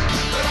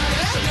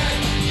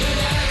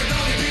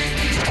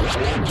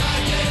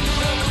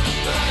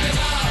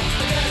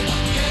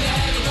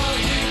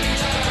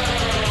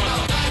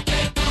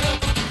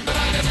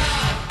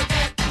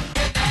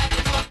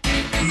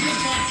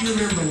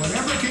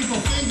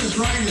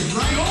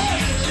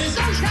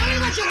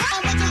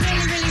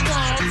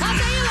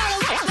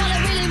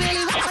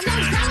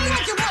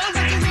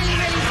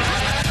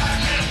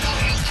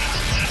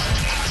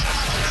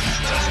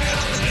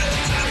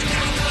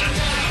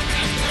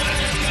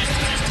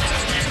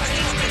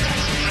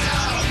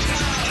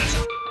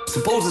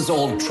 suppose it's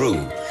all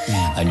true,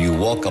 and you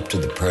walk up to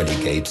the pearly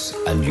gates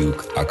and you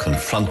are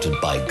confronted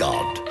by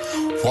God.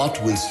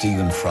 What will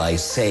Stephen Fry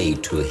say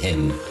to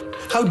him?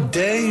 How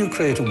dare you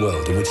create a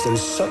world in which there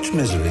is such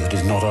misery that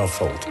is not our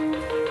fault?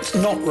 It's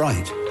not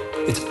right.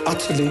 It's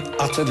utterly,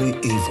 utterly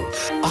evil.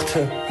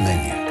 Utter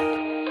mania.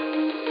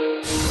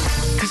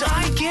 'Cause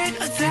I get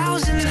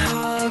 1,000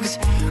 hugs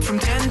from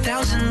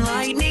 10,000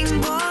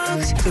 lightning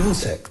bugs.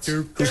 Insects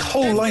whose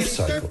whole life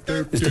cycle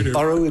is to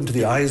burrow into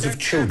the eyes of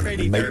children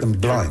and make them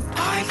blind.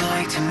 I'd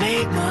like to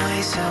make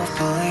myself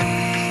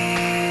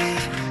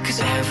believe,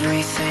 'cause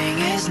everything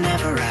is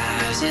never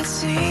as it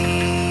seems.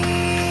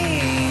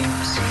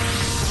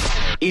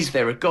 Is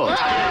there a God?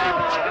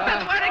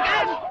 That word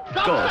again!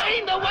 Stop God.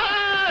 saying the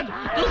word!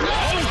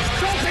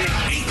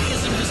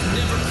 Atheism has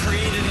never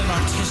created an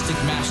artistic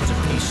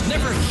masterpiece,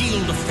 never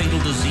healed a fatal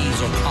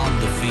disease or calmed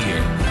the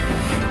fear.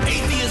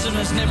 Atheism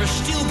has never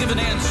still given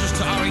answers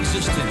to our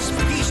existence,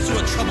 peace to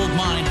a troubled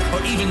mind, or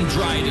even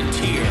dried a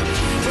tear.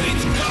 But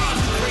it's God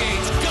who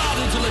creates, God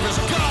who delivers,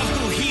 God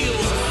who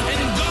heals,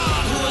 and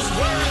God who is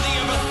worthy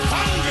of a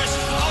thunderous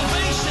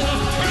ovation of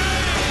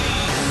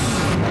praise.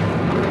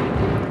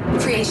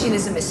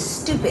 Creationism is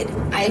stupid,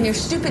 and you're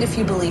stupid if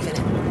you believe in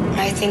it.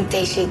 I think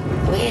they should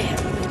win.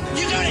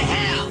 You go to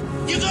hell!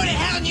 You go to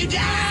hell and you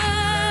die!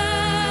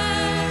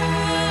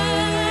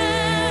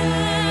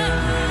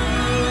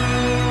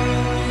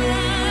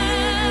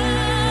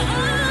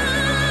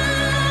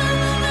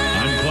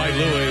 I'm Clyde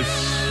Lewis,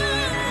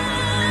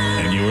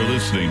 and you are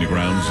listening to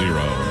Ground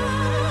Zero.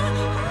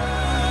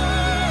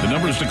 The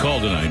numbers to call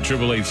tonight,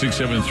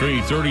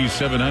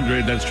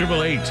 888-673-3700. That's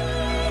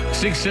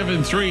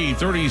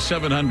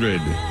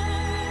 888-673-3700.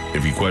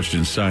 If you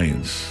question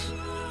science,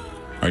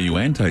 are you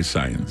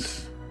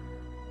anti-science?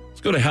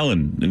 Let's go to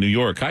Helen in New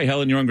York. Hi,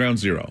 Helen. You're on Ground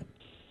Zero.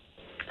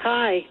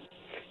 Hi.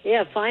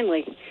 Yeah,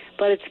 finally.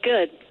 But it's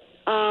good.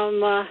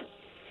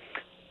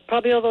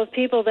 Probably all those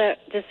people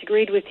that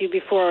disagreed with you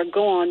before are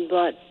gone,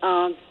 but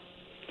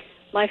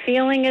my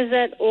feeling is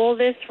that all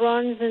this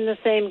runs in the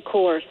same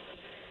course.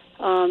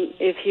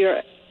 If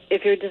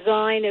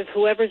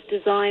whoever's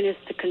design is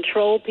to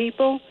control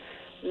people,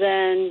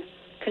 then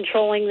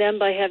controlling them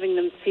by having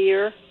them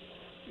fear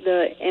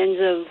the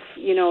ends of,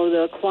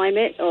 the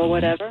climate or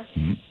whatever,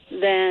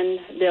 then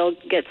they'll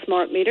get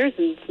smart meters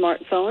and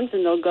smartphones,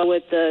 and they'll go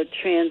with the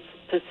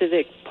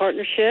Trans-Pacific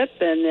Partnership,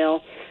 and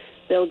they'll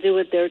do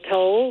what they're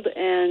told,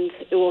 and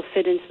it will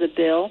fit into the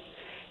bill.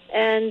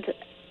 And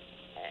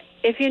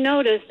if you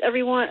noticed, a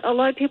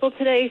lot of people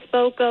today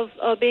spoke of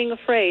being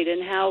afraid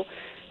and how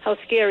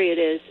scary it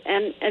is,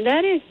 and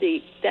that is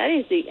the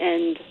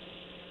end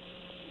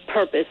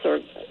purpose or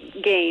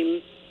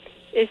game,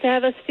 is to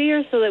have us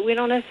fear so that we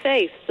don't have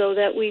faith, so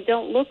that we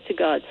don't look to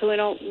God, so we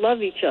don't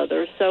love each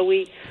other, so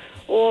we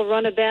all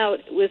run about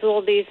with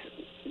all these.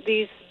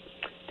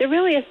 They're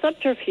really a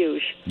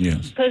subterfuge.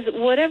 Yes. Because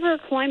whatever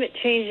climate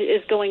change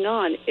is going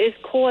on is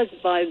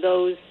caused by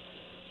those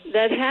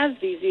that have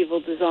these evil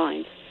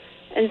designs.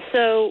 And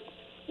so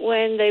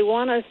when they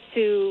want us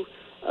to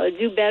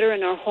do better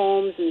in our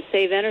homes and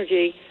save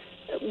energy,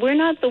 we're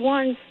not the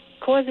ones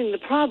causing the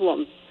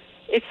problem.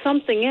 It's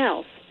something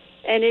else.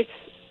 And it's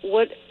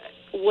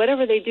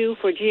whatever they do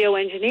for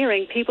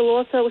geoengineering, people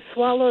also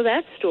swallow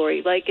that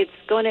story like it's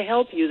going to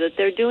help you, that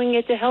they're doing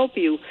it to help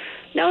you.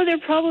 No, they're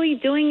probably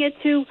doing it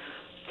to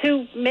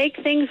make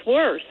things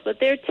worse, but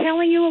they're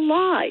telling you a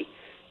lie.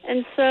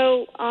 And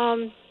so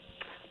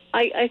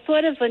I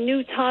thought of a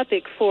new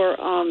topic for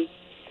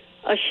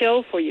a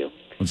show for you.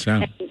 What's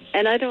that?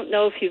 And I don't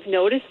know if you've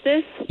noticed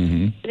this,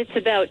 and it's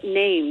about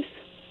names,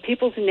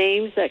 people's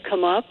names that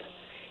come up.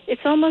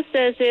 It's almost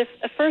as if,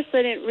 at first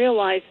I didn't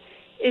realize,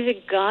 is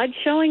it God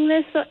showing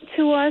this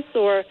to us,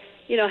 or,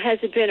 has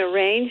it been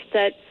arranged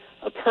that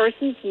a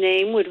person's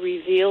name would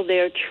reveal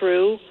their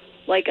true,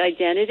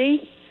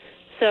 identity?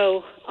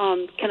 So,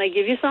 can I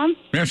give you some?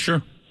 Yeah,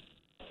 sure.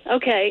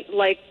 Okay,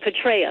 like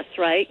Petraeus,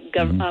 right?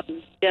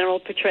 General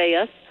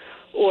Petraeus,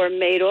 or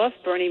Madoff,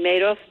 Bernie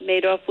Madoff,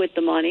 Madoff with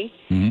the money.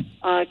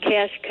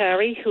 Cash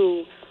Carey,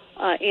 who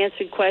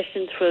answered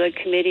questions for the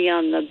committee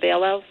on the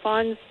bailout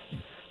funds.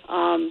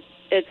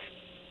 It's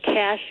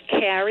Cash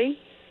Carey,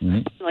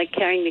 like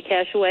carrying the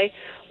cash away.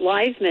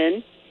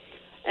 Wiseman,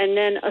 and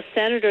then a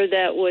senator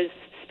that was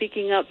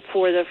speaking up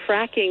for the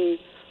fracking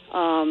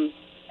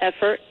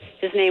effort.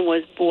 His name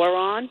was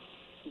Boron.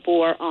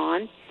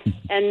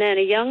 And then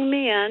a young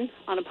man,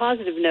 on a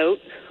positive note,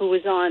 who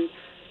was on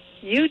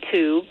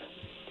YouTube,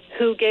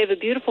 who gave a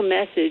beautiful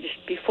message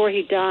before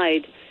he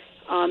died.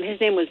 His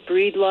name was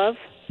Breedlove.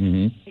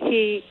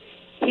 He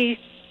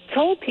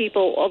told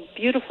people of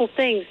beautiful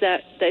things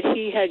that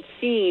he had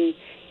seen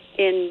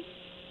in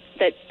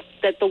that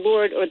the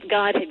Lord or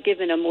God had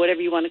given him,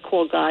 whatever you want to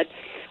call God,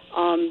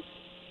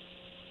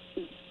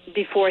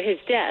 before his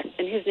death.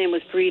 And his name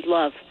was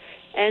Breedlove.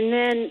 And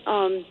then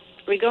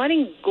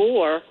regarding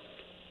Gore,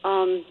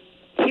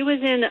 he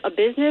was in a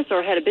business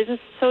or had a business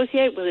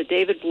associate with a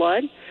David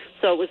Blood,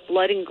 so it was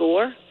Blood and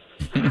Gore.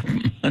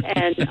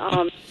 And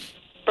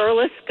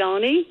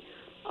Berlusconi,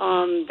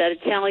 that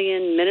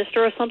Italian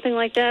minister or something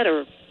like that,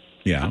 or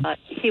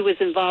he was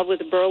involved with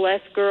the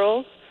burlesque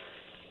girls.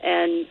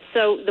 And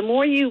so the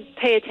more you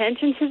pay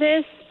attention to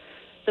this,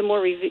 the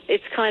more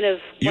it's kind of...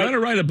 You ought to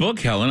write a book,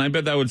 Helen. I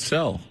bet that would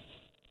sell.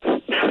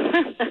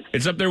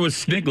 It's up there with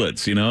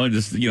Sniglets,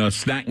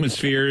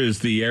 Snackmosphere is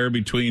the air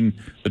between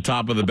the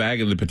top of the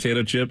bag and the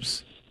potato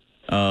chips.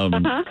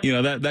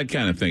 That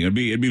kind of thing. It'd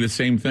be the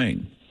same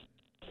thing.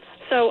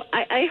 So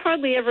I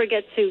hardly ever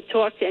get to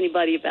talk to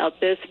anybody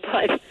about this,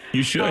 but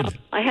you should.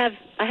 I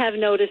have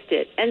noticed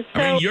it. And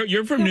so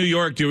you're from New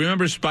York. Do you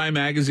remember Spy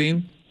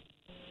Magazine?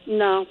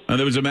 No.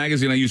 There was a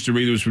magazine I used to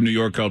read that was from New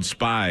York called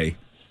Spy.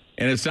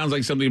 And it sounds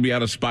like something to be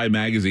out of Spy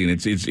Magazine.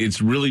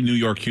 It's really New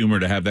York humor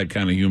to have that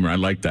kind of humor. I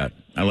like that.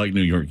 I like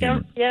New York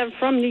humor. Yeah, I'm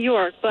from New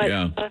York. But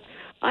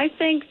I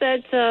think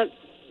that,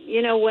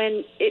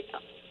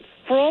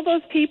 for all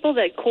those people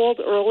that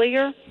called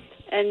earlier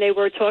and they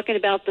were talking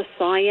about the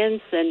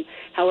science and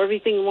how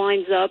everything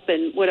lines up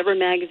and whatever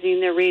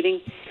magazine they're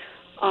reading,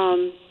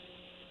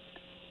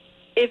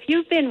 if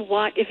you've been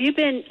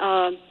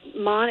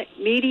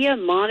media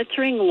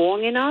monitoring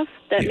long enough,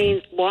 that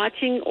means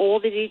watching all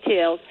the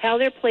details, how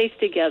they're placed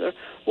together,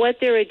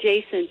 what they're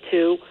adjacent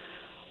to,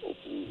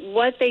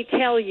 what they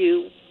tell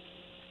you,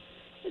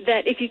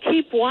 that if you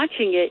keep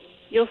watching it,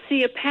 you'll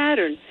see a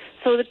pattern.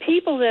 So the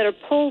people that are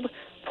pulled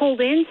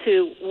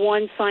into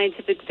one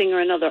scientific thing or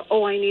another,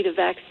 I need a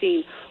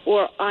vaccine,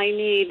 or I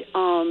need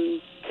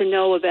to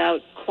know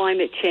about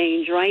climate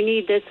change, or I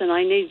need this and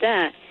I need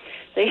that.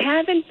 They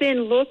haven't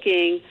been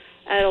looking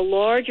at a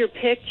larger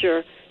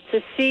picture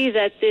to see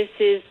that this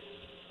is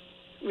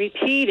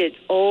repeated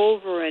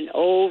over and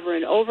over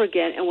and over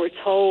again, and we're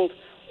told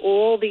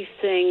all these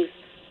things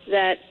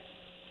that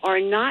are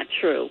not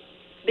true.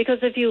 Because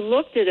if you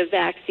looked at a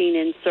vaccine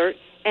insert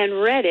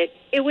and read it,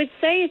 it would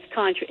say it's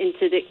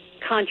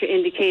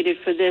contraindicated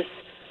for this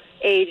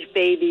age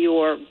baby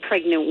or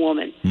pregnant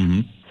woman.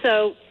 Mm-hmm.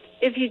 So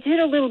if you did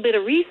a little bit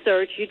of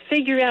research, you'd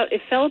figure out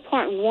it fell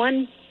apart in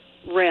one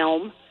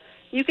realm.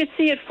 You could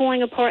see it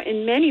falling apart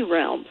in many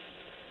realms.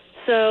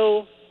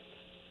 So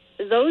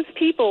those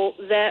people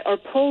that are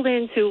pulled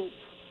into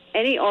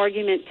any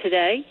argument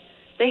today,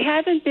 they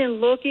haven't been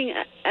looking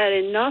at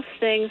enough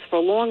things for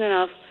long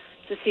enough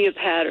to see a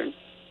pattern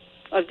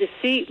of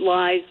deceit,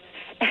 lies,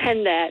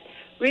 and that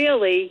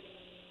really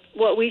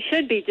what we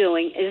should be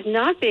doing is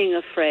not being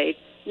afraid,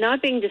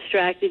 not being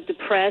distracted,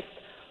 depressed,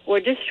 or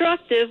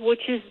destructive,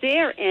 which is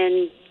their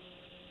end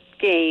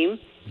game,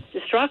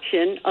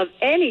 destruction of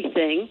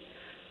anything,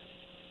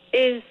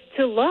 is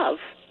to love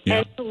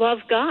and to love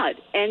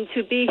God and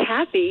to be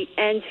happy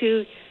and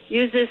to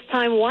use this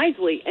time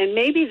wisely. And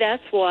maybe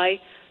that's why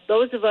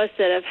those of us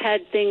that have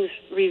had things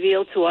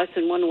revealed to us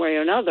in one way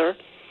or another,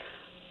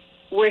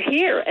 we're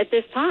here at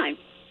this time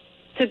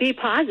to be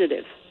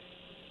positive.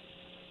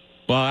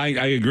 Well, I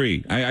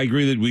agree. I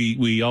agree that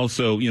we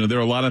also, there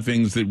are a lot of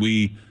things that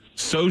we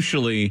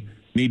socially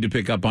need to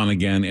pick up on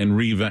again and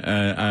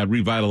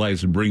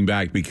revitalize and bring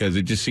back, because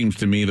it just seems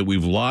to me that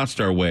we've lost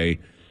our way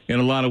in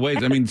a lot of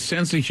ways. I mean,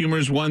 sense of humor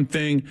is one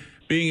thing.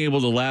 Being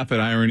able to laugh at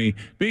irony,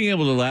 being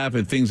able to laugh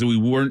at things that we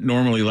weren't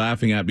normally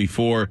laughing at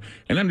before,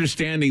 and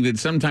understanding that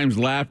sometimes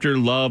laughter,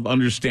 love,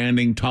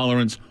 understanding,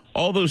 tolerance,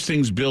 all those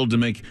things build to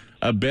make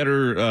a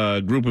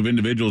better group of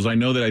individuals. I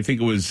know that I think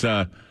it was,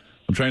 I'm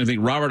trying to think,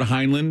 Robert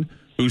Heinlein,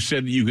 who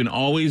said that you can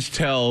always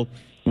tell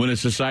when a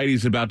society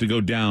is about to go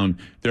down,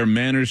 their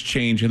manners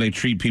change and they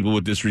treat people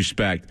with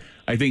disrespect.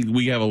 I think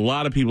we have a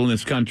lot of people in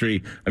this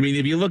country. I mean,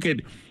 if you look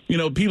at,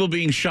 people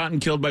being shot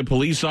and killed by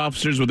police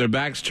officers with their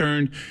backs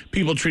turned,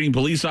 people treating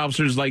police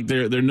officers like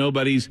they're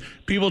nobodies,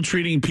 people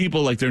treating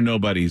people like they're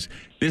nobodies.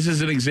 This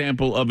is an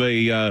example of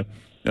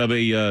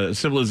a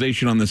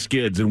civilization on the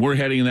skids, and we're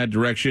heading in that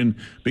direction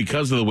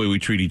because of the way we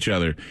treat each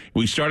other. If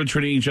we started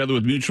treating each other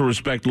with mutual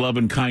respect, love,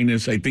 and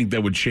kindness, I think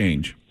that would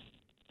change.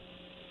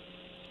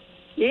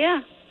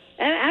 Yeah,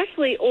 and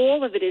actually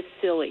all of it is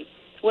silly.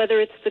 Whether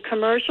it's the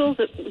commercials,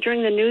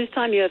 during the news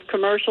time you have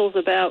commercials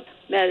about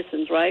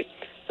medicines, right?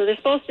 So they're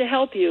supposed to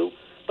help you,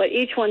 but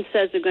each one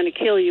says they're going to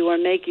kill you or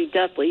make you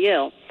deathly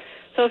ill.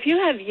 So if you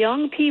have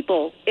young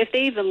people, if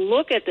they even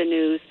look at the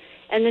news,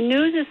 and the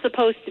news is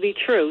supposed to be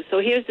true, so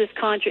here's this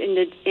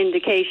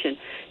contraindication.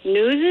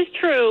 News is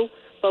true,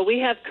 but we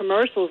have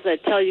commercials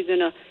that tell you're going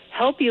to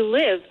help you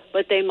live,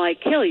 but they might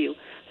kill you.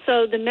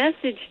 So the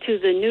message to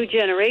the new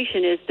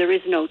generation is there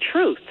is no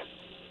truth.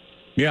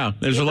 Yeah,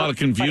 there's a lot of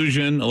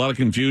confusion, a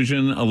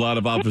lot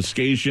of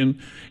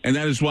obfuscation. And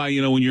that is why,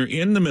 when you're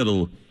in the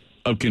middle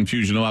of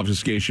confusion or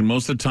obfuscation,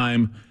 most of the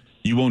time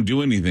you won't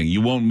do anything.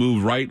 You won't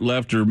move right,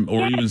 left, or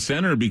even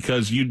center,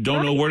 because you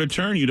don't know where to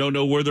turn. You don't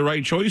know where the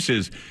right choice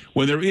is.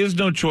 When there is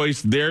no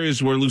choice, there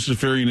is where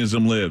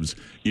Luciferianism lives.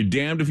 You're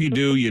damned if you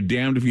do, you're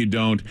damned if you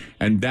don't.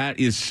 And that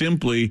is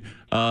simply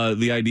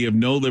the idea of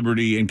no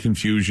liberty and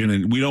confusion.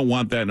 And we don't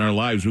want that in our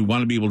lives. We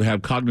want to be able to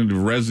have cognitive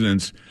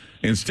resonance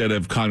instead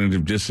of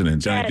cognitive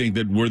dissonance. And I think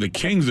that we're the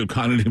kings of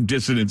cognitive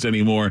dissonance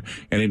anymore,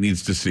 and it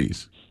needs to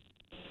cease.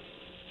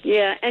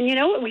 Yeah, and you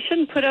know what? We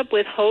shouldn't put up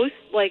with hosts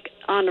like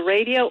on the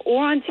radio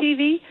or on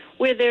TV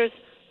where there's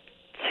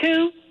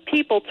three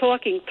people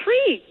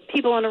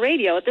on the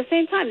radio at the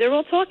same time. They're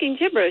all talking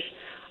gibberish.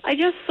 I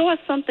just saw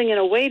something in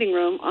a waiting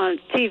room on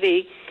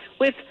TV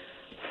with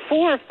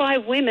 4 or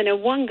 5 women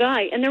and one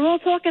guy, and they're all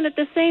talking at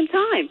the same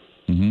time.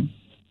 Mm-hmm.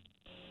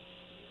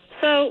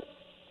 So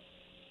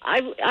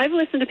I've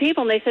listened to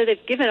people, and they say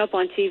they've given up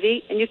on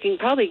TV, and you can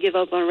probably give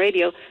up on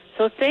radio.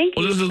 So thank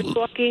you for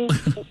talking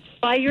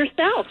by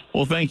yourself.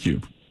 Well, thank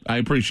you. I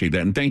appreciate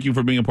that. And thank you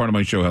for being a part of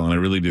my show, Helen. I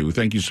really do.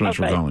 Thank you so much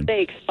for calling.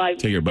 Thanks. Bye.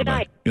 Take care.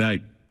 Bye-bye. Good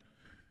night.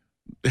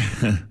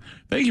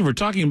 Thank you for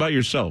talking about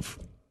yourself.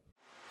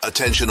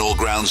 Attention all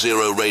Ground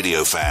Zero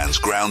radio fans.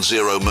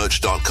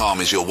 GroundZeroMerch.com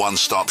is your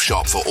one-stop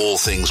shop for all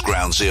things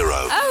Ground Zero.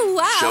 Oh,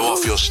 wow. Show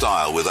off your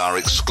style with our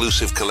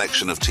exclusive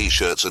collection of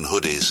T-shirts and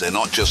hoodies. They're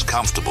not just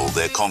comfortable,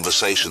 they're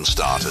conversation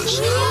starters.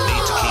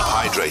 Need to keep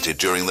hydrated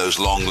during those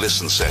long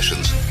listen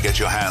sessions? Get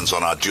your hands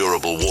on our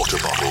durable water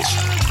bottles.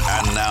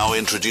 And now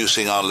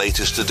introducing our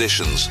latest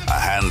editions, a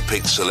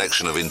hand-picked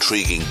selection of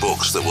intriguing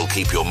books that will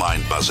keep your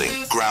mind buzzing.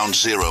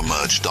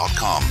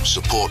 GroundZeroMerch.com.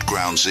 Support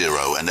Ground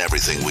Zero and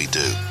everything we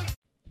do.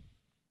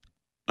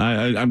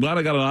 I'm glad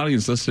I got an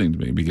audience listening to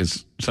me,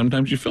 because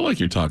sometimes you feel like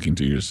you're talking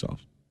to yourself.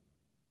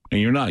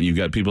 And you're not. You've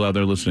got people out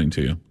there listening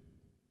to you.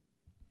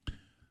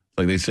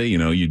 Like they say,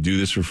 you'd do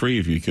this for free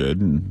if you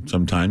could, and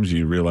sometimes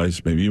you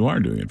realize maybe you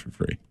are doing it for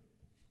free.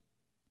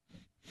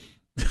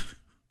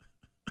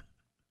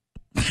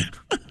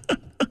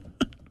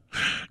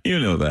 You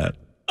know that.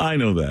 I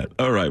know that.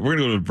 All right, we're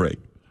going to go to a break.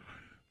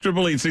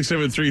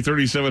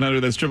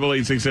 888-673-3700. That's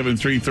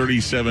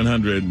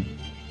 888-673-3700.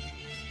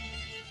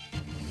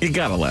 You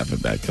gotta laugh at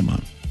that. Come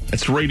on,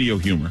 it's radio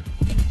humor.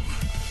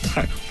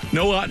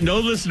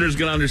 No listener's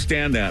gonna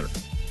understand that,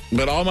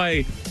 but all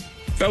my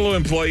fellow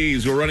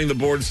employees who are running the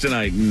boards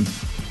tonight and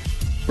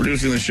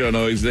producing the show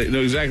know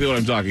exactly what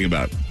I'm talking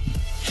about.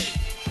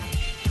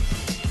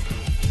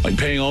 Like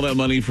paying all that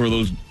money for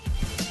those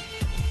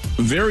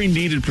very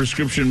needed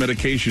prescription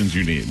medications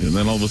you need, and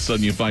then all of a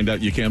sudden you find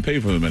out you can't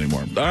pay for them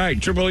anymore. All right,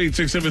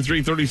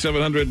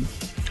 888-673-3700.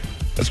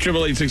 That's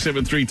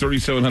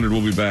 888-673-3700.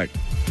 We'll be back.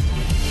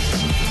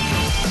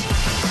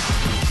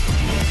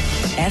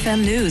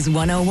 FM News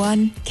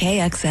 101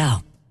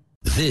 KXL.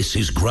 This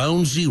is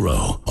Ground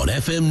Zero on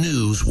FM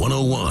News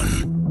 101.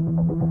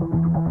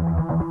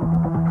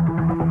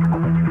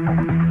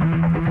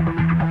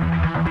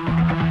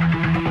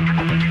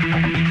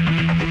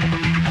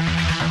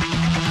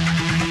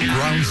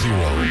 Ground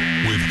Zero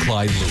with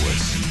Clyde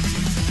Lewis.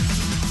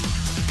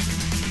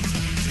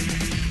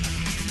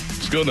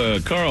 Let's go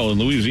to Carl in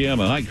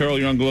Louisiana. Hi, Carl.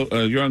 You're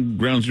on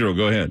Ground Zero.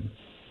 Go ahead.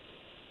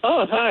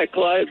 Oh, hi,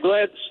 Clyde.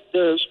 Glad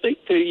to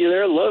speak to you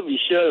there. Love your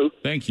show.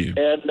 Thank you.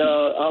 And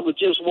I was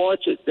just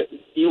watching.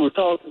 You were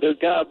talking to a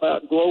guy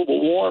about global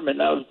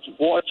warming. I was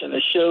watching a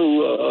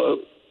show.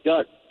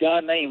 Got a guy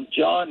named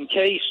John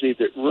Casey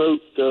that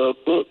wrote a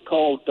book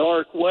called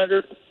Dark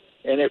Winter,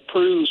 and it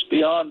proves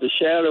beyond a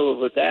shadow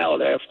of a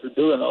doubt, after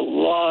doing a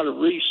lot of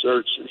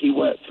research that he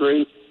went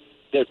through,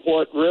 that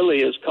what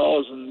really is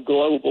causing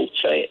global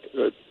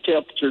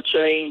temperature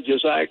change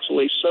is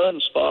actually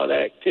sunspot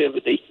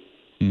activity.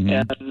 Mm-hmm.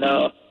 And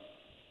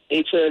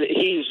he said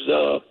he's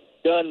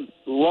done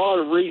a lot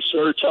of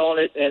research on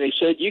it, and he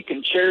said you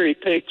can cherry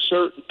pick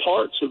certain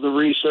parts of the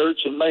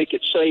research and make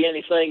it say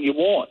anything you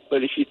want.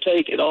 But if you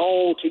take it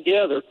all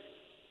together,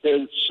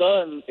 the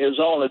sun is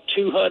on a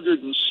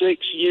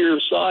 206-year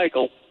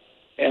cycle,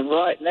 and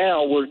right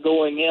now we're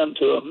going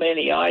into a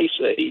mini ice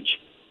age.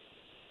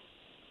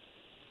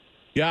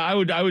 Yeah, I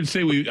would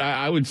say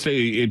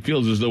it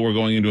feels as though we're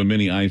going into a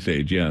mini ice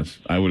age. Yes,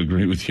 I would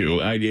agree with you.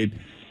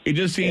 It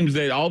just seems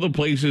that all the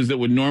places that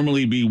would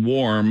normally be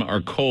warm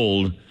are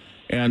cold,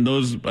 and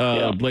those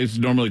places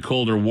normally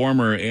cold are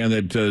warmer, and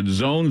that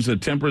the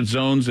temperate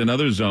zones and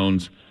other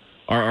zones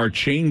are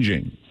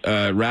changing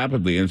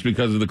rapidly, and it's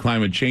because of the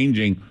climate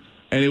changing.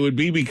 And it would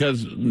be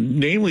because,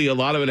 namely, a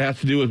lot of it has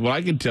to do with what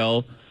I could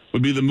tell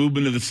would be the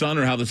movement of the sun,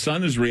 or how the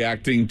sun is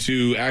reacting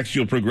to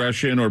axial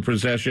progression or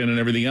precession and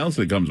everything else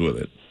that comes with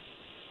it.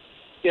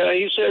 Yeah,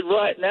 he said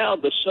right now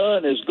the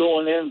sun is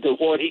going into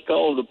what he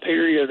called a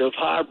period of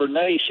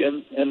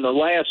hibernation, and the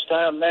last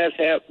time that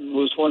happened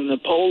was when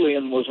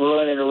Napoleon was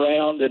running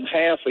around and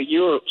half of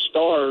Europe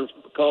starved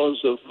because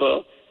of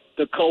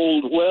the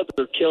cold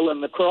weather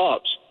killing the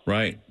crops.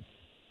 Right.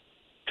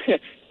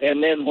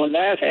 And then when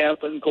that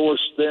happened, of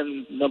course,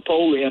 then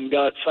Napoleon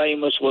got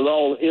famous with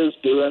all his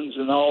doings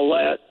and all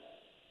that.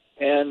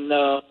 And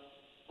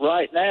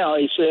right now,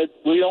 he said,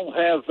 we don't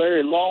have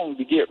very long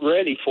to get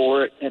ready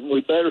for it, and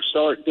we better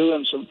start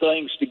doing some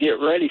things to get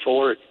ready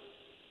for it.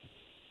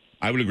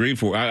 I would agree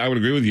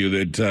with you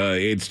that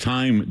it's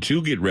time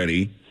to get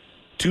ready,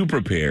 to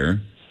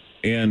prepare.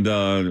 And,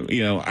 I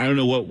don't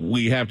know what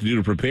we have to do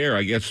to prepare.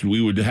 I guess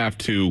we would have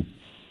to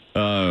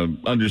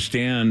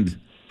understand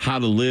how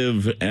to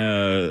live,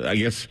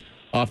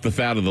 off the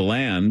fat of the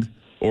land,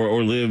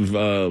 or live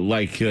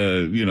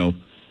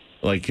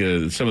like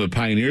some of the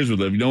pioneers would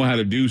live. Know how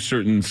to do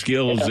certain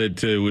skills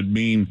that would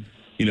mean,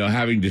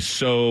 having to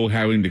sew,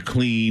 having to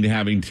clean,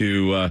 having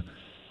to,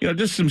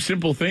 just some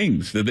simple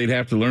things that they'd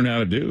have to learn how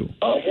to do.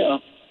 Oh, yeah.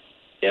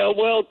 Yeah,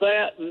 well,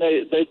 that, and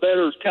they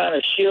better kind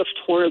of shift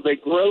where they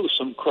grow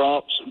some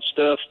crops and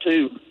stuff,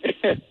 too.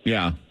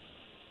 Yeah.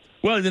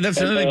 Well, that's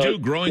another thing, too,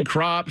 growing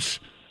crops,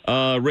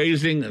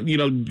 raising,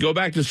 go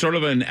back to sort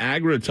of an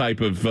agri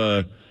type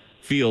of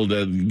field.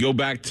 Go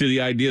back to the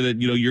idea that,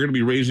 you're going to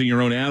be raising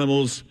your own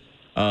animals,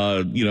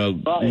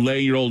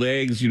 laying your old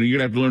eggs. You're going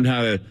to have to learn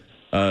how to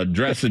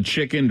dress a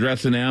chicken,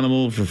 dress an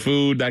animal for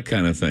food, that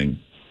kind of thing.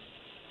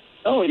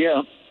 Oh,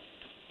 yeah.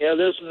 Yeah,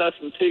 there's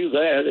nothing to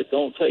that. It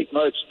don't take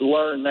much to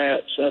learn that.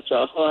 Since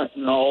I hunt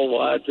and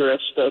all, I dress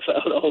stuff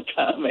out all the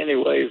time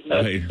anyways.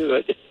 Nothing to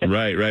it.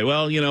 Right.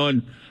 Well,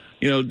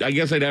 I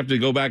guess I'd have to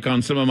go back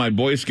on some of my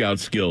Boy Scout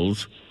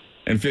skills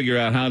and figure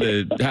out how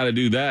to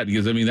do that,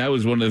 because, that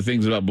was one of the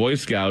things about Boy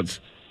Scouts.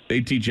 They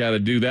teach you how to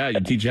do that.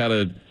 You teach you how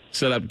to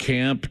set up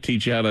camp,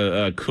 teach you how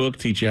to cook,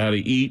 teach you how to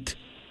eat,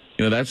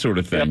 that sort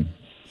of thing. Yep.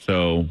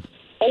 So...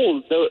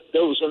 Oh,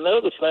 there was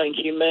another thing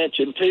he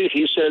mentioned, too.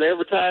 He said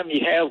every time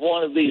you have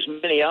one of these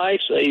mini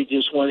ice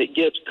ages, when it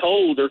gets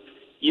colder,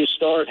 you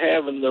start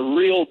having the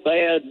real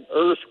bad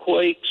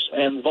earthquakes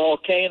and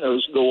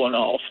volcanoes going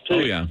off, too. Oh,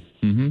 yeah.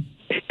 Mm-hmm.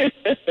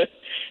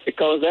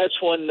 Because that's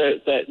when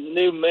that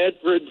New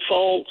Madrid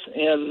fault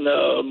in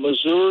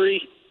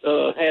Missouri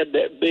had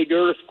that big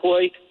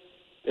earthquake.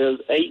 It was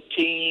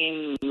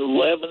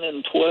 1811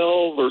 and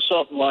 12 or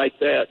something like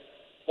that.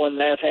 When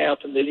that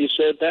happened, and he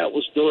said that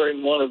was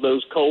during one of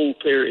those cold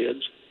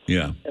periods.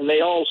 Yeah. And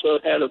they also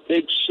had a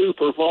big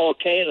super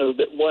volcano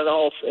that went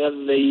off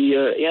in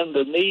the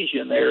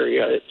Indonesian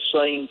area at the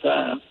same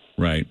time.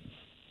 Right.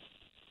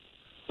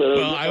 So,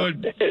 well,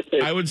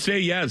 I would say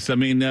yes.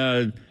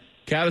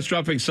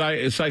 Catastrophic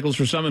cycles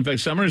for some. In fact,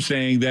 some are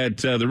saying that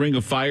the Ring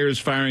of Fire is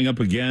firing up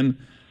again.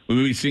 We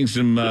may be seeing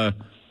some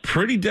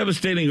pretty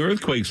devastating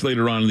earthquakes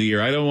later on in the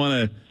year. I don't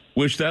want to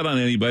wish that on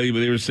anybody, but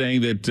they were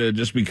saying that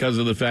just because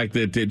of the fact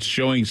that it's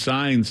showing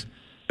signs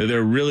that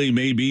there really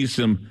may be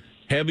some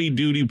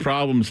heavy-duty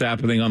problems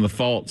happening on the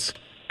faults,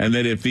 and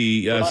that if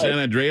the San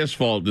Andreas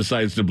fault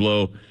decides to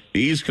blow,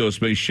 the East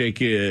Coast may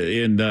shake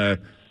in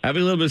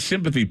having a little bit of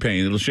sympathy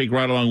pain. It'll shake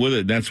right along with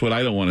it. That's what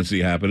I don't want to see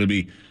happen. It'd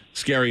be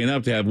scary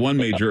enough to have one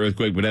major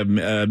earthquake, but have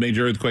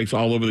major earthquakes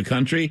all over the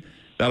country.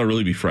 That'll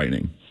really be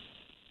frightening.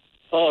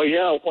 Oh,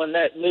 yeah, when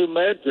that New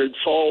Madrid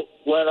fault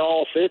went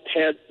off, it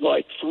had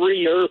like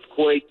 3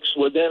 earthquakes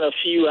within a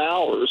few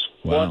hours,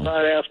 one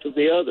right after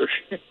the other.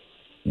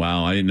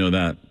 Wow, I didn't know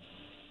that.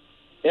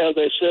 Yeah,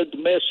 they said the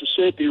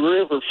Mississippi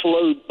River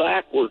flowed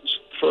backwards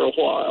for a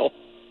while.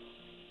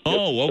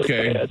 Oh,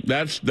 okay.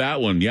 That's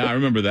that one. Yeah, I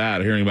remember that,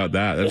 hearing about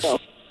that. It's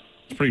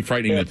pretty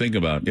frightening to think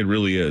about. It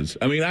really is.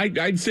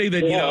 I'd say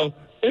that,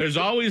 there's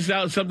always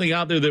something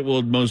out there that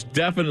will most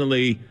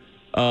definitely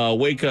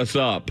wake us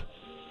up.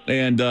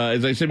 And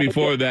as I said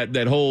before,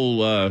 that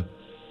whole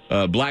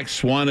Black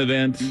Swan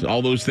event,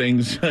 all those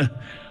things,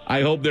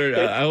 I hope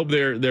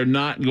they're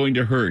not going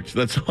to hurt.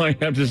 That's all I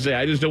have to say.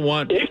 I just don't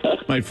want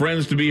my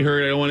friends to be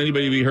hurt. I don't want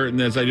anybody to be hurt in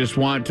this. I just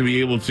want to be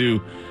able to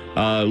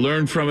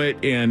learn from it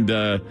and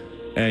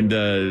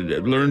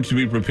learn to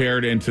be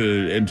prepared and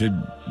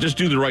to just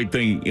do the right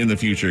thing in the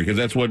future, because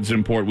that's what's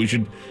important. We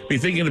should be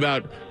thinking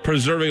about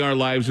preserving our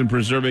lives and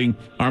preserving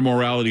our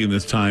morality in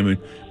this time,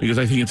 because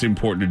I think it's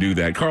important to do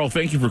that. Carl,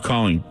 thank you for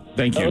calling.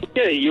 Thank you.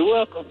 Okay, you're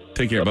welcome.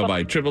 Take care.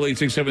 Bye-bye.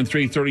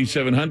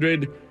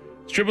 888-673-3700.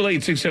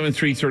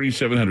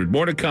 888-673-3700.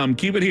 More to come.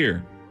 Keep it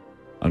here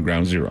on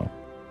Ground Zero.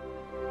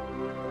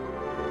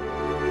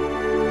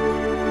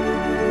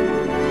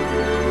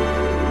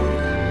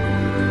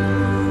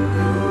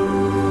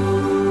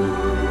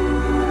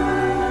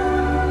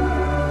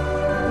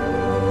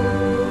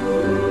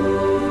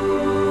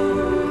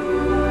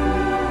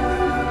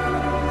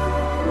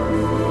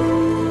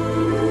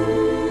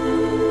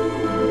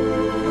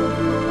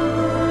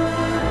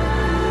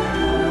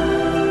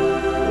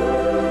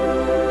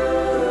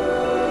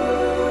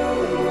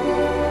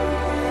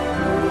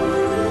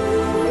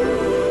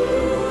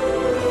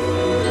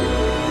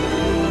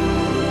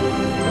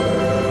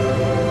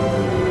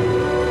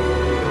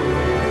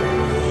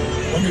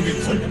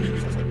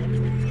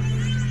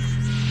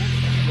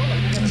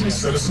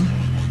 Citizen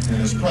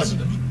and as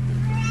president,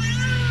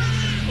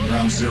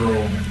 Ground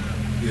Zero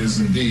is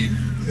indeed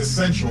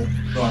essential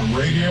on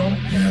radio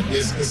and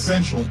is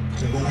essential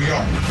to who we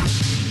are.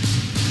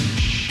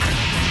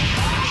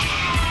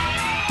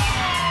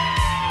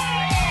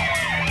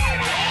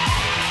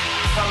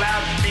 The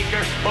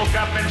loudspeaker spoke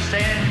up and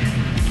said,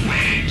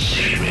 "Wait,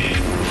 Jimmy."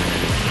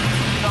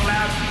 The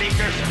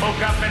loudspeaker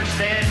spoke up and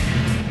said,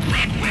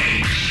 "Wait,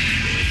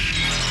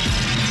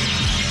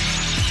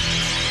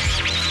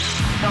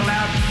 The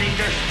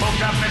loudspeaker spoke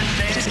up and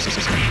said,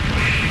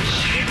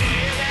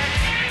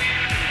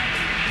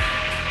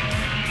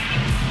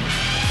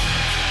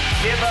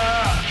 "Give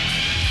up.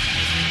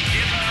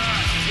 Give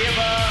up. Give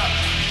up.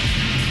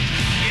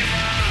 Give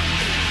up.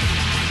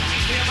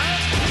 Give up.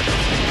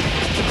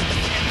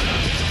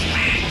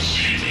 Wait,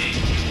 Jimmy.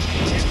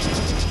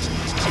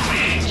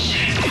 Wait,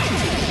 Jimmy.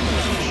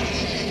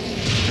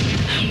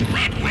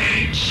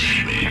 Wait,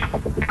 Jimmy.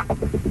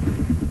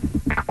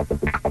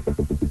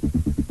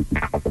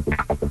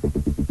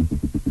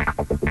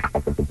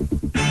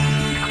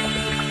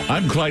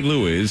 Clyde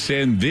Lewis,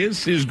 and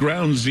this is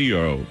Ground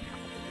Zero.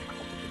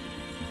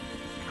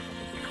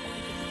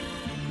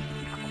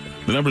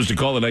 The numbers to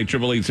call tonight,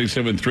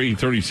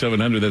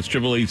 888-673-3700. That's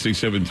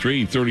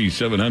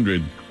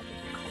 888-673-3700.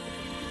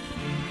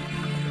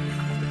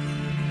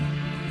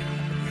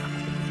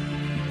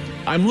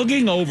 I'm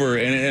looking over,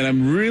 and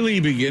I'm really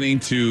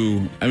beginning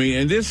to,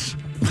 and this,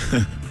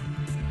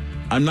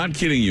 I'm not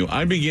kidding you.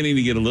 I'm beginning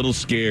to get a little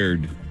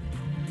scared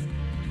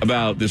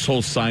about this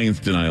whole science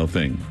denial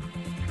thing.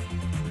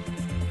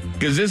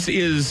 Because this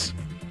is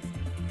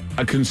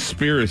a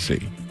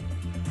conspiracy.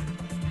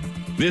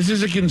 This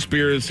is a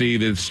conspiracy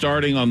that's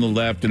starting on the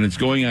left and it's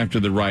going after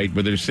the right,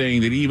 but they're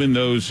saying that even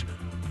those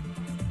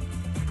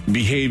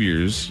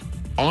behaviors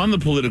on the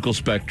political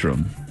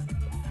spectrum,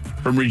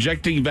 from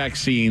rejecting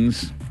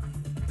vaccines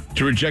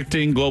to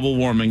rejecting global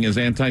warming, as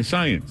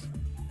anti-science.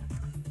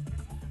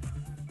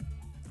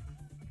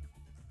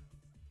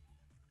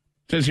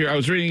 It says here, I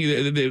was reading,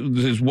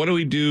 it says, what do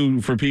we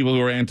do for people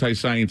who are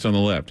anti-science on the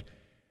left?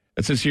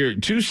 It says here,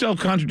 two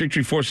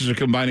self-contradictory forces are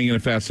combining in a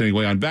fascinating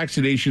way. On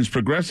vaccinations,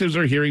 progressives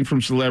are hearing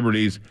from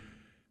celebrities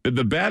that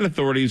the bad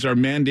authorities are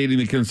mandating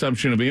the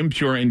consumption of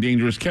impure and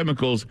dangerous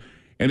chemicals,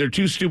 and they're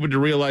too stupid to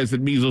realize that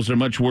measles are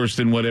much worse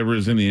than whatever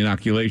is in the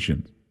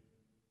inoculations.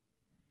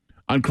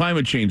 On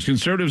climate change,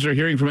 conservatives are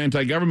hearing from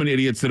anti-government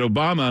idiots that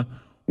Obama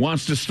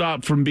wants to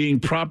stop from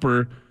being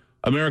proper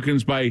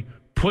Americans by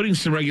putting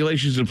some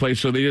regulations in place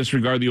so they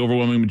disregard the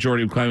overwhelming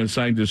majority of climate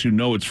scientists who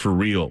know it's for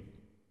real.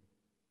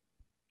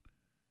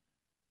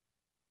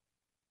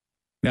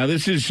 Now,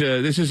 this is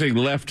a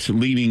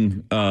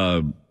left-leaning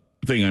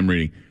thing I'm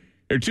reading.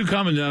 There are two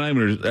common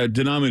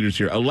denominators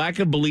here. A lack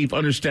of belief,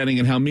 understanding,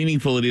 and how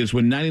meaningful it is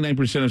when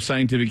 99% of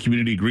scientific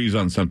community agrees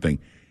on something.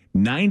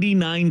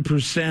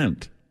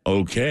 99%.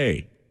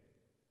 Okay.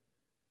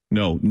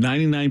 No,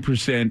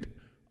 99%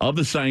 of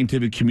the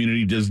scientific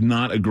community does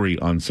not agree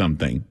on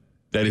something.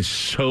 That is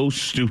so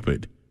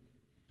stupid.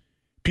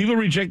 People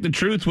reject the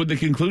truth when the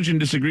conclusion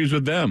disagrees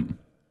with them.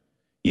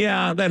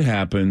 Yeah, that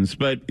happens,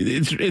 but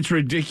it's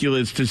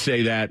ridiculous to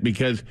say that,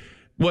 because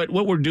what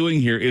we're doing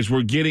here is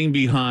we're getting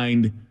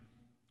behind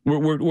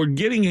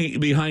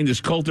this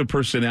cult of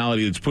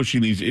personality that's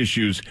pushing these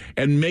issues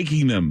and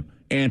making them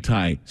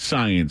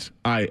anti-science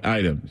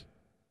items.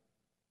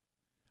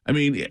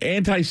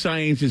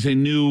 Anti-science is a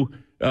new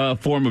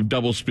form of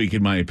doublespeak,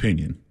 in my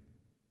opinion.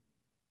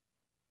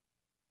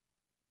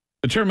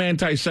 The term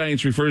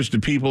anti-science refers to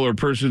people or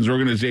persons or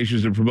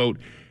organizations that promote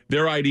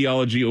their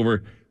ideology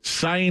over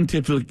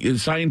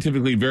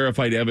scientifically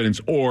verified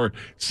evidence or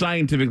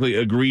scientifically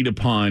agreed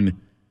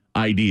upon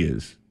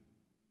ideas.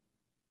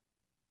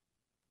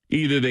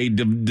 Either they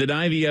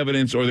deny the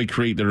evidence or they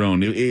create their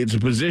own. It's a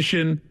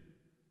position,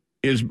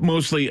 is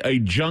mostly a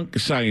junk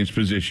science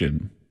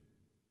position.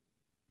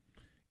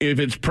 If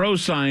it's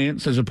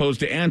pro-science as opposed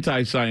to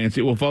anti-science,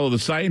 it will follow the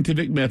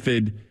scientific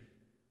method,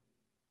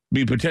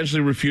 be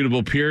potentially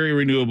refutable,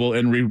 peer-renewable,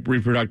 and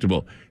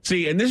reproducible.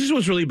 See, and this is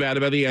what's really bad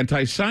about the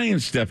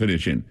anti-science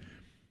definition,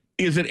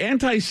 is that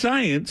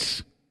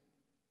anti-science,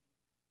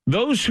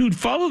 those who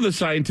follow the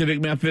scientific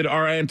method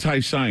are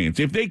anti-science.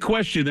 If they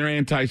question, they're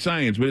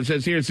anti-science. But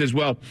it says,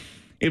 well,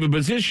 if a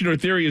position or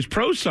theory is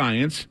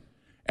pro-science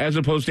as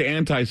opposed to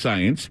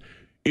anti-science,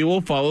 it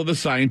will follow the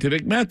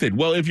scientific method.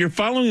 Well, if you're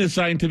following the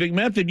scientific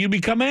method, you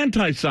become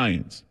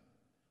anti-science.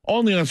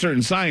 Only on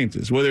certain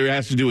sciences, whether it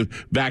has to do with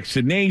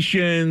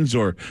vaccinations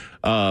or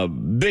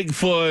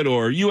Bigfoot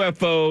or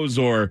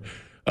UFOs or,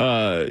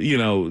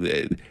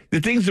 the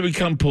things that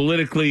become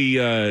politically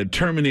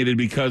terminated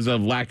because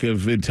of lack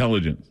of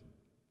intelligence.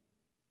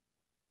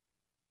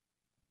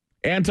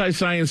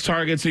 Anti-science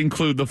targets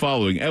include the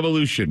following: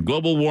 evolution,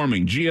 global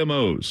warming,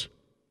 GMOs,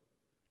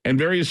 and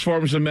various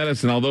forms of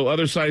medicine, although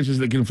other sciences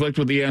that conflict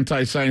with the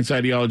anti-science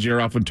ideology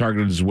are often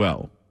targeted as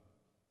well.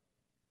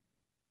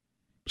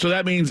 So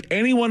that means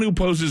anyone who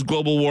opposes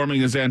global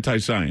warming is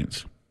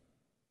anti-science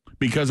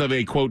because of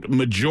a, quote,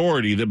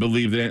 majority that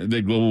believe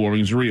that global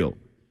warming is real.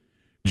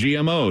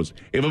 GMOs.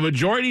 If a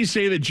majority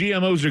say that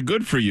GMOs are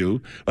good for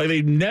you, like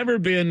they've never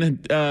been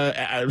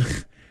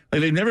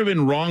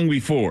wrong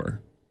before,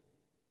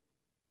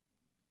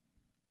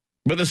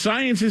 but the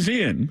science is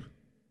in.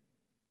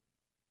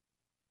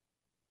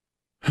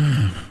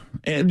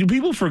 And do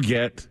people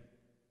forget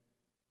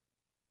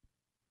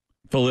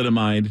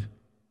thalidomide?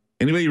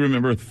 Anybody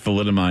remember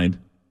thalidomide?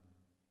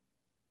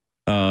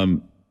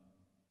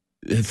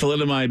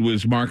 Thalidomide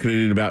was marketed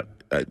in about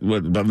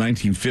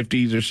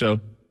 1950s or so.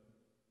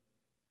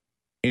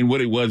 And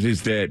what it was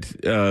is that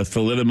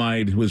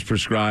thalidomide was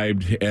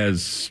prescribed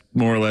as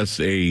more or less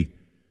a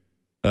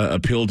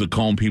pill to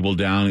calm people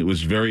down. It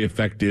was very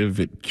effective.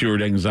 It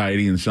cured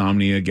anxiety,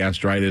 insomnia,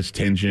 gastritis,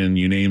 tension,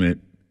 you name it.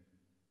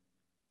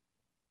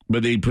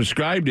 But they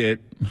prescribed it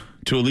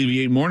to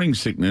alleviate morning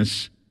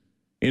sickness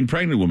in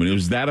pregnant women. It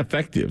was that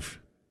effective.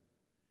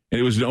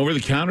 And it was an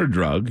over-the-counter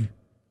drug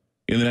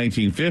in the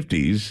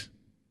 1950s.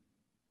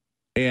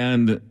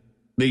 And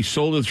they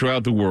sold it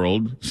throughout the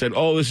world, said,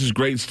 oh, this is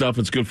great stuff,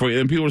 it's good for you.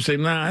 And people were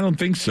saying, nah, I don't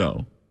think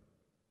so.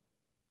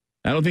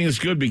 I don't think it's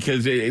good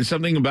because it's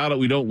something about it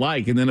we don't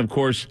like. And then, of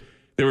course,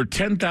 there were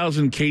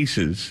 10,000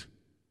 cases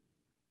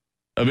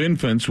of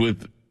infants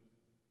with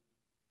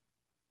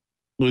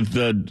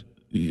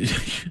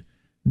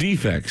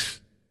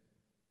defects.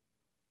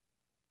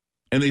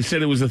 And they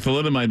said it was the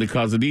thalidomide that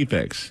caused the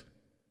defects.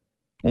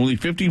 Only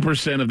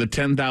 50% of the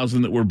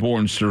 10,000 that were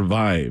born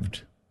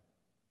survived.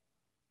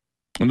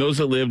 And those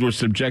that lived were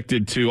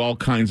subjected to all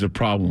kinds of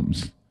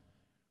problems.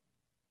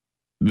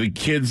 The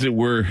kids that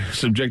were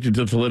subjected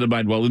to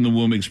thalidomide while in the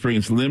womb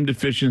experienced limb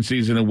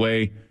deficiencies in a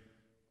way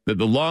that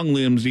the long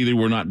limbs either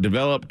were not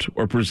developed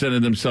or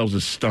presented themselves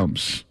as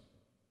stumps.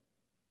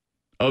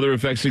 Other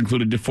effects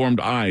included deformed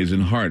eyes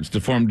and hearts,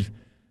 deformed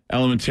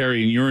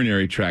alimentary and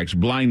urinary tracts,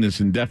 blindness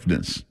and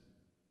deafness.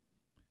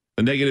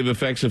 The negative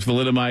effects of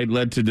thalidomide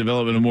led to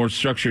development of more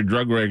structured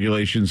drug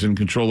regulations and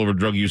control over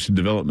drug use and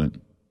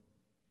development.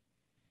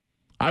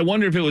 I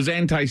wonder if it was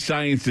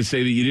anti-science to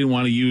say that you didn't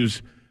want to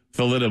use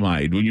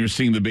thalidomide when you're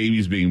seeing the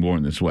babies being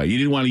born this way. You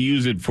didn't want to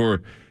use it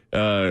for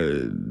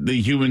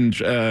the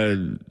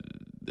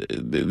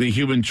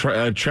human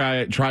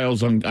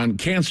trials on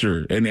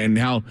cancer and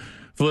how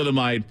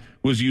thalidomide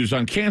was used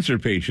on cancer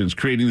patients,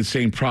 creating the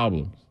same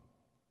problems.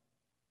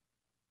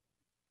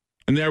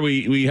 And there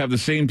we have the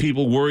same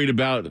people worried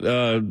about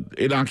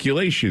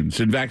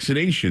inoculations and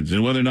vaccinations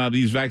and whether or not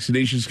these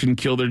vaccinations can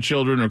kill their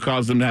children or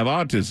cause them to have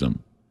autism.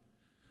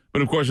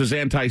 But, of course, it's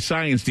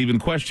anti-science to even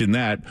question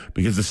that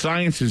because the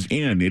science is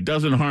in. It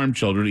doesn't harm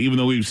children, even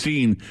though we've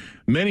seen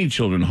many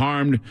children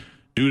harmed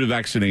due to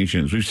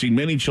vaccinations. We've seen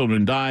many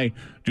children die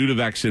due to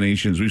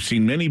vaccinations. We've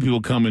seen many people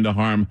come into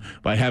harm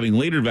by having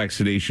later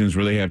vaccinations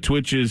where they have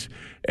twitches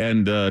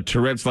and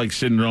Tourette's-like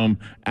syndrome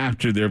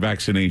after their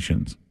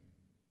vaccinations.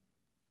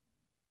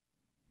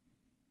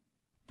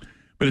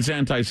 But it's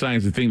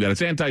anti-science to think that.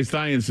 It's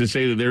anti-science to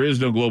say that there is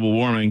no global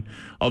warming,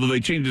 although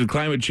they changed it to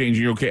climate change,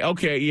 and you're okay.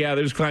 Okay, yeah,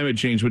 there's climate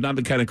change, but not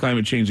the kind of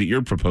climate change that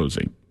you're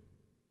proposing.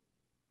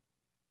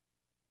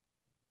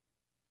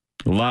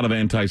 A lot of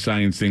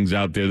anti-science things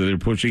out there that they're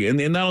pushing. And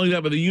not only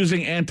that, but they're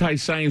using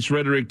anti-science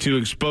rhetoric to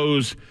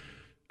expose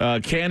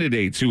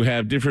candidates who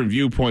have different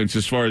viewpoints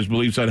as far as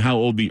beliefs on how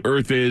old the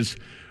Earth is,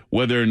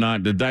 whether or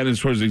not the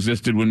dinosaurs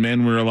existed when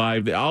men were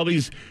alive. All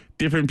these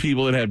different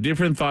people that have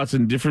different thoughts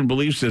and different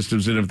belief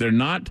systems, and if they're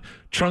not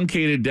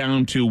truncated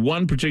down to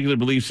one particular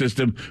belief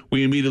system,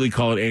 we immediately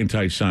call it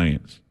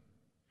anti-science.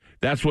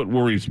 That's what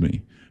worries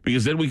me,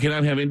 because then we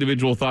cannot have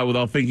individual thought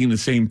without thinking the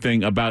same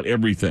thing about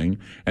everything,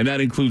 and that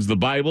includes the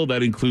Bible,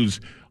 that includes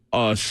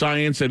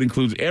science, that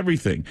includes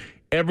everything.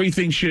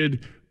 Everything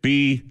should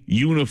be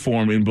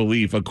uniform in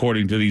belief,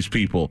 according to these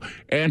people.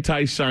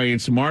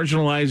 Anti-science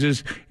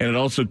marginalizes, and it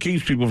also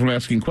keeps people from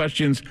asking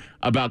questions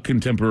about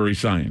contemporary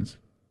science.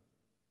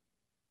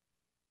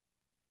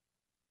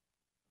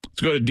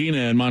 Let's go to Dina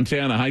in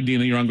Montana. Hi,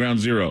 Dina. You're on Ground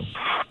Zero.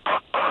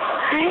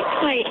 Hi,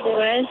 Clyde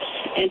Lewis.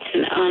 It's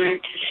an honor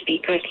to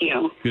speak with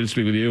you. Good to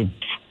speak with you.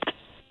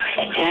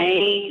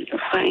 I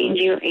find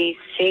you a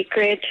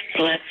sacred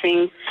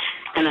blessing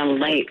and a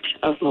light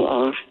of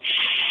love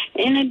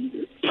and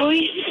a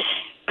voice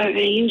of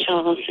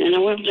angels in a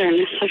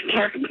wilderness of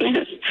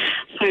darkness.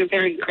 So I'm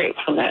very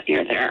grateful that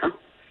you're there.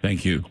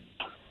 Thank you.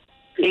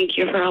 Thank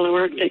you for all the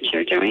work that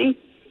you're doing.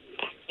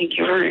 Thank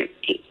you for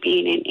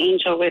being an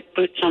angel with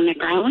boots on the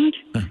ground.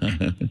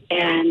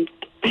 and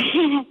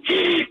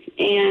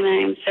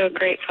I'm so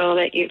grateful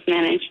that you've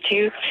managed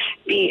to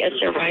be a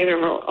survivor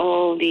of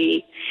all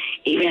the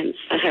events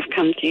that have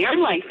come to your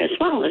life as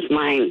well as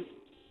mine.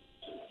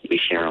 We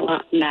share a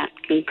lot in that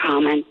in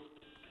common.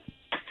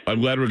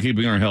 I'm glad we're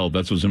keeping our health.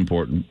 That's what's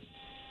important.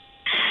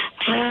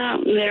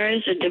 There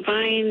is a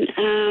divine,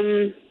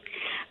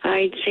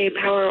 I'd say,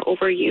 power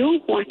over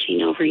you,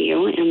 watching over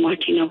you, and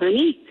watching over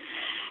me.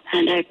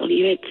 And I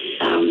believe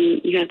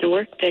it's, the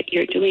work that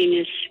you're doing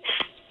is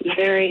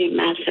very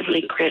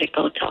massively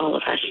critical to all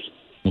of us.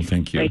 Well,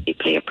 thank you. I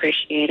deeply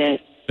appreciate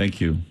it.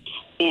 Thank you.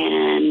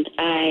 And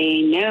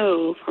I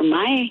know for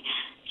my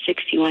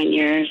 61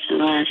 years, in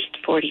the last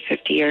 40,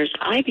 50 years,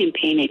 I've been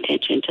paying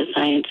attention to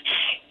science.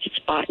 It's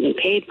bought and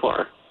paid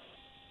for.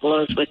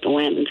 Blows with the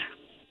wind.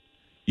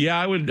 Yeah,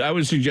 I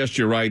would suggest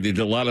you're right that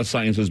a lot of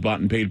science is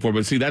bought and paid for.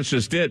 But see, that's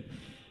just it.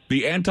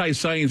 The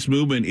anti-science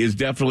movement is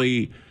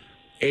definitely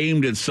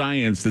aimed at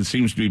science that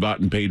seems to be bought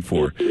and paid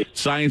for.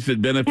 Science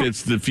that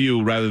benefits the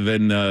few rather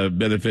than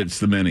benefits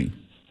the many.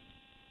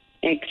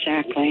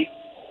 Exactly.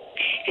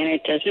 And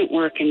it doesn't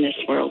work in this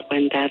world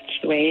when that's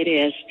the way it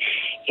is.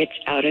 It's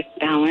out of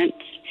balance,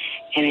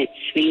 and it's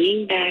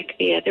swinging back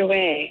the other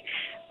way.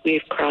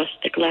 We've crossed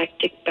the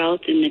galactic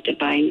belt, and the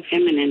divine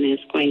feminine is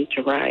going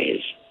to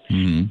rise.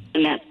 Mm-hmm.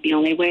 And that's the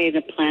only way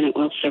the planet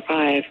will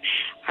survive.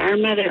 Our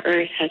Mother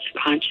Earth has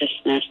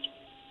consciousness,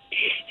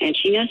 and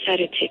she knows how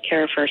to take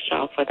care of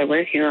herself, whether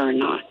we're here or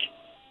not.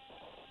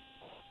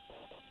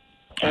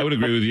 I would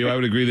agree with you. I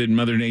would agree that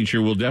Mother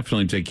Nature will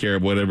definitely take care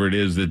of whatever it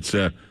is that's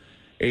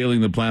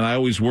ailing the planet. I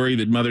always worry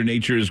that Mother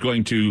Nature is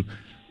going to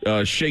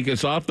shake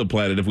us off the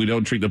planet if we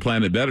don't treat the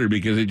planet better,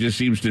 because it just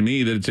seems to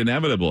me that it's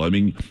inevitable. I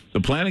mean,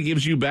 the planet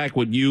gives you back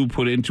what you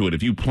put into it.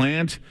 If you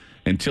plant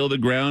and till the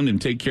ground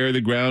and take care of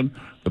the ground,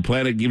 the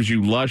planet gives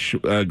you lush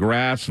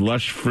grass,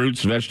 lush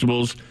fruits,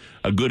 vegetables,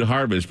 a good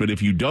harvest. But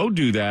if you don't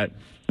do that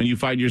and you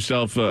find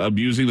yourself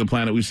abusing the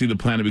planet, we see the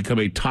planet become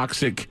a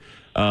toxic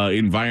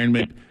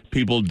environment.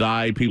 People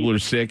die, people are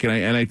sick,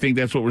 and I think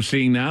that's what we're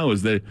seeing now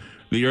is that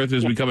the Earth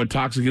has become a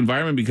toxic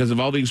environment because of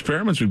all the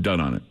experiments we've done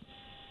on it.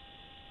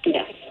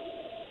 Yes,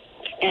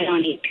 and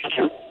on each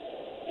other.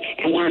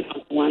 And we're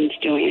not the ones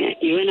doing it.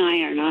 You and I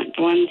are not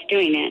the ones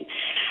doing it,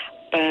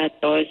 but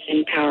those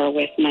in power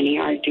with money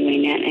are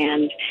doing it,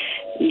 and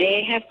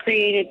they have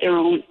created their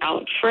own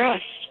out for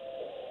us.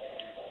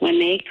 When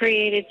they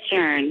created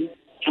CERN,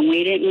 and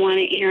we didn't want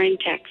it here in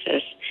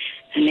Texas,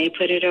 and they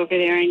put it over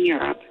there in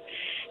Europe,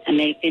 and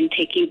they've been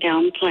taking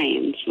down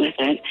planes with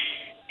it,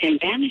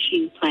 and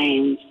vanishing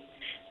planes,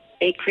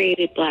 they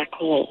created black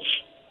holes,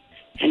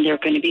 and they're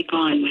going to be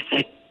gone with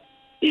it.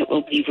 It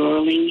will be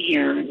rolling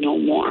here no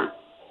more.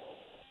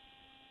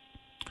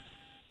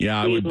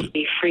 Yeah, we will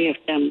be free of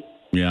them.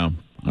 Yeah,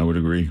 I would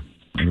agree.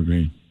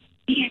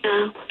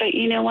 Yeah, but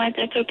you know what?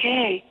 That's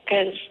okay,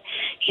 because,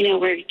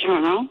 we're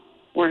eternal.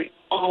 We're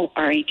all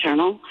are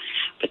eternal.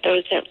 But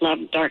those that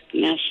love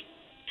darkness,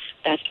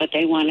 that's what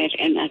they wanted,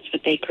 and that's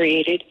what they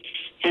created.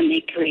 And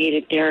they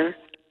created their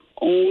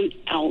own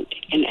out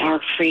and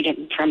our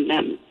freedom from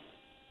them.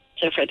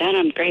 So for that,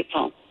 I'm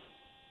grateful.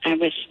 I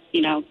was,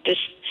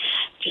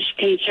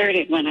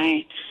 disconcerted when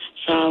I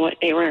saw what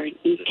they were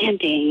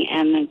intending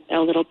and the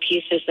little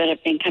pieces that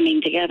have been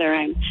coming together.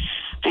 I'm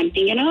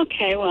thinking,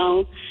 okay,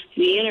 well,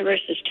 the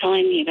universe is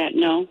telling me that,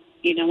 no,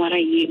 you know what,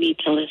 you need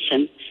to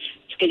listen.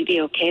 It's going to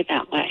be okay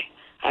that way.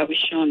 I was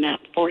shown that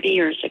 40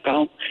 years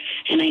ago,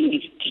 and I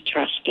needed to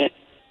trust it.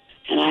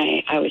 And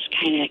I was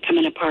kind of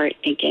coming apart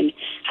thinking,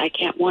 I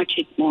can't watch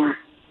it more.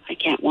 I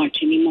can't watch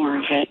any more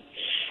of it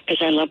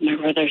because I love my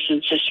brothers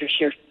and sisters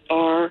here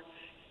far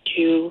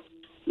too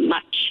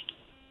much.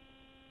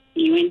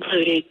 You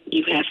included,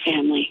 you have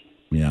family.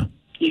 Yeah.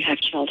 You have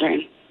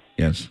children.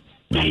 Yes.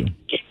 I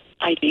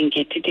didn't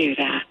get to do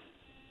that.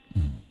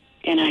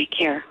 And I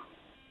care.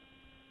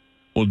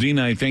 Well,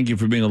 Dina, I thank you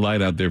for being a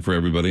light out there for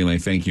everybody, and I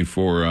thank you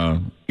for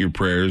your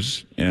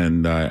prayers,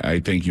 and I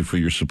thank you for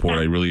your support.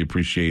 I really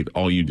appreciate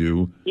all you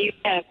do. You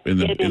have in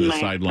the my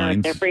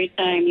sidelines. Heart. Every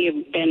time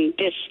you've been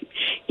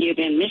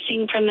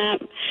missing from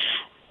that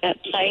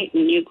site,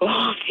 and you go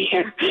off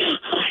here,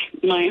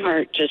 my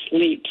heart just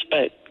leaps.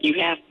 But you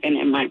have been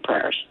in my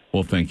prayers.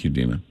 Well, thank you,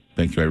 Dina.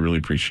 Thank you. I really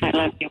appreciate it.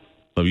 I love you.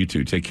 Love you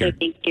too. Take care.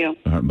 Thank you.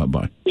 All right,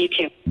 bye-bye. You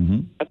too.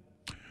 Mm-hmm.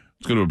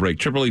 Let's go to a break.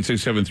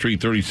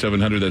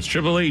 888-673-3700. That's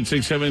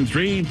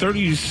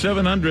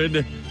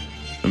 888-673-3700.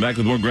 I'm back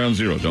with more Ground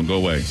Zero. Don't go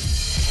away.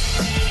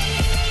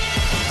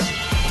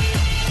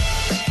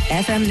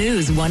 FM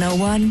News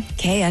 101,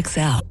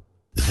 KXL.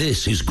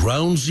 This is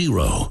Ground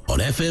Zero on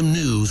FM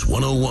News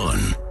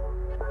 101.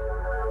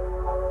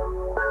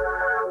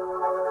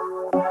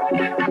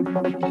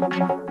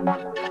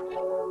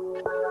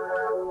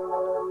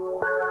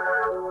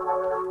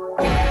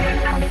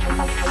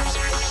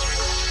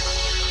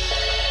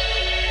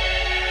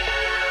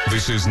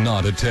 This is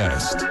not a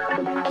test.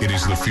 It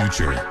is the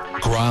future.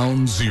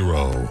 Ground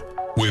Zero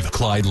with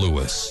Clyde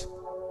Lewis.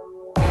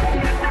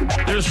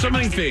 There's so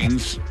many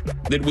things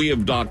that we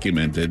have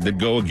documented that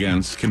go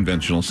against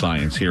conventional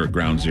science here at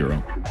Ground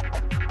Zero.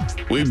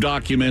 We've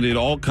documented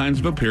all kinds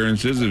of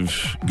appearances of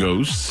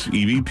ghosts,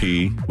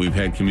 EVP. We've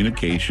had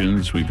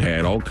communications. We've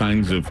had all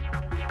kinds of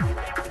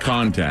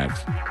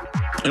contacts.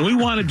 And we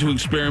wanted to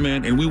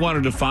experiment, and we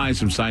wanted to find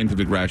some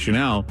scientific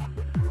rationale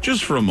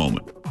just for a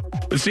moment.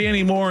 But see,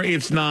 anymore,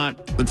 it's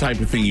not the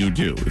type of thing you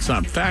do. It's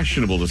not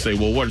fashionable to say,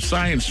 well, where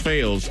science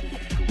fails,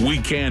 we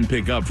can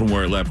pick up from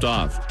where it left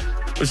off.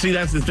 But see,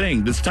 that's the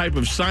thing. This type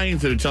of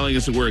science that are telling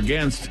us that we're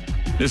against,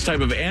 this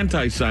type of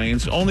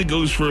anti-science only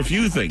goes for a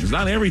few things,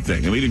 not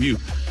everything. I mean,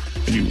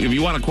 if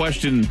you want to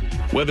question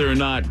whether or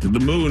not the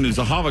moon is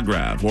a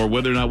holograph or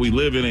whether or not we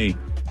live in a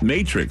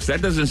matrix,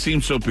 that doesn't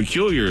seem so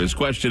peculiar as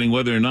questioning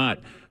whether or not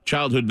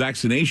childhood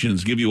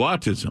vaccinations give you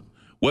autism,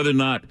 whether or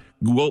not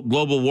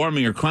global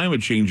warming or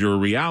climate change are a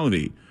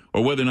reality,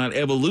 or whether or not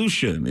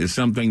evolution is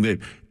something that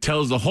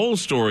tells the whole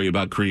story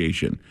about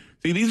creation.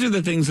 See, these are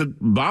the things that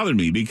bother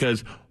me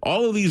because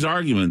all of these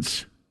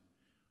arguments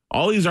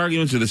are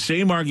the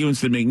same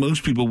arguments that make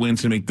most people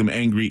wince and make them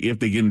angry if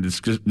they get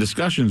into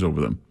discussions over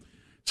them.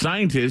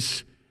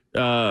 Scientists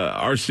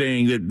are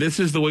saying that this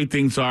is the way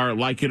things are,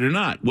 like it or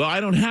not. Well, I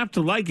don't have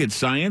to like it,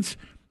 science.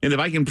 And if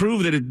I can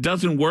prove that it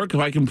doesn't work, if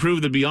I can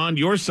prove that beyond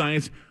your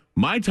science,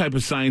 my type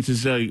of science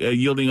is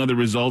yielding other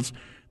results,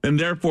 then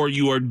therefore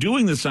you are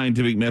doing the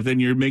scientific method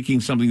and you're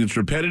making something that's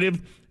repetitive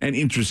and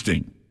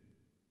interesting.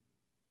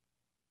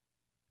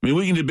 I mean,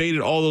 we can debate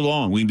it all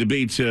along. We can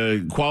debate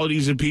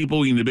qualities of people.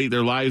 We can debate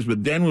their lives.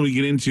 But then when we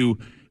get into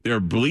their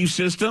belief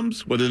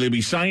systems, whether they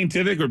be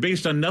scientific or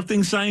based on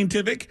nothing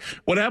scientific,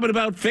 what happened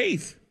about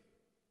faith?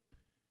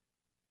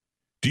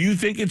 Do you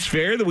think it's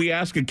fair that we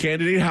ask a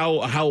candidate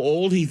how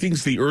old he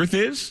thinks the earth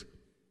is?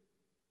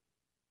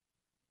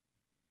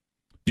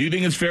 Do you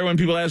think it's fair when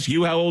people ask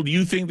you how old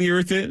you think the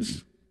earth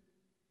is?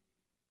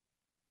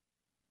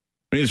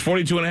 I mean, it's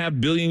 42.5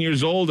 billion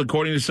years old,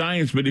 according to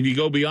science. But if you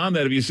go beyond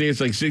that, if you say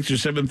it's like 6,000 or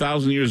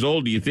 7,000 years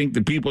old, do you think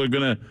that people are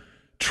going to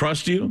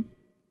trust you?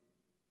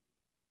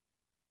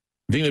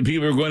 Think that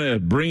people are going to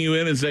bring you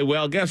in and say,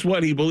 well, guess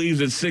what? He believes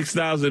it's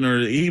 6,000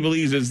 or he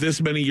believes it's this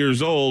many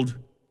years old.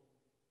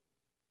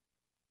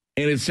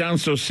 And it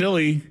sounds so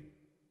silly.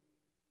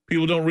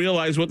 People don't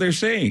realize what they're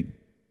saying.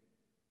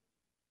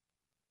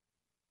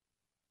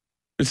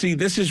 But see,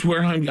 this is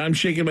where I'm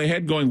shaking my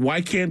head going,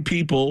 why can't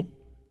people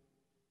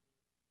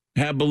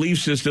have belief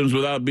systems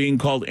without being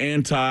called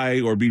anti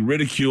or be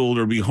ridiculed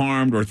or be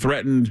harmed or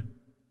threatened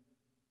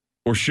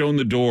or shown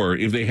the door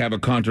if they have a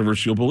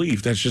controversial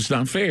belief? That's just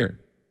not fair.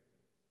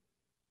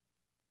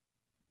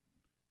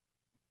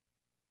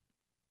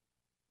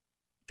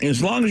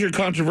 As long as your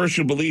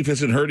controversial belief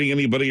isn't hurting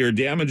anybody or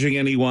damaging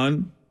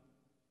anyone,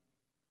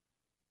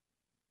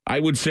 I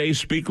would say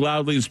speak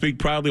loudly and speak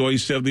proudly while you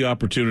still have the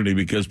opportunity,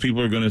 because people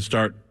are going to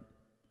start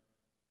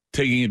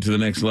taking it to the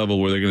next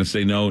level where they're going to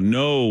say,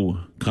 no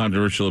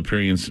controversial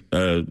opinions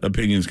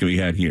can be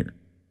had here.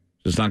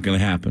 It's not going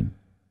to happen.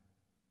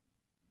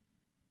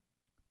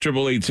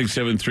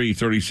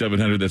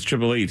 888-673-3700. That's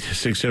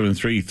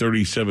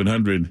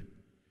 888-673-3700.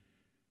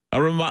 I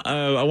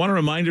want to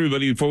remind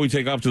everybody before we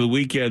take off to the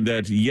weekend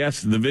that,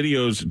 yes, the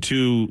videos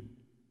to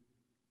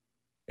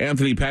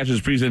Anthony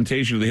Patch's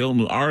presentation of the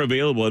Hilton are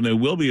available, and they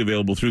will be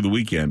available through the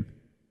weekend.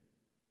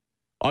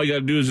 All you got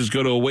to do is just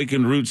go to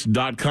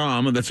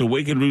awakenedroots.com, and that's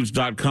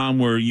awakenedroots.com,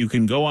 where you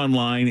can go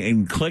online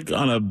and click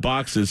on a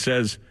box that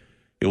says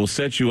it will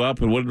set you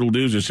up, and what it'll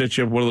do is it'll set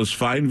you up one of those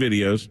fine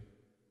videos.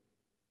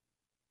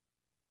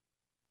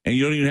 And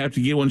you don't even have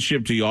to get one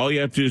shipped to you. All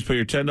you have to do is pay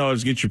your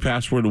 $10, get your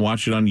password, and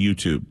watch it on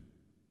YouTube.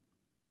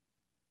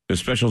 A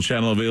special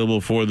channel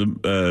available for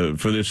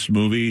this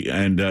movie,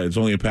 and it's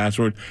only a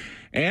password.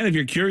 And if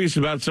you're curious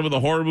about some of the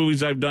horror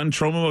movies I've done,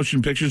 Troma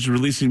Motion Pictures is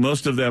releasing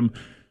most of them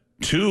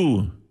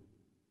to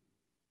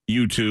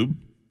YouTube.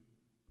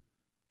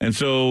 And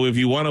so if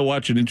you want to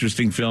watch an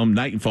interesting film,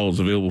 Nightfall is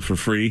available for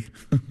free.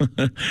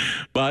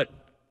 But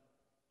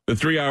the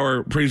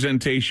 3-hour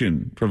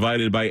presentation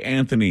provided by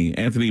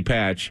Anthony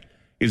Patch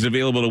is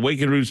available at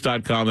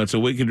awakenedroots.com. That's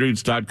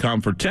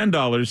awakenedroots.com for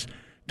 $10.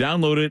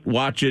 Download it,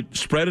 watch it,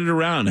 spread it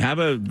around. Have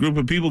a group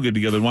of people get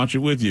together and watch it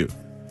with you,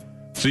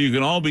 so you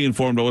can all be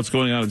informed about what's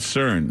going on at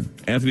CERN.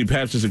 Anthony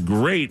Patch is a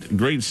great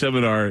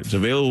seminar. It's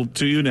available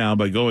to you now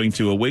by going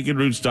to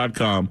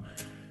awakenedroots.com.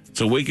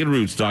 It's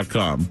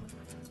awakenedroots.com.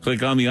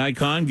 Click on the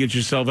icon, get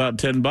yourself out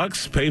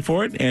 $10, pay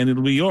for it, and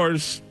it'll be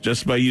yours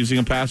just by using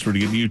a password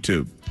to get to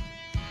YouTube.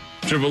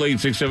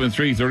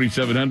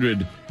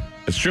 888-673-3700.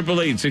 That's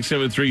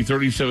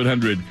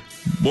 888-673-3700.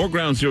 More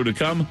Ground Zero to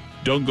come.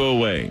 Don't go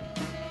away.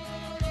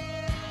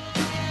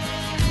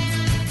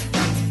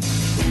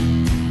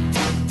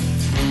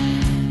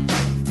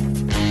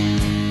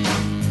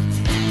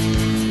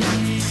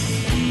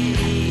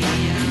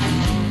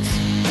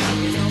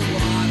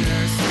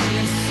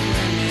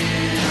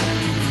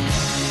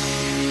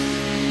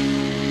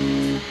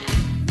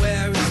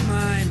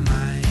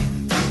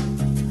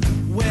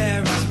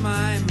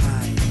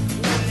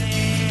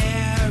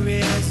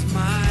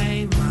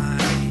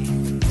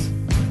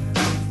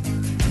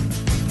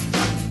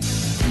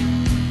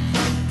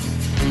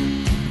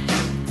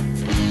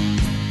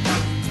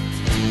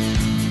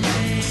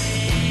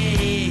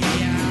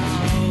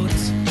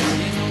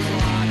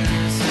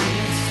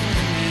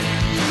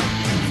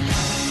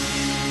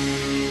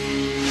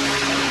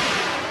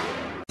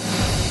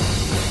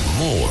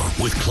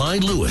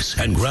 Clyde Lewis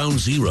and Ground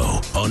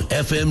Zero on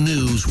FM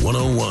News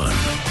 101.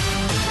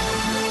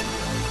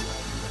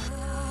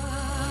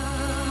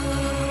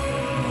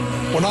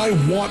 When I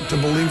want to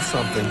believe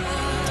something,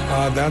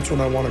 that's when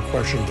I want to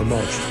question it the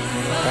most.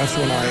 That's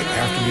when I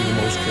have to be the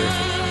most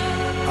careful.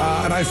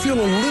 And I feel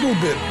a little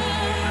bit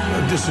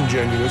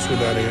disingenuous with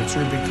that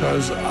answer,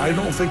 because I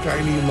don't think I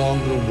any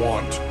longer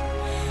want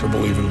to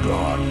believe in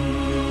God.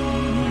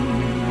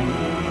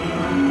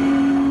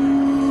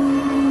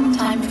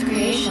 Time of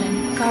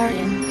creation,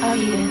 Garden of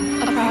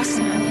Eden,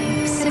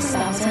 approximately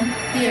 6,000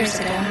 years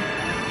ago.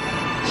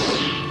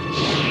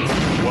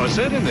 Was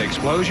it an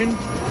explosion?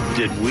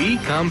 Did we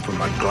come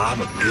from a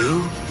glob of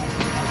goo?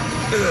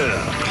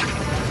 Ugh.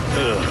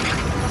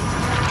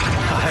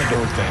 I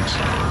don't think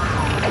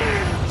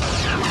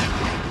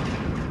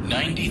so.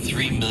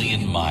 93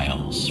 million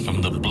miles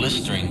from the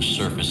blistering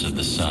surface of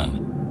the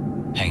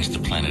sun hangs the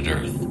planet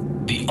Earth,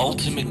 the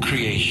ultimate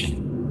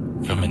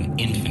creation from an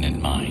infinite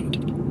mind,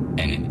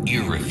 and an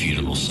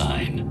irrefutable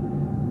sign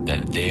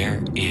that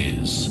there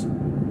is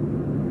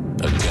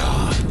a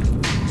God.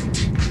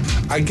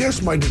 I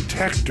guess my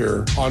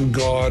detector on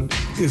God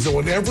is that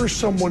whenever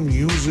someone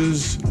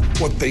uses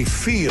what they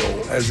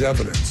feel as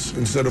evidence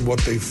instead of what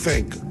they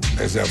think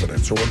as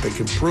evidence, or what they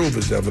can prove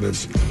as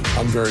evidence,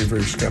 I'm very,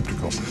 very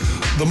skeptical.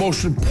 The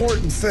most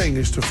important thing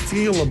is to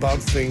feel about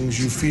things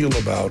you feel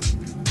about,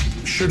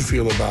 should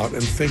feel about,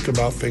 and think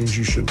about things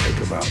you should think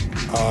about.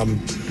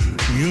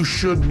 You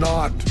should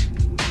not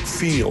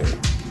feel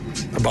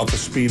about the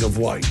speed of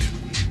light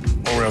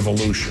or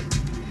evolution.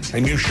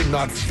 And you should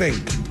not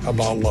think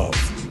about love.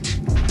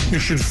 You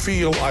should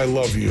feel I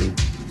love you.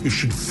 You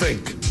should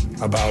think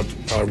about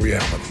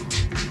reality.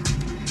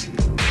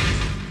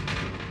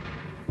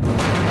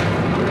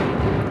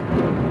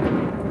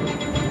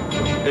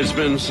 It's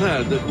been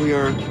said that we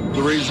are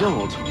the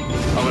result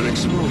of an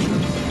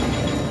explosion.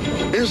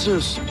 Is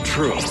this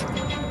true?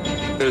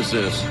 Is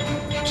this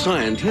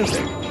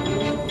scientific?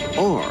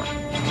 Or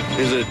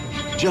is it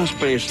just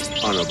based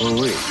on a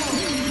belief?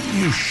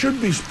 You should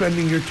be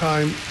spending your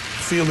time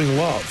feeling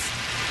love,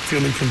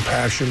 feeling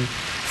compassion,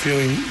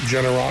 feeling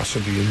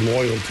generosity and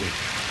loyalty,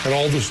 and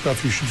all the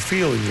stuff you should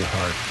feel in your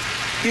heart,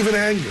 even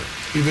anger,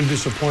 even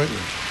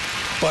disappointment.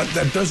 But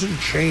that doesn't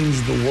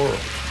change the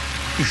world.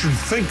 You should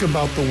think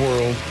about the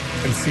world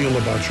and feel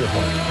about your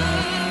heart.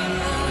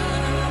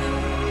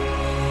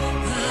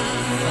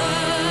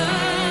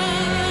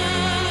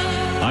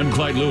 I'm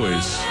Clyde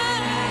Lewis,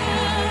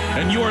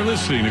 and you are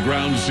listening to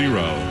Ground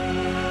Zero.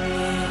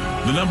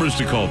 The numbers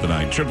to call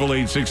tonight,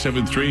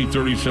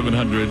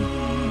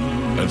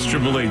 888-673-3700. That's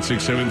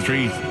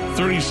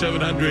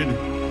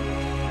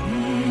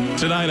 888-673-3700.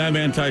 Tonight, I'm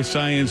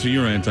anti-science, and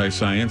you're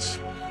anti-science.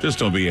 Just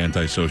don't be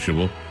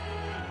anti-sociable.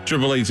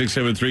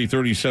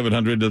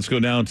 888-673-3700. Let's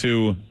go down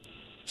to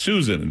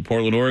Susan in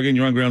Portland, Oregon.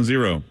 You're on Ground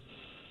Zero.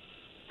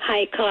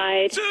 Hi,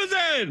 Clyde.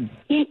 Susan!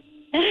 Yay,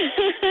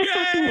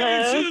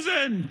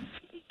 Susan!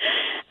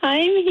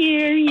 I'm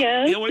here,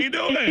 yes. Yeah, what are you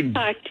doing? Good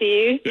to talk to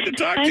you. Good to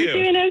talk to you. I'm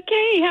doing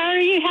okay. How are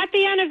you?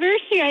 Happy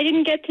anniversary. I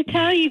didn't get to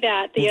tell you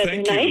that the other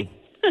night.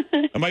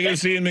 Am I going to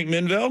see you in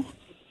McMinnville?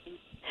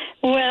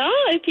 Well,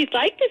 if you'd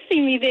like to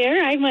see me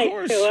there, I might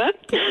show up.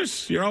 Of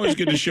course. You're always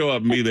good to show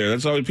up and be there.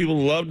 That's always, people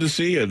love to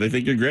see you. They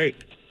think you're great.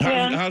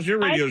 How's your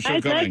radio show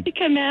I'd coming? I'd love to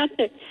come out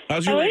there.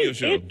 How's your radio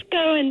show?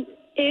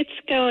 It's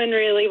going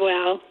really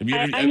well.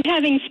 I'm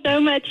having so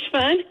much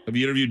fun. Have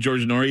you interviewed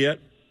George Norrie yet?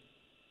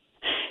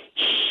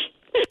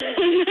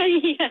 Not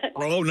yet.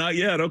 Oh, not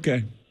yet.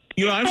 Okay.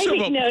 You know, I'm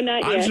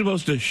yet.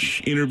 supposed to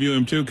interview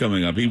him too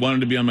coming up. He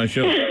wanted to be on my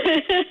show.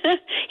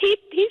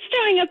 He's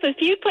throwing up a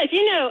few plays.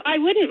 You know, I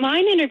wouldn't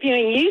mind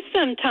interviewing you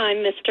sometime,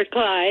 Mr.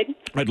 Clyde.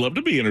 I'd love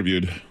to be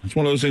interviewed. It's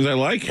one of those things I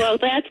like. Well,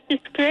 that's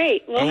just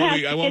great.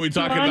 I won't be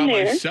talking about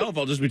myself.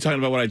 I'll just be talking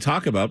about what I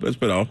talk about. That's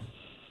about all.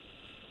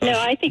 No,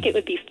 I think it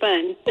would be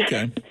fun.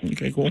 Okay,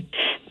 cool.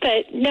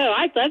 But, no,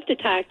 I'd love to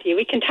talk to you.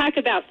 We can talk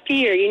about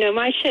fear. You know,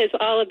 my show's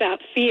all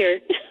about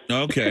fear.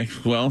 Okay,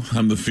 well,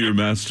 I'm the fear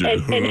master.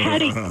 and how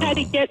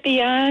to get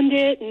beyond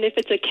it, and if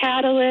it's a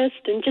catalyst,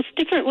 and just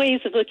different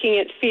ways of looking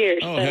at fear.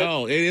 Oh, so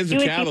hell, it is a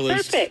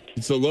catalyst. Perfect.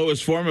 It's the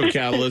lowest form of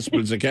catalyst, but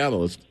it's a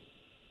catalyst.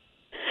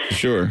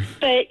 Sure.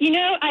 But, you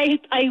know, I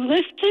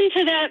listened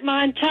to that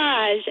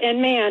montage,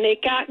 and, man,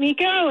 it got me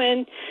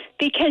going,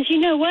 because you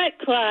know what,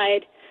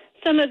 Clyde?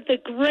 Some of the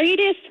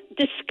greatest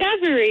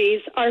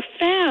discoveries are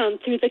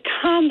found through the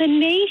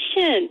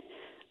combination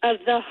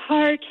of the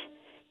heart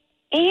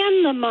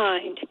and the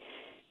mind.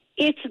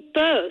 It's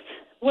both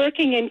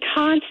working in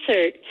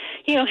concert.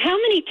 You know, how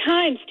many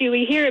times do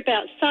we hear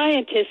about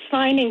scientists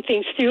finding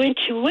things through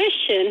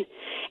intuition,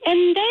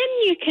 and then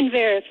you can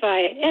verify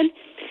it? And,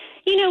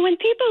 you know, when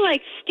people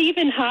like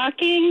Stephen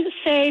Hawking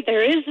say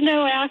there is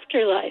no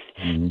afterlife,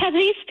 have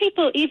these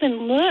people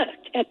even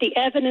looked at the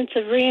evidence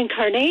of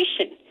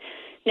reincarnation?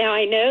 Now,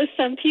 I know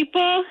some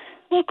people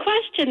will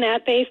question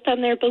that based on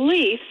their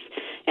beliefs,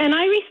 and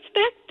I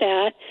respect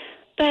that,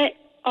 but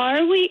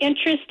are we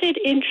interested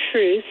in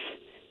truth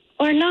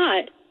or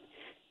not?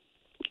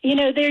 You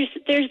know, there's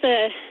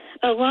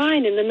a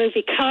line in the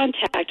movie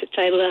Contact, which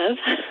I love,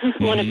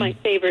 one of my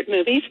favorite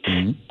movies,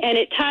 and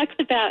it talks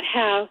about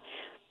how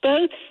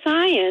both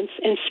science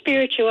and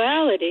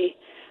spirituality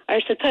are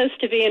supposed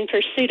to be in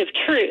pursuit of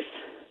truth.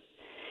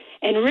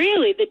 And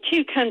really, the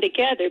two come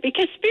together,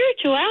 because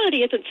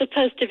spirituality isn't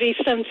supposed to be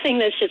something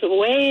that's just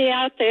way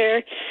out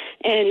there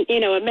and, you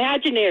know,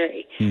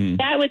 imaginary.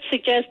 That would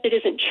suggest it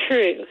isn't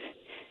true.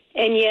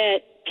 And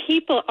yet,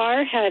 people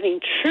are having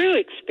true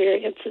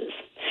experiences.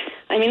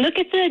 I mean, look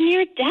at the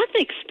near-death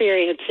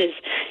experiences.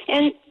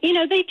 And, you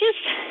know, they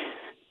just,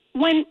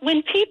 when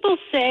people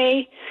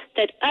say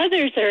that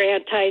others are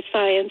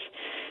anti-science,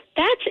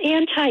 that's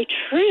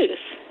anti-truth,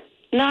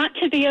 not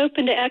to be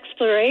open to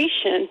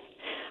exploration.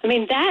 I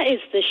mean, that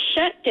is the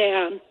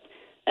shutdown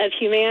of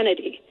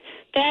humanity.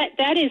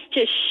 That is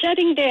just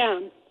shutting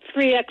down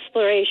free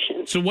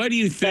exploration. So why do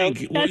you think,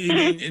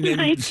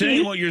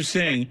 saying what you're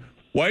saying,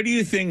 why do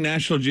you think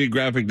National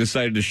Geographic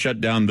decided to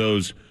shut down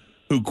those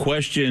who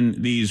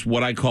question these,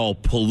 what I call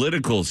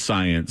political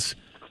science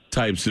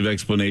types of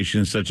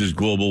explanations, such as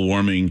global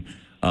warming,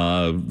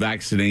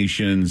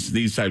 vaccinations,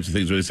 these types of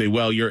things, where they say,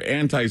 well, you're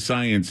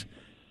anti-science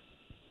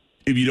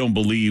if you don't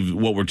believe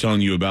what we're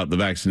telling you about the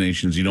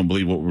vaccinations, you don't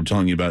believe what we're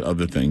telling you about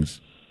other things?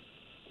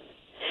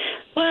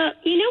 Well,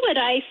 you know what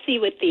I see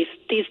with these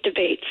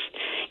debates,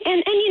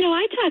 and you know,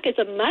 I talk as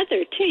a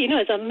mother too. You know,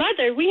 as a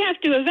mother, we have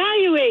to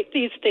evaluate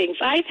these things.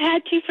 I've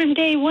had to from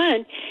day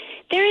one.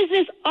 There is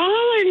this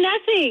all or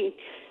nothing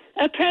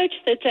approach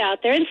that's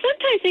out there, and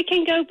sometimes it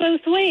can go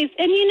both ways.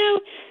 And you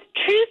know,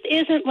 truth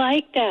isn't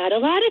like that. A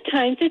lot of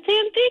times it's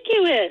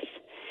ambiguous.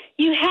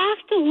 You have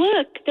to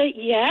look that,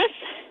 yes,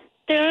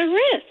 there are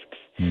risks.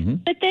 Mm-hmm.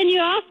 But then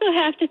you also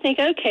have to think,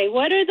 okay,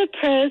 what are the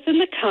pros and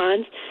the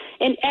cons?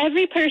 And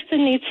every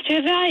person needs to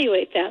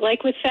evaluate that,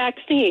 like with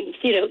vaccines,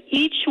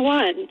 each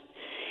one.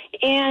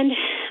 And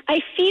I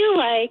feel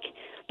like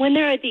when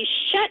there are these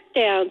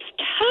shutdowns,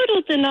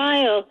 total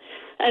denial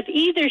of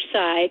either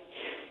side,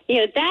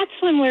 that's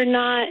when we're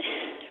not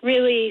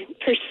really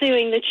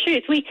pursuing the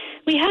truth. We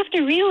have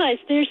to realize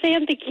there's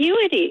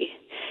ambiguity.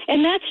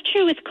 And that's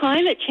true with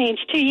climate change,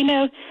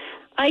 too.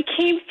 I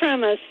came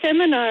from a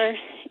seminar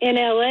in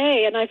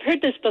L.A., and I've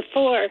heard this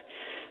before.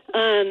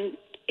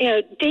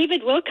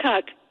 David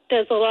Wilcock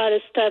does a lot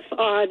of stuff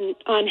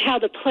on how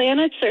the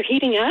planets are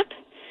heating up,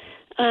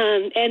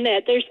 and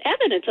that there's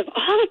evidence of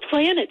all the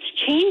planets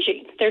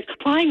changing, their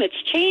climates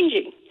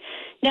changing.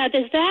 Now,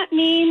 does that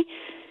mean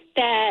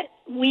that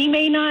we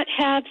may not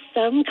have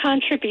some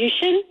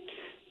contribution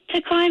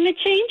to climate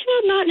change?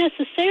 Well, not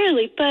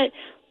necessarily, but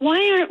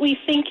why aren't we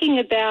thinking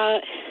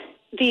about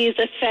these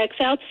effects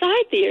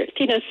outside the Earth?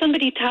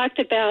 Somebody talked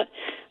about,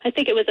 I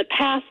think it was a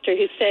pastor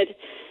who said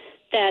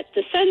that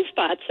the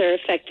sunspots are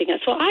affecting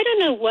us. Well, I don't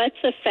know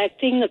what's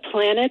affecting the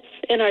planets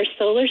in our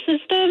solar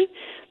system,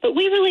 but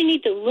we really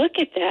need to look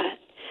at that.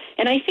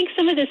 And I think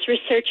some of this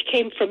research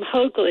came from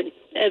Hoagland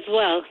as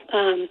well.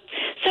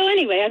 So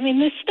anyway,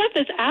 this stuff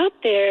is out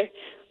there.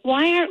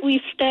 Why aren't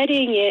we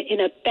studying it in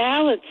a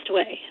balanced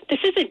way? This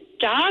isn't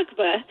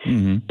dogma.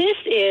 Mm-hmm. This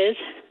is,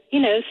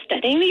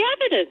 studying the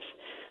evidence.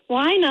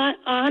 Why not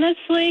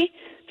honestly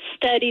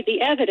study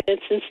the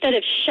evidence instead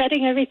of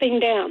shutting everything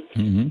down?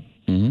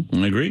 Mm-hmm.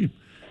 Mm-hmm. I agree.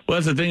 Well,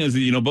 that's the thing is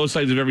that, both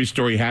sides of every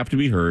story have to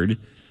be heard.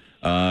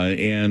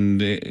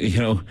 And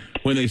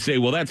when they say,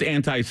 well, that's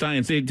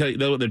anti-science,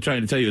 what they're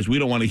trying to tell you is we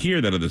don't want to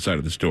hear that other side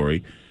of the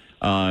story.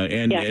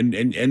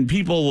 And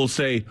people will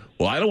say,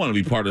 well, I don't want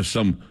to be part of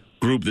some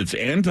group that's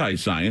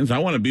anti-science. I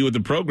want to be with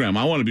the program.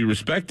 I want to be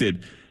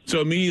respected.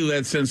 So immediately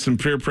that sends some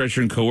peer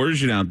pressure and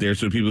coercion out there.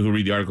 So people who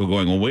read the article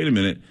going, well, wait a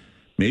minute,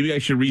 maybe I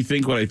should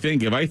rethink what I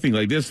think. If I think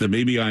like this, then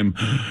maybe I'm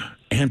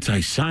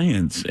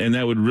anti-science, and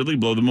that would really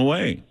blow them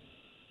away.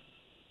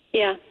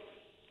 Yeah.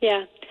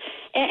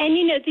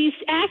 And these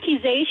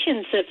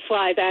accusations that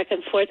fly back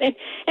and forth, and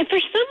for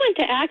someone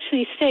to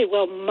actually say,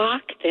 well,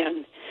 mock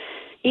them,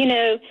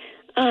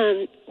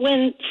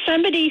 when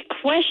somebody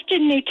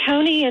questioned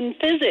Newtonian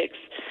physics,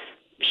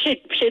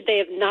 should they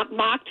have not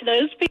mocked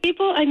those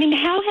people?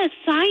 How has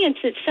science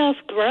itself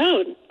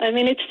grown?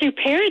 It's through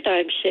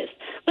paradigm shifts.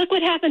 Look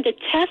what happened to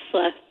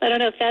Tesla. I don't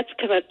know if that's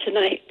come up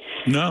tonight.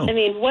 No.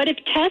 What if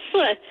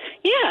Tesla,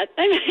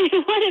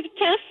 what if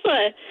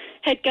Tesla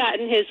had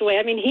gotten his way?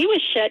 He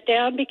was shut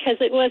down because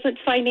it wasn't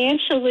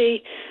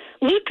financially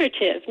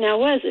lucrative. Now,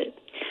 was it?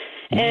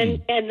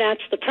 And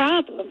that's the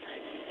problem.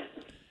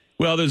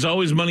 Well, there's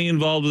always money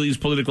involved with these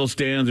political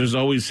stands. There's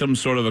always some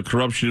sort of a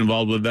corruption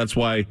involved with it. That's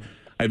why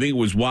I think it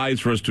was wise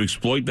for us to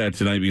exploit that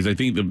tonight, because I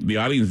think the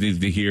audience needs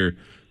to hear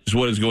just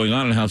what is going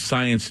on and how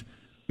science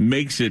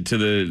makes it to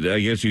the, I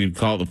guess you could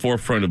call it the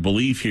forefront of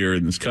belief here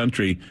in this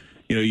country.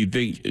 You'd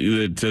think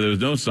that there's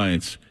no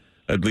science.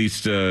 At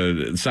least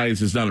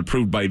science is not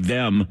approved by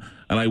them.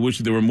 And I wish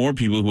that there were more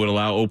people who would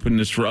allow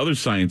openness for other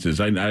sciences.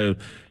 Immanuel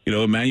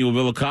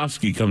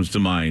Velikovsky comes to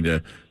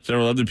mind.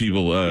 Several other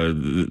people,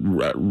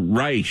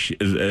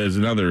 Reich as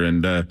another.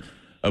 And,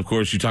 of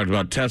course, you talked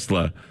about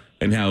Tesla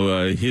and how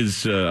a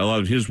lot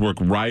of his work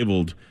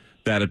rivaled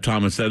that of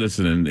Thomas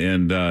Edison.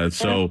 And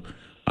so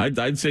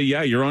I'd say,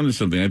 yeah, you're onto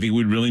something. I think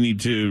we really need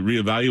to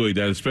reevaluate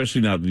that,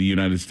 especially now that the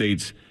United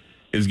States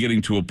is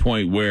getting to a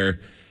point where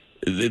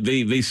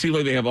they seem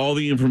like they have all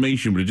the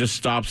information, but it just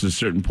stops at a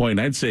certain point.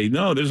 I'd say,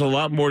 no, there's a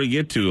lot more to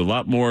get to, a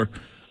lot more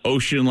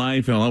ocean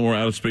life and a lot more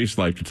outer space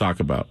life to talk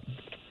about.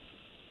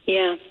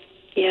 Yeah.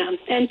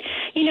 And,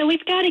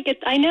 we've got to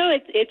I know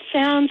it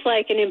sounds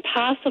like an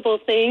impossible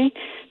thing,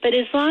 but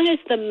as long as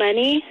the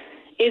money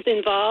is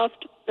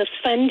involved, the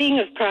funding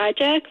of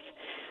projects,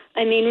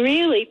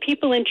 really,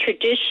 people in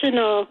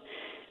traditional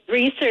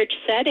research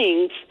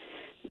settings,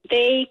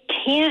 they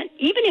can't,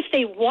 even if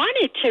they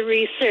wanted to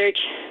research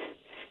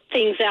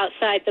things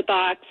outside the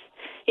box,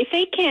 if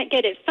they can't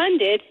get it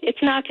funded,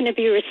 it's not going to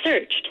be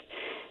researched.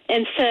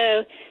 And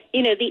so,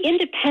 the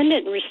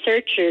independent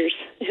researchers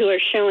who are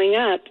showing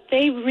up,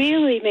 they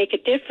really make a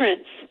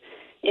difference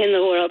in the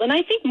world. And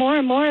I think more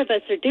and more of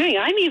us are doing it.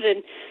 I'm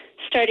even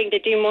starting to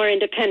do more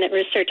independent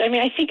research.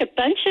 I think a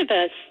bunch of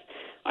us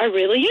are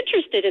really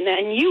interested in that,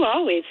 and you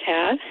always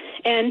have.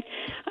 And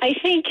I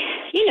think,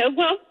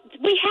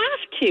 we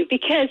have to,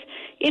 because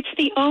it's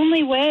the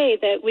only way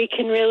that we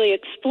can really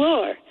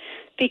explore.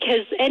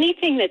 Because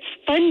anything that's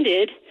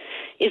funded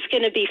is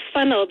going to be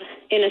funneled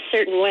in a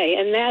certain way,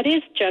 and that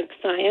is junk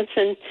science.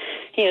 And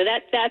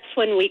that's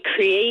when we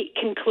create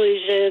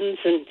conclusions,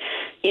 and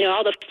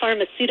all the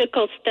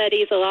pharmaceutical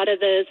studies, a lot of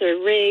those are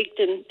rigged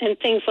and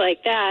things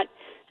like that.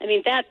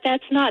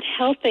 That's not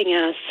helping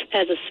us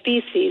as a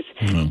species,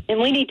 and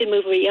we need to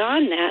move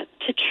beyond that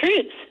to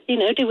truth.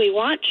 Do we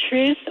want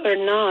truth or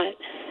not?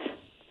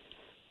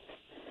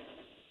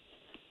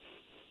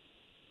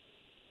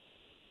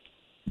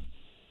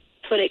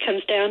 what it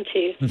comes down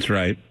to. That's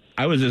right.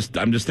 I'm just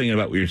thinking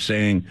about what you're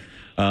saying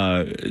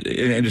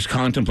and just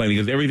contemplating,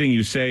 because everything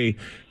you say,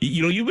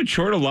 you've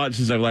matured a lot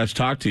since I've last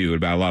talked to you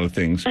about a lot of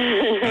things.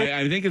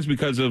 I think it's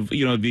because of,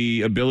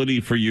 the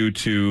ability for you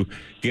to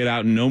get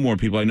out and know more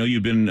people. I know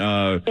you've been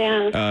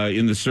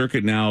in the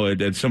circuit now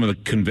at some of the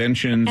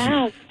conventions.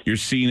 Yeah. You're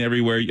seen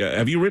everywhere.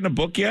 Have you written a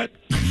book yet?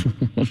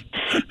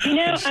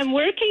 I'm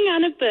working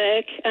on a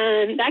book.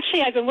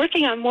 Actually, I've been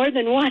working on more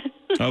than one.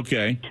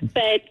 Okay.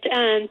 But,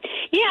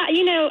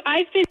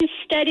 I've been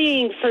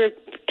studying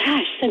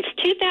since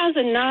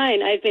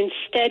 2009, I've been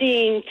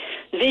studying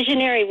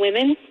visionary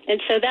women.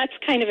 And so that's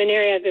kind of an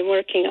area I've been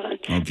working on.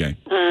 Okay.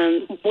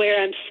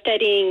 Where I'm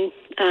studying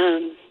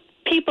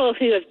people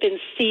who have been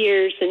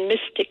seers and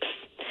mystics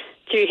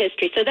through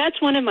history. So that's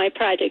one of my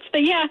projects.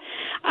 But,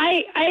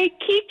 I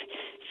keep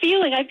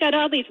feeling I've got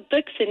all these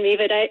books in me,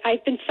 but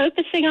I've been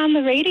focusing on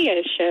the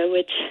radio show,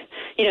 which,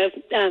 I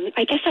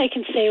guess I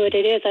can say what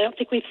it is. I don't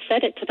think we've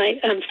said it tonight.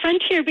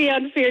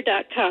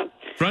 FrontierBeyondFear.com.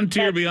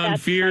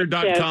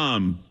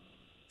 FrontierBeyondFear.com.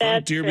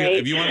 That's right.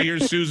 If you want to hear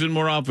Susan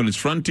more often, it's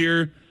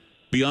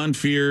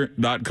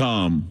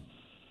FrontierBeyondFear.com.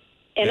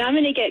 And I'm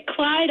going to get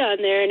Clyde on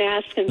there and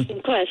ask him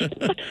some questions.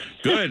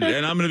 Good.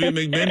 And I'm going to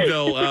be in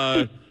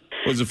McMinnville,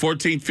 was it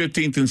 14th,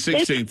 15th, and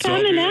 16th? It's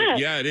coming up.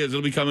 Yeah, it is.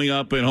 It'll be coming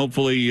up, and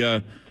hopefully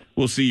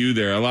we'll see you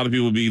there. A lot of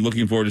people will be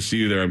looking forward to see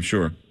you there, I'm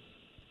sure.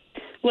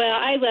 Well,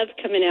 I love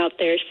coming out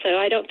there, so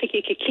I don't think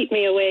you could keep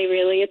me away,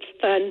 really. It's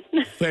fun.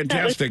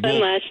 Fantastic. That was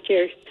fun last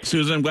year.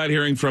 Susan, I'm glad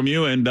hearing from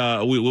you, and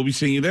we'll be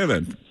seeing you there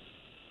then.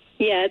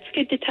 Yeah, it's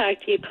good to talk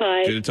to you,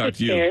 Clyde. Good to talk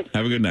to you. Care.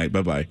 Have a good night.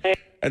 Bye-bye.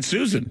 That's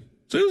Susan.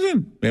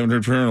 Susan. We haven't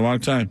heard from her in a long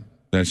time.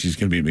 She's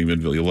going to be at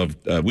McMinnville. You'll love.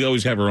 We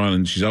always have her on,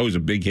 and she's always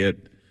a big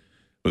hit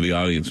with the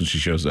audience when she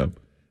shows up.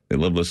 They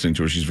love listening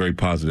to her. She's very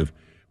positive.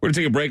 We're going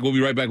to take a break. We'll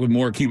be right back with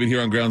more. Keep it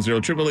here on Ground Zero.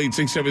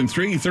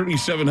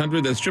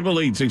 888-673-3700. That's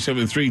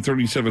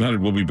 888-673-3700.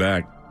 We'll be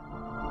back.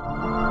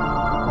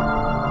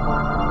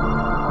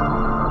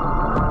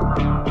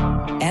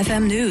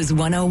 FM News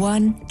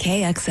 101,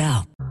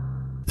 KXL.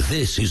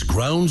 This is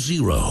Ground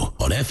Zero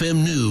on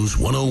FM News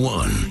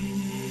 101.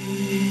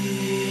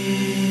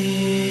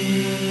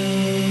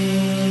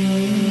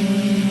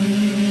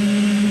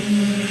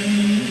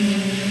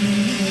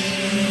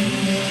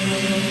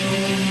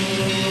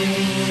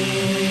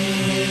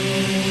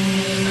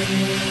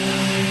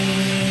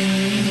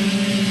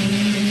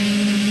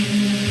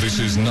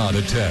 Not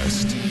a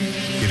test.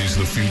 It is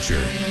the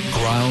future.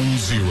 Ground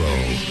Zero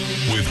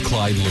with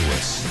Clyde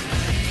Lewis.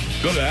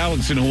 Go to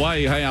Alex in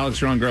Hawaii. Hi,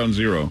 Alex. You're on Ground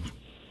Zero.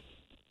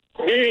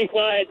 Good evening,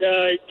 Clyde.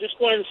 Just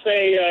wanted to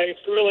say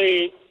it's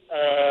really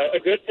a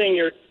good thing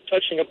you're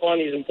touching upon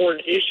these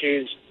important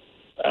issues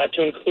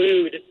to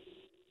include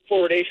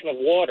fluoridation of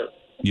water.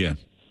 Yeah.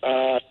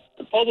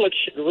 The public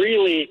should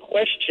really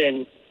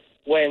question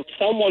when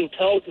someone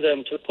tells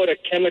them to put a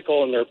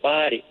chemical in their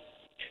body,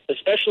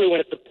 especially when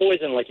it's a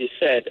poison, like you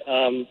said.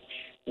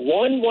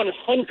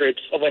 1/100th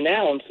of an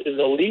ounce is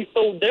a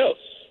lethal dose.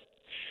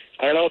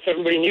 I don't know if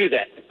everybody knew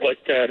that, but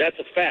that's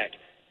a fact.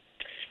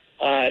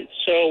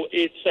 So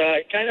it's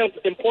kind of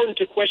important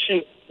to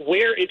question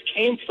where it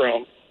came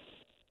from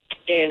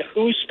and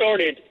who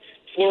started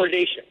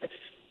fluoridation.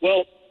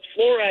 Well,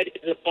 fluoride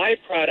is a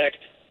byproduct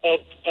of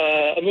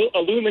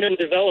aluminum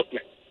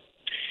development.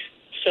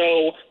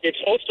 So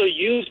it's also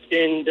used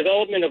in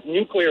development of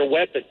nuclear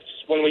weapons.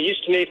 When we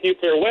used to make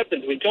nuclear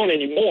weapons, we don't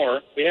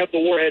anymore. We have the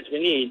warheads we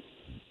need.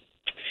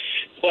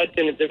 But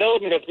in the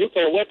development of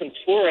nuclear weapons,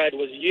 fluoride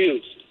was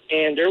used.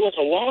 And there was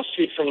a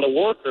lawsuit from the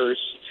workers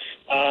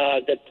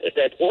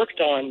that worked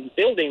on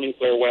building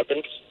nuclear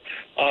weapons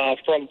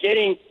from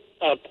getting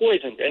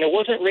poisoned. And it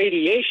wasn't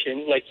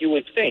radiation like you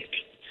would think.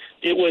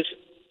 It was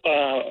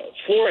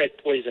fluoride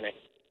poisoning.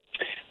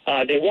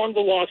 They won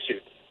the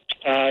lawsuit.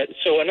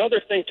 So another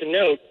thing to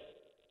note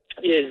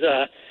is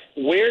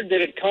where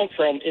did it come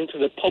from into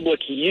the public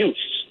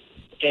use?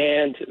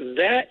 And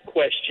that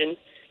question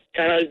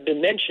kind of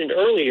been mentioned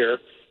earlier.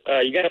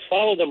 You got to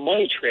follow the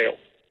money trail.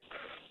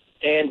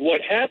 And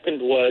what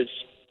happened was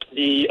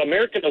the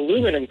American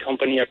Aluminum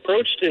Company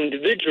approached an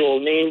individual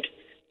named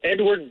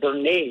Edward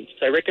Bernays.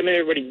 I recommend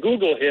everybody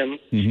Google him,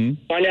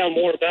 find out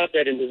more about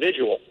that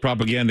individual.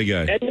 Propaganda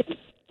guy.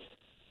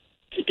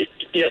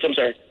 Yes, I'm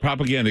sorry.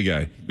 Propaganda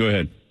guy. Go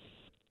ahead.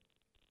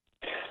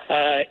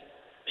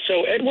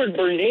 So Edward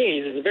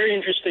Bernays is a very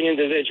interesting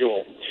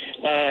individual.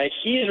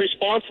 He is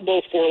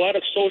responsible for a lot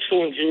of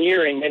social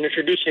engineering and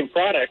introducing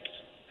products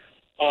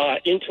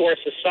into our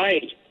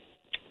society,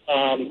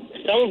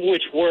 some of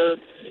which were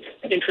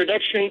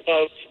introduction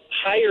of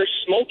higher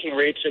smoking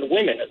rates in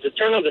women. At the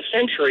turn of the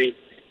century,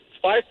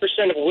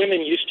 5% of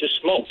women used to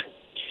smoke.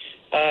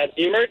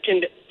 The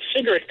American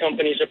cigarette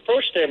companies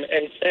approached him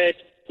and said,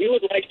 we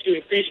would like to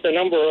increase the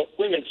number of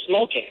women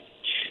smoking.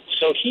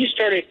 So he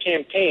started a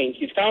campaign.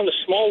 He found a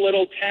small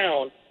little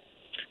town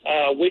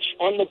which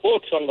on the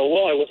books, on the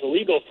law, it was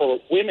illegal for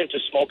women to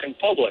smoke in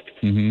public.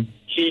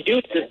 He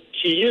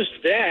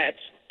used that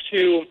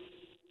to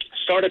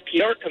start a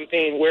PR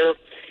campaign where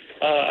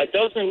a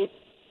dozen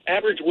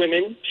average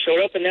women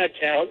showed up in that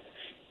town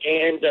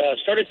and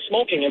started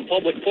smoking in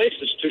public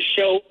places to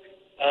show,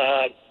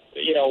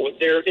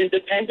 their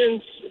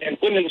independence and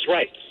women's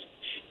rights.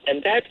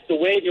 And that's the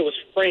way it was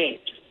framed.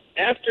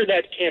 After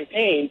that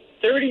campaign,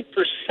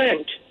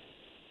 30%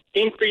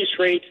 increase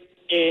rate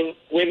in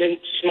women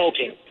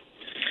smoking.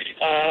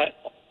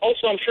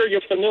 Also, I'm sure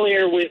you're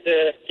familiar with,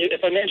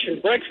 if I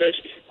mention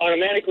breakfast,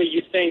 automatically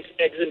you think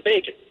eggs and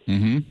bacon,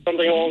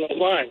 something along those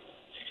lines.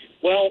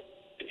 Well,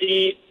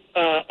 the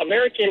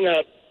American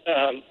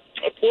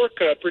pork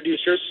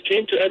producers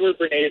came to Edward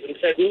Bernays and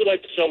said, we would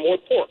like to sell more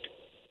pork,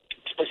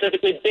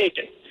 specifically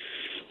bacon.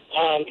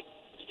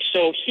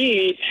 So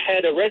he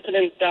had a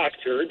resident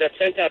doctor that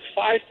sent out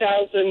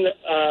 5,000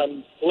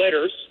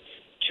 letters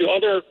to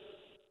other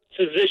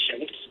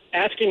physicians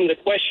asking the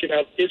question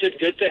of, is it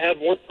good to have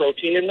more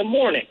protein in the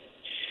morning?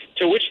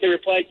 To which they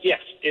replied,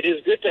 yes, it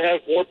is good to have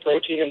more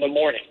protein in the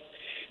morning.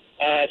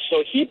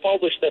 So he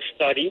published a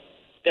study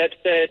that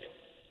said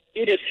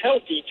it is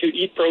healthy to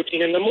eat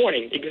protein in the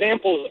morning.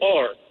 Examples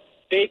are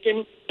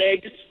bacon,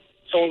 eggs,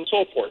 so on and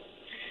so forth.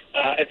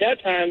 At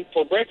that time,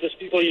 for breakfast,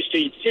 people used to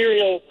eat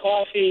cereal,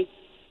 coffee,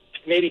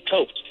 maybe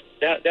toast.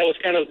 That was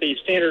kind of the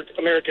standard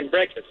American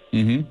breakfast.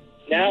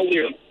 Now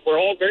we're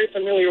all very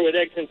familiar with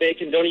eggs and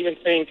bacon, don't even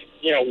think,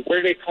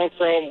 where they come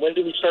from, when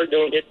did we start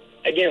doing it?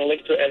 Again,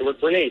 linked to Edward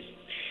Bernays.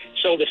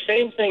 So the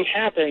same thing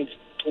happened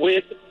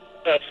with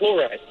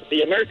fluoride.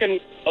 The American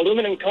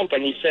Aluminum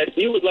Company said,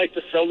 we would like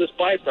to sell this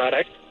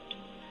byproduct,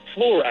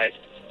 fluoride,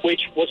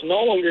 which was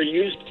no longer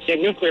used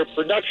in nuclear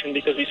production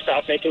because we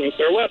stopped making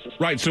nuclear weapons.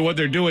 Right, so what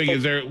they're doing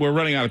is we're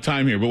running out of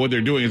time here, but what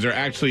they're doing is they're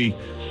actually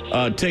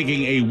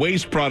taking a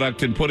waste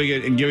product and putting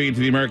it and giving it to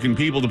the American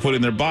people to put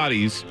in their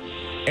bodies.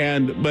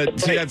 But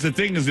see, that's the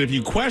thing is that if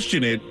you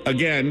question it,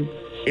 again,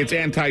 it's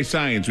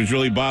anti-science, which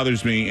really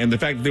bothers me. And the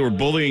fact that they were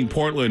bullying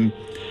Portland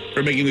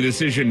for making the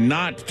decision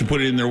not to put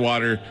it in their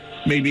water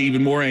made me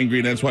even more angry.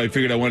 And that's why I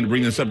figured I wanted to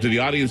bring this up to the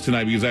audience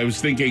tonight, because I was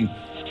thinking,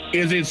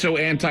 is it so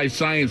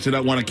anti-science to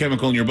not want a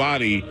chemical in your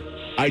body?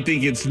 I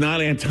think it's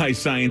not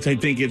anti-science. I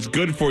think it's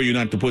good for you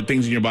not to put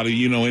things in your body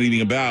you know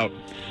anything about.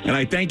 And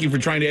I thank you for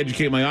trying to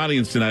educate my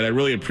audience tonight. I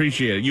really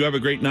appreciate it. You have a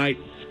great night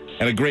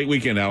and a great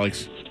weekend,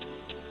 Alex.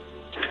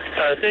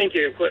 Thank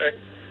you.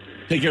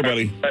 Take care,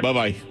 buddy.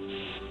 Bye-bye.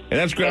 And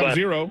that's Ground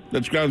Zero.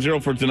 That's Ground Zero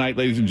for tonight,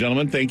 ladies and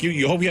gentlemen. Thank you.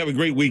 You hope you have a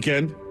great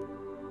weekend.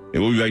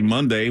 And we'll be back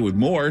Monday with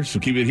more, so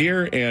keep it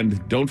here.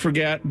 And don't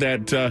forget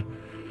that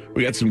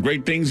we got some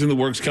great things in the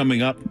works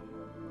coming up.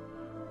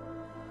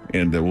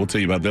 And we'll tell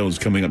you about those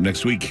coming up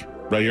next week,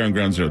 right here on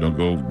Ground Zero.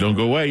 Don't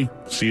go away.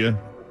 See you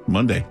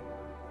Monday.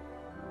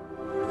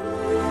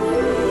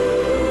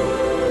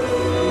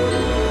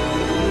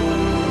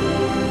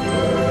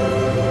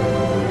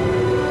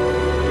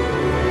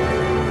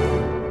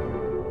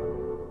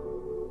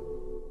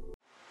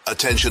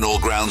 Attention all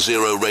Ground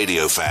Zero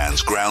radio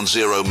fans.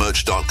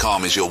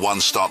 GroundZeroMerch.com is your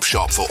one-stop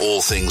shop for all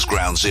things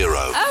Ground Zero.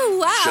 Oh,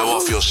 wow. Show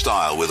off your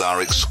style with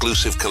our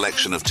exclusive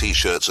collection of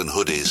T-shirts and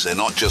hoodies. They're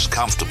not just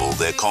comfortable,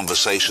 they're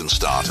conversation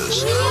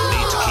starters.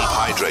 Need to keep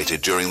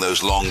hydrated during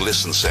those long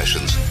listen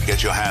sessions?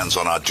 Get your hands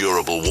on our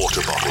durable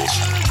water bottles.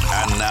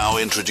 And now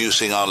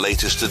introducing our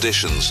latest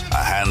editions,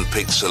 a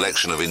hand-picked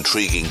selection of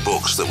intriguing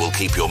books that will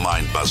keep your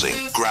mind buzzing.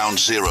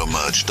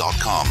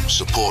 GroundZeroMerch.com.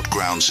 Support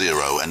Ground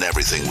Zero and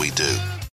everything we do.